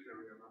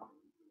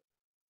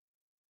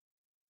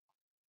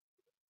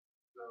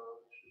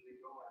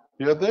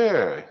 You're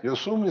there. Your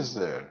Zoom is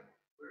there.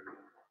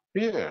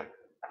 Here.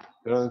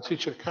 You're on the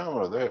teacher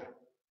camera there.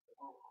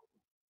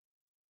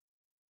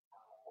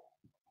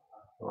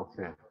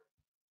 Okay.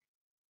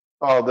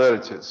 Oh, there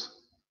it is.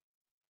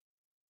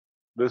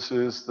 This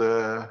is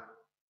the,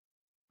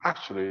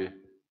 actually,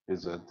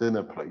 is a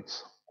dinner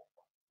plate.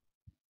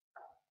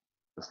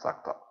 It's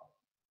stacked up.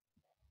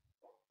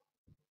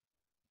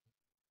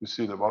 You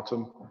see the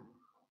bottom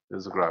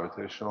is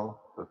gravitational,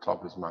 the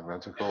top is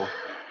magnetical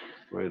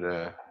with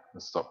a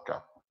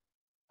stopgap.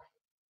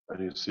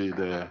 And you see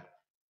the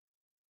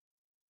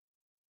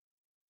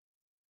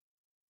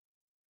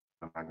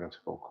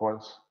magnetical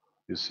coils.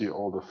 You see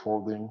all the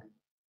folding,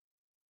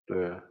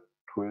 the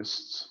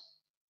twists.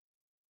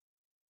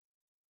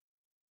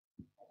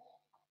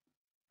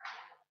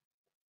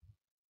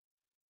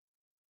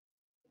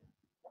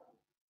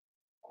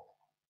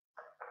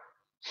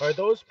 Are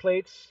those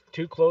plates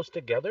too close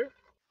together?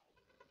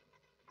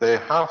 They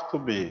have to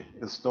be,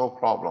 it's no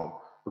problem,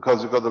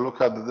 because you've got to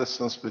look at the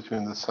distance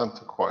between the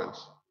center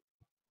coils.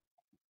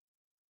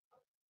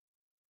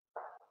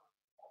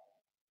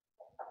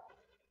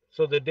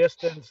 So the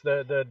distance,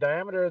 the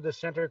diameter of the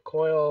center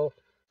coil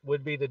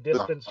would be the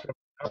distance from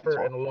the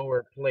upper and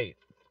lower plate,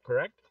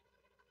 correct?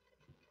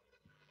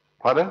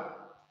 Pardon?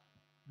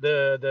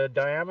 The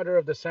diameter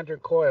of the center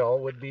coil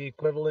would be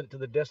equivalent to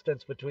the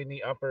distance between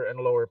the upper and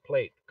lower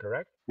plate,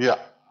 correct? Yeah,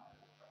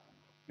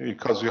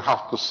 because you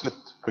have to sit,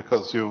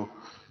 because you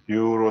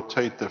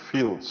rotate the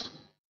fields.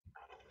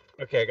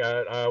 Okay,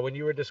 when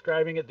you were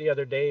describing it the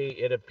other day,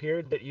 it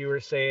appeared that you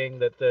were saying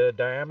that the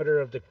diameter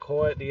of the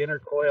coil, the inner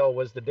coil,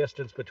 was the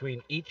distance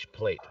between each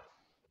plate.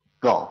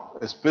 No,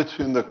 it's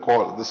between the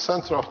coil, the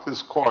center of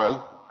this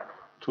coil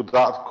to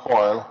that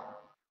coil.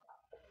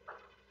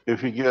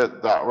 If you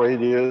get that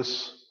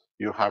radius,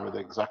 you have it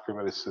exactly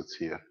where it sits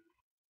here.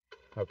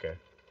 Okay.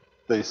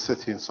 They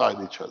sit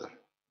inside each other.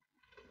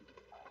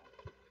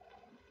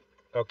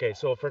 Okay,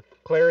 so for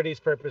clarity's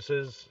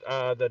purposes,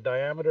 the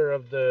diameter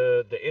of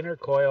the inner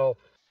coil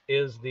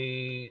is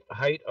the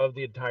height of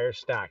the entire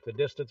stack, the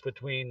distance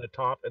between the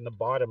top and the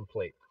bottom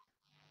plate.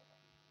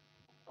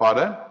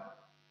 Pardon?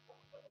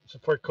 So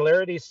for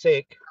clarity's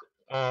sake,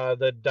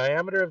 the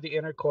diameter of the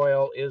inner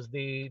coil is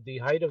the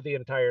height of the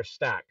entire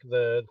stack,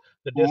 the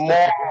distance More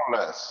between or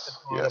less,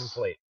 the bottom yes.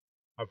 plate.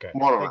 Okay,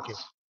 More or thank you.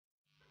 less.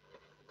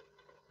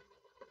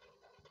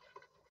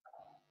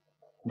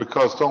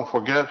 Because don't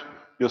forget,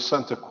 your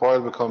center coil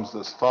becomes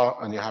the star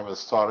and you have a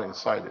star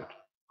inside it.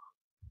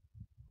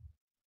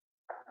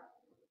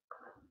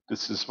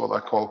 This is what I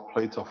call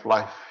plate of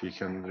life. You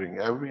can bring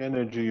every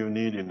energy you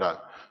need in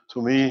that.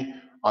 To me,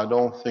 I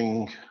don't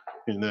think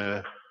in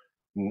a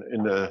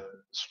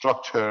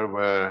structure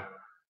where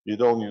you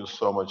don't use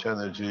so much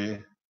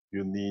energy,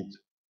 you need.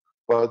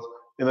 But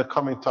in the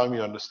coming time,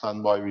 you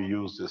understand why we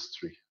use this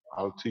tree.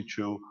 I'll teach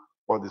you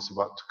what is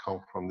about to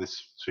come from these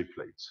 3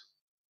 plates.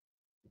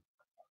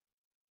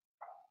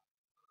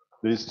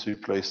 These 3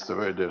 plates, the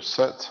way they're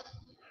set,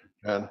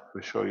 and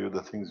we show you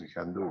the things you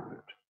can do with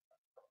it.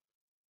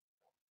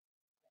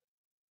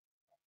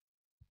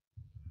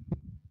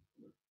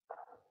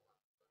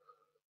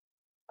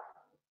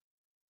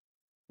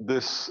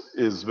 This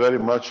is very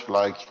much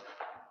like,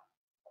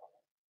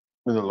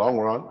 in the long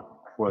run,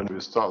 when we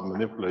start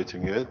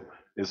manipulating it,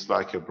 it's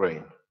like a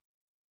brain.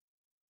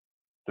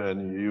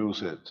 Then you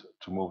use it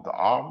to move the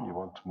arm, you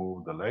want to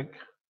move the leg,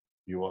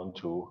 you want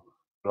to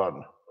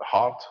run the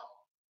heart.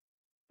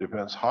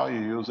 Depends how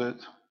you use it,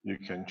 you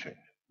can change.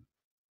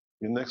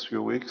 In the next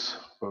few weeks,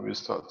 when we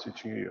start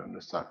teaching you, you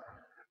understand.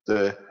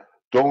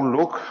 Don't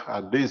look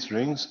at these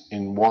rings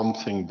in one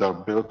thing. They're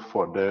built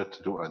for there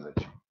to do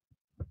energy.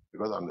 You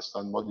got to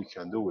understand what you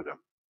can do with them.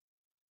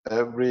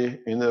 Every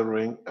inner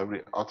ring,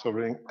 every outer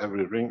ring,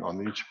 every ring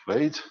on each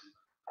plate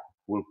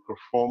will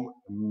perform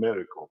a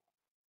miracle.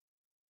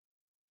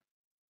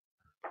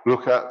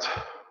 Look at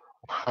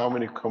how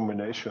many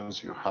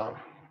combinations you have.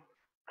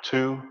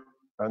 2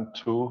 and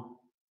 2.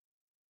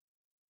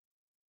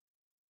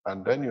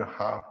 And then you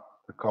have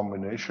the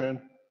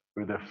combination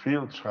with a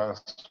field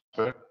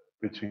transfer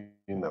between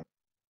them.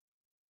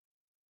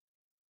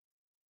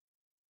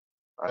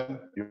 And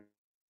you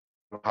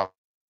have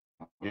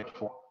gate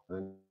 4,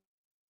 then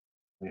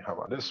you have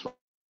this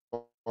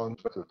one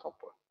to the top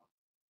one.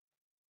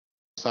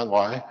 Understand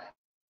why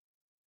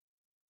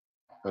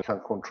and can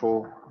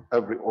control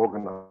every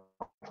organ of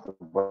the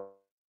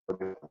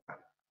body.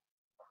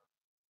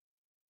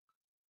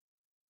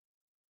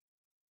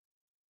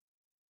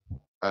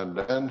 And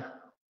then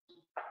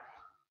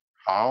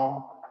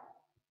how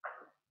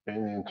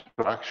in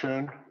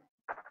interaction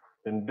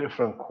in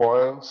different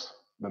coils,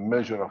 the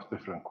measure of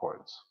different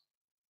coils.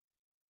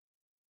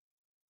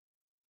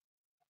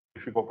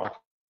 If you go back,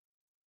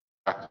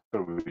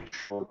 we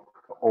showed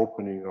the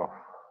opening of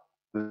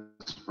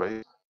this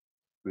place,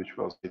 which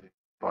was hit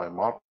by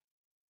Mark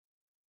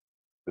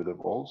with the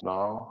balls.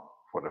 Now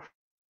for the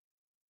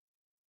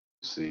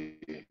see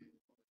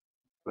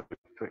the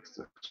fix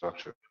the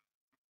structure.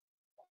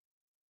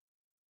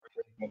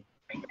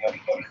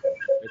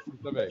 Jetzt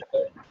ist er weg.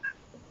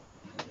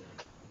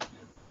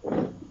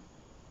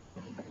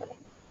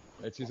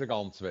 Jetzt ist er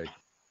ganz weg.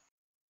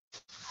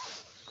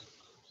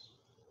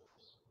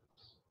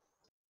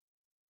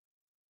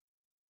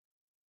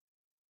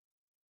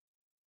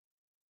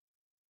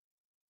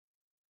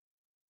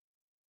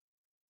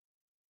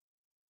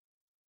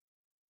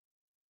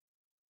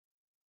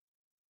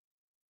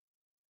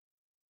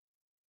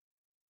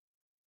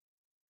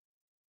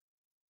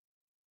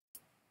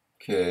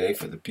 Okay,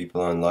 for the people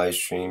on live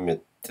stream,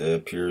 it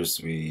appears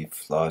we've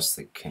lost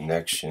the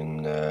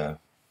connection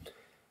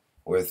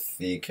with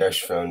the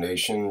Keshe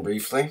Foundation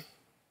briefly.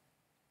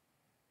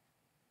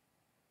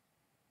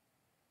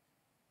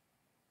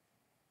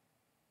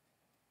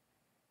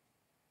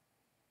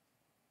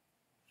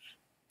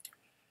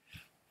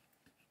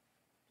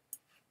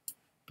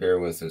 Bear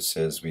with us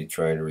as we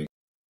try to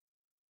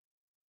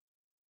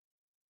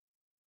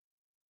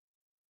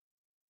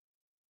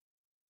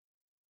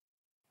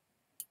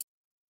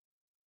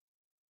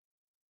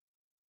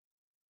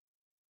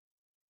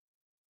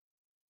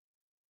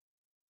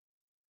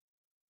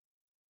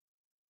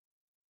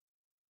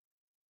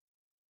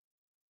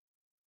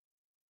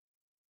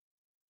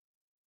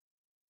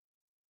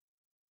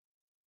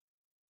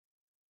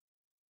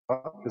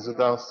Is it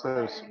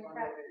downstairs?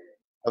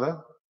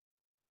 Other?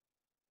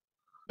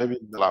 Maybe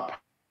in the lab.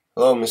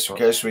 Hello, Mr.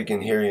 Keshe, we can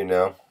hear you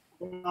now.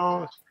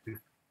 No.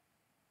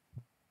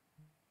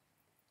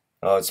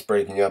 Oh, it's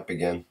breaking up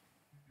again.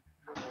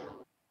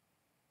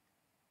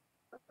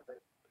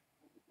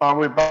 Are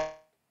we back?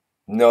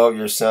 No,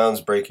 your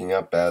sound's breaking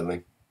up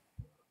badly.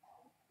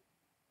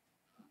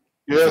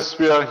 Yes,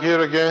 we are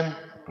here again.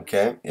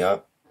 Okay,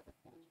 yeah.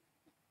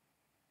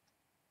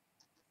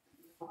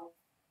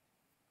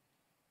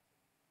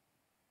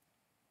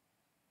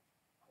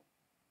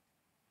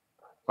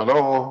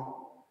 Hello?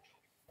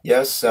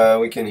 Yes,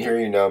 we can hear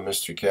you now,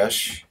 Mr.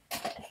 Keshe.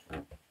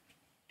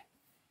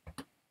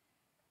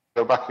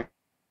 You're back.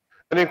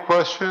 Any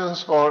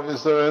questions, or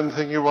is there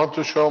anything you want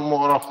to show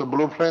more of the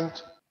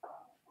blueprint?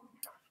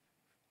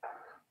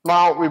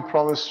 Now we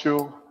promised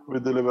you, we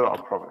deliver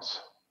our promise.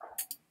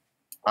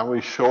 And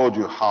we showed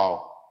you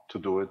how to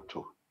do it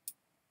too.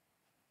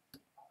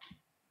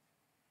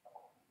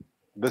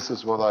 This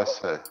is what I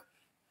say.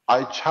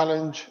 I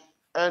challenge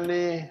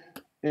any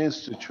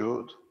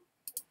institute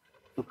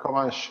to come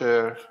and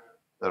share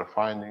their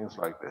findings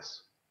like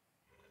this.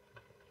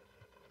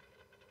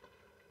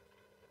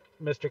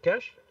 Mr.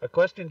 Keshe, a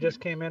question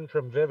just came in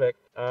from Vivek.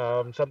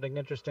 Something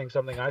interesting,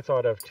 something I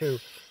thought of too.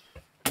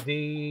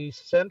 The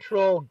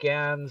central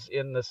GANs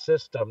in the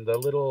system, the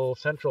little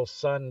central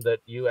sun that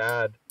you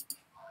add,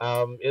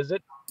 is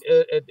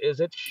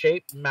its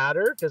shape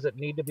matter? Does it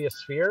need to be a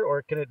sphere,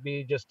 or can it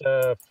be just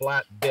a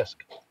flat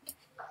disk?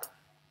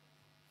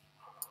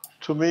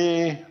 To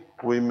me,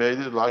 we made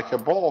it like a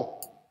ball.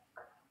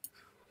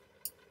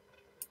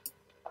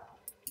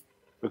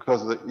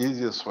 Because the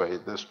easiest way,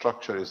 the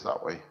structure is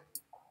that way.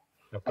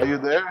 Okay. Are you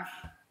there?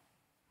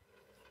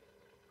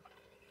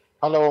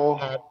 Hello?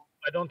 I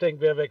don't think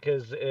Vivek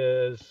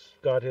is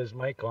got his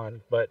mic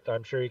on, but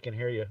I'm sure he can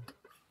hear you.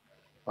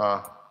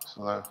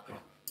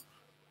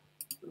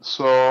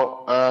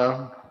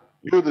 So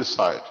you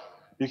decide.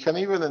 You can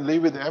even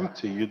leave it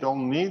empty. You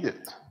don't need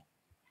it.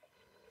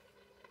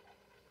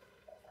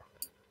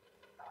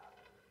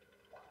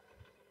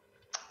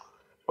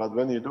 But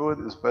when you do it,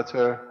 it's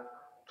better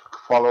to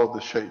follow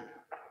the shape.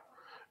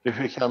 If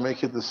you can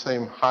make it the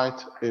same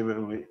height, it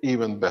will be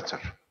even better.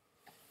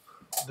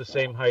 The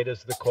same height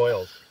as the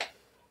coils.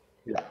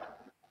 Yeah.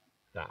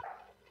 Ah.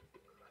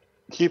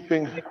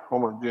 Keeping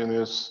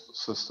homogeneous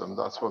system,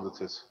 that's what it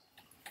is.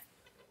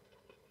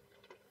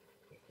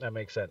 That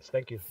makes sense.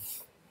 Thank you.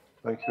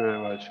 Thank you very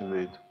much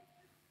indeed.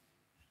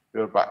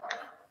 You're back.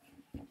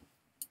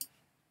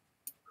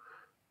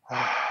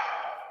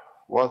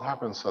 What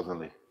happened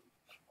suddenly?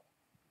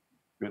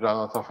 We ran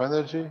out of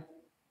energy?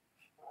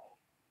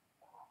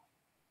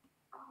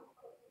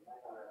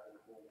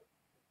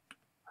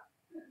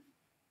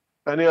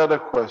 Any other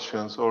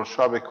questions, or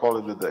shall we call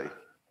it a day?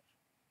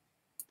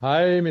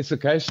 Hi, Mr.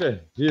 Keshe.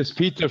 Here's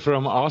Peter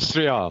from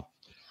Austria.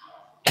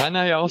 Can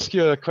I ask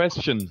you a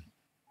question?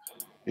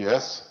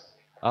 Yes.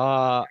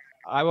 I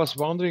was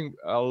wondering,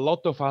 a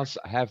lot of us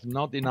have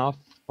not enough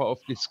of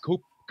these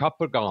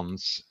copper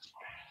guns.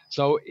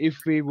 So if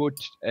we would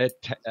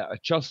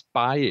just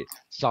buy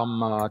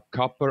some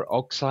copper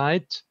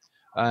oxide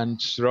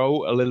and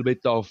throw a little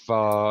bit of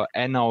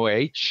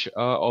NaOH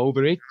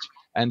over it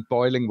and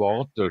boiling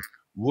water,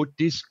 would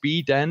this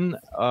be then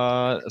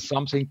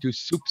something to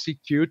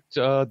substitute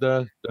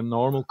the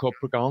normal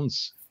copper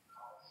guns?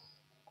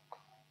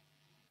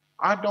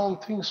 I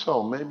don't think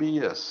so. Maybe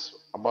yes,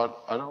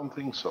 but I don't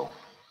think so.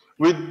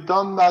 We've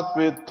done that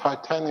with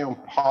titanium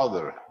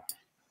powder.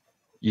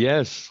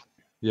 Yes,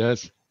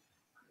 yes.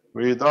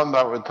 We've done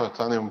that with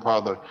titanium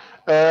powder.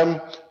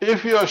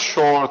 If you're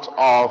short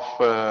of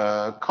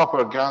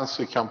copper GaNs,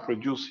 you can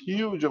produce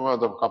huge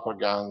amount of copper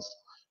GaNs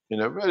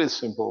in a very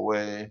simple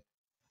way.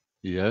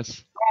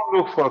 Yes. Don't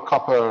look for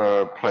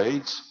copper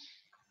plates.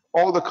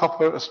 All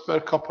the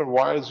spare copper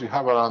wires you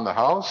have around the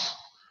house,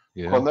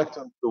 Yeah. connect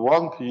them to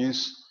one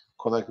piece,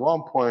 connect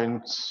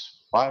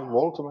 1.5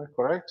 volt, am I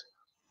correct?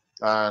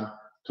 And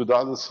to the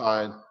other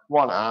side,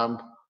 1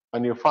 amp,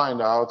 and you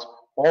find out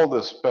all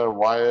the spare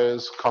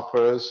wires,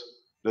 coppers,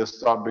 they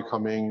start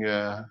becoming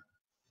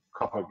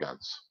copper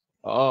GaNs.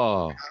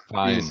 Oh,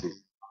 fine. Easy.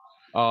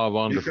 Oh, You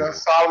wonderful. can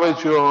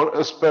salvage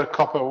your spare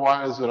copper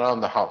wires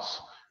around the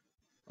house.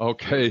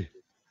 Okay.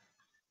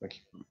 Thank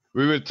you.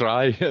 We will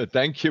try.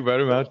 Thank you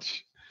very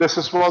much. This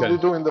is what Okay. we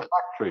do in the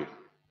factory.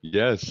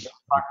 Yes.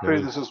 Factory,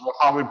 Okay. this is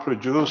how we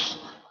produce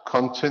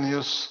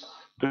continuous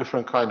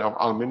different kind of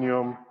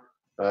aluminum,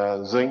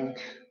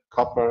 zinc,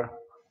 copper.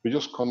 We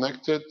just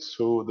connect it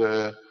to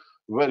the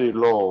very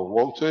low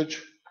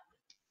voltage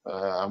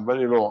and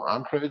very low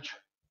amperage,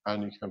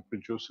 and you can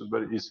produce it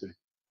very easily.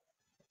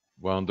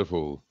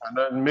 Wonderful. And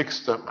then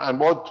mix them. And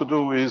what to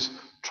do is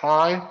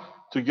try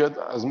to get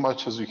as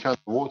much as you can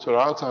water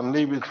out and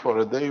leave it for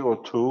a day or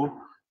two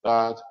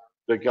that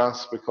the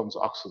gas becomes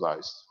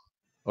oxidized.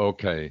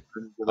 Okay.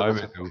 I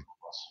will do.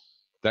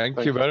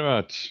 Thank you very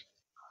much.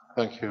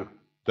 Thank you.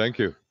 Thank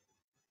you.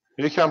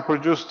 You can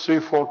produce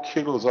 3-4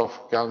 kilos of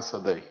GaNs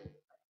a day.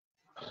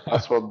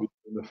 That's what we do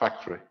in the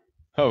factory.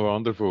 Oh,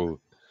 wonderful.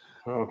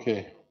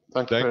 Okay.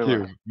 Thank you Thank very you,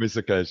 much.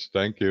 Mr. Cash.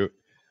 Thank you.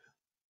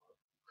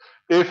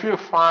 If you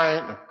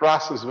find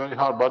brass is very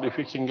hard, but if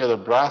you can get a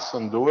brass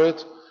and do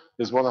it,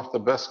 is one of the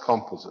best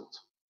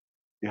composites.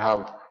 You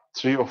have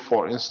 3 or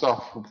 4 instead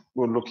of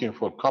we're looking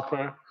for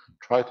copper.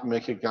 Try to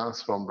make a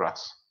GaNs from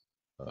brass.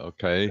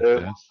 Okay.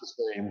 What's Yes. his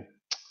name?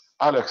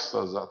 Alex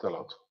does that a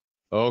lot.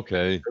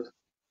 Okay.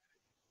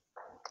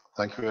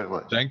 Thank you very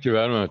much. Thank you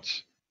very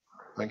much.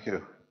 Thank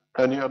you.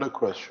 Any other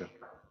question?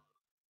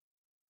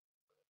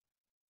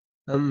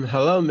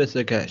 Hello,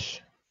 Mr.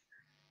 Cash.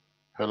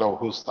 Hello,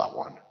 who's that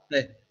one?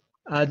 Hey,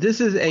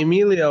 this is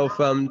Emilio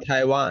from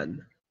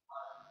Taiwan.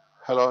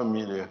 Hello,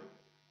 Amelia.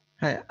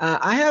 Hi,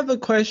 I have a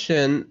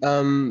question.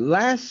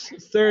 Last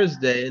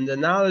Thursday in the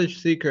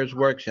Knowledge Seekers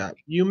workshop,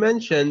 you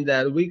mentioned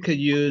that we could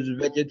use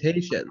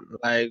vegetation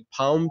like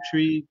palm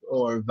trees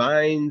or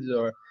vines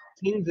or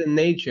things in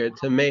nature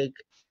to make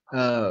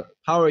a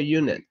power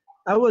unit.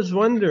 I was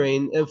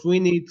wondering if we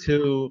need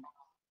to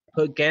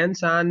put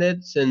GaNs on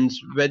it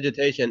since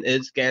vegetation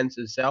is GaNs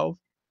itself,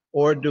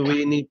 or do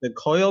we need to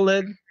coil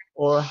it,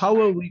 or how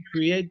will we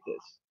create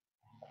this?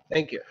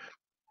 Thank you.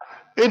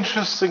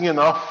 Interesting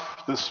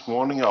enough, this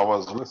morning I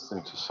was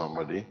listening to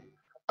somebody,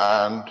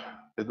 and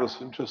it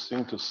was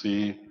interesting to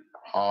see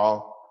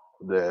how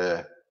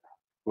the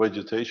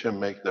vegetation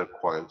make their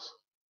coils.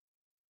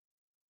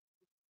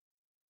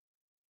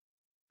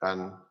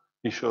 And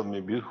he showed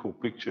me beautiful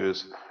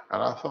pictures,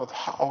 and I thought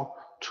how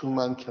two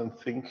men can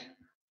think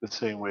the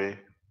same way.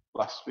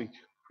 Last week,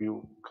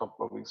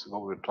 couple of weeks ago,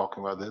 we were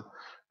talking about it,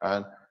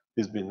 and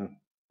he's been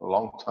a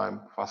long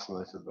time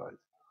fascinated by it.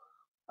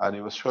 And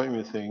he was showing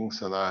me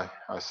things, and I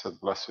said,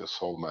 bless your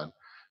soul, man.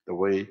 The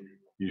way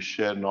you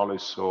share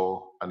knowledge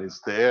so, and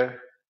it's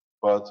there,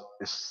 but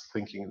it's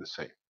thinking the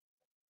same.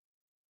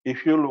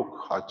 If you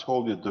look, I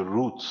told you the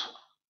roots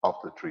of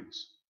the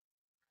trees.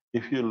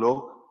 If you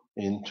look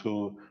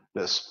into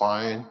the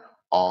spine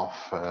of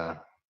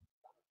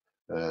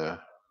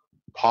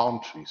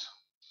palm trees,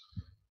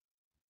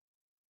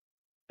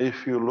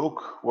 if you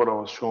look what I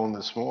was showing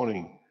this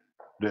morning,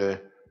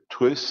 the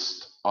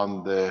twist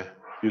on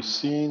you've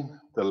seen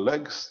the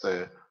legs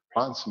the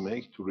plants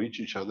make to reach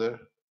each other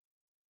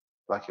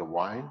like a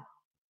vine.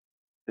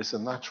 It's a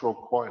natural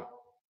coil.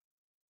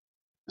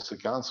 It's a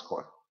GaNs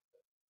coil.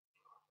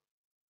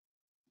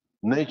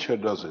 Nature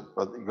does it,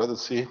 but you got to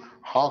see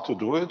how to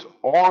do it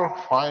or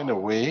find a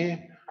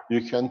way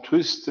you can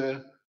twist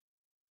the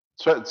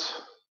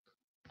threads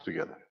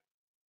together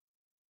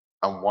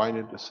and wind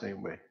it the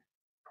same way.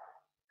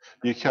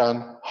 You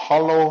can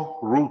hollow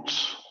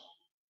roots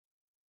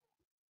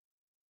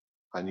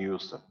and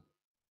use them.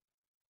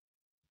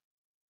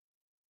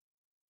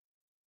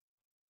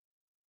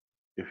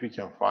 If you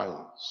can find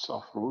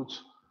soft roots,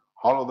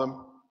 hollow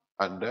them,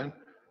 and then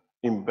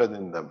embed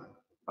in them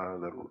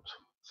another root,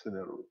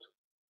 thinner root.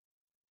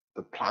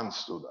 The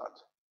plants do that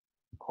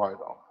quite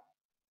often.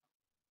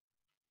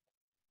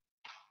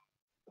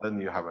 Then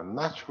you have a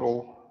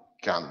natural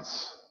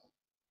GaNs.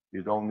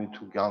 You don't need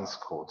to GaNs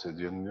coat it.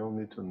 You don't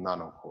need to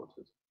nano coat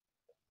it.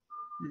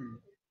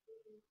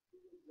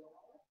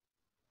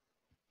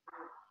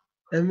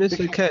 And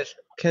Mr. Kesh,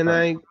 can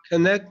I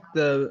connect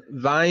the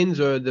vines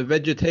or the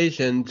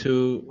vegetation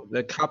to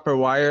the copper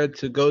wire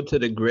to go to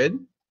the grid?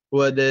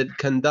 Would it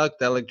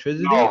conduct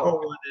electricity or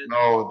No, would it?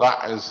 no,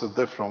 that is a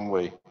different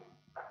way.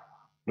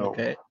 No,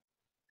 Okay.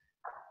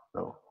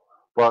 no.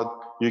 But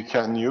you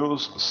can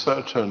use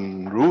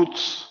certain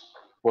routes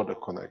for the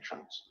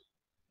connections.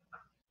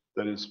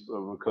 That is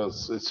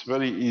because it's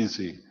very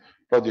easy,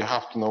 but you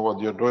have to know what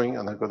you're doing,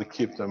 and I've got to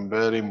keep them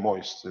very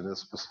moist in a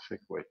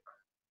specific way.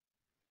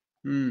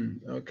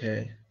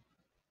 Okay.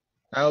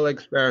 I'll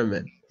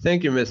experiment.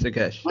 Thank you, Mr.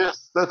 Kesh.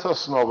 Yes, let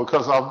us know,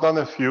 because I've done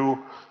a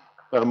few.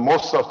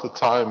 Most of the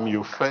time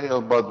you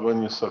fail, but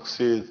when you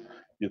succeed,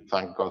 you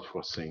thank God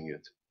for seeing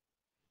it.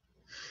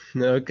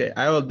 Okay,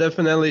 I will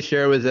definitely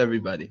share with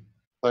everybody.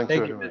 Thank you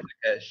Thank you, very much.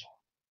 Mr. Kesh.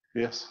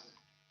 Yes.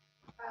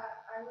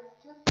 I was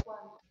just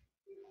wondering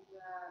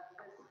if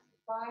the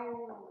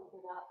spiral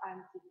that are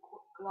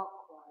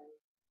anti-clockwise,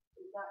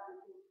 is that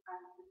because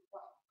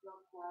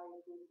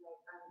anti-clockwise is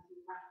like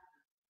anti-matter?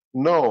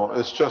 No,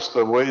 it's just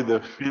the way the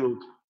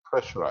field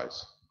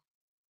pressurized.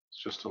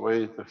 It's just the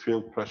way the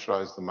field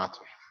pressurized the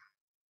matter.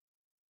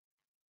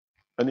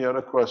 Any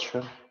other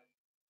question?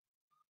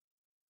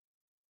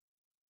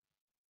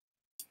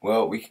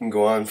 Well, we can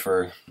go on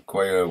for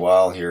quite a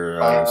while here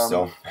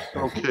still.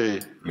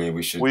 Okay. Maybe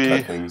we should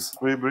cut things.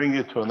 We bring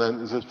it to an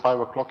end. Is it 5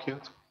 o'clock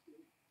yet?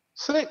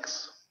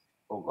 6.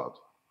 Oh God.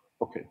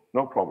 Okay,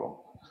 no problem.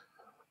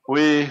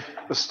 We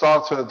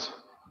started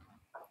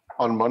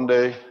on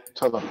Monday,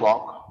 10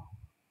 o'clock,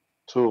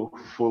 to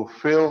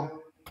fulfill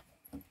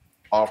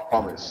our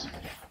promise,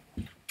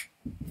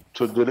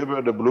 to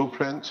deliver the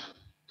blueprint,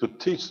 to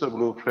teach the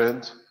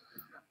blueprint,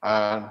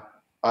 and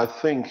I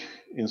think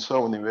in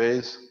so many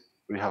ways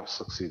we have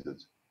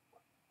succeeded.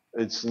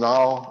 It's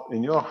now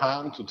in your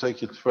hand to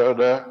take it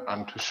further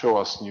and to show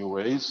us new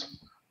ways,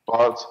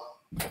 but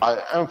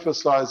I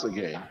emphasize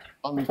again,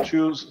 on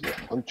Tuesday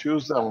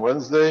and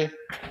Wednesday,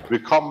 we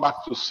come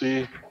back to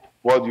see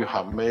what you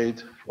have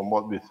made from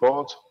what we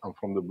thought and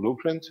from the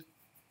blueprint.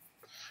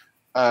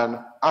 And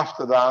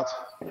after that,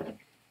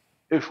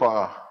 if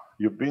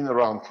you've been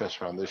around Keshe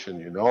Foundation,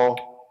 you know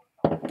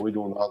we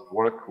do not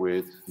work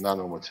with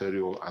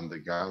nanomaterial and the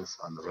GaNs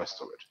and the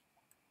rest of it.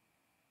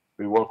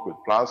 We work with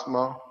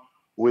plasma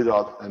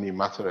without any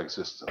matter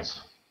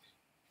existence.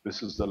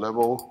 This is the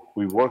level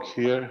we work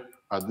here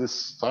at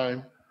this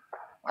time,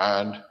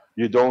 and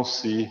you don't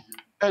see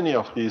any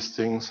of these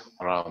things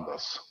around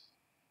us.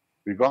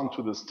 We've gone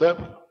to the step,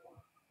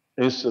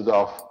 instead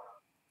of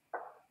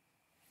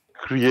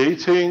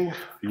creating,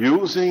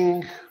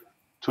 using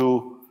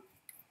to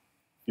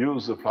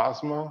use the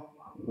plasma,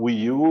 we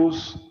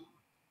use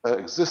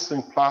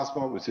existing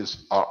plasma, which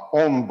is our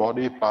own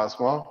body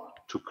plasma,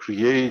 to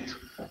create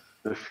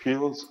the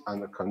fields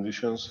and the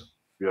conditions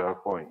we are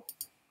going.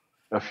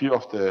 A few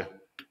of the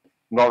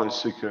knowledge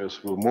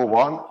seekers will move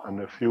on,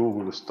 and a few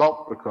will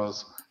stop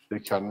because they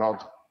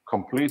cannot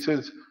complete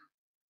it.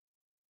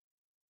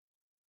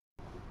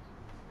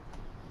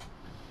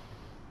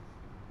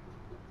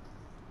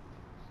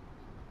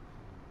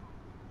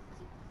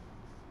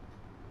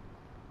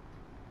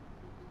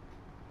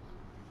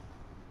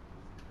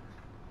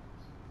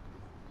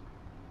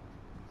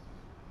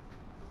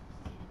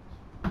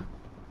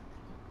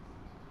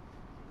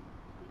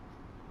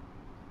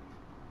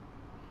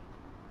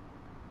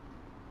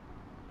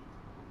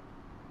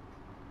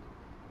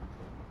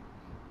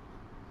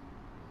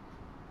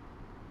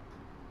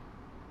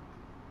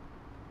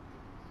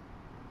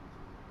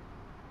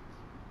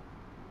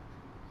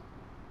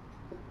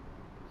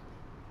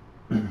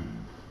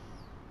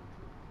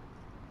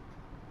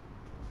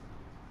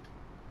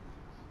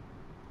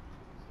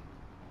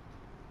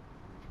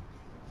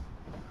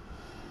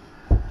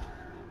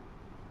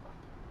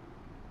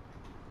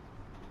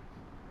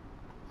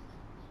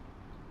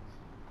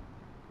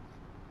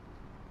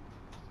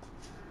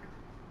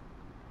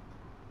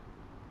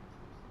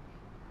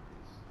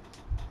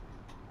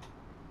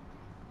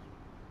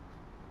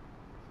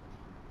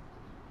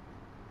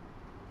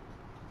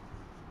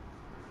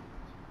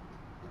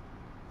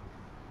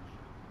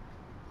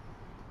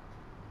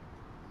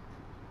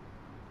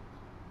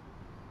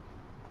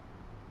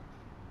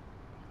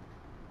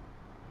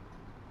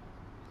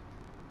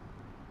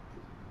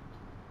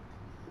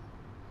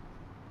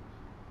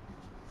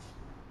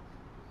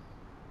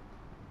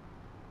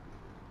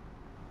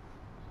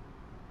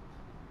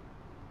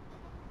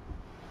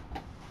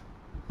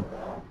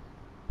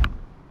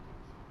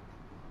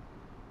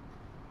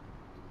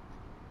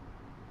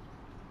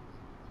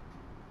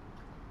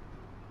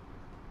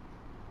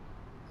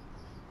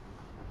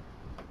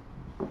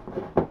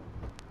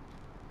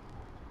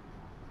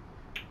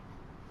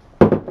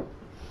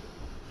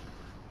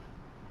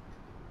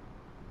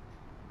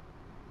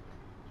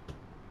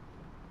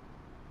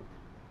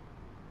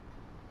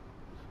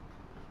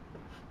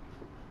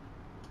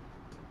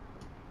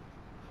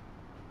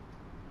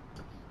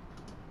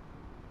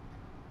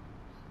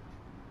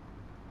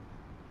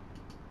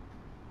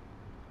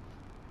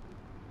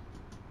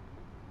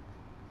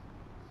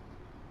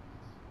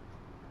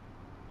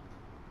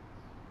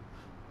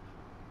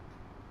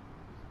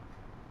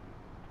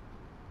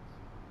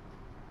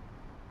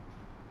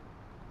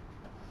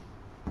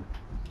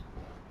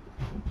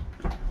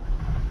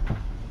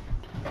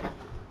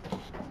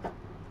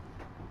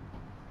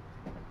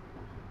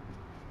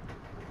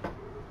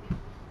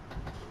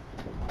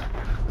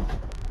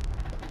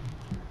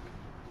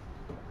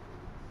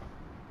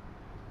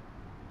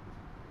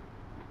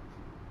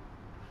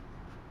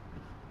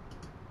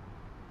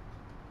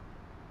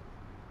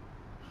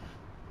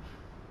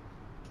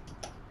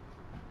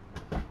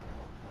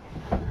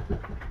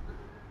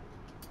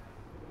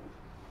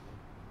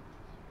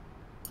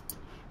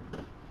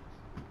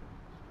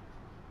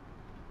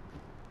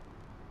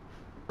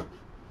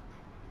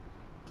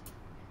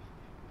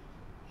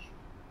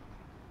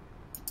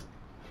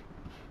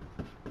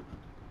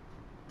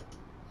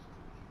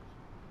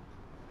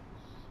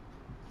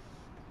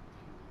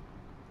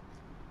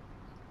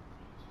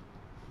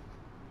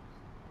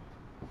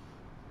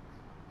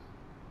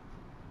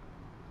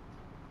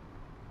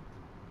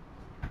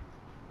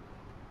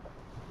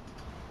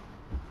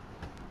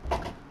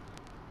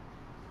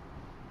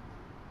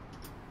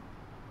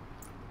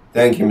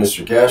 Thank you,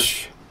 Mr.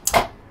 Kesh.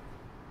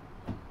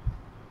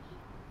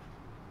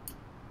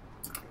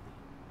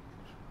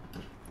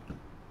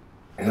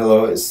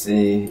 Hello, it's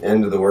the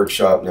end of the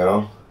workshop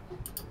now.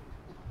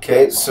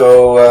 Okay,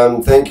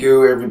 so thank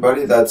you,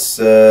 everybody. That's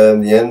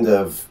the end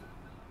of...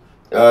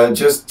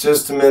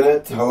 just a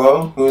minute.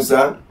 Hello, who's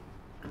that?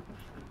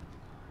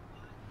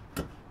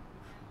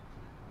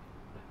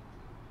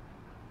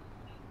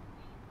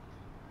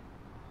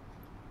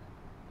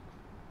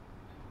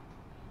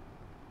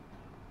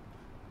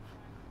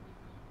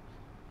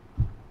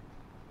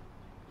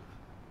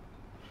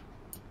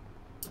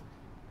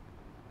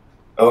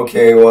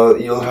 Okay,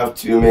 well, you'll have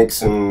to make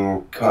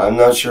some... I'm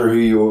not sure who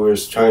you were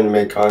trying to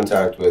make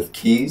contact with.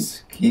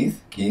 Keith?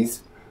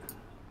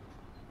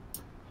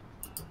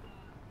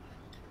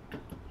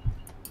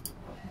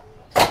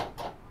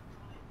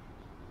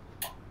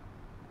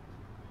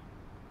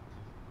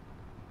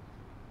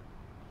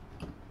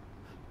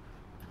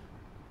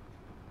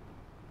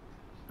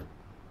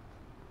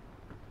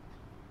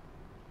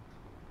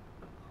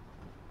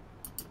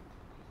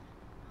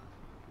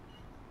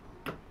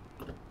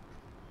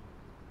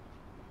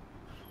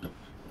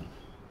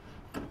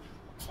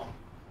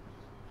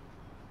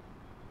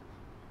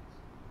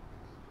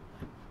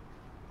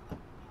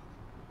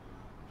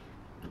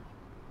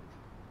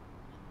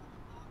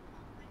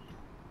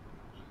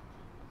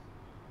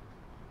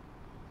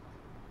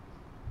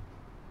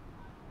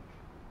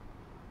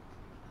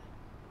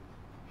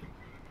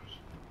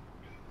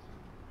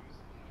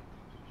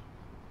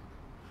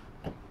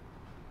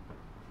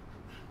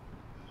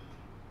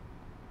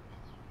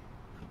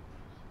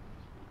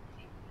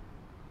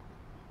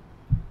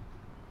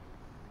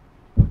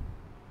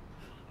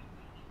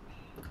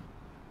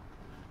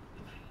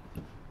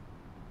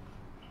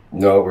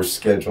 No, we're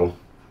scheduled.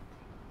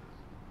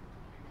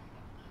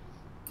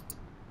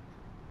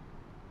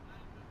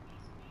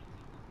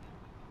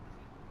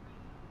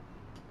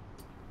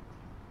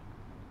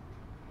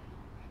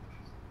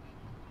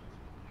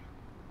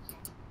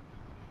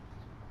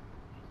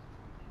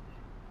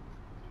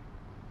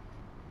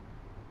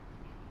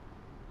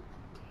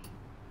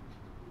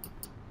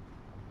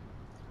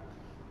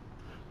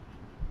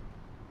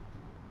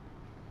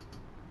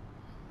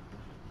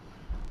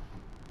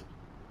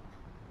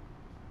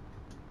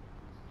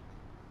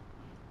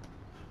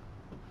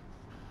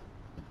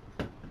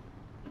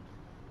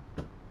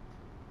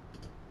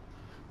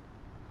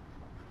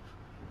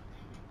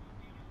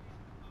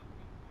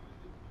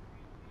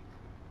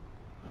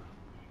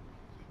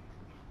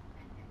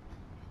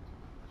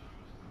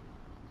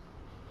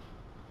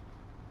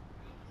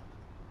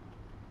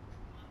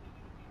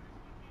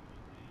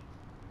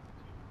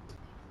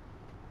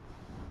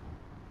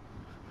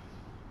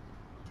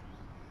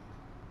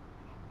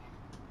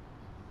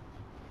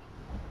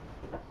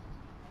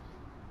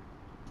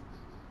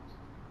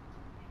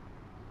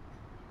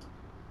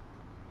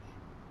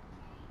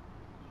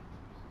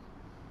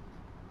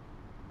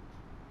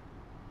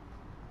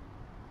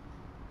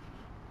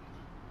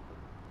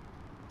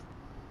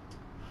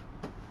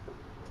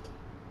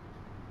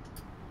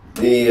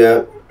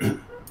 The,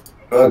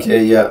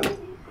 okay, yeah.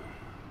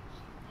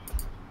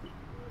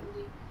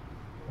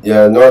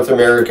 Yeah, North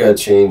America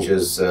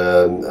changes,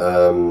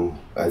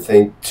 I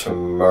think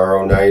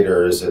tomorrow night,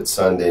 or is it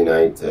Sunday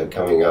night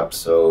coming up,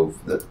 so,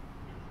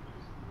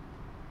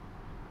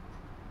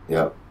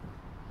 yeah.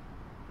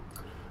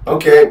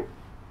 Okay.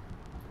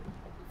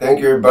 Thank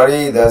you,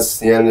 everybody. That's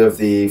the end of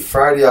the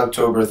Friday,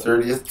 October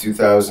 30th,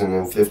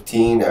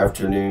 2015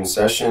 afternoon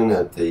session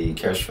at the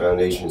Keshe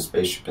Foundation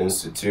Spaceship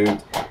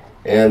Institute,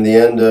 and the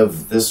end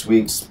of this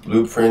week's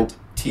Blueprint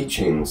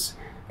teachings.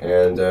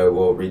 And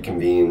we'll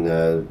reconvene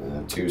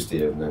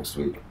Tuesday of next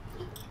week.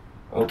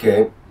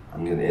 Okay,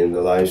 I'm going to end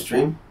the live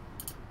stream.